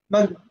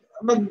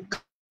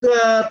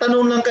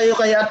 Tanong lang kayo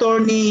kay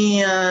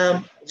Attorney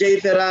J.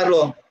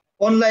 Ferraro.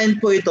 Online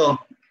po ito.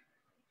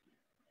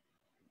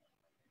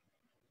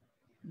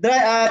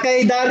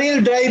 Kay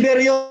Daryl,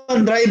 driver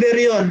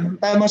yon.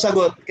 Tama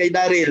sagot. Kay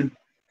Daryl.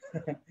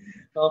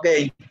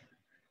 Okay.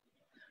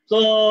 So,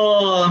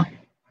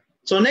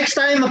 So next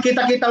time,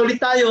 magkita-kita ulit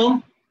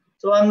tayo.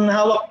 So ang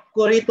hawak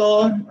ko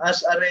rito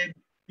as a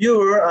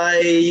reviewer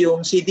ay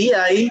yung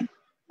CDI,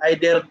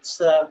 either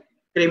sa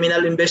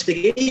criminal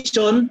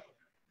investigation,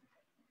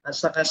 at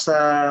saka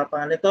sa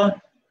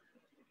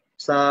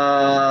sa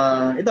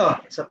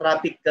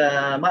traffic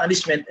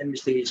management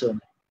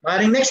investigation.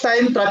 Maaaring next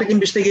time, traffic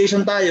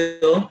investigation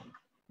tayo.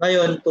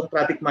 Ngayon, itong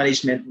traffic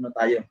management muna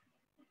tayo.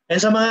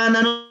 And sa mga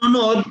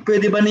nanonood,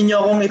 pwede ba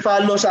ninyo akong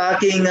i-follow sa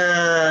aking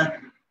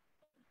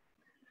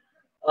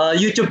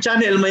YouTube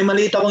channel? May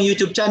maliit akong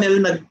YouTube channel.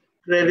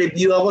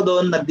 Nagre-review ako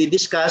doon,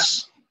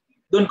 nagdi-discuss.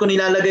 Doon ko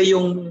nilalagay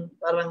yung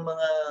parang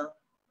mga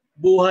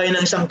buhay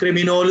ng isang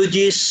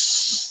criminologist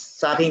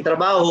sa aking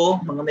trabaho.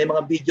 May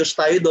mga videos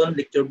tayo doon,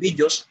 lecture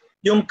videos.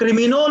 Yung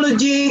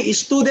Criminology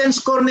Students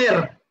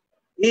Corner.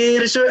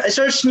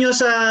 I-search nyo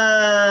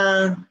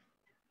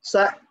sa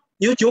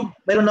YouTube.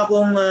 Meron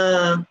akong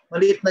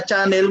maliit na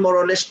channel, more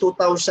or less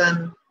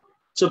 2,000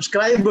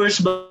 subscribers.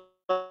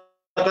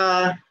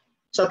 Baka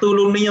sa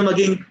tulong ninyo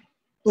maging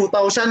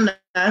 2,000 na.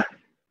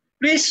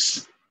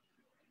 Please,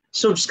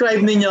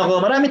 subscribe ninyo ako.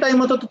 Marami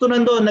tayong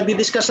matututunan doon.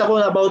 Nagdi-discuss ako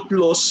about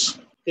laws.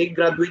 Okay,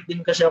 graduate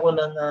din kasi ako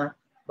ng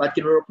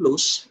Bachelor of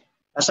Laws,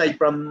 aside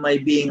from my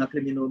being a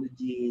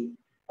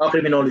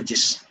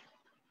criminologist.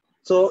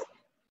 So,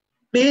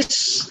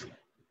 please,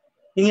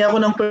 hingi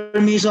ako ng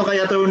permission kay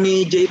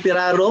Attorney J.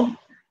 Piraro.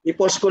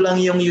 I-post ko lang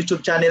yung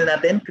YouTube channel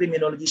natin,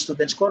 Criminology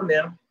Students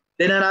Corner.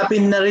 Then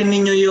hanapin na rin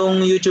ninyo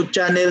yung YouTube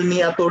channel ni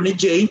Attorney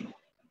J.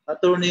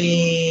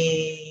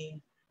 Attorney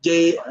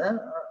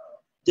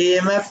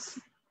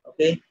JMF.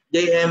 Okay?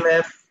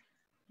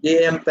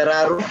 JM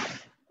Piraro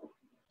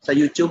sa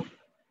YouTube.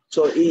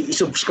 So,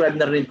 i-subscribe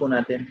na rin po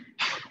natin.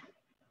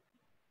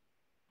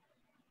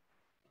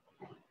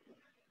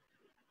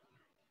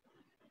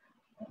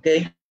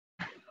 Okay?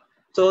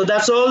 So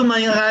that's all,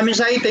 mga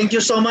kamisay. Thank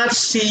you so much.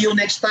 See you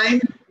next time.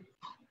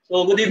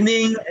 So good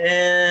evening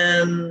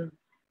and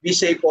be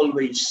safe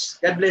always.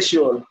 God bless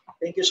you all.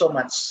 Thank you so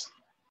much.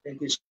 Thank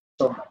you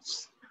so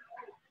much.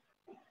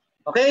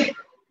 Okay?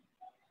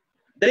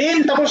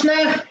 Darin, tapos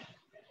na.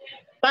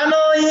 Paano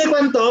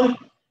i-ikwan to?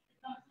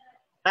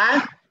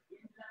 Ha?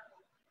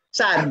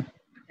 Saan?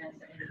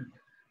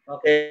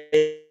 Okay.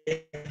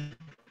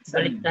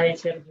 Balik tayo,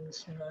 sir.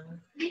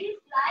 Please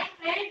like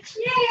and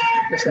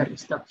share.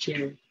 Stop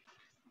share.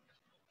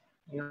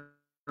 Yun.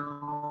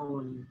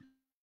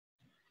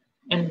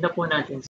 End na po natin.